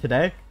enough time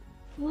today.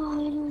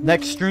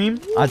 Next stream,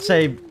 I'd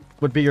say,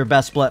 would be your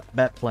best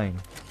bet playing.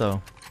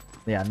 So,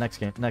 yeah, next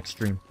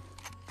stream.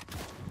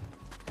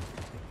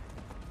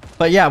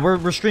 But yeah,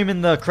 we're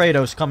streaming the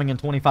Kratos coming in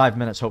 25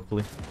 minutes,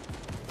 hopefully.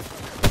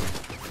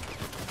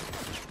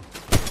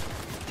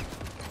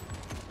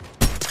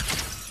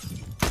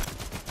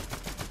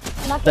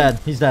 Dead.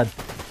 He's dead.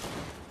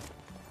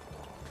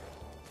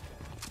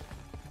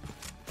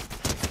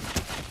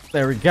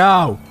 There we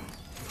go.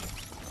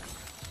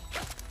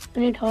 I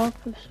need help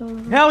if so.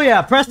 Hell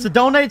yeah. Press the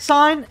donate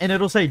sign and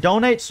it'll say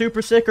donate,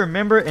 super sick, or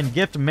member, and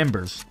gift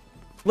members.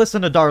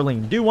 Listen to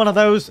Darlene. Do one of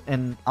those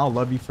and I'll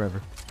love you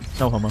forever.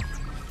 No homo.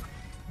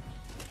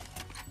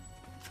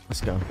 Let's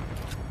go.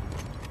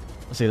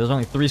 Let's see. There's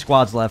only 3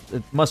 squads left.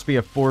 It must be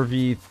a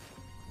 4v3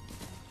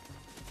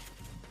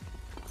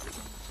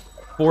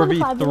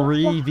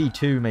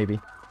 v2 maybe.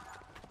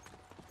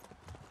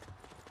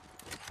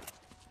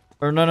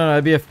 Or no,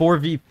 it'd be a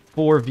 4v4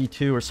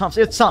 v2 or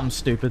something. It's something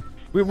stupid.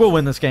 We'll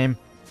win this game.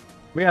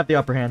 We have the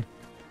upper hand.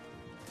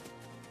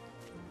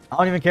 I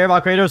don't even care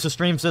about Kratos. The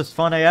stream's just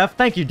fun AF.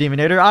 Thank you,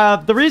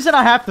 Demonator. The reason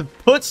I have to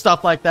put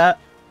stuff like that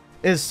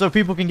is so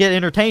people can get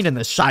entertained in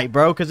this shite,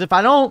 bro. Because if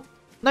I don't,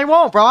 they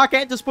won't, bro. I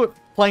can't just put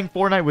playing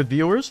Fortnite with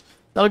viewers.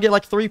 That'll get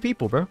like 3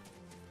 people, bro.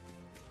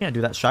 Can't do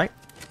that shite.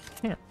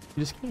 Can't.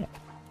 You just can't.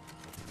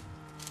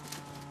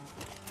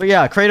 But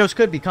yeah, Kratos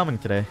could be coming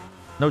today.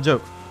 No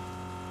joke.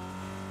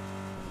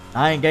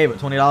 I ain't gave it.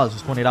 $20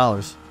 is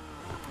 $20.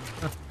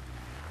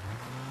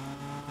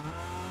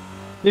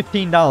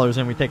 $15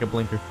 and we take a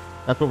blinker.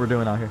 That's what we're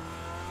doing out here.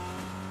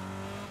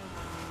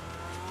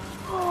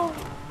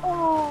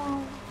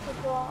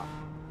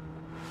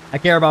 I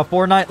care about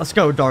Fortnite. Let's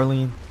go,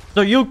 Darlene.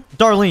 So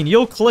Darlene,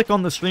 you'll click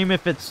on the stream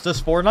if it's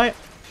just Fortnite?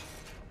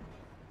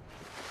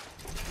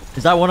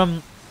 Is that what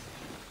I'm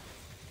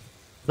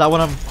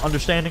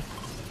understanding?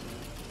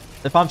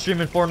 If I'm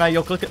streaming Fortnite,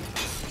 you'll click it?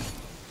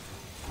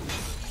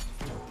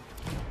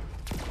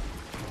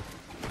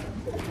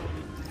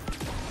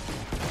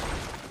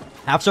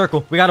 Half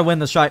circle. We gotta win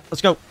this shite.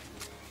 Let's go.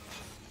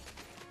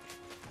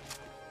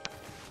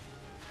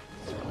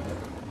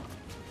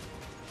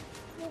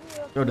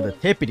 Go to the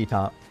tippity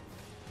top.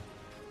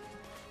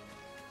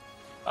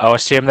 Oh, I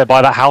see him there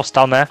by that house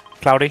down there,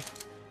 Cloudy.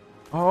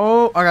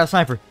 Oh, I got a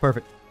sniper.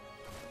 Perfect.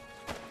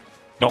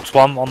 Knocks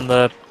one on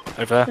the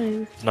over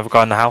there. Another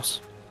guy in the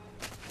house.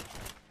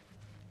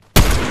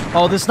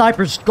 Oh, this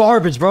sniper's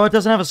garbage, bro. It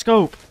doesn't have a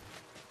scope.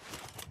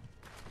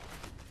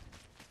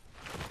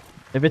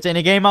 If it's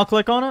any game, I'll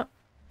click on it.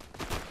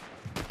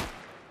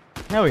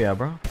 Hell yeah,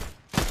 bro.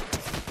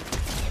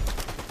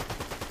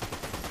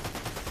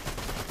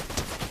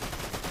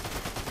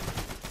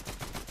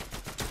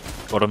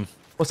 Got him.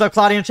 What's up,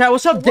 Claudia in chat?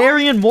 What's up,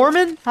 Darian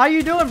Mormon? How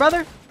you doing,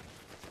 brother?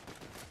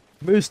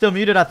 Moo's still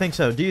muted? I think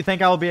so. Do you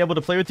think I will be able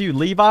to play with you,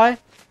 Levi?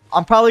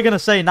 I'm probably going to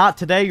say not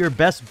today. Your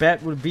best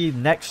bet would be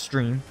next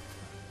stream.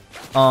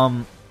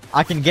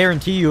 I can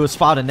guarantee you a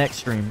spot in next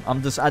stream. I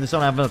just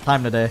don't have enough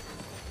time today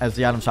as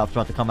the item shop's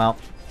about to come out.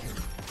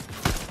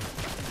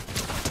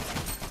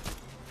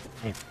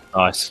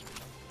 Nice.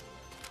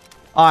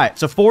 Alright,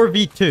 so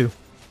 4v2.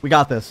 We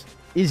got this.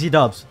 Easy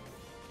dubs.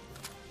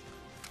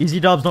 Easy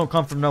dubs don't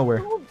come from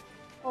nowhere.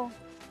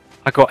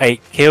 I got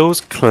 8 kills,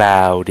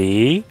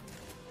 Cloudy.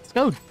 Let's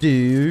go,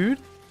 dude.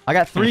 I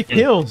got 3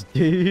 kills,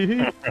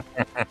 dude.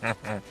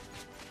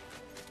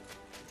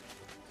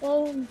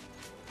 Alright.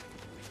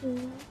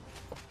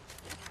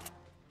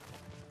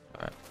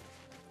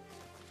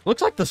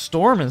 Looks like the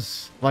storm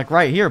is like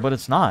right here, but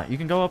it's not. You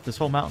can go up this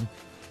whole mountain.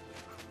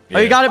 Yeah.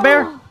 Oh, you got it,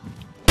 Bear?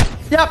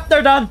 Yep,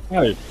 they're done.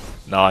 Oh,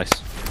 nice.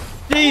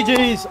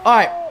 GG's.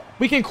 Alright,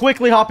 we can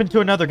quickly hop into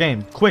another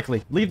game.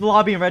 Quickly. Leave the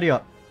lobby and ready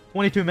up.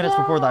 22 minutes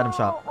before the item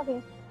shop.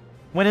 Okay.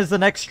 When is the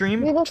next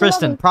stream?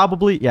 Tristan,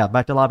 probably. Yeah,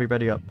 back to lobby,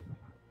 ready up.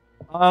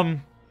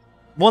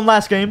 One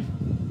last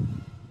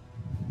game.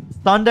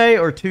 Sunday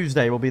or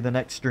Tuesday will be the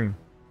next stream.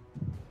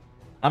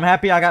 I'm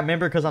happy I got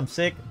member because I'm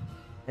sick.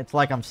 It's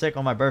like I'm sick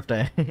on my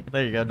birthday.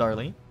 There you go,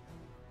 Darlene.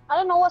 I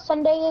don't know what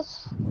Sunday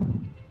is.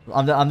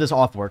 I'm just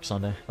off work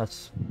Sunday.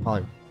 That's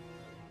probably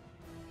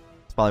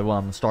when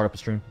I'm gonna start up a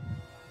stream.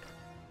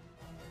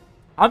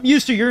 I'm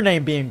used to your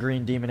name being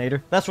green,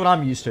 Demonator. That's what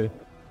I'm used to.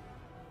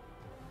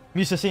 I'm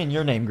used to seeing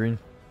your name green.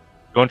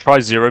 You want to try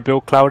 0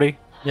 build, Cloudy?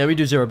 Yeah, we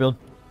do 0 build.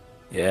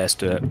 Yeah, let's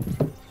do it.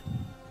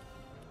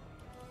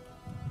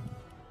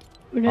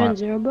 We're doing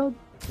 0 build?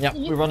 Yeah,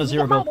 we run a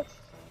 0 build.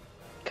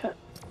 Okay.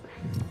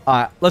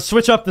 Alright, let's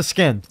switch up the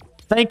skin.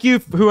 Thank you,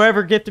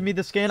 whoever gifted me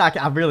the skin.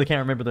 I really can't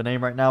remember the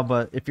name right now,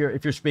 but if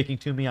you're speaking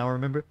to me, I'll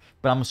remember.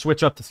 But I'm gonna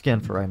switch up the skin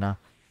for right now.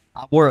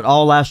 I wore it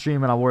all last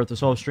stream, and I wore it this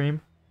whole stream.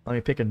 Let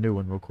me pick a new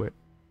one real quick.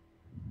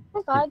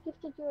 I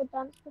gifted you a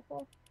dance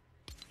before.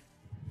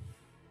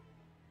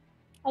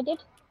 I did,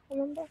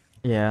 remember?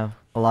 Yeah,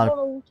 a lot I of... don't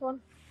know which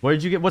one. What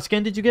did you get? What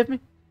skin did you give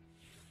me?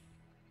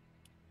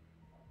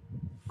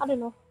 I don't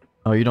know.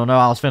 Oh, you don't know?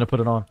 I was finna put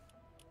it on.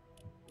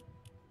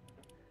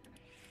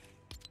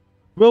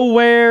 We'll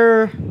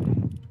wear...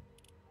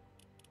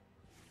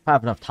 I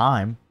have enough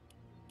time.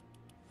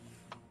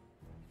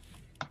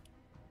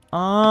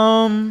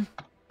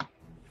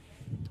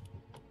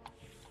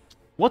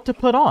 What to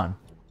put on?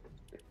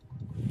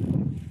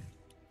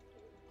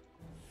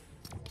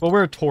 We'll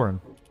wear Tauren.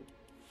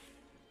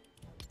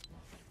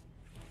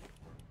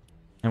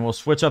 And we'll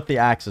switch up the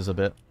axes a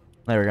bit.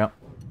 There we go.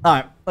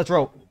 Alright, let's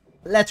roll.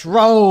 Let's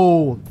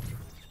roll!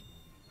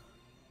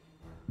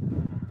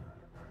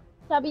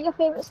 That'd be your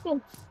favorite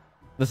skin.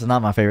 This is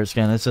not my favorite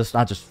skin. It's just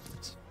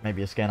it's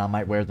maybe a skin I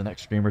might wear the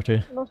next stream or two.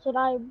 No, should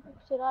I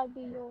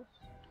be yours?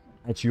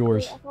 It's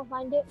yours. Wait, I can't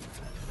find it.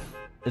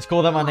 It's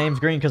cool that my name's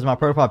green because my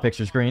profile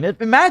picture's green.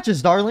 It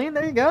matches, Darlene.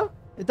 There you go.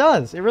 It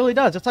does. It really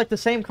does. It's like the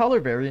same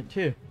color variant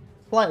too.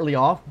 Slightly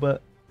off,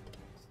 but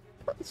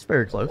it's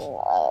very close.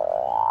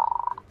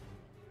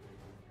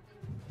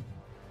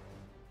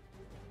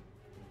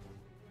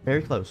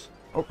 Very close.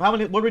 Oh, how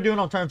many? What are we doing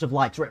on terms of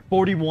likes? We're at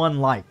 41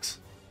 likes.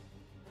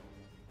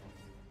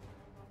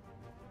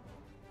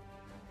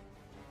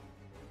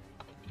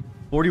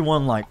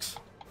 $41 likes.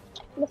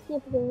 Let's see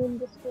if we can win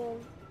this game.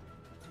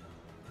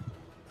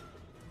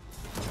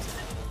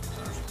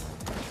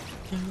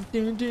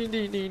 Ding, ding,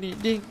 ding, ding, ding,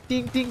 ding,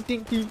 ding, ding,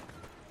 ding, ding.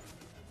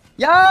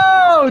 Yo,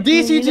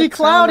 DCG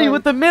Cloudy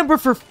with the member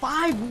for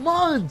 5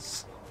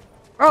 months.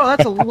 Bro,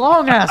 that's a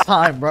long ass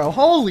time, bro.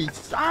 Holy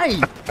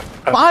shit.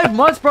 5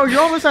 months, bro.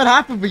 You're almost at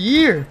half of a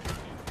year.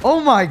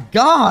 Oh my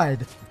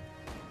god.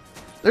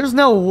 There's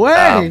no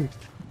way.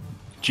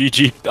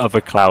 GG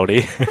other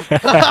Cloudy.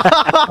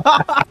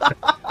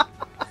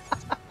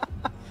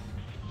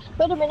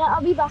 Wait a minute,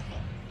 I'll be back.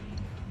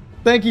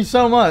 Thank you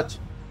so much.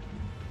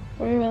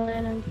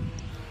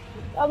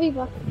 I'll be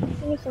back.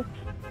 Give me a sec.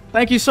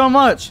 Thank you so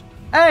much.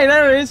 Hey,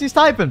 there he is. He's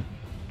typing.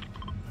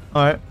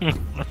 Alright.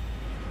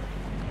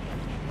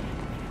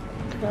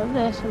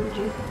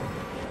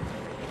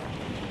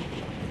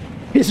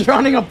 He's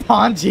running a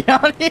Ponzi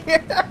out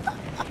here.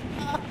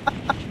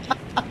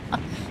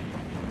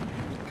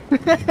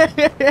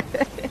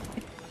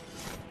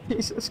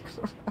 Jesus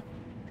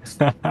Christ.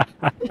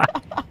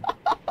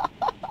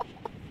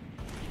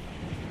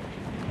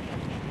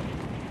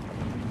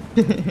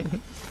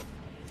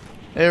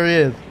 There he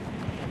is.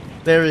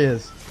 There he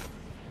is.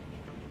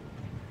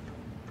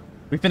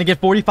 We finna get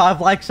 45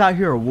 likes out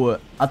here or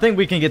what? I think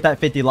we can get that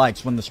 50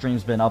 likes when the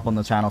stream's been up on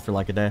the channel for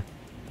like a day.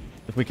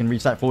 If we can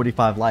reach that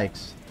 45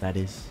 likes, that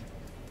is.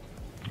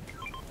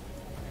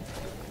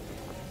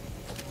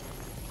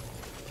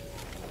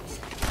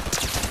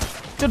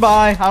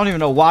 Goodbye. I don't even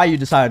know why you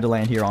decided to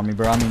land here on me,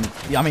 bro.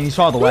 I mean, you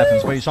saw the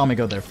weapons, but you saw me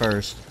go there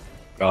first.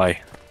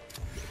 Guy.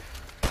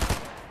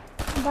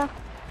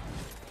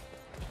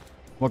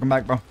 Welcome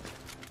back, bro.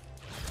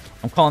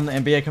 I'm calling the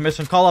NBA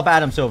commission. Call up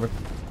Adam Silver.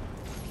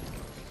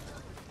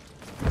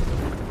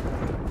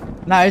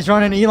 Nah, he's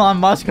running Elon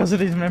Musk because of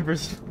these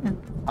members.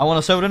 I want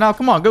a soda now.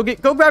 Come on,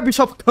 go grab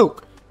yourself a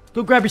Coke.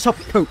 Go grab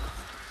yourself a Coke.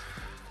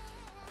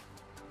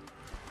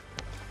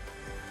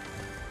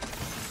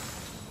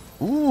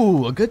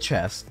 Ooh, a good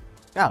chest.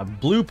 Got a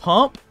blue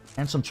pump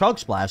and some chug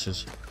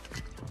splashes.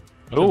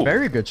 Ooh. A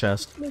very good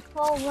chest.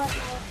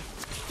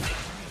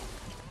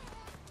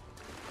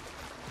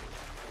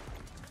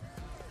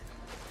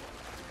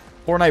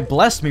 Fortnite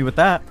blessed me with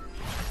that.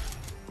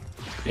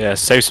 Yeah,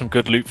 save some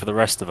good loot for the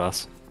rest of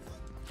us.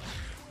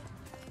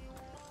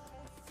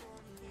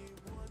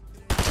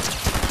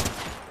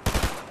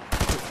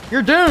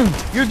 You're doomed.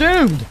 You're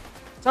doomed.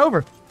 It's over.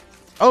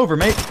 It's over,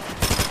 mate.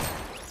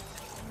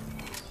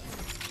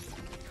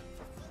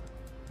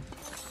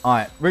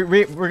 Alright,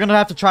 we're gonna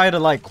have to try to,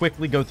 like,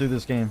 quickly go through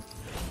this game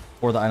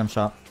for the item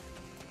shop.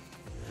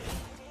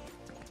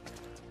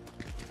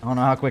 I don't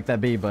know how quick that'd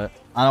be, but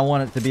I don't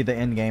want it to be the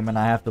end game and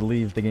I have to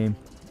leave the game.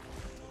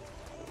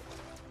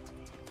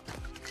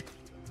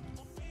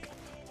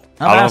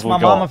 I'm gonna ask my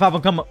mom if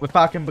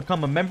I can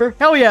become a member.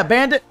 Hell yeah,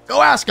 Bandit!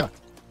 Go ask her!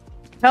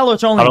 Tell her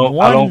it's only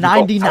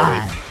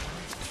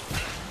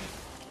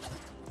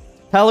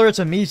 $1.99. Tell her it's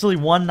a measly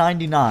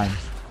 $1.99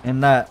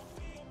 and that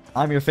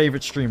I'm your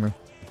favorite streamer.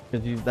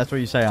 Because that's what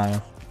you say I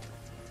am.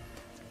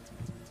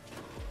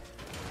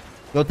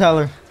 Go tell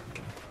her.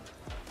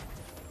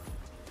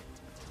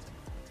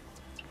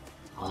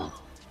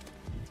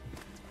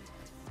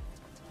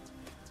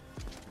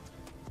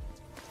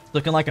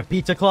 Looking like a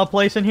pizza club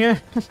place in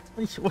here?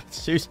 What's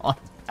Sue's on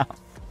now?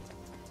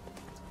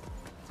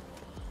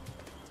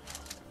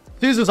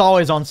 Sue's is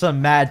always on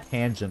some mad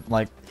tangent.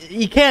 Like,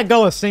 he can't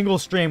go a single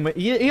stream.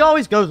 He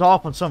always goes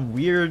off on some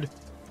weird...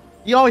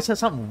 He always says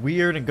something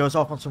weird and goes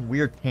off on some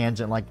weird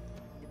tangent. Like,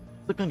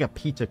 looking like a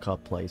pizza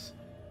cup place.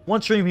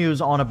 One stream he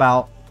was on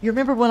about... You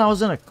remember when I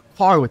was in a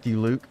car with you,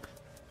 Luke?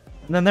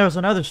 And then there was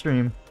another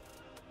stream.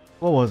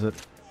 What was it?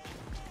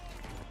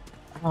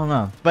 I don't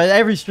know. But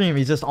every stream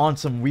he's just on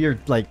some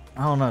weird, like...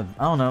 I don't know.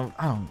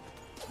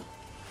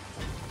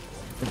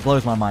 It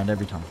blows my mind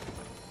every time.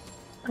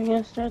 I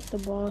guess that's the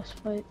boss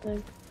fight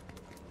thing.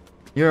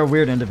 You're a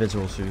weird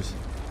individual, Suze.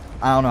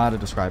 I don't know how to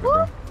describe it,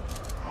 bro.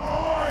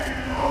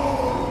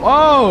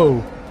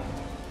 Whoa!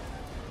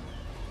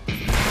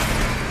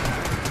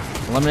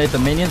 Eliminate the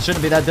minions.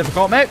 Shouldn't be that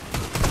difficult, mate.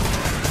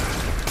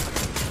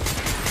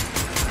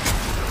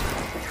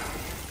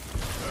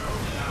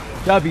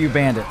 W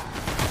Bandit.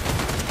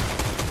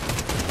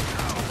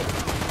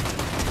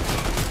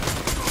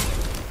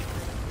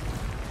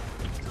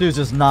 Dude's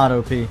just not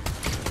OP.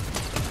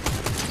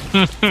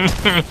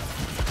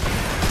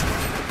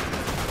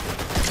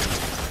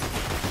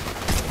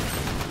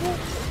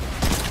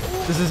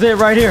 This is it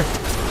right here.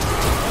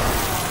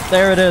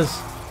 There it is.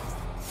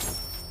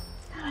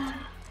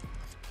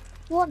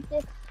 What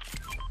the?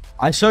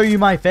 I show you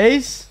my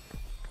face?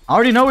 I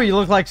already know what you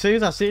look like,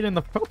 Suze. I see it in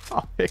the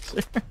profile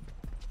picture.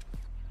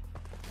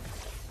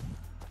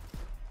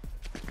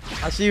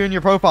 I see you in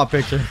your profile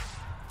picture.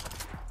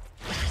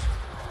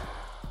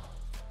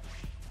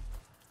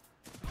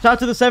 Shout out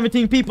to the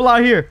 17 people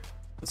out here.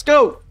 Let's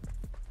go.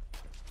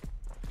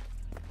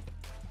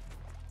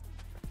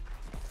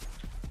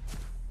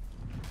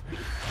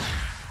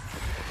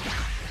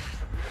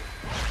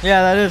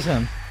 Yeah, that is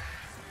him.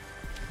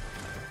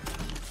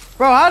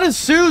 Bro, how does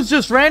Suze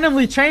just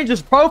randomly change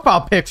his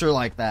profile picture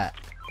like that?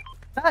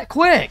 That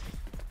quick.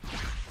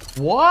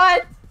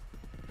 What?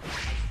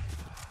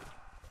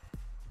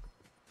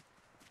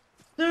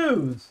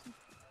 Suze.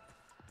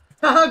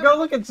 Go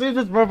look at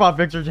Suze's profile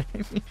picture,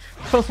 Jamie.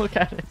 Go look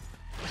at it.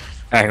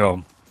 Hang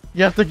on.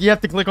 You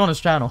have to click on his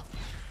channel.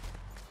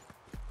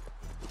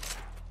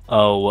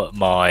 Oh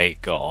my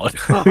god.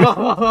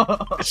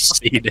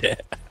 Seen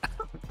it.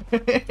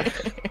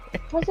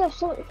 What's up,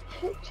 so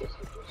pictures?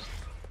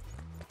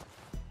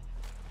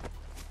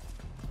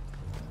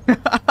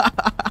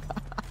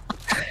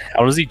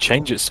 How does he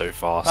change it so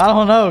fast? I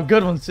don't know.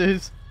 Good one,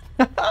 Suze.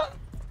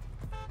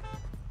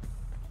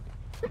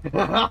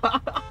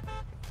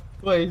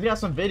 Wait, he's got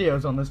some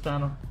videos on this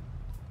channel.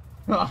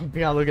 Oh,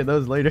 we gotta look at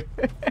those later.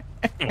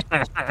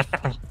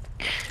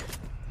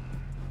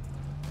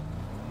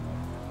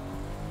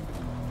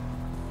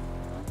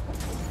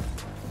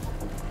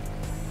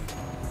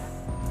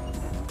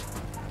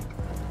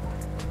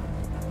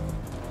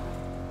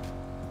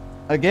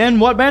 Again,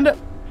 what, Bandit?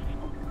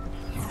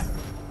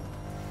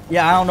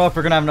 Yeah, I don't know if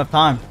we're gonna have enough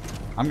time.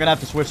 I'm gonna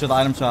have to switch to the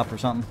item shop or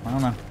something. I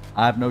don't know.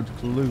 I have no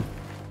clue.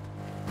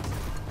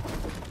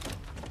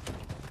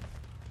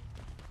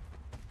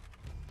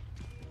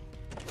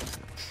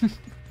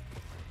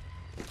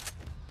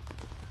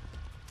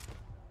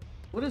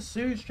 What does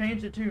Sue's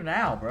changed it to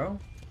now, bro?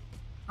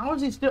 How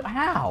is he still?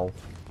 How?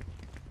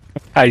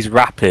 He's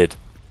rapid.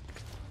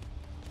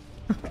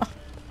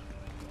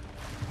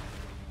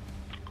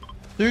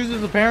 Sue's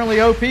is apparently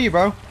OP,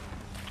 bro.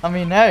 I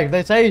mean, hey,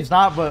 they say he's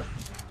not, but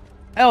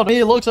hell, to me,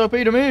 it looks OP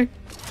to me.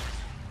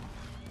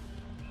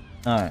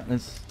 Alright,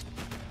 let's...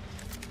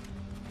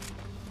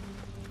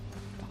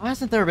 Why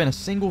hasn't there been a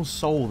single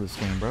soul this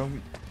game, bro?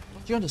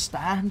 Don't you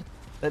understand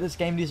that this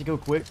game needs to go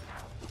quick?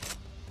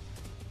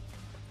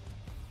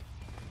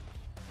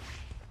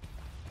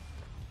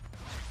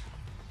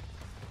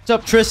 What's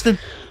up, Tristan?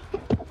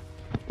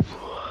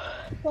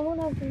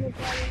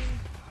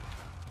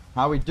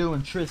 How we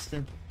doing,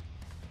 Tristan?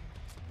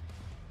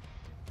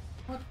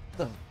 What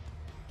the...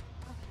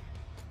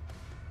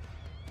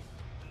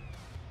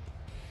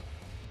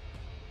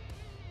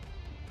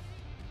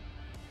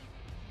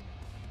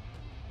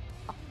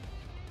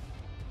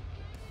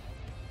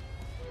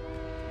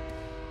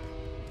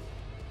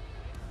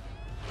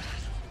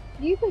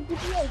 Do you play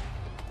GTA?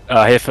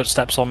 I hear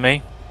footsteps on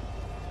me.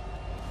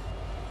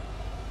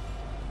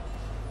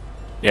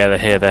 Yeah, they're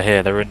here, they're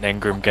here. They're in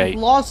Ingram Gate.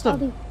 Lost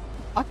them.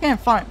 I can't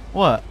find...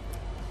 What?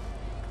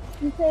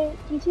 You play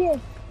GTA?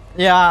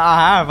 Yeah,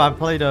 I have. I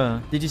played,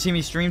 Did you see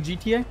me stream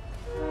GTA?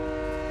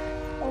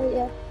 Oh,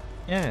 yeah.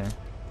 Yeah.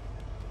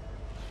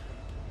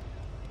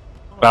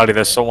 Rowdy,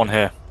 there's someone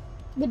here.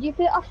 But you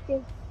play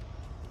Oscar?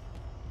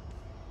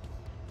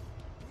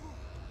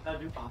 I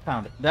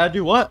found it. Did I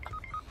do what?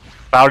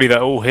 Rowdy,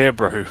 they're all here,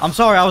 bro. I'm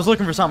sorry, I was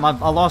looking for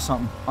something. I lost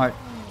something. Alright.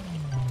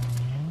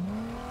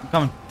 I'm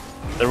coming.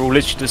 They're all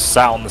literally just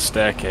sat on the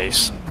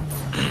staircase.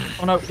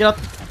 Oh no, get up.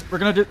 We're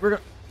gonna...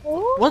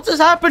 Oh? What's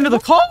just happened to the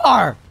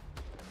car?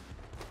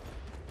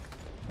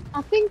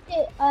 I think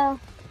it,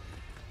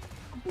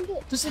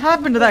 Just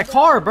happened to that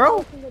car,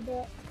 bro.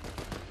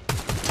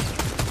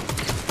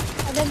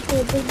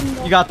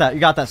 You got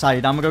that,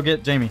 Saeed. I'm gonna go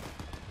get Jamie.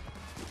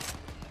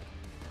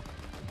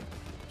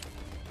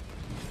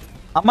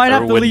 I might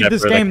have to leave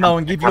this game though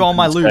and give you all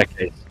my loot.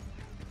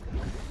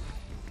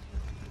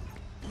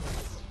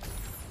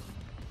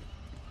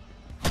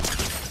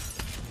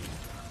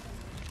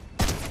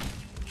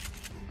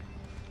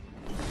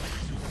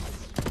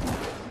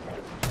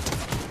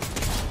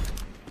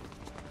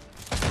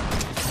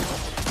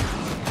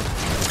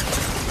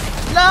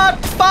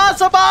 Not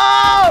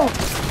possible!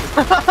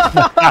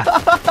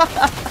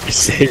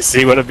 You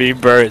see what I mean,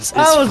 bro? It's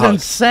that was fun.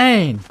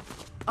 insane.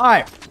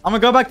 Alright, I'm gonna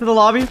go back to the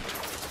lobby.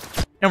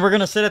 And we're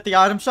gonna sit at the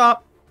item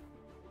shop.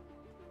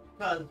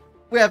 Because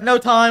we have no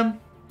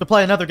time to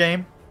play another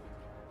game.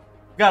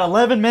 We got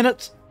 11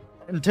 minutes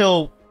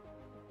until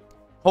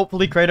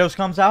hopefully Kratos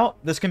comes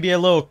out. This can be a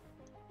little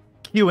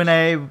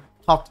Q&A,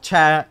 talk to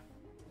chat,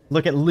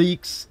 look at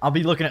leaks. I'll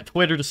be looking at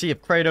Twitter to see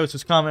if Kratos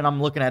is coming. I'm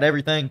looking at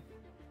everything.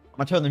 I'm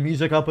gonna turn the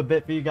music up a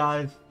bit for you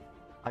guys.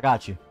 I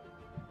got you.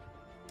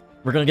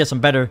 We're gonna get some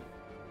better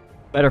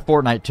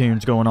Fortnite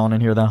tunes going on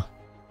in here though.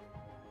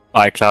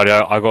 Alright,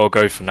 Claudio, I gotta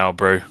go for now,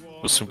 bro.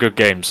 With some good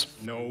games.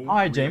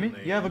 Alright, Jamie.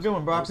 You have a good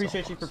one, bro. I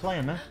appreciate you for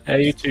playing, man.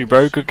 Hey, you too,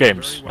 bro. Good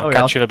games. I'll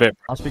catch you in a bit.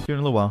 I'll speak to you in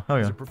a little while. Hell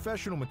yeah. As a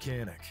professional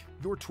mechanic,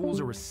 your tools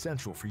are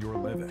essential for your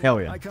living.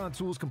 Hell yeah. Icon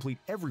tools complete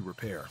every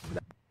repair.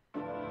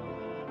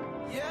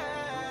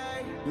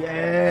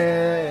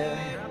 Yeah.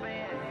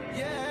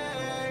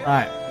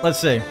 Alright, let's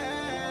see.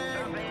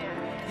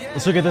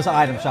 Let's look at this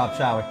item shop,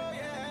 shall we?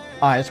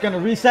 Alright, it's gonna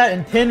reset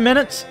in 10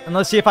 minutes, and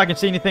let's see if I can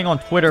see anything on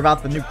Twitter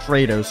about the new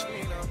Kratos.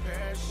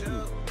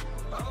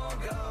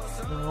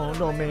 Oh,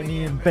 don't make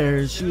me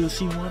embarrass you.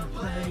 She wanna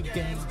play a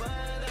game.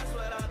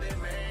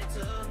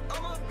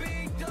 Oh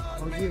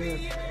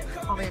yeah.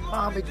 I mean,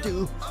 mommy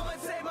too.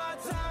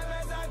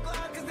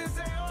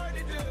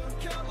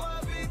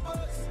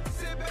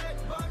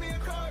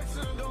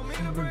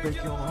 Break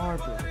your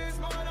heart.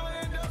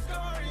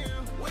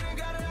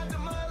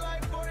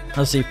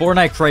 Let's see,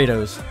 Fortnite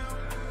Kratos.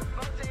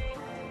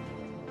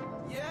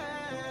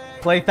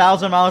 Play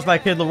 1,000 Miles by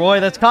Kid Leroy.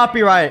 That's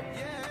copyright.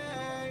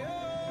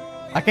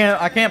 I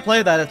can't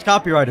play that. It's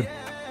copyrighted.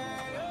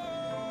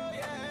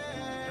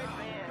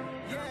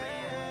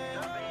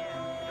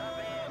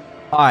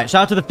 All right,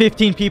 shout out to the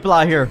 15 people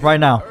out here right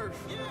now.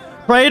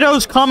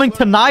 Kratos coming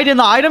tonight in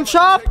the item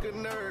shop?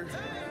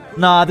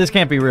 Nah, this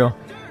can't be real.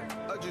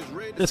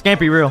 This can't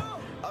be real.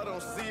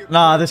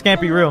 Nah, this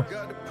can't be real.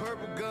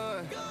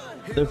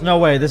 There's no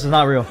way. This is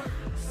not real.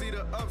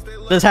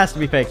 This has to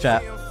be fake,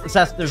 chat.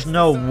 There's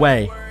no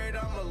way.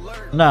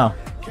 No.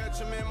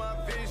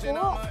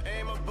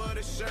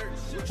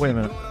 Wait a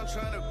minute.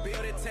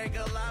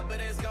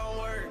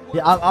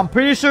 Yeah, I'm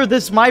pretty sure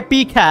this might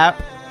be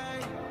cap.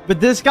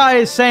 But this guy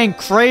is saying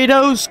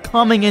Kratos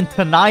coming in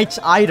tonight's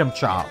item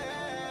shop.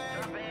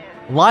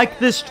 Like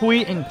this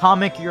tweet and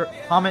comment your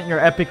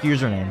epic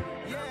username.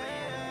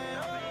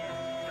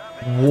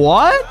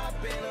 What?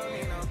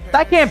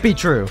 That can't be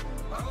true.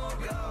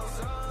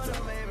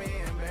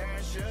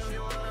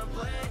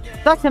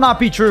 That cannot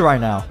be true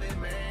right now.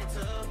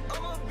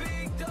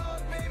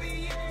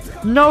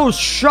 No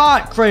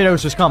shot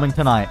Kratos is coming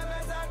tonight.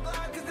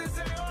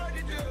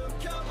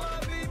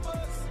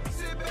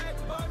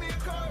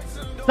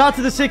 Shout out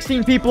to the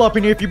 16 people up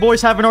in here. If you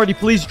boys haven't already,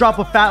 please drop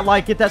a fat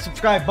like. Hit that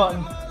subscribe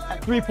button.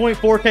 At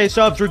 3.4K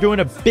subs, we're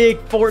doing a big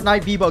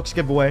Fortnite V-Bucks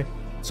giveaway.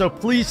 So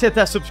please hit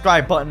that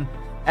subscribe button.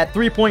 At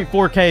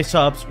 3.4K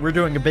subs, we're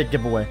doing a big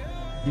giveaway.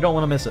 You don't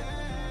want to miss it.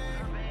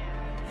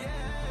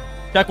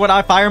 Check what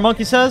iFire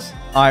Monkey says.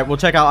 Alright, we'll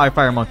check out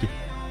iFire Monkey.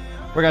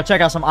 We're gonna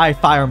check out some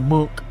iFire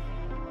Monk.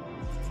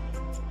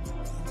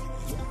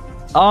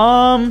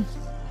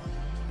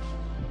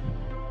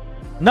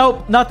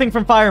 Nope, nothing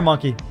from Fire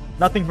Monkey.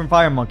 Nothing from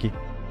Fire Monkey.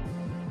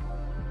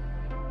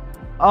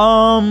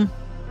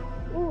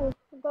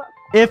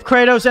 If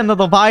Kratos and the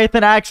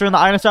Leviathan axe are in the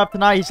item shop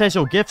tonight, he says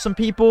he'll gift some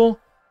people.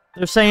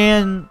 They're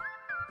saying...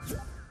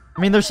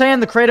 I mean, they're saying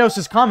the Kratos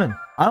is coming.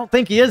 I don't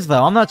think he is,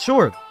 though. I'm not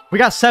sure. We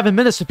got 7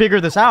 minutes to figure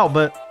this out,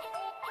 but...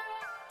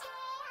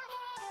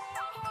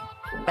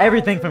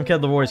 Everything from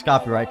Kid Leroy is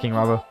copyright, King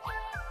Robo.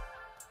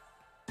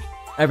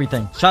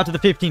 Everything. Shout out to the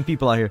 15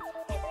 people out here.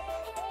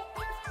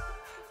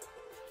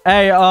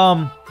 Hey,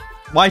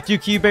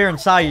 Y2Q Bear and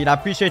Saeed, I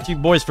appreciate you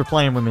boys for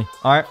playing with me.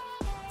 Alright?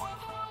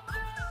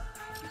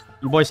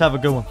 You boys have a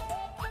good one.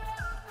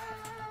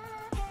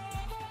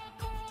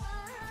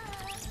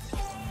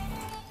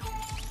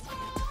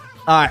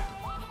 Alright.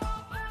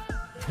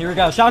 Here we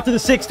go. Shout out to the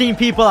 16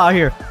 people out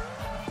here.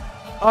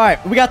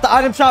 Alright, we got the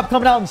item shop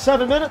coming out in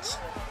 7 minutes.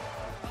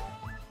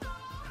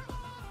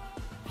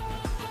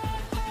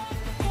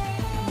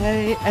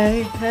 Hey,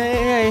 hey,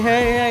 hey, hey,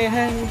 hey,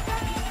 hey.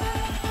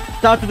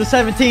 Shout out to the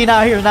 17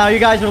 out here now. You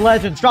guys are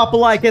legends. Drop a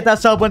like. Hit that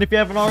sub button if you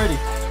haven't already.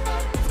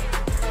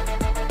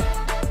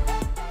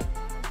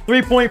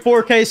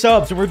 3.4K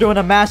subs, and we're doing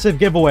a massive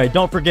giveaway.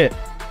 Don't forget.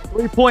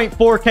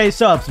 3.4K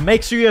subs.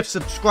 Make sure you have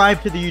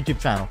subscribed to the YouTube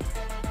channel.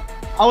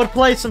 I would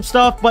play some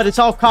stuff, but it's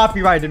all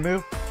copyrighted,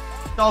 Moo.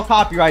 It's all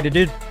copyrighted,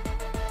 dude.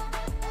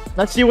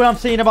 Let's see what I'm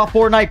seeing about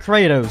Fortnite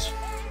Kratos.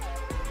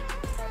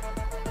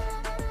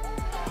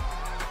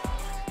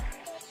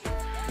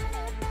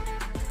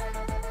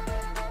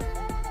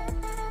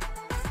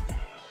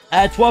 I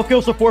had 12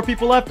 kills, so 4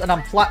 people left, and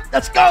I'm flat.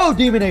 Let's go,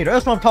 Demonator.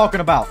 That's what I'm talking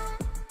about.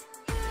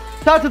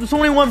 Shout out to the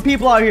 21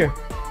 people out here.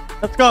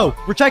 Let's go.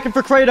 We're checking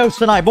for Kratos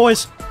tonight,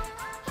 boys.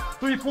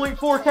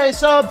 3.4K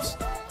subs,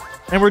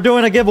 and we're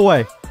doing a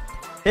giveaway.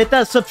 Hit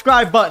that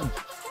subscribe button.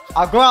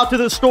 I'll go out to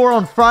the store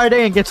on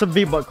Friday and get some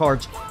V-Buck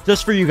cards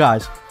just for you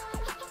guys.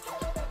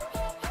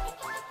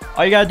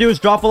 All you gotta do is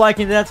drop a like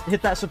and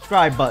hit that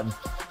subscribe button.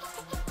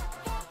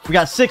 We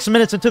got 6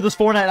 minutes into this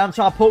Fortnite item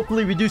shop.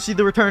 Hopefully, we do see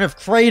the return of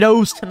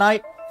Kratos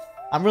tonight.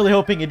 I'm really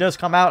hoping he does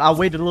come out. I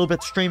waited a little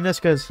bit to stream this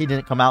because he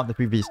didn't come out in the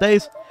previous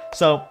days.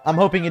 So, I'm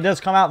hoping he does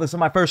come out. This is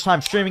my first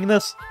time streaming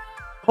this.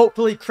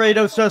 Hopefully,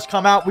 Kratos does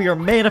come out. We are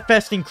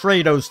manifesting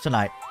Kratos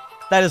tonight.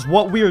 That is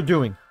what we are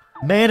doing.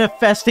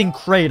 Manifesting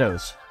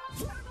Kratos.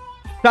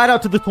 Shout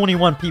out to the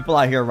 21 people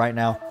out here right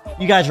now.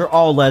 You guys are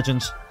all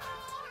legends.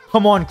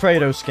 Come on,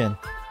 Kratos skin.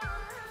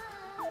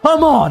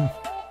 Come on!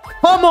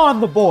 Come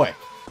on, the boy!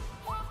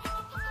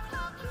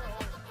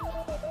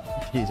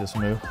 Jesus,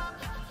 Moo.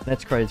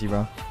 That's crazy,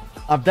 bro.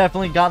 I've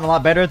definitely gotten a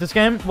lot better at this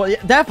game. Well,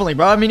 yeah, definitely,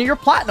 bro. I mean, you're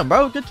platinum,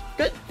 bro.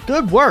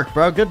 Good work,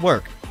 bro. Good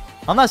work.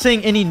 I'm not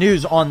seeing any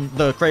news on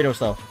the Kratos,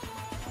 though.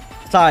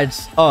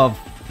 Besides of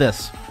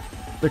this.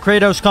 The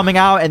Kratos coming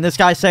out, and this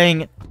guy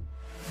saying...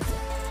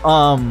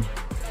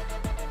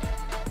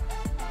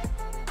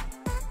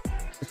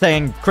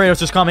 saying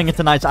Kratos is coming in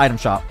tonight's item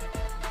shop.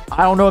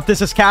 I don't know if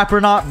this is cap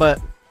or not,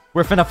 but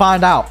we're finna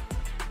find out.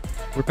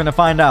 We're finna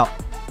find out.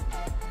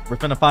 We're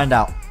finna find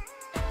out.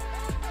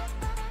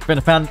 We're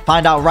gonna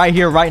find out right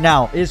here, right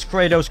now. Is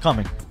Kratos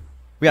coming?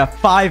 We have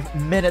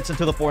 5 minutes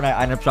until the Fortnite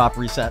item shop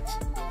resets.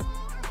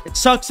 It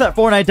sucks that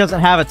Fortnite doesn't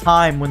have a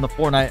time when the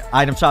Fortnite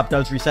item shop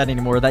does reset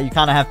anymore. That you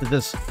kind of have to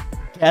just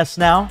guess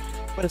now.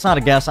 But it's not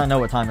a guess. I know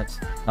what time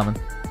it's coming.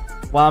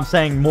 What I'm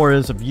saying more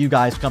is of you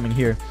guys coming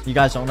here. You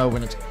guys don't know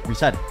when it's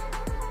resetting.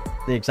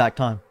 The exact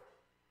time.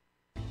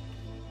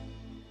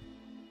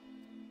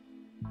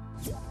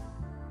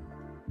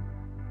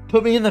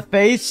 Put me in the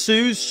face,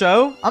 Sue's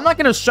show? I'm not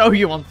gonna show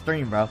you on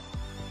stream, bro.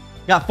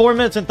 Got 4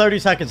 minutes and 30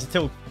 seconds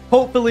until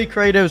hopefully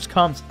Kratos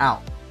comes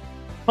out.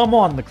 Come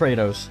on, the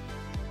Kratos.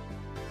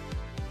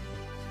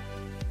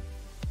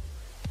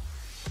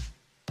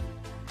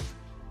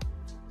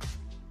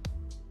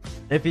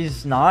 If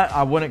he's not,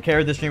 I wouldn't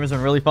care. This stream has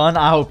been really fun.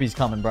 I hope he's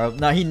coming, bro.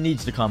 No, he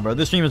needs to come, bro.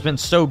 This stream has been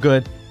so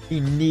good. He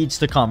needs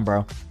to come,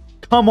 bro.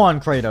 Come on,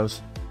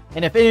 Kratos.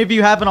 And if any of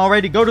you haven't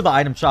already, go to the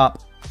item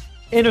shop.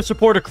 Enter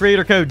supporter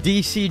creator code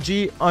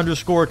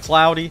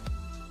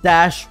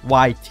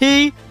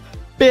DCG_cloudy-YT.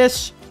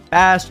 Bish,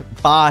 bash,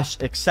 bosh.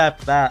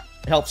 Accept that.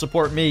 Help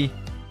support me.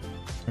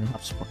 And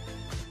help support.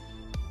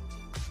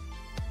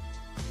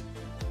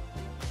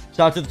 Shout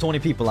out to the 20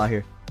 people out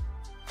here.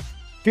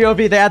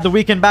 POV, they add the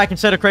weekend back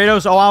instead of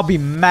Kratos. Oh, I'll be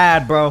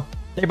mad, bro.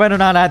 They better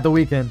not add the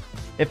weekend.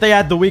 If they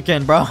add the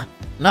weekend, bro.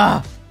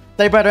 Nah.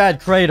 They better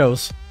add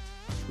Kratos.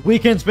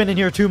 Weekend's been in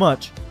here too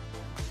much.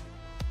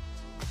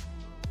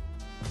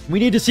 We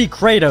need to see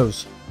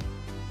Kratos.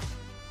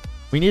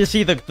 We need to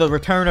see the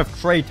return of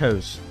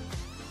Kratos.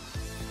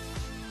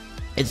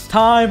 It's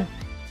time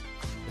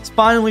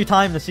finally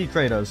time to see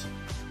Kratos.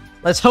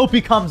 Let's hope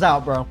he comes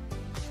out, bro.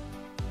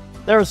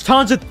 There's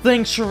tons of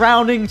things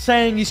surrounding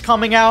saying he's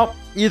coming out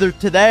either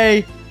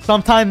today,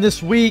 sometime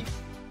this week,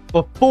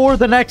 before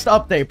the next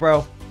update,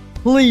 bro.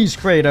 Please,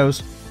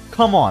 Kratos,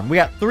 come on. We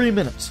got 3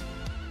 minutes.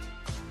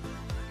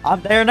 I'm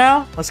there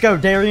now. Let's go,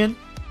 Darian.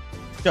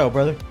 Let's go,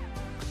 brother.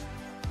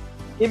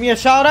 Give me a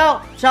shout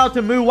out. Shout out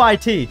to Moo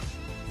YT.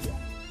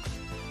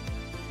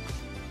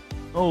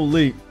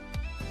 Holy.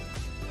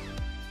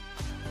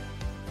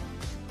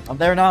 I'm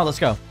there now. Let's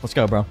go. Let's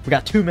go, bro. We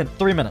got 3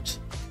 minutes.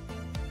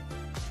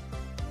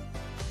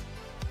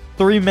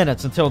 3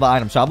 minutes until the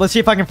item shop. Let's see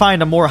if I can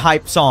find a more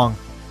hype song.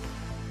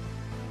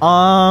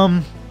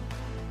 Oh,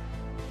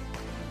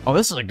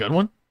 this is a good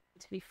one.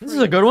 This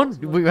is a good one.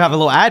 We have a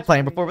little ad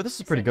playing before, but this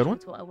is a pretty good one.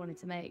 That's what I wanted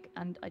to make,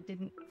 and I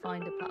didn't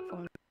find a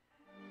platform.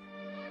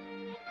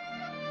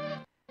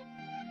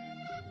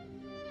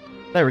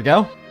 There we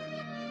go.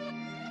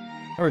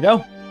 There we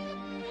go.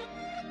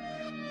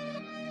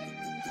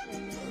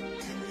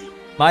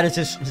 Midas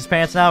his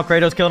pants now.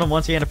 Kratos killed him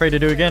once. He ain't afraid to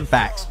do it again.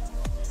 Facts.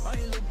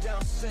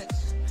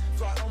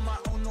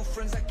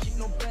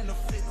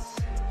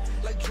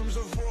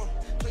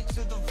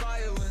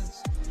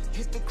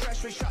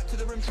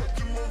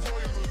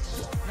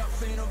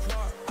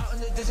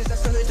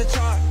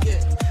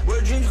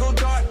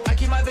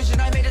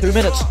 Two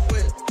minutes.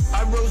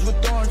 I rose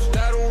with thorns,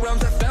 battle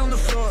realms, I found the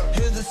floor.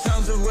 Hear the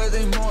sounds of where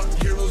they mourn.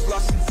 Heroes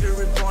lost in fear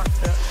reborn.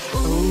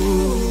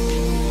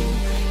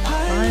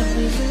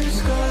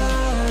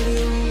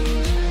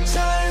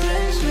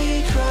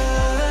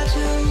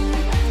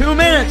 Two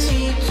minutes.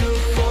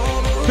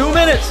 2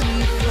 minutes.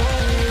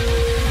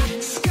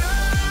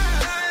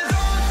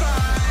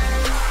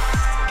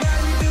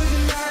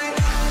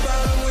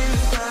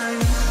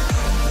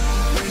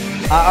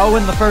 I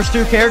win the first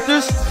 2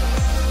 characters.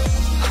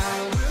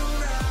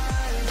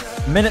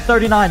 Minute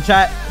 39,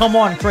 chat. Come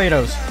on,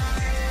 Kratos.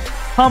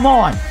 Come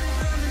on.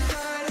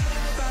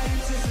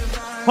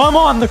 Come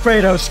on, the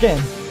Kratos skin.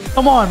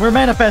 Come on, we're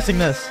manifesting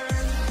this.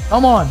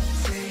 Come on.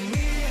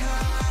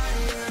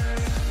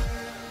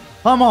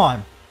 Come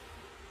on.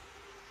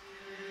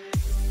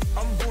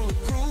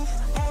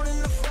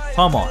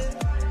 Come on.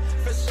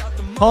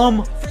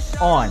 Come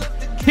on.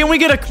 Can we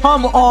get a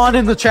come on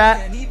in the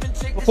chat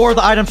before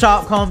the item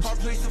shop comes?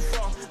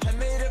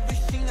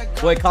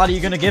 Wait, Cody, you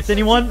gonna gift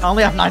anyone? I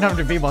only have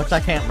 900 V-Bucks. I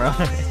can't, bro.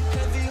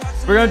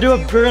 we're gonna do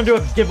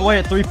a giveaway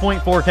at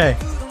 3.4K.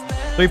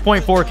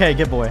 3.4K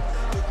giveaway.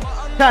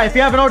 Okay, if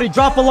you haven't already,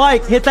 drop a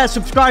like, hit that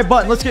subscribe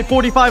button. Let's get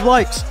 45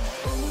 likes.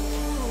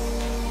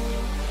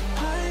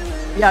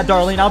 Yeah,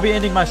 Darlene, I'll be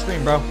ending my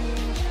stream, bro.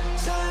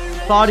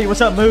 Cody,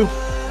 what's up, Moo?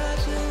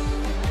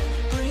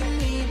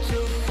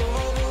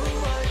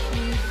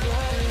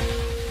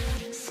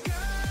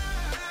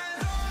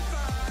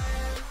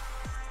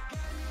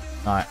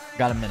 Alright,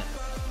 got a minute.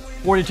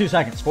 42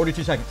 seconds.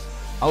 42 seconds.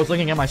 I was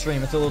looking at my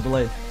stream. It's a little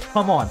delayed.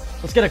 Come on.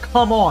 Let's get a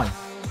come on.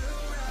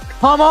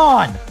 Come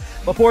on!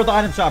 Before the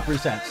item shop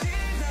resets.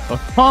 But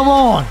come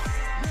on!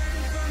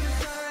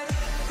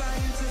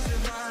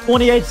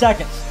 28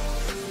 seconds.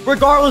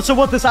 Regardless of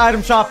what this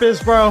item shop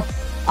is, bro,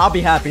 I'll be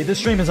happy. This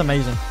stream is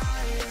amazing.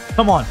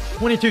 Come on.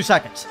 22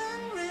 seconds.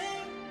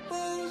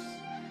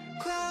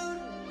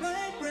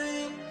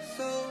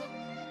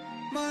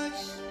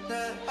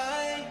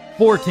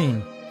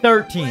 14.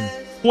 13,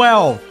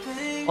 12,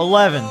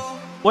 11.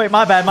 Wait,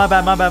 my bad.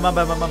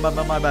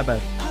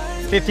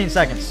 15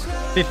 seconds.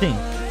 15.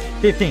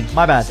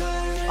 My bad.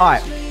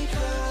 Alright.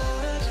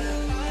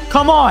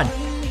 Come on.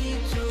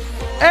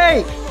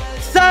 8,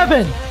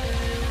 7,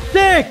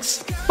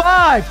 6,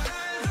 5.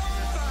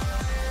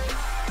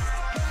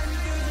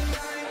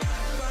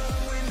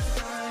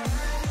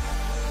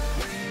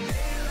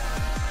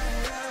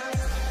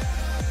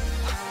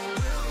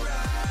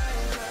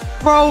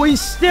 Bro, he's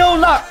still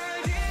not...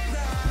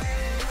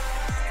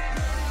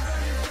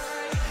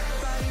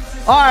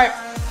 Alright,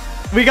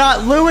 we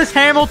got Lewis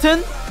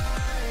Hamilton,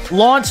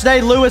 launch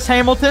day Lewis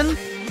Hamilton,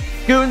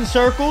 Scooting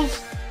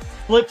Circles,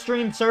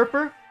 Flipstream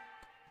Surfer.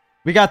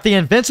 We got the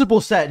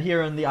Invincible set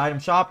here in the item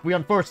shop. We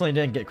unfortunately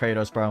didn't get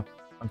Kratos, bro.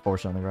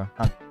 Unfortunately, bro.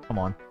 Come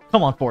on.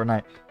 Come on,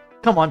 Fortnite.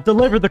 Come on,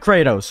 deliver the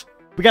Kratos.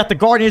 We got the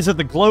Guardians of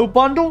the Globe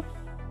bundle,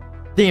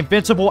 the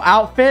Invincible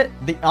outfit,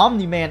 the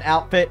Omni-Man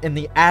outfit, and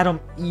the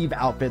Adam Eve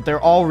outfit.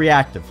 They're all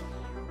reactive.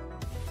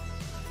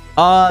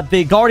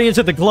 The Guardians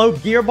of the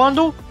Globe gear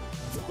bundle,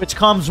 which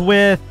comes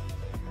with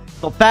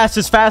the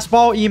fastest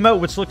fastball emote,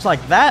 which looks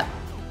like that.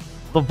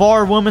 The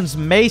VAR Woman's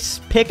Mace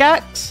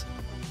pickaxe.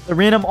 The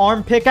Random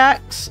Arm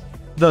pickaxe.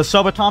 The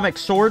Subatomic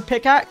Sword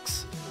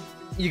pickaxe.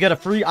 You get a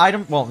free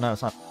item. Well, no,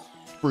 it's not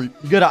free.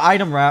 You get an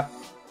item wrap.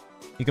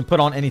 You can put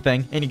on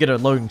anything. And you get a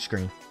loading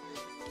screen.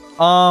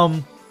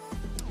 Down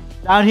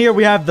here,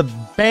 we have the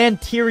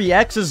Bantiri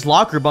X's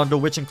locker bundle,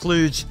 which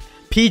includes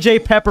PJ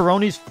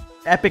Pepperoni's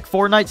epic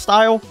Fortnite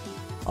style.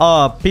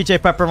 PJ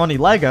Pepperoni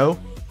Lego.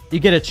 You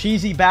get a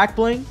cheesy back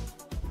bling,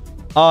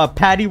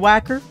 patty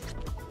whacker,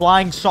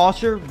 flying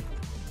saucer,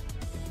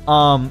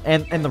 and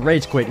the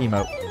rage quit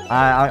emote.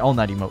 I own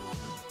that emote.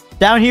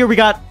 Down here, we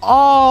got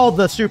all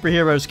the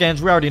superhero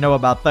skins. We already know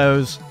about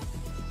those.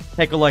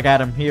 Take a look at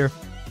them here.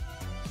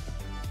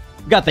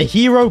 We got the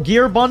Hero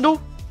Gear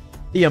Bundle,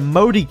 the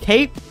Emoti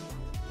Cape,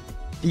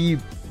 the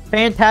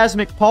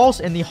Phantasmic Pulse,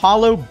 and the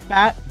Hollow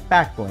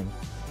Back Bling.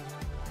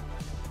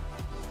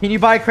 Can you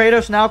buy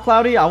Kratos now,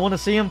 Cloudy? I want to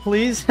see him,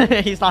 please.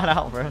 He's not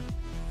out, bro.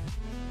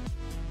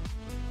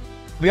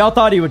 We all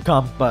thought he would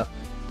come, but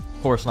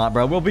of course not,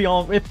 bro. We'll be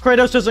on... If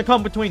Kratos doesn't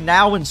come between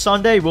now and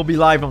Sunday, we'll be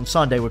live on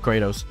Sunday with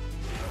Kratos.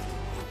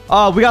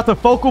 We got the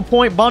Focal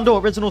Point Bundle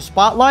Original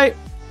Spotlight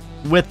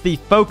with the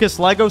Focus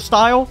Lego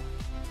style,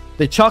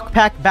 the Chuck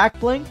Pack Back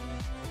Bling,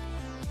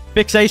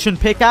 Fixation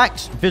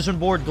Pickaxe, Vision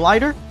Board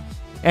Glider,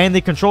 and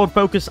the Controlled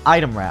Focus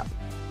Item Wrap.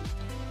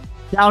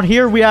 Down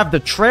here, we have the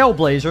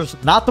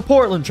Trailblazers, not the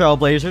Portland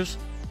Trailblazers.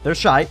 They're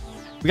shite.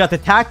 We got the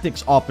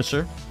Tactics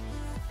Officer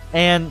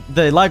and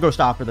the Lego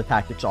style for the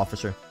Tactics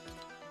Officer.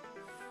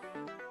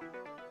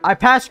 I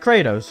passed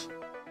Kratos.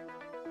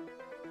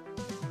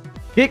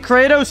 Get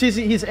Kratos,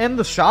 he's in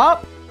the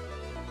shop?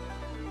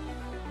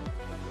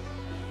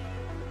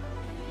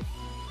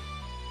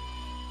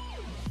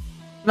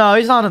 No,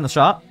 he's not in the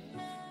shop.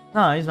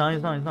 No, he's not.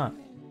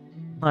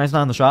 No, he's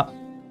not in the shop.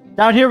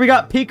 Down here, we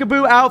got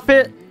Peekaboo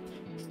outfit.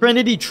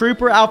 Trinity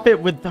Trooper outfit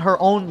with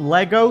her own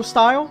Lego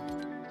style.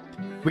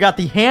 We got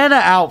the Hannah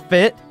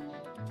outfit.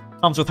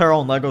 Comes with her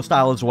own Lego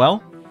style as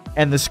well.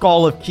 And the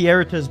Skull of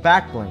KRATOS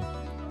back bling.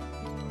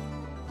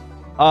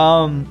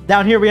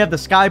 Down here we have the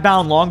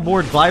Skybound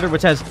Longboard Glider,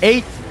 which has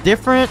 8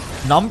 different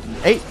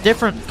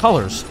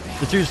colors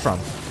to choose from.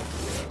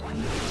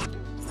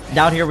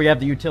 Down here we have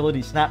the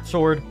Utility Snap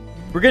Sword.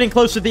 We're getting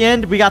close to the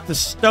end. We got the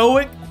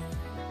Stoic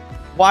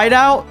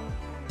Whiteout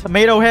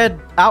Tomato Head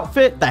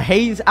outfit, the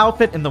Haze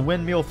outfit, and the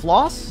Windmill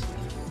Floss.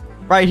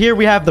 Right here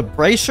we have the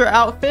Bracer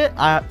outfit.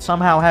 I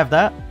somehow have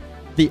that.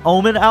 The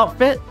Omen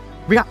outfit.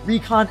 We got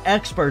Recon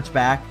Experts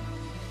back.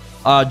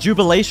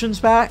 Jubilation's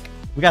back.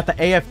 We got the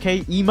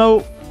AFK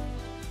emote.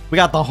 We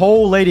got the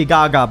whole Lady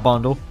Gaga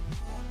bundle.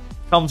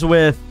 Comes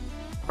with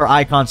her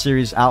Icon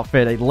Series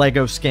outfit, a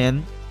Lego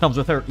skin. Comes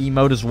with her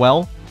emote as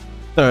well.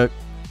 The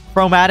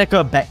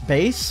Chromatica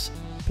base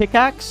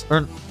pickaxe.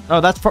 Or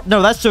no, that's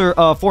their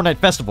Fortnite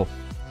Festival.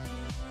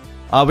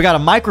 We got a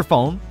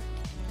microphone.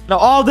 No,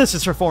 all this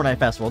is for Fortnite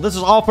Festival. This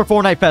is all for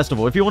Fortnite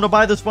Festival. If you want to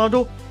buy this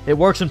bundle, it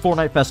works in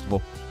Fortnite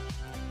Festival.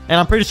 And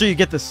I'm pretty sure you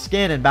get the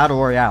skin in Battle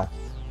Royale.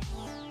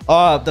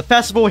 The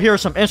festival, here are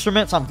some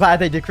instruments. I'm glad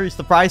they decreased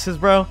the prices,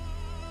 bro.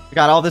 We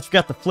got all this. We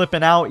got the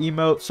flipping out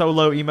emote,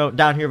 solo emote.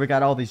 Down here, we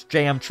got all these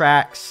jam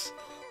tracks.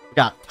 We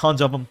got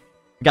tons of them.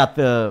 We got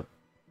the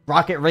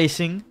rocket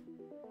racing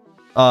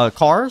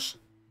cars.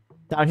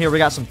 Down here, we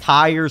got some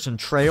tires and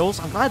trails.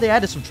 I'm glad they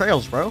added some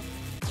trails, bro.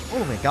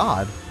 Oh my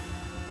god.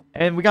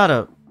 And we got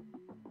a...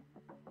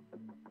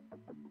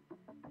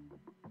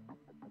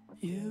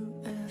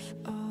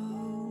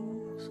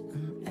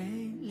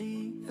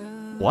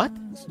 What?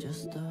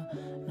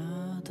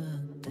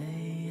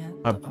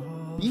 A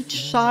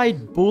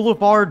Beachside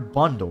Boulevard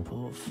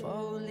bundle.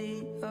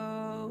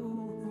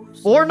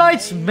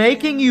 Fortnite's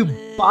making you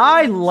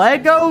buy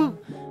Lego?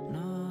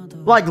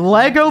 Like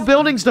Lego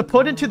buildings to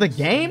put into the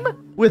game?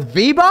 With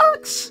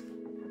V-Bucks?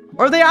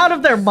 Are they out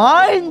of their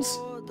minds?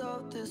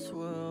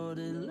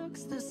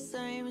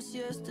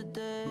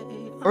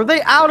 Are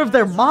they out of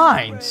their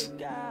minds?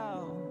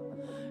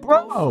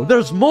 Bro,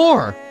 there's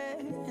more.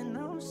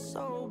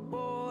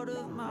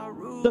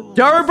 The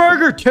Durr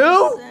Burger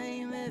 2?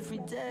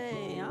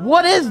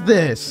 What is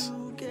this?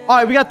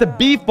 Alright, we got the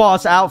Beef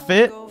Boss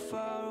outfit.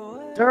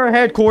 Durr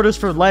headquarters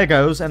for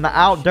Legos and the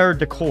Out Durr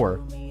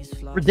decor.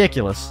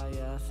 Ridiculous.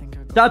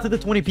 Shout out to the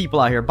 20 people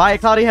out here. Buy a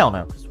Cloudy? Hell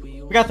no.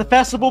 We got the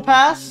Festival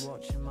Pass.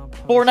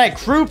 Fortnite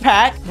Crew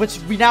Pack, which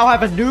we now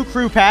have a new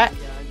Crew Pack,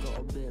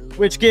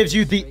 which gives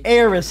you the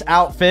Eris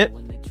outfit,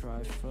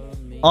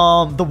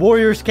 the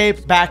Warrior's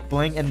Cape back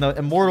bling, and the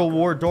Immortal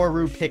War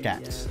Doru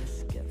pickaxe.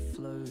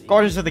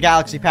 Guardians of the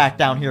Galaxy pack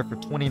down here for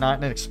 $29,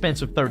 an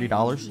expensive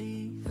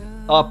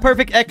 $30.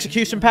 Perfect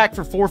Execution pack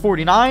for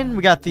 $4.49.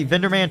 We got the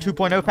Venderman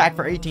 2.0 pack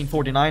for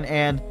 $18.49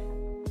 and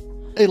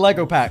a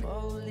Lego pack.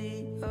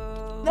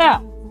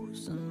 Now,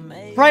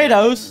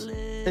 Kratos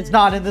is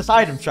not in this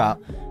item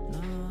shop.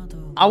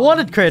 I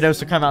wanted Kratos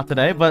to come out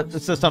today, but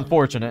it's just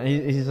unfortunate.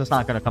 He's just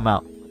not going to come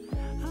out.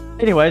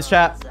 Anyways,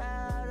 chat,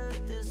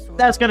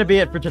 that's going to be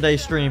it for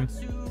today's stream.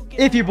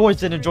 If you boys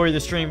did enjoy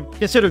the stream,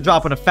 consider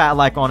dropping a fat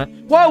like on it.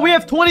 Whoa, we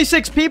have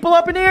 26 people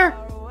up in here?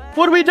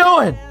 What are we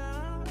doing?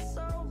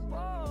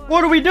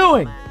 What are we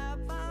doing?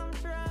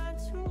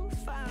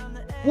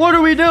 What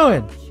are we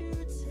doing?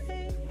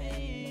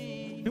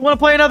 You want to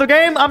play another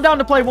game? I'm down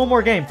to play one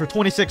more game for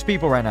 26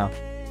 people right now.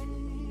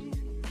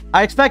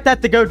 I expect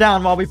that to go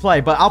down while we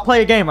play, but I'll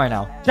play a game right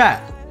now.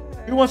 Chat,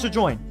 who wants to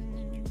join?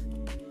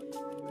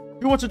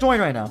 Who wants to join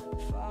right now?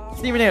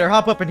 Stevenator,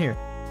 hop up in here.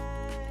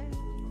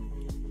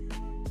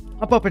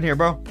 Hop up in here,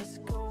 bro.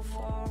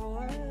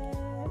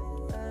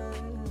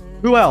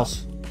 Who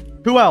else?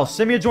 Who else?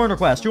 Send me a join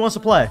request. Who wants to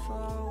play?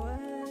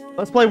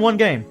 Let's play one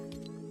game.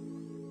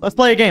 Let's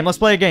play a game. Let's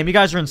play a game. You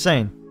guys are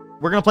insane.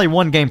 We're gonna play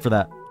one game for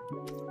that.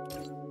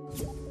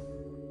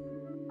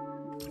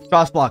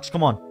 Josh Blocks,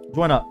 come on.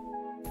 Join up.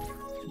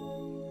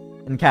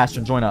 And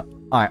Castron, join up.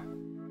 Alright.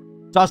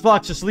 Josh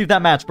Blocks, just leave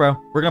that match, bro.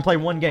 We're gonna play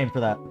one game for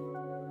that.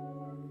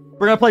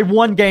 We're gonna play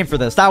one game for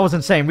this. That was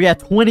insane. We had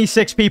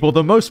 26 people.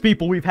 The most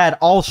people we've had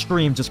all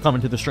stream just coming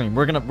to the stream.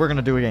 We're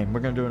gonna do a game. We're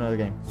gonna do another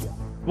game.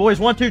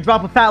 Boys, 1, 2,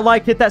 drop a fat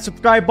like, hit that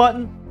subscribe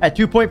button. At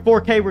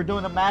 2.4K, we're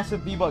doing a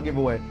massive V-Buck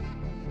giveaway.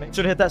 Make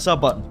sure to hit that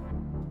sub button.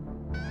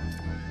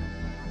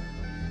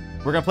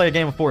 We're gonna play a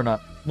game of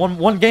Fortnite.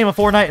 One game of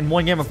Fortnite and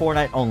one game of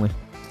Fortnite only.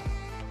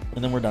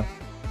 And then we're done.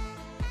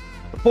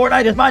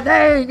 Fortnite is my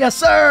name! Yes,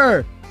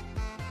 sir!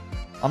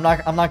 I'm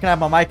not gonna have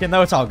my mic in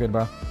though. It's all good,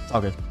 bro. It's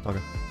all good. It's all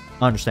good.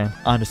 I understand.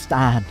 I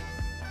understand.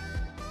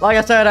 Like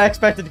I said, I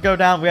expected to go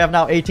down. We have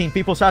now 18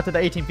 people. Shout out to the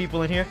 18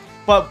 people in here.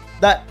 But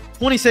that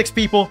 26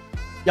 people,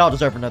 y'all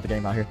deserve another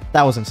game out here.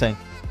 That was insane.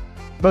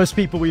 Most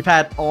people we've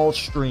had all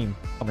stream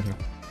coming here.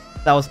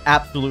 That was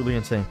absolutely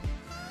insane.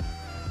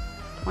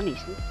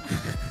 26?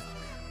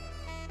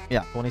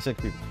 Yeah,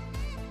 26 people.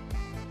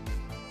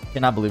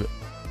 Cannot believe it.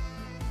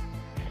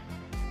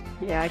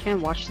 Yeah, I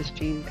can't watch the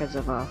stream because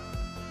of all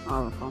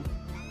of them.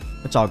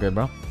 It's all good,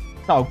 bro.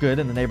 It's all good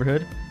in the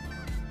neighborhood.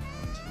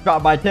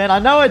 Dropped by 10. I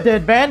know it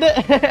did,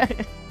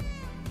 Bandit.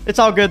 It's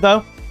all good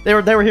though. They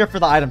were here for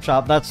the item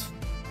shop. That's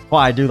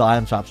why I do the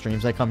item shop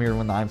streams. They come here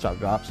when the item shop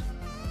drops.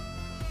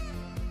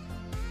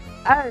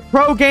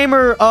 Pro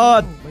Gamer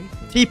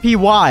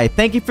TPY.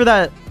 Thank you for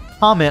that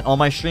comment on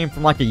my stream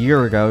from like a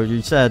year ago.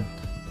 You said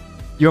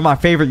you're my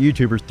favorite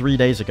YouTuber 3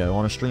 days ago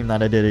on a stream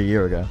that I did a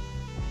year ago.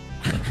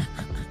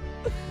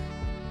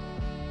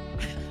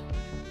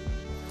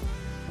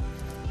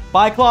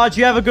 Bye, Claude.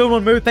 You have a good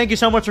one, Moo. Thank you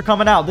so much for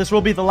coming out. This will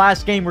be the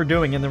last game we're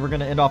doing, and then we're going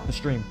to end off the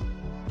stream.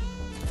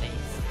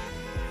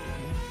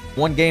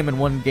 One game and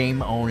one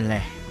game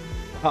only.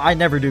 I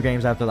never do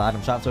games after the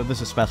item shop, so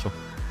this is special.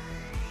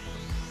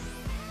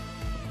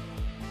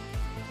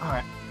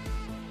 Alright.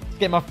 Let's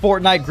get my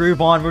Fortnite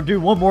groove on. We'll do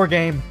one more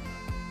game.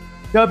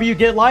 W,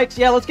 get likes?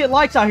 Yeah, let's get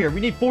likes out here.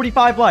 We need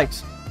 45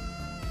 likes.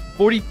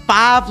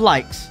 45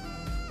 likes.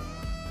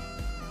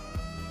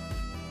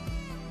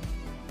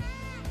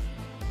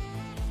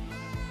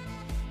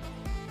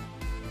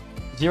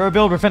 Zero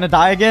build, we're finna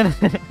die again?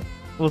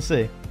 We'll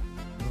see.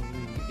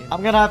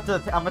 I'm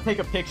gonna take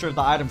a picture of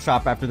the item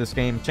shop after this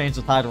game, change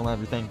the title and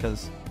everything,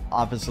 because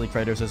obviously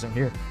Kratos isn't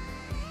here.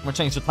 I'm gonna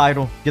change the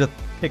title, get a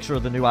picture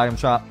of the new item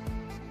shop.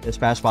 This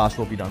fast boss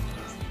will be done.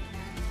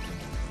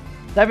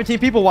 17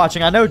 people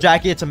watching. I know,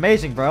 Jackie, it's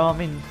amazing, bro. I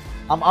mean,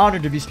 I'm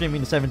honored to be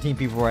streaming to 17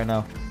 people right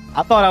now.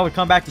 I thought I would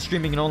come back to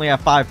streaming and only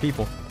have 5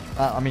 people.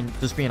 I mean,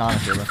 just being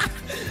honest here, bro.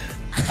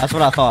 That's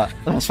what I thought.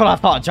 That's what I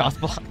thought, Josh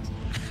Block.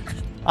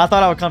 I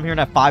thought I would come here and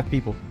have 5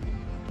 people.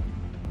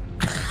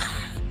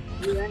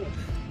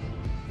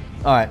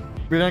 Alright,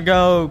 we're gonna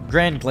go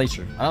Grand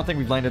Glacier. I don't think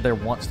we've landed there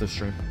once this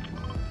stream.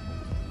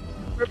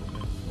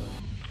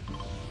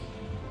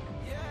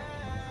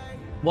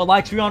 What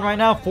likes we on right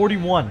now?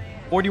 41.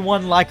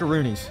 41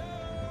 like-a-roonies.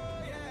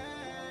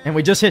 And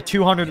we just hit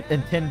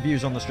 210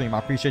 views on the stream. I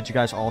appreciate you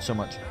guys all so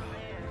much.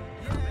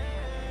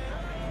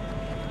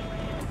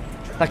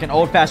 Like an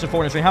old-fashioned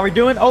Fortnite stream. How are we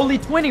doing? Only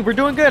 20. We're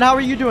doing good. How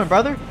are you doing,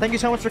 brother? Thank you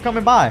so much for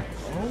coming by.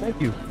 Thank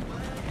you.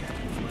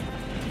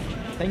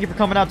 Thank you for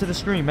coming out to the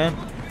stream, man.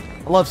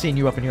 I love seeing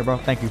you up in here, bro.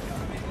 Thank you.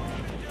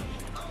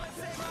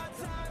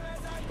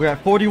 We're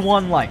at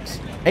 41 likes.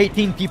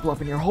 18 people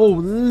up in here.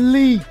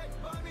 Holy.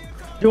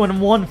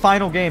 Doing one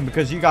final game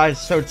because you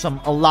guys showed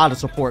a lot of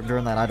support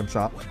during that item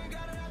shop.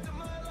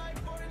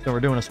 So we're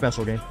doing a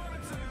special game.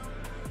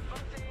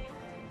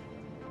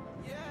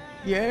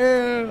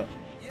 Yeah.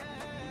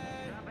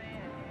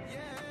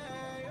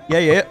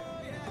 Yeah.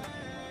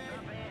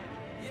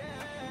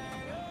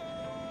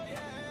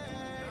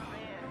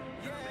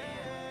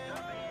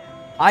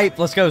 Hype,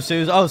 let's go,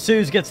 Suze. Oh,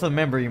 Suze gets the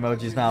member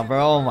emojis now,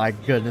 bro. Oh my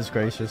goodness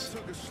gracious.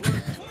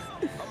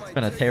 It's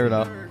gonna tear it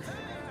up.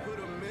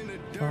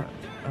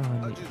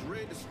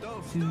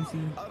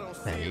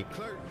 Hey.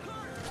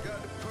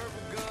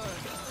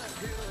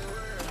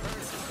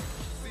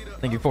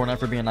 Thank you, Fortnite,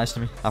 for being nice to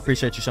me. I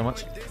appreciate you so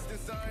much.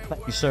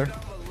 Thank you, sir.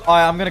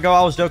 Alright, I'm gonna go.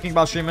 I was joking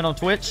about streaming on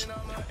Twitch.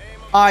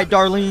 Alright,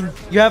 Darlene.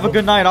 You have a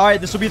good night.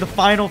 Alright, this will be the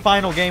final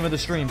game of the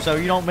stream, so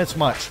you don't miss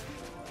much.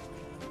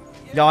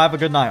 Y'all have a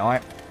good night,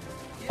 alright?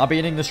 I'll be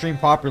ending the stream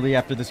properly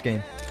after this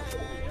game.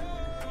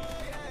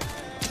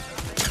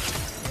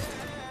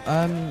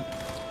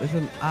 There's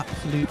an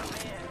absolute...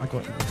 I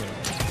got you.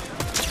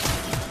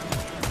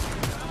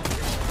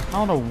 I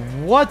don't know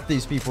what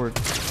these people are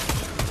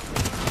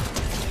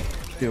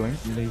doing.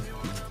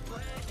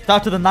 Shout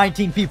out to the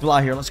 19 people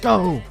out here. Let's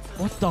go.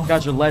 What the? You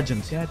guys are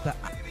legends. Hit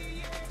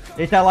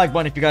that like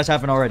button if you guys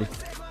haven't already.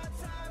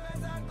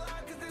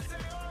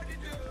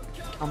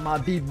 On my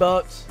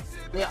V-Bucks.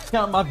 Yeah,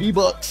 count my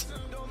V-Bucks.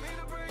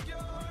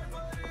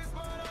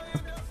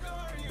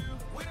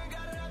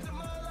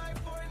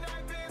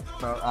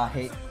 Bro, I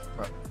hate...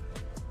 Bro.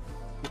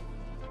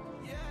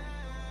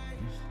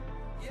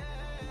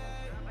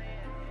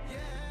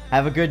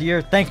 Have a good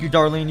year. Thank you,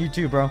 Darlene. You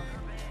too, bro.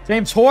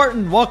 James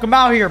Horton, welcome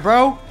out here,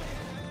 bro.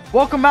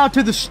 Welcome out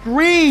to the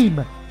stream.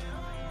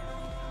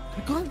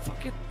 I can't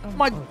fucking. Oh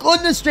my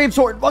goodness, James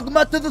Horton, welcome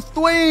out to the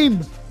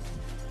stream.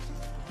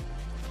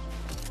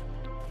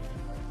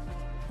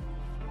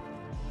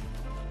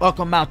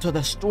 Welcome out to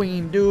the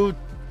stream, dude.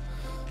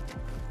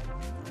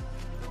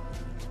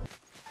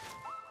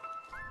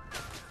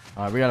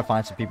 Alright, we gotta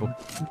find some people.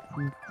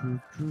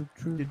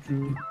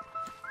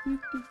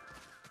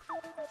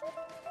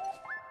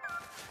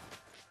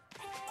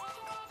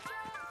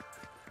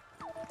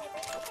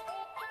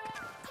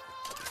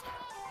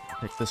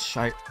 Take this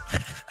shite.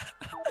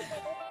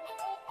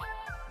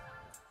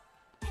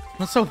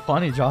 That's so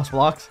funny, Josh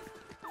Blocks.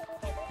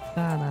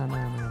 Nah.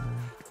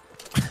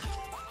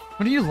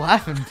 What are you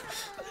laughing?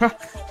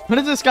 What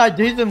is this guy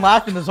do? He's been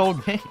laughing this whole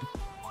game.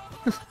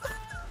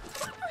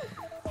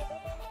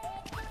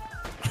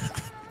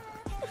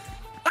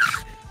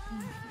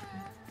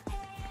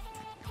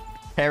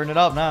 Tearing it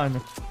up now.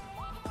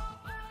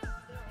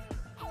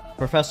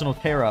 Professional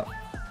tear up.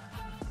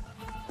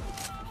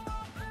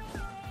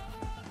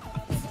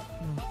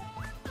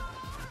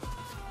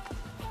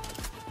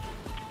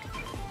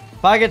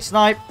 If I get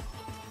sniped,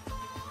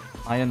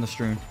 I end the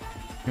stream.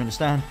 You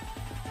understand?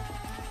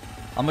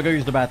 I'm gonna go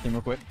use the bathroom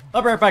real quick.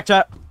 I'll be right back,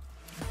 chat.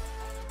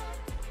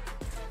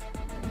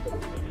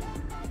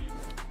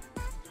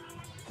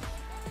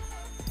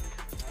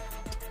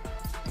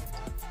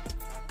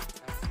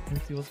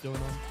 Let's see what's going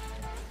on.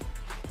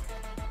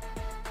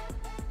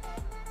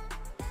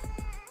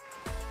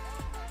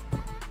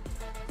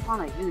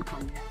 On a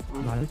unicorn.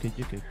 Nah, you're good,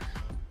 you're good.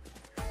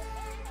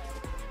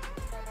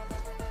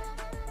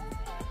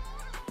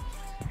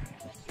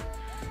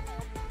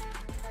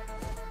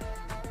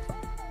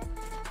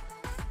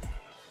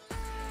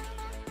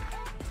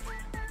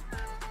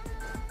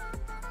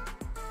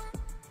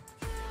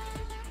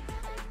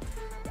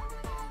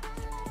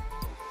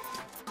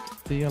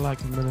 So you're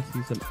like, I'm gonna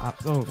see some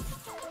apps. Oh.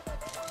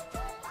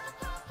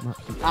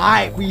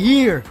 Alright, we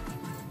here.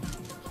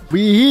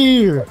 We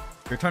here.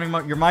 You're turning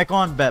your mic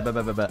on? Bet.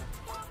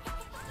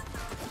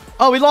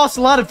 Oh, we lost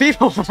a lot of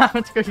people when I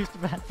went to go use the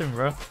bathroom,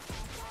 bro.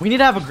 We need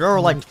to have a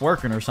girl like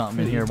twerking or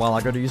something in here while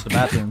I go to use the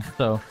bathroom.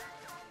 So.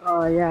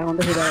 Oh yeah, I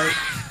wonder who that is.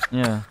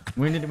 Yeah,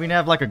 we need to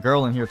have like a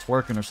girl in here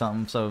twerking or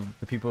something so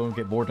the people don't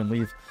get bored and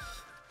leave.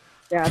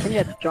 Yeah, I think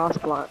it's Josh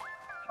Block.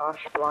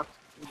 Josh Block.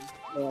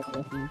 Yeah,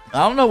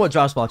 I don't know what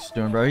Josh Blocks is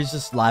doing, bro. He's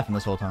just laughing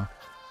this whole time.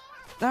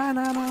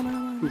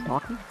 No. He's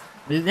talking?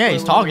 Yeah,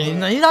 he's talking.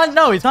 He's not.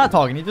 No, he's not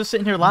talking. He's just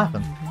sitting here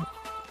laughing.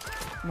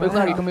 Wait,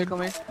 come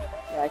here.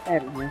 Yeah, I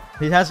can't hear.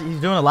 He's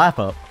doing a laugh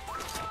up.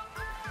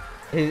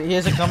 He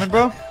isn't coming,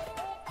 bro?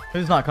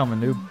 Who's not coming,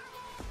 noob?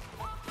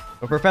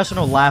 A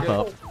professional laugh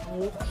up.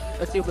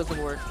 Let's see if this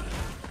will work.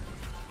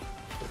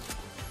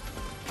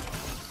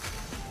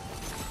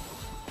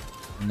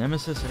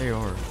 Nemesis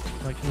AR.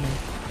 Like, you know.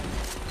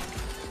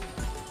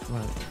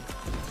 Right.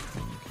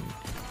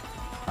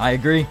 I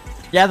agree.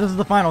 Yeah, this is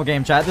the final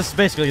game, chat. This is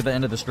basically the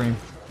end of the stream.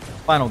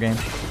 Final game.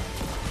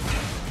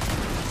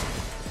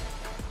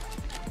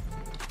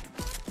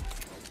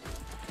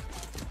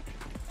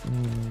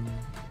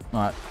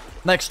 Alright.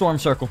 Next storm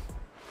circle.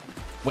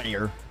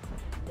 Where?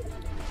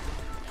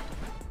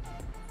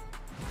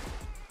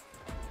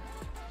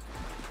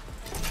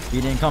 He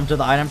didn't come to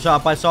the item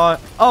shop, I saw it.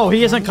 Oh,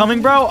 he isn't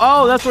coming, bro?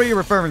 Oh, that's what you're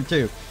referring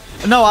to.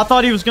 No, I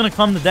thought he was gonna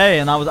come today,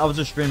 and I was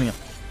just streaming it.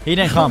 He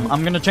didn't come.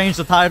 I'm gonna change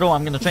the title.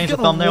 I'm gonna change the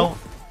thumbnail.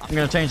 I'm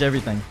gonna change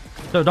everything.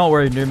 So don't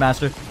worry, New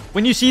Master.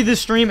 When you see this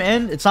stream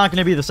end, it's not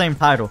gonna be the same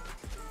title.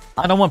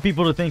 I don't want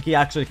people to think he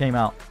actually came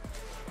out.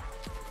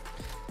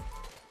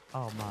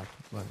 Oh my,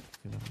 right,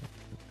 you know.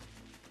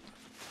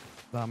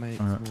 That makes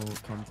more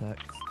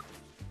context.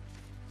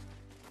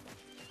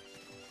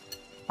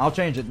 I'll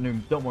change it, New.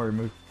 Don't worry,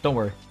 Moo. Don't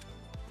worry.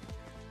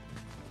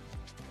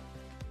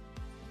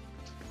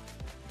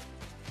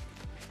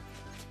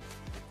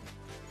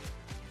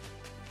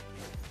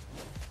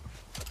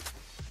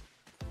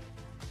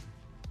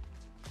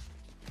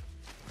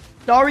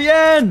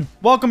 Darian!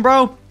 Welcome,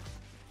 bro.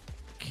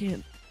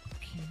 Can't.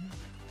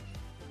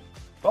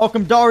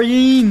 Welcome,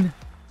 Darian.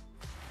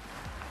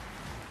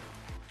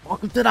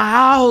 Welcome to the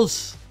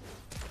house.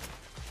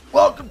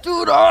 Welcome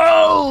to the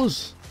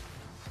house.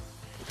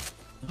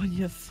 Oh,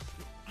 yes.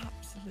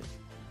 Absolutely.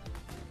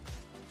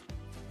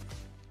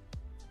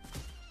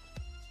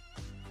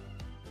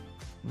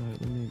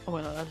 Right, let me... Oh,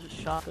 wait, no, that's just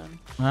shotgun.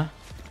 Huh?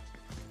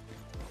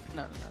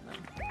 No.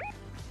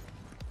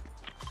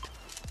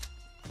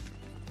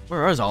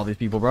 Where is all these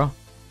people, bro?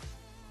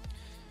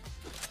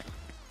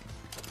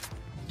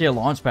 See a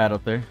launch pad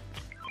up there.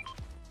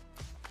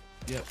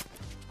 Yep.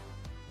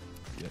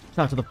 Shout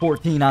out to the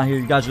 14 out here.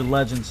 You guys are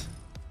legends.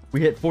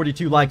 We hit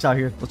 42 likes out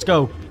here. Let's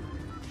go.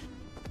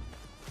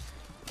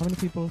 How many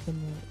people in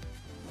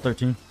the...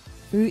 13.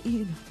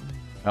 13?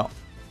 Oh.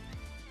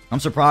 I'm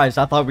surprised.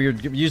 I thought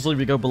usually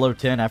we go below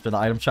 10 after the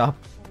item shop.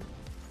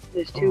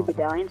 There's two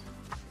battalions.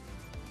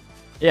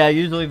 Yeah,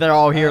 usually they're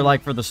all here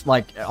like for this,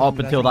 like up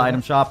until the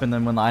item shop, and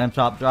then when the item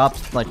shop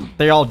drops, like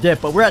they all dip.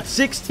 But we're at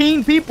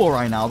 16 people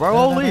right now, bro.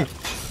 Holy!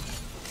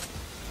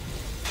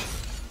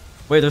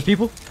 Wait, there's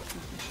people?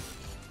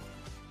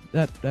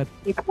 That.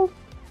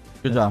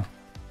 Good job.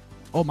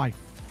 Oh my.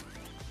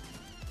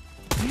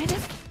 There.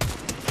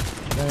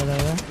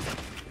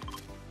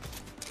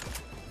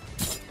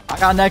 I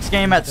got next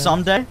game at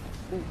Sunday.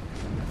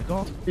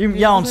 Go.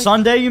 Yeah, on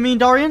Sunday, you mean,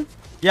 Darian?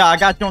 Yeah, I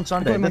got you on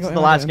Sunday. This is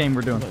the last game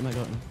we're doing.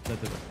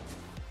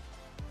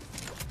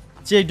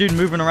 See a dude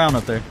moving around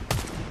up there.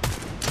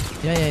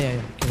 Yeah.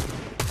 Okay.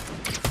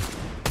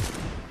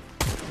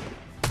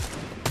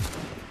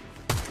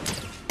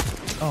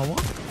 Oh,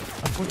 what?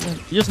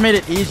 You just made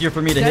it easier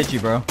for me to hit you,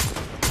 bro.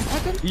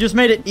 You just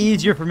made it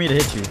easier for me to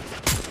hit you.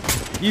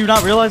 Do you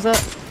not realize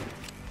that?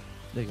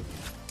 There you go.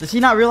 Does he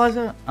not realize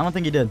that? I don't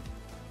think he did.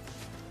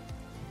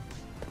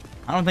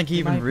 I don't think he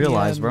even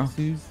realized, bro.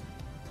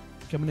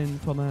 Coming in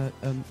from a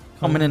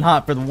coming in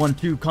hot for the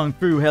 1-2 kung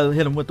fu. Hell,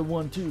 hit him with the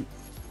 1-2.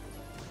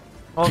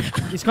 Oh,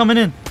 he's coming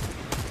in.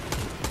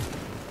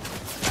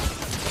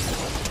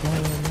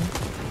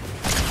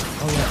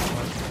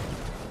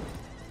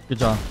 Good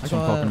job. That's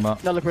what I'm talking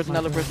about. Another person.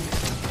 Oh,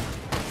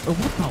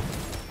 what the?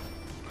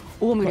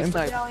 Oh, I'm gonna get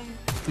sniped.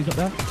 He's up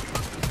there.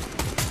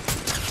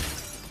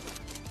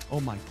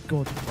 Oh my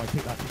god. Right,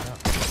 pick that.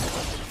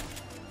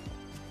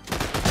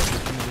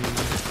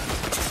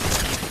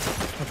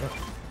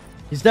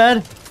 He's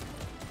dead.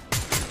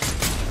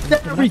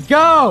 There we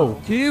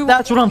go.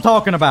 That's what I'm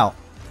talking about.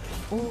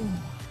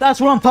 That's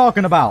what I'm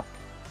talking about.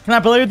 Can I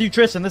play with you,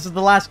 Tristan? This is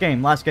the last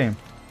game. Yeah, last game.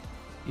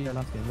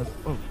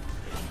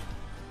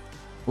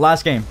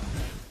 Last game.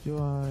 Do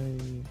I...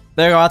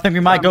 There you go. I think we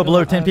might go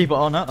below 10 people.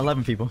 Oh, no.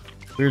 11 people.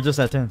 We were just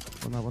at 10.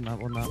 One up.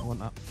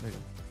 There you go.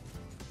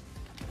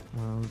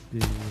 I'll do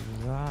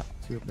that.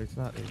 To replace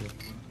that.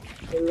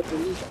 There you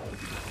go.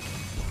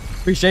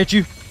 Appreciate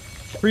you.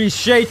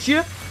 Appreciate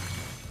you.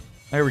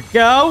 There we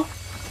go.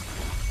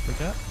 Take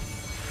that.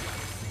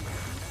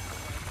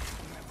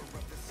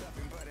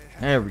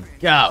 There we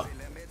go.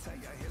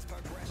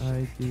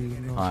 I do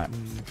not. Alright.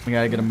 We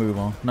gotta get a move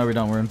on. No, we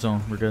don't. We're in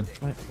zone. We're good.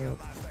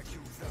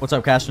 What's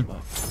up, Caston?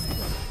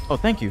 Oh,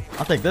 thank you.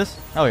 I'll take this.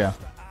 Oh, yeah.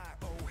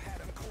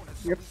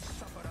 Yep.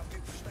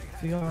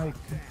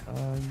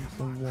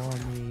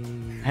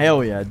 Someone...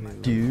 Hell yeah,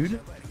 dude.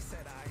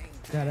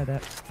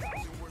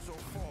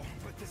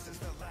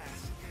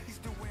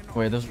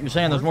 Wait, you're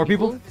saying there's more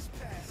people?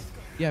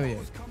 Yeah.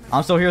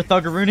 I'm still here,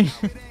 Thuggeroony.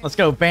 Let's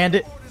go,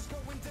 Bandit.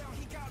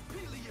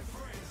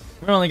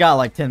 We only got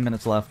like 10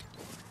 minutes left.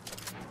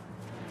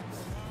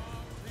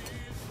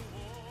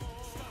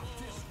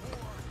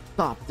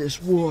 Stop this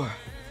war.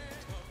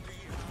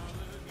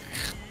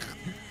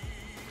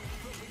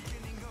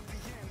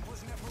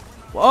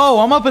 Whoa,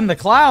 I'm up in the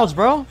clouds,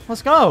 bro.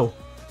 Let's go.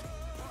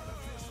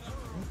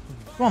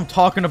 That's what I'm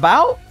talking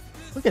about.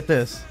 Look at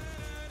this.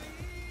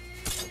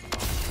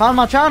 Found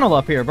my channel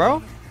up here,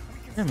 bro.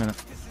 Wait a minute.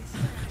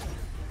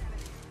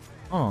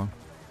 Hold on.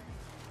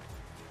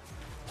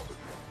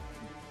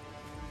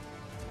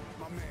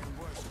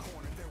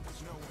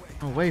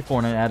 Oh, wait,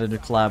 FORTNITE added a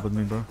collab with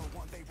me, bro.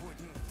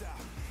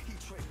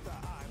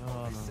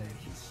 Oh, no.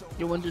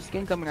 Yo, when's your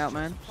skin coming out,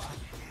 man?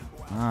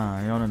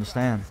 Ah, you don't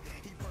understand.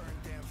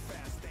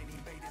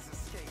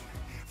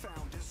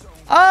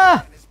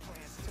 Ah!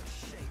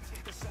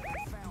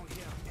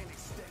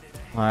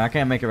 Alright, I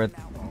can't make it red.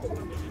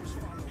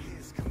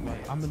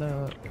 I'm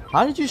gonna...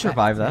 How did you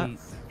survive that?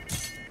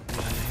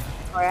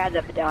 Oh, I had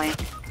that medallion.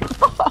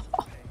 Oh,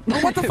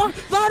 what the fuck?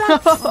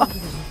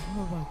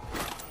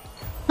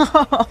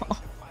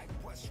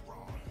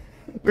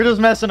 We're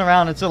just messing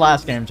around. It's the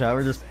last game, chat.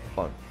 We're just...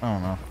 I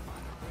don't know.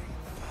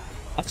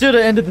 I should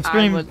have ended the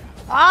stream.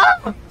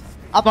 Ah!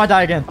 I might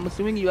die again. I'm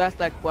assuming you asked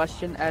that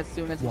question as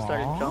soon as you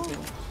started jumping.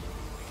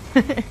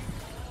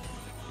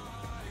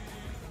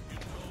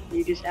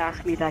 You just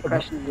asked me that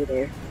question over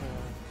there.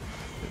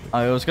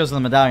 Oh, it was because of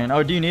the medallion.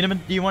 Oh, do you need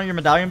him? Do you want your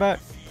medallion back?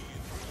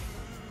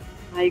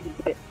 Now you can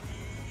put it.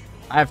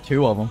 I have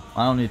 2 of them.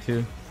 I don't need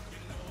 2.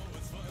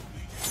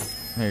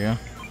 There you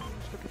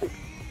go.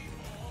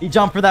 He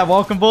jumped for that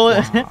welcome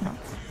bullet.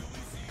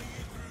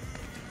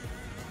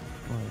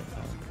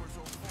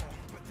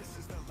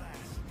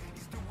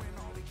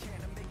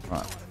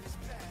 Right.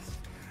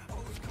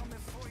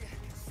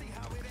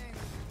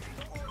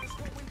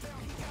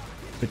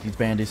 Put these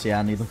bandies. Yeah,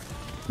 I need them.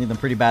 Need them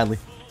pretty badly.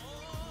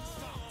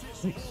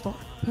 Wait, stop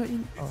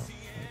putting... Oh.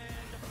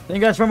 Thank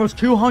you guys for almost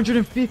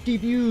 250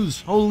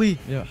 views. Holy.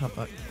 Yeah, have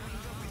that.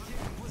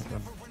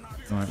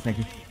 Alright, thank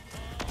you.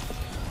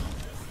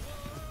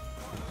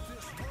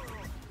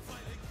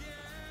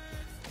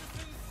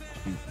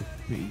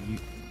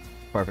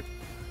 Perfect.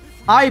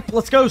 Hype,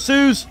 let's go,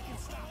 Suze.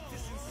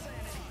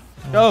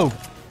 Go.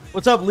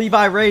 What's up,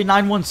 Levi Ray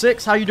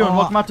 916? How you doing?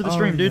 Welcome out to the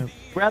stream, dude. Yeah.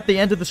 We're at the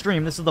end of the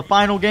stream. This is the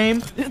final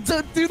game.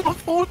 Dude, I'm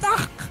full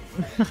back.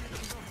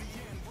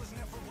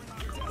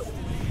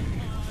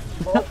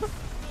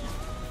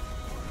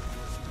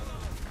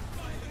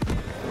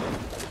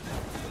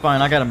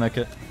 Fine, I gotta make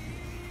it.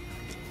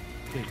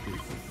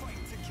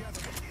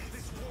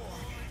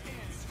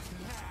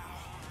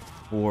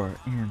 War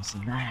ends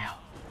now.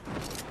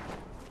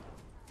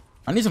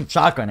 I need some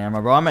shotgun ammo,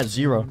 bro. I'm at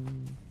 0.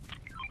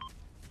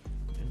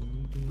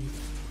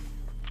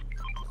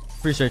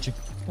 Appreciate you.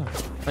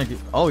 Thank you.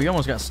 Oh, you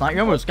almost got sniped.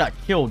 You almost got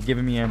killed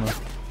giving me ammo.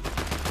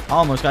 I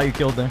almost got you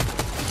killed there.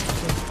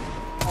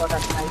 Oh,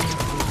 that's nice.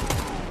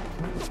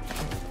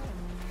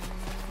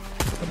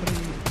 Somebody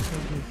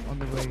is on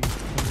the way.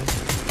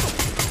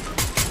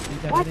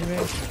 What?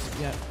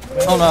 Yeah.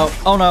 Oh no,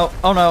 oh no,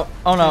 oh no,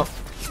 oh no.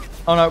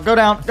 Oh no, go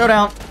down, go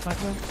down.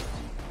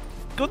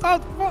 Go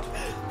down.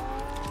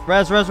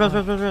 Res. Go on.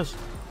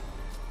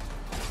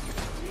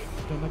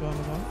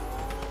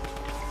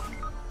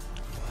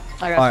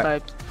 I got Alright.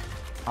 sniped.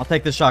 I'll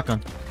take this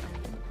shotgun.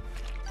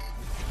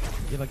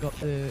 Yeah, I got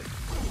the.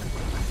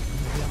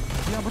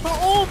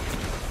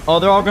 Oh,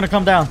 they're all gonna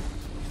come down.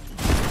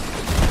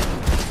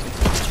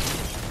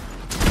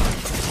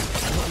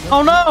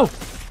 Oh no!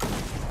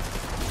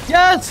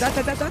 Yes! That.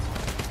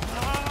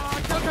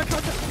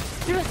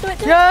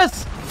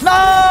 Yes!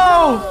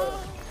 No!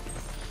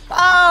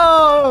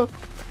 Oh!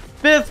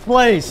 5th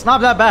place. Not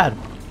that bad.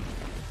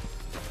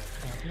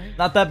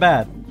 Not that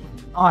bad.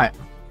 Alright.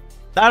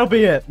 That'll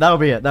be it. That'll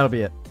be it. That'll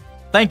be it.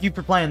 Thank you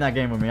for playing that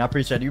game with me. I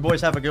appreciate it. You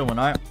boys have a good one,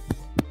 alright?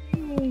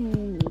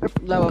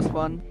 That was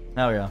fun.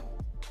 Hell yeah.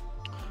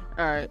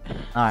 Alright.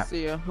 Alright.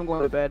 See ya. I'm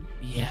going to bed.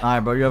 Yeah.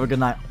 Alright, bro. You have a good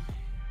night.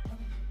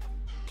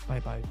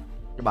 Bye.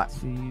 Goodbye.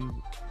 See you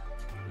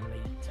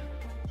later.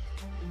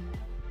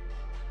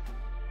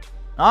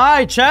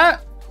 Alright,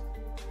 chat.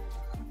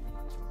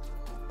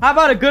 How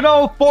about a good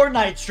old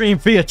Fortnite stream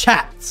for your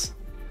chats?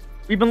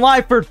 We've been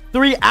live for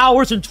 3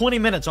 hours and 20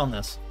 minutes on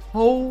this.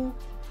 Holy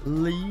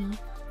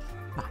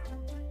crap.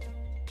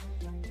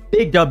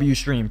 Big W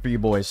stream for you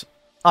boys.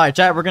 Alright,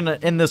 chat. We're going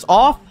to end this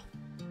off.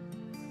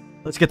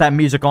 Let's get that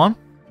music on.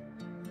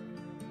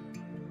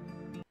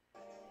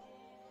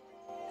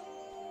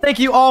 Thank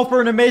you all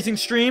for an amazing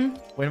stream.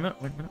 Wait a minute.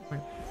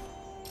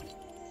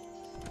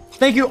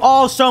 Thank you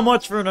all so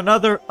much for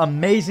another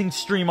amazing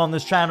stream on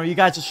this channel. You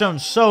guys have shown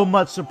so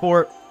much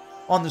support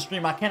on the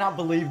stream. I cannot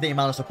believe the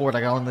amount of support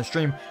I got on the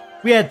stream.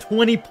 We had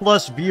 20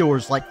 plus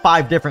viewers like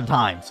 5 different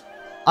times.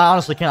 I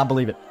honestly cannot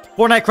believe it.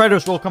 Fortnite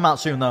Kratos will come out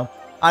soon though.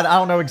 I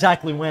don't know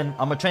exactly when.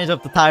 I'm going to change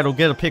up the title,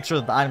 get a picture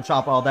of the item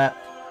shop, all that.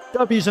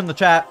 W's in the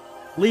chat.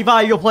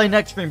 Levi, you'll play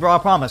next stream, bro. I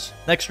promise.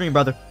 Next stream,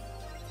 brother.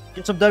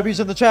 Get some W's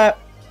in the chat.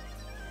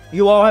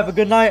 You all have a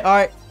good night. All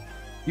right.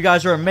 You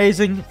guys are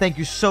amazing. Thank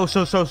you so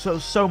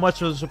much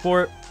for the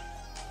support.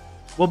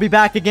 We'll be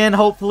back again,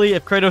 hopefully,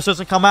 if Kratos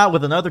doesn't come out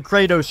with another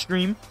Kratos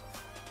stream.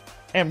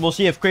 And we'll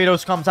see if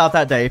Kratos comes out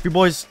that day. If you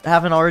boys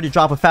haven't already,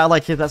 drop a fat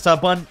like, hit that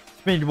sub button.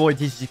 It's been your boy,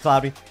 TCG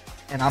Cloudy.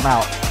 And I'm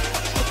out.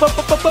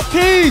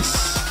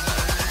 Peace!